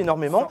pollue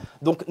énormément.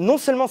 Donc non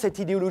seulement cette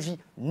idéologie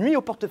nuit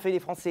au portefeuille des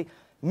Français,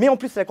 mais en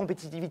plus à la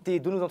compétitivité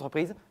de nos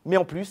entreprises, mais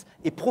en plus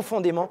est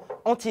profondément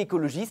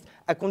anti-écologiste,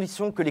 à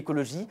condition que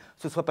l'écologie,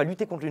 ce ne soit pas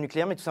lutter contre le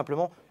nucléaire, mais tout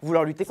simplement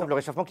vouloir lutter contre le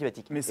réchauffement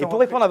climatique. Et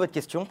pour répondre à votre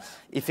question,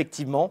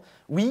 effectivement,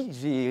 oui,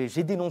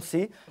 j'ai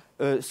dénoncé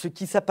ce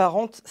qui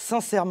s'apparente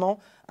sincèrement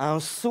à un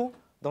saut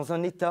dans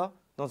un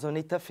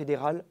État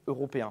fédéral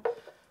européen.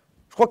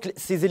 Je crois que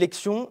ces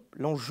élections,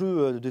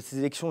 l'enjeu de ces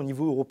élections au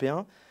niveau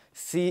européen,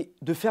 c'est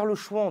de faire le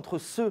choix entre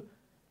ceux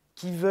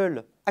qui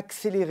veulent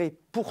accélérer,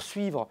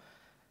 poursuivre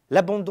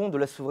l'abandon de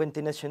la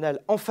souveraineté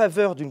nationale en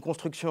faveur d'une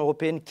construction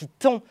européenne qui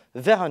tend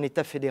vers un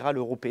État fédéral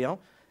européen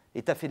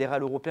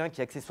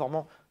qui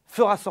accessoirement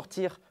fera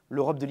sortir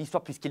l'Europe de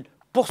l'histoire puisqu'il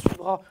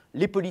poursuivra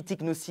les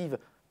politiques nocives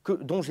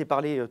dont j'ai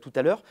parlé tout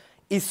à l'heure,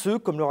 et ceux,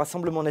 comme le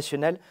Rassemblement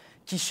national,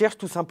 qui cherchent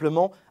tout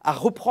simplement à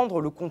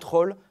reprendre le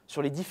contrôle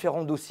sur les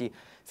différents dossiers.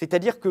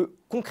 C'est-à-dire que,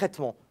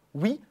 concrètement,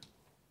 oui,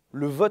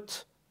 le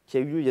vote qui a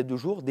eu lieu il y a 2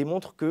 jours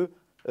démontre que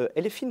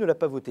LFI ne l'a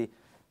pas voté,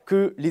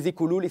 que les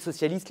écolos, les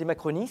socialistes, les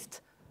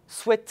macronistes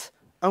souhaitent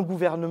un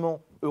gouvernement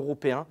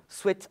européen,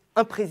 souhaitent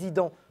un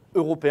président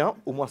européen,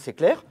 au moins c'est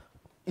clair,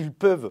 ils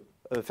peuvent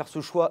faire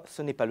ce choix,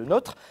 ce n'est pas le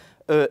nôtre,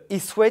 et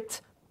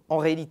souhaitent en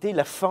réalité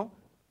la fin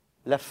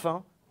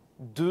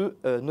de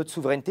notre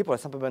souveraineté pour la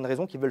simple bonne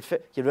raison qu'ils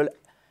veulent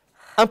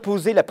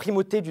imposer la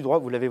primauté du droit,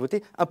 vous l'avez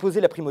voté,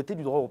 imposer la primauté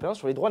du droit européen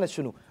sur les droits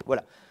nationaux.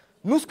 Voilà.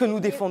 Nous, ce que nous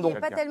défendons,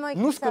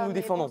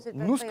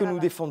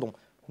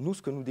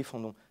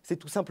 c'est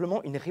tout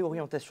simplement une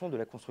réorientation de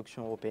la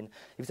construction européenne.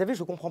 Et vous savez,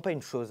 je ne comprends pas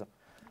une chose.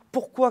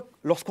 Pourquoi,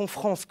 lorsqu'en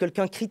France,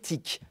 quelqu'un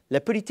critique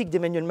la politique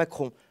d'Emmanuel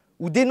Macron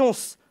ou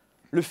dénonce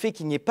le fait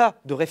qu'il n'y ait pas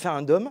de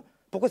référendum,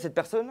 pourquoi cette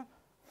personne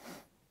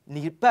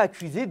n'est pas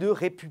accusée de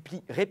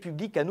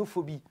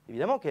républicanophobie.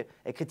 Évidemment qu'elle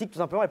critique tout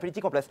simplement la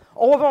politique en place.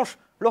 En revanche,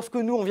 lorsque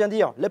nous, on vient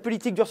dire la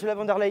politique d'Ursula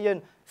von der Leyen,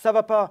 ça ne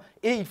va pas,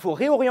 et il faut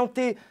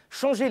réorienter,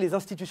 changer les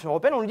institutions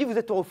européennes, on nous dit vous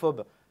êtes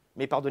europhobe.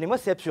 Mais pardonnez-moi,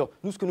 c'est absurde.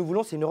 Nous, ce que nous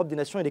voulons, c'est une Europe des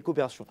nations et des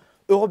coopérations.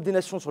 Europe des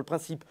nations sur le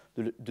principe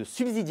de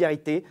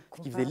subsidiarité,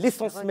 ce qui faisait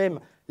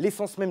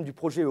l'essence même du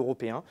projet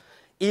européen,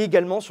 et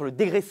également sur le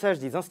dégraissage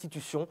des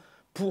institutions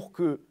pour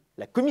que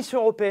la Commission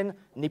européenne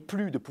n'ait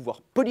plus de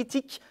pouvoir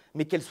politique,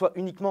 mais qu'elle soit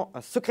uniquement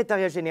un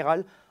secrétariat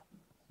général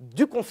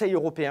du Conseil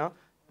européen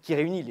qui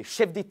réunit les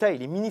chefs d'État et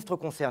les ministres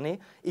concernés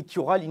et qui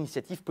aura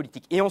l'initiative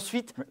politique. Et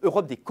ensuite,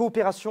 Europe des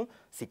coopérations,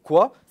 c'est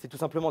quoi? C'est tout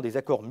simplement des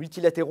accords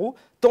multilatéraux,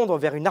 tendre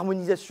vers une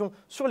harmonisation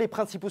sur les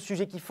principaux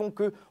sujets qui font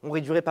qu'on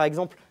réduirait par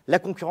exemple la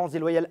concurrence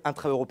déloyale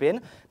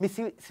intra-européenne, mais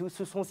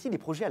ce sont aussi des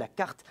projets à la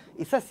carte.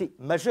 Et ça, c'est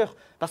majeur,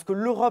 parce que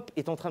l'Europe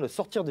est en train de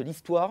sortir de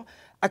l'histoire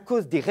à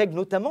cause des règles,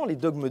 notamment les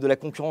dogmes de la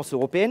concurrence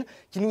européenne,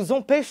 qui nous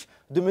empêchent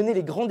de mener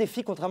les grands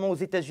défis, contrairement aux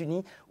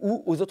États-Unis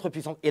ou aux autres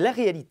puissances. Et la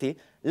réalité,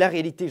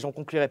 j'en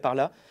conclurai par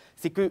là,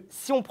 c'est que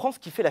si on prend ce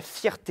qui fait la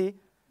fierté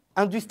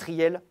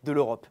industrielle de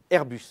l'Europe,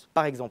 Airbus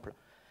par exemple,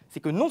 c'est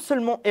que non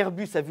seulement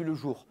Airbus a vu le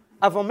jour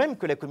avant même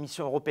que la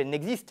Commission européenne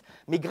n'existe,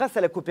 mais grâce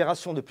à la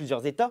coopération de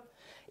plusieurs États,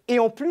 et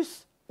en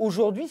plus,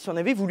 aujourd'hui, si on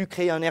avait voulu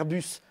créer un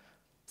Airbus,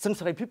 ça ne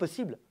serait plus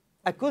possible,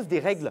 à cause des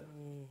règles,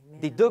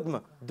 des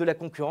dogmes de la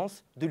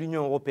concurrence de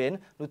l'Union européenne,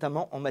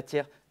 notamment en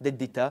matière d'aide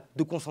d'État,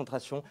 de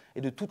concentration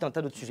et de tout un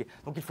tas d'autres sujets.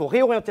 Donc il faut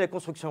réorienter la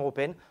construction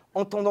européenne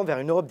en tendant vers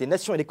une Europe des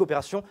nations et des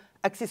coopérations.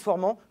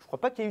 Accessoirement, je ne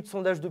crois pas qu'il y ait eu de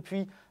sondage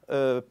depuis,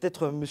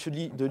 peut-être M.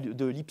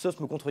 de l'Ipsos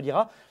me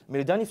contredira, mais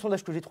le dernier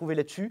sondage que j'ai trouvé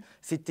là-dessus,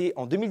 c'était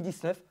en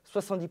 2019,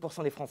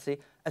 70% des Français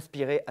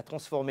aspiraient à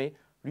transformer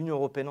l'Union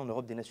européenne en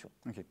Europe des nations.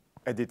 Okay.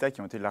 Aides d'État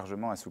qui ont été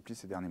largement assouplies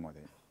ces derniers mois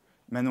d'ailleurs.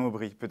 Manon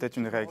Aubry, peut-être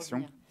une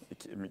réaction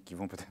mais qui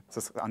vont peut-être... Ce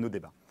sera un autre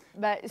débat.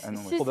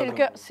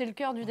 C'est le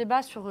cœur du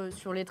débat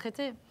sur les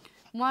traités.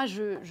 Moi,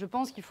 je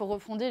pense qu'il faut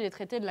refonder les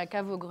traités de la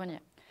cave au grenier.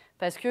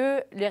 Parce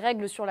que les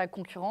règles sur la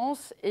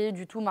concurrence et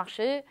du tout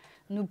marché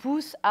nous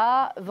poussent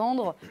à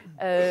vendre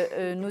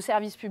nos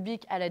services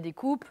publics à la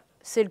découpe.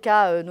 C'est le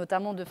cas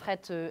notamment de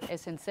fret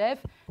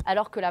SNCF,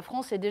 alors que la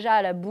France est déjà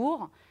à la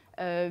bourre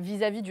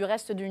vis-à-vis du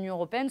reste de l'Union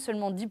européenne.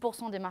 Seulement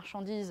 10% des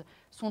marchandises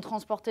sont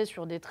transportées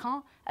sur des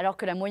trains, alors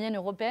que la moyenne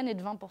européenne est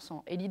de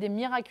 20%. Et l'idée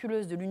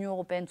miraculeuse de l'Union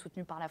européenne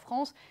soutenue par la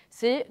France,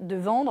 c'est de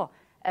vendre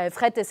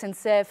fret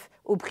SNCF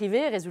au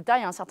privé. Résultat,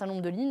 il y a un certain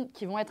nombre de lignes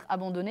qui vont être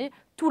abandonnées,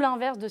 tout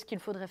l'inverse de ce qu'il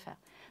faudrait faire.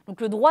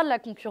 Donc le droit de la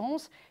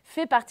concurrence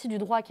fait partie du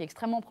droit qui est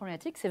extrêmement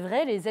problématique. C'est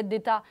vrai, les aides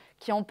d'État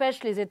qui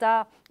empêchent les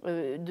États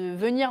de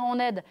venir en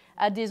aide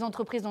à des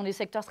entreprises dans les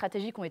secteurs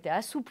stratégiques ont été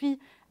assouplies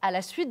à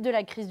la suite de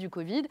la crise du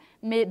Covid,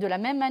 mais de la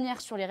même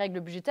manière sur les règles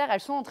budgétaires, elles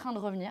sont en train de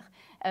revenir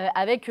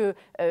avec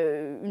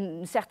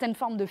une certaine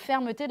forme de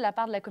fermeté de la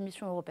part de la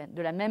Commission européenne.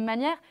 De la même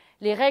manière,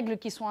 les règles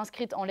qui sont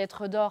inscrites en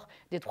lettres d'or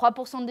des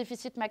 3% de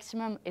déficit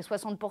maximum et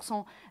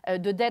 60%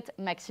 de dette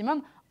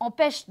maximum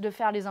empêchent de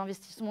faire les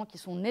investissements qui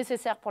sont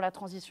nécessaires pour la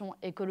transition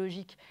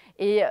écologique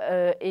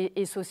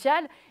et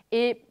sociale.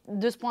 Et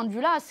de ce point de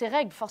vue-là, ces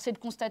règles, force est de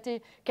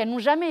constater qu'elles n'ont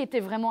jamais été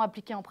vraiment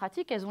appliquées en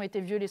pratique. Elles ont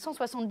été violées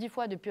 170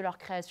 fois depuis leur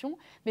création.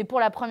 Mais pour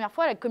la première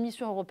fois, la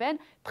Commission européenne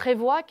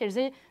prévoit qu'elles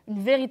aient une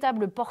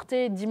véritable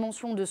portée,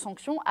 dimension de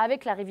sanctions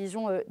avec la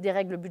révision des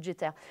règles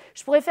budgétaires.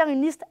 Je pourrais faire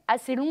une liste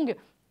assez longue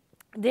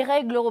des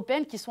règles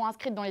européennes qui sont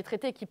inscrites dans les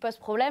traités et qui posent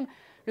problème.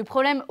 Le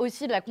problème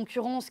aussi de la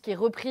concurrence qui est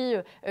repris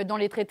dans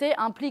les traités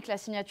implique la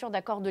signature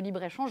d'accords de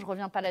libre-échange. Je ne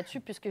reviens pas là-dessus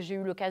puisque j'ai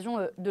eu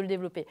l'occasion de le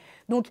développer.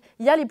 Donc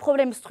il y a les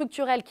problèmes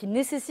structurels qui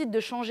nécessitent de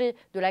changer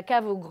de la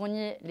cave au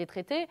grenier les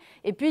traités.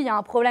 Et puis il y a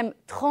un problème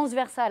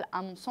transversal,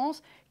 à mon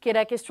sens, qui est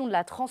la question de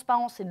la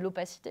transparence et de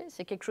l'opacité.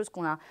 C'est quelque chose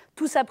qu'on a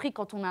tous appris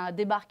quand on a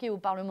débarqué au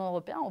Parlement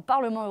européen. Au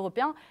Parlement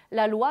européen,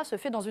 la loi se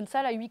fait dans une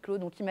salle à huis clos.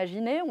 Donc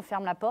imaginez, on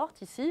ferme la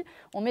porte ici,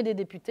 on met des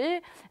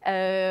députés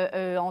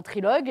en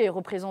trilogue et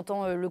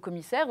représentant le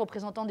commissaire,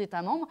 représentant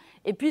d'États membres,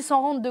 et puis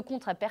sans rendre de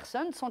compte à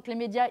personne, sans que les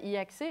médias y aient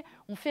accès,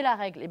 on fait la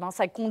règle. Et bien,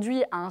 ça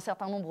conduit à un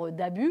certain nombre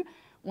d'abus.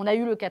 On a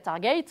eu le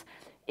Qatargate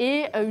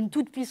et une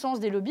toute-puissance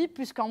des lobbies,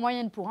 puisqu'en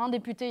moyenne, pour un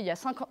député, il y a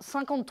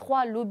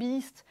 53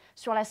 lobbyistes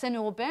sur la scène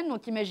européenne.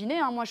 Donc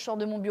imaginez, moi je sors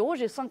de mon bureau,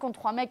 j'ai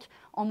 53 mecs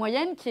en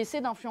moyenne qui essaient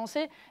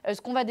d'influencer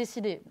ce qu'on va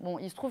décider. Bon,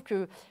 il se trouve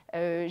que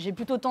j'ai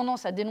plutôt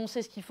tendance à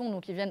dénoncer ce qu'ils font,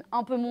 donc ils viennent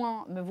un peu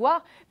moins me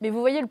voir. Mais vous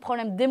voyez le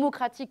problème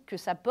démocratique que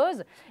ça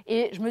pose.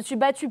 Et je me suis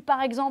battue,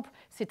 par exemple,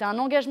 c'était un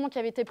engagement qui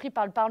avait été pris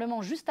par le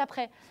Parlement juste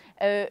après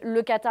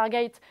le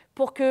Qatargate,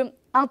 pour que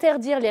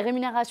interdire les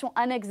rémunérations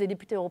annexes des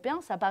députés européens,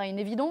 ça paraît une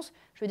évidence.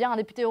 Je veux dire, un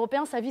député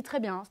européen, ça vit très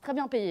bien, c'est très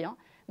bien payé.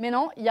 Mais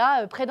non, il y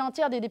a près d'un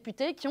tiers des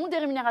députés qui ont des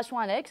rémunérations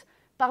annexes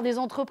par des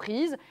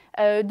entreprises,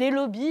 des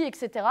lobbies,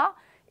 etc.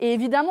 Et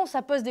évidemment,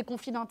 ça pose des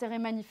conflits d'intérêts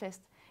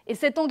manifestes. Et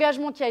cet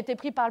engagement qui a été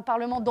pris par le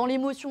Parlement dans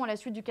l'émotion à la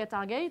suite du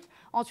Qatargate,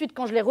 ensuite,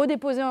 quand je l'ai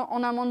redéposé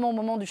en amendement au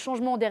moment du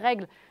changement des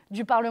règles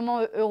du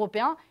Parlement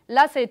européen,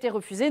 là, ça a été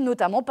refusé,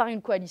 notamment par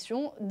une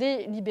coalition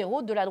des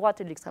libéraux, de la droite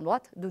et de l'extrême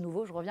droite. De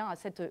nouveau, je reviens à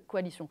cette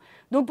coalition.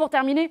 Donc, pour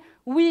terminer,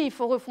 oui, il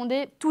faut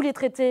refonder tous les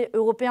traités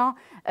européens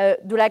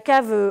de la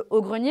cave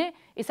au grenier.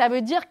 Et ça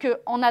veut dire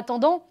qu'en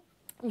attendant,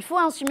 il faut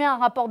assumer un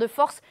rapport de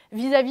force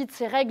vis-à-vis de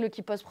ces règles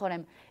qui posent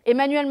problème.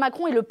 Emmanuel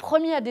Macron est le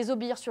premier à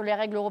désobéir sur les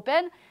règles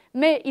européennes,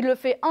 mais il le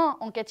fait,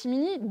 en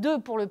catimini, 2,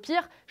 pour le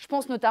pire. Je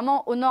pense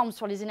notamment aux normes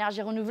sur les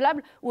énergies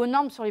renouvelables ou aux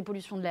normes sur les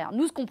pollutions de l'air.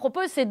 Nous, ce qu'on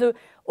propose, c'est de,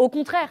 au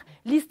contraire,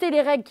 lister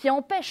les règles qui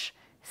empêchent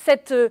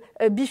cette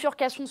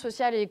bifurcation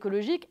sociale et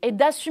écologique et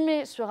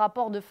d'assumer ce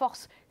rapport de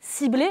force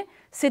ciblé.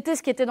 C'était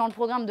ce qui était dans le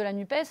programme de la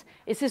NUPES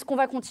et c'est ce qu'on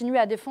va continuer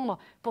à défendre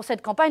pour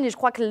cette campagne. Et je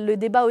crois que le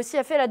débat aussi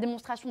a fait la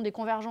démonstration des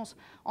convergences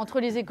entre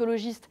les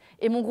écologistes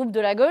et mon groupe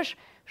de la gauche.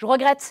 Je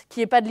regrette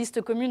qu'il n'y ait pas de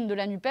liste commune de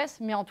la NUPES,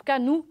 mais en tout cas,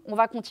 nous, on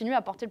va continuer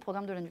à porter le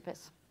programme de la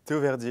NUPES.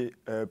 Théo Verdier,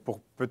 pour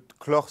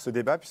clore ce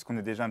débat, puisqu'on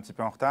est déjà un petit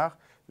peu en retard,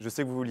 je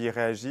sais que vous vouliez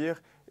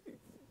réagir.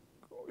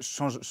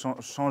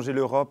 Changer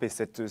l'Europe et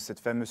ce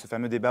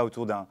fameux débat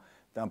autour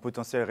d'une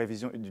potentielle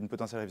révision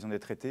des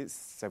traités,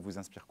 ça vous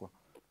inspire quoi?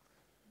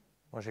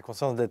 Moi, j'ai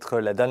conscience d'être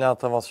la dernière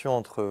intervention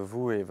entre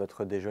vous et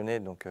votre déjeuner,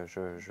 donc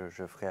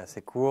je ferai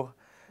assez court.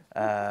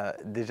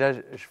 Déjà,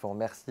 je vous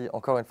remercie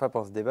encore une fois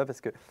pour ce débat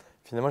parce que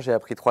finalement, j'ai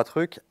appris 3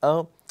 trucs.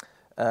 Un,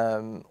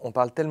 on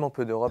parle tellement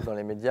peu d'Europe dans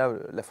les médias.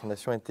 La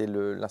Fondation était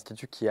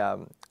l'institut qui a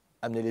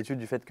amené l'étude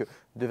du fait que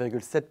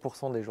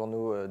 2,7% des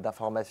journaux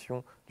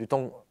d'information, du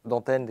temps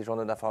d'antenne des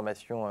journaux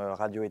d'information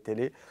radio et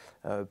télé,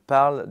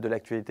 parlent de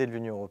l'actualité de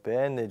l'Union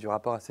européenne et du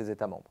rapport à ses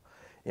États membres.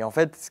 Et en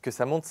fait, ce que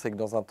ça montre, c'est que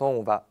dans un temps où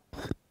on va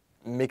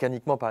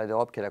mécaniquement parler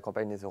d'Europe, qui est la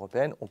campagne des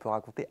européennes, on peut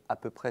raconter à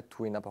peu près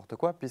tout et n'importe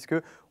quoi,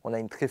 puisqu'on a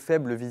une très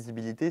faible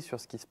visibilité sur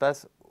ce qui se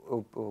passe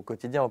au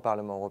quotidien au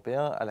Parlement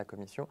européen, à la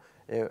Commission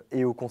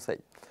et au Conseil.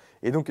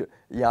 Et donc,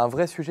 il y a un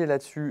vrai sujet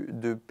là-dessus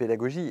de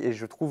pédagogie, et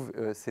je trouve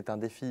que c'est un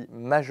défi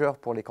majeur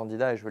pour les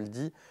candidats, et je le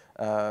dis,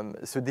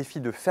 ce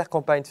défi de faire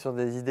campagne sur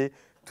des idées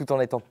tout en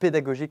étant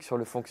pédagogique sur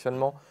le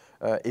fonctionnement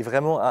est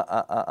vraiment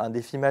un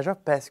défi majeur,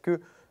 parce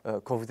que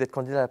quand vous êtes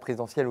candidat à la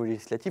présidentielle ou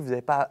législative, vous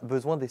n'avez pas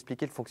besoin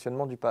d'expliquer le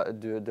fonctionnement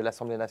de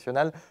l'Assemblée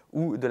nationale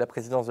ou de la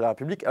présidence de la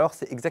République. Alors,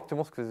 c'est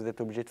exactement ce que vous êtes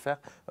obligé de faire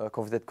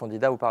quand vous êtes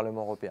candidat au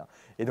Parlement européen.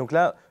 Et donc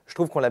là, je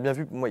trouve qu'on l'a bien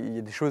vu. Moi, il y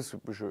a des choses,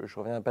 je ne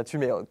reviens pas dessus,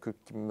 mais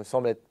qui me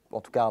semblent être en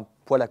tout cas un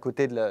poil à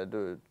côté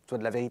soit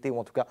de la vérité, ou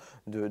en tout cas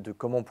de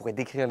comment on pourrait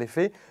décrire les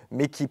faits,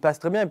 mais qui passent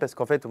très bien, parce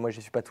qu'en fait, moi, je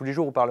ne suis pas tous les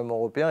jours au Parlement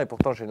européen, et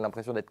pourtant, j'ai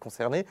l'impression d'être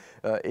concerné,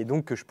 et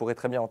donc que je pourrais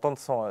très bien entendre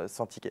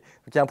sans tiquer.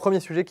 Donc il y a un premier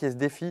sujet qui est ce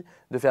défi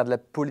de faire de la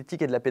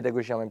politique et de la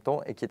pédagogie en même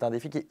temps, et qui est un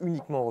défi qui est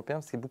uniquement européen,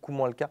 parce que c'est beaucoup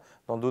moins le cas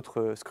dans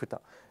d'autres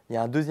scrutins. Il y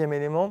a un deuxième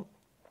élément.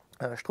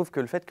 Je trouve que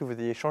le fait que vous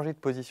ayez changé de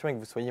position et que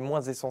vous soyez moins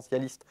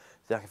essentialiste,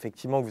 c'est-à-dire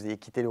qu'effectivement que vous ayez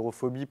quitté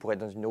l'europhobie pour être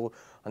dans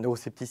un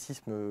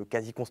euroscepticisme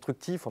quasi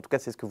constructif, en tout cas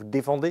c'est ce que vous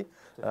défendez,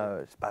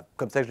 c'est pas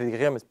comme ça que je vais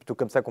décrire, mais c'est plutôt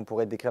comme ça qu'on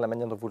pourrait décrire la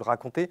manière dont vous le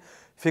racontez,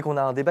 fait qu'on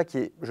a un débat qui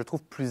est, je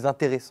trouve, plus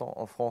intéressant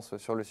en France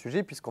sur le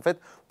sujet, puisqu'en fait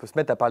on peut se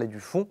mettre à parler du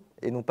fond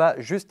et non pas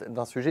juste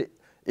d'un sujet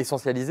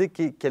essentialisé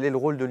qui est quel est le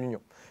rôle de l'Union.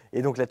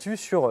 Et donc là-dessus,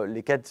 sur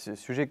les 4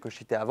 sujets que je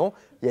citais avant,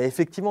 il y a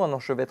effectivement un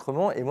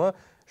enchevêtrement, et moi,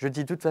 je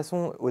dis de toute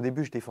façon, au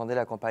début, je défendais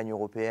la campagne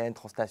européenne,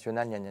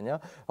 transnationale, gna gna gna.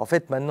 En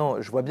fait,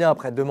 maintenant, je vois bien,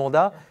 après 2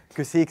 mandats,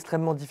 que c'est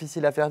extrêmement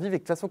difficile à faire vivre, et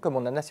que de toute façon, comme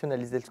on a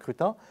nationalisé le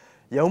scrutin,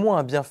 il y a au moins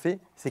un bienfait,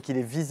 c'est qu'il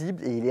est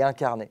visible et il est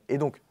incarné. Et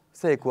donc, vous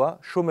savez quoi?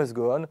 Show must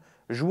go on,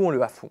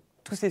 jouons-le à fond.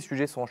 Tous ces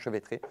sujets sont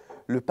enchevêtrés.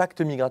 Le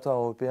pacte migratoire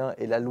européen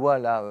et la loi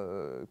là,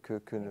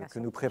 que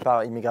nous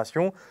prépare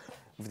immigration,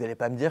 vous n'allez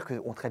pas me dire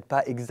qu'on ne traite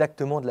pas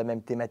exactement de la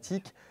même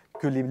thématique,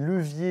 que les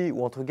leviers,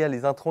 ou en tout cas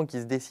les intrants qui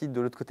se décident de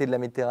l'autre côté de la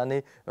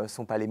Méditerranée ne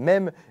sont pas les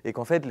mêmes, et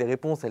qu'en fait les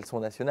réponses, elles sont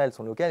nationales, elles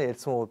sont locales et elles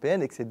sont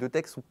européennes, et que ces 2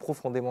 textes sont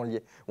profondément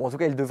liés. Ou en tout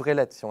cas, ils devraient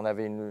l'être si on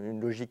avait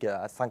une logique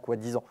à 5 ou à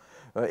 10 ans.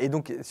 Et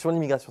donc sur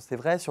l'immigration, c'est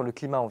vrai, sur le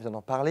climat, on vient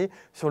d'en parler,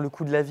 sur le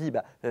coût de la vie,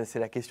 c'est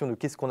la question de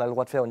qu'est-ce qu'on a le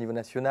droit de faire au niveau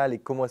national et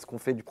comment est-ce qu'on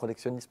fait du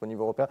protectionnisme au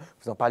niveau européen.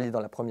 Vous en parliez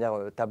dans la première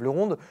table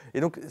ronde.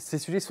 Et donc ces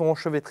sujets sont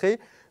enchevêtrés.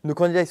 Nos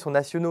candidats, ils sont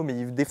nationaux, mais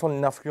ils défendent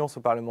une influence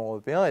au Parlement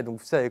européen. Et donc,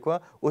 vous savez quoi?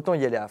 Autant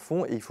y aller à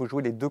fond, et il faut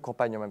jouer les 2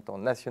 campagnes en même temps,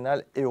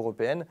 nationale et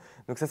européenne.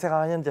 Donc, ça ne sert à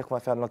rien de dire qu'on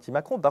va faire de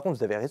l'anti-Macron. Par contre,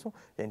 vous avez raison,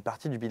 il y a une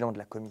partie du bilan de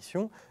la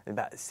Commission,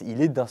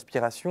 il est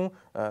d'inspiration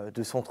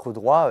de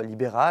centre-droit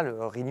libéral,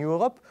 Renew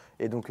Europe.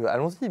 Et donc,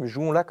 allons-y, mais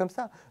jouons-la comme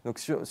ça. Donc,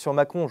 sur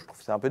Macron, je trouve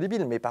que c'est un peu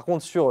débile. Mais par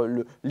contre, sur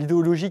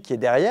l'idéologie qui est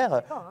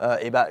derrière,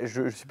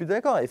 je suis plutôt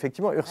d'accord.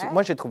 Effectivement,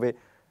 moi, j'ai trouvé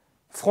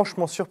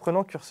franchement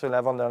surprenant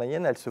qu'Ursula von der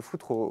Leyen, elle se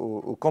foutre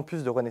au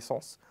campus de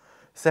Renaissance,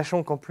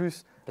 sachant qu'en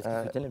plus,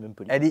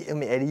 elle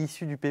est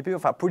issue du PP,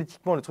 enfin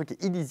politiquement le truc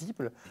est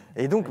illisible,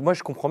 et donc moi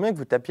je comprends bien que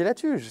vous tapiez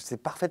là-dessus, c'est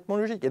parfaitement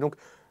logique, et donc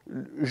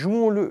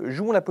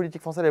jouons la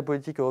politique française et la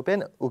politique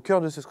européenne au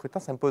cœur de ce scrutin,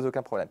 ça ne me pose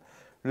aucun problème.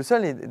 Le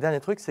seul et dernier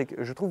truc, c'est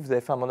que je trouve que vous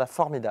avez fait un mandat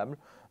formidable.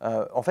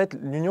 En fait,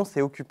 l'Union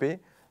s'est occupée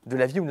de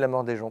la vie ou de la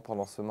mort des gens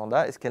pendant ce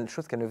mandat, et c'est quelque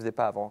chose qu'elle ne faisait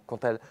pas avant.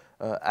 Quand elle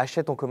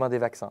achète en commun des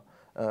vaccins,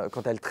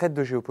 quand elle traite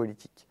de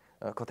géopolitique,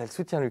 quand elle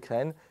soutient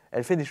l'Ukraine,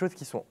 elle fait des choses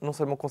qui sont non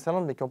seulement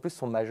concernantes, mais qui en plus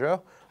sont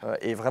majeures.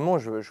 Et vraiment,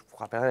 je vous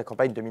rappellerai la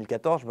campagne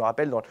 2014, je me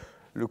rappelle dans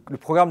le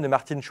programme de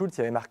Martin Schulz, il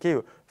y avait marqué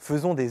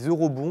faisons des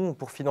eurobonds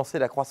pour financer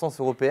la croissance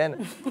européenne.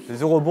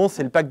 Les eurobonds,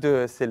 c'est le pacte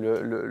de, c'est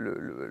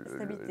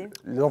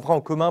l'emprunt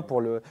en commun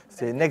pour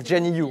c'est Next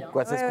Gen EU,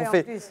 quoi. C'est ce qu'on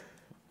fait.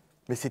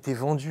 Mais c'était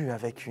vendu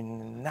avec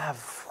une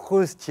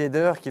affreuse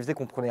tiédeur qui faisait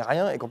qu'on ne prenait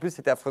rien et qu'en plus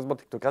c'était affreusement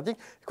technocratique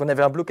et qu'on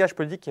avait un blocage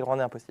politique qui le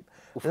rendait impossible.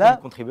 Au fond,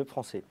 les contribuables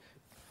français.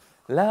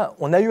 Là,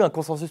 on a eu un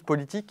consensus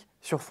politique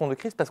sur fond de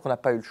crise parce qu'on n'a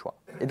pas eu le choix.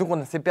 Et donc,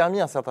 on s'est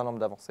permis un certain nombre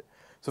d'avancées.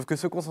 Sauf que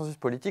ce consensus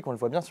politique, on le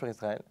voit bien sur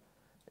Israël,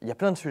 il y a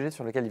plein de sujets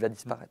sur lesquels il va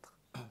disparaître.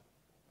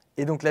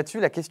 Et donc là-dessus,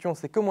 la question,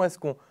 c'est comment est-ce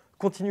qu'on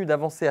continue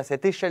d'avancer à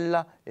cette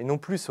échelle-là et non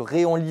plus se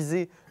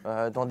réenliser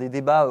dans des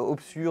débats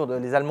absurdes,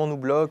 les Allemands nous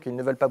bloquent, ils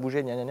ne veulent pas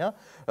bouger, gna gna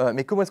gna.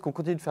 Mais comment est-ce qu'on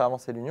continue de faire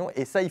avancer l'Union?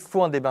 Et ça, il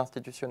faut un débat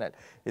institutionnel.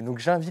 Et donc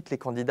j'invite les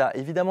candidats,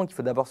 évidemment qu'il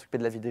faut d'abord s'occuper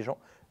de la vie des gens,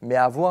 mais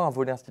à avoir un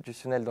volet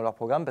institutionnel dans leur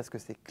programme parce que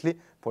c'est clé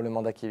pour le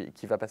mandat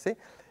qui va passer.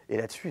 Et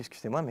là-dessus,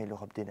 excusez-moi, mais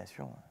l'Europe des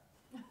nations,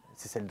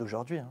 c'est celle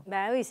d'aujourd'hui. Hein.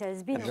 Bah oui, ça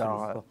se bine.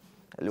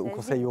 Au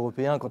Conseil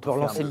européen, quand on peut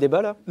relancer le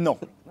débat là? Non,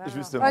 voilà.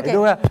 justement. Okay. Et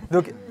donc, voilà.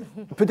 Donc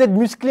peut-être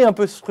muscler un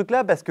peu ce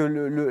truc-là parce que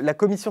la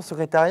commission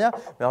secrétariat,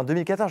 en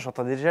 2014,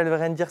 j'entendais déjà le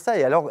RN dire ça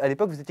et alors à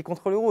l'époque vous étiez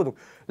contre l'euro. Donc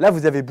là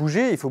vous avez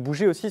bougé, il faut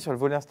bouger aussi sur le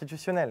volet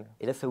institutionnel.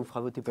 Et là ça vous fera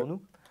voter pour nous?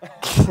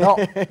 Non,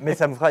 mais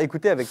ça me fera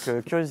écouter avec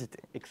curiosité.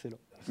 Excellent.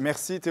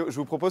 Merci Théo. Je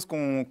vous propose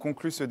qu'on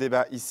conclue ce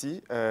débat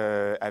ici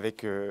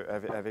avec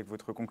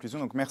votre conclusion.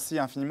 Donc merci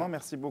infiniment,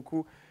 merci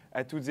beaucoup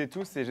à toutes et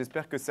tous et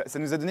j'espère que ça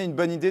nous a donné une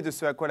bonne idée de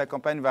ce à quoi la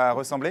campagne va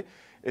ressembler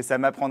et ça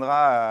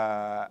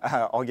m'apprendra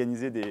à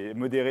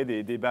modérer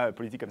des débats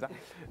politiques comme ça.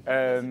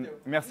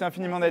 Merci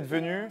infiniment d'être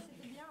venu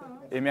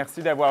et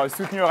merci d'avoir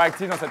soutenu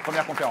Euractiv dans cette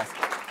première conférence.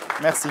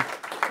 Merci.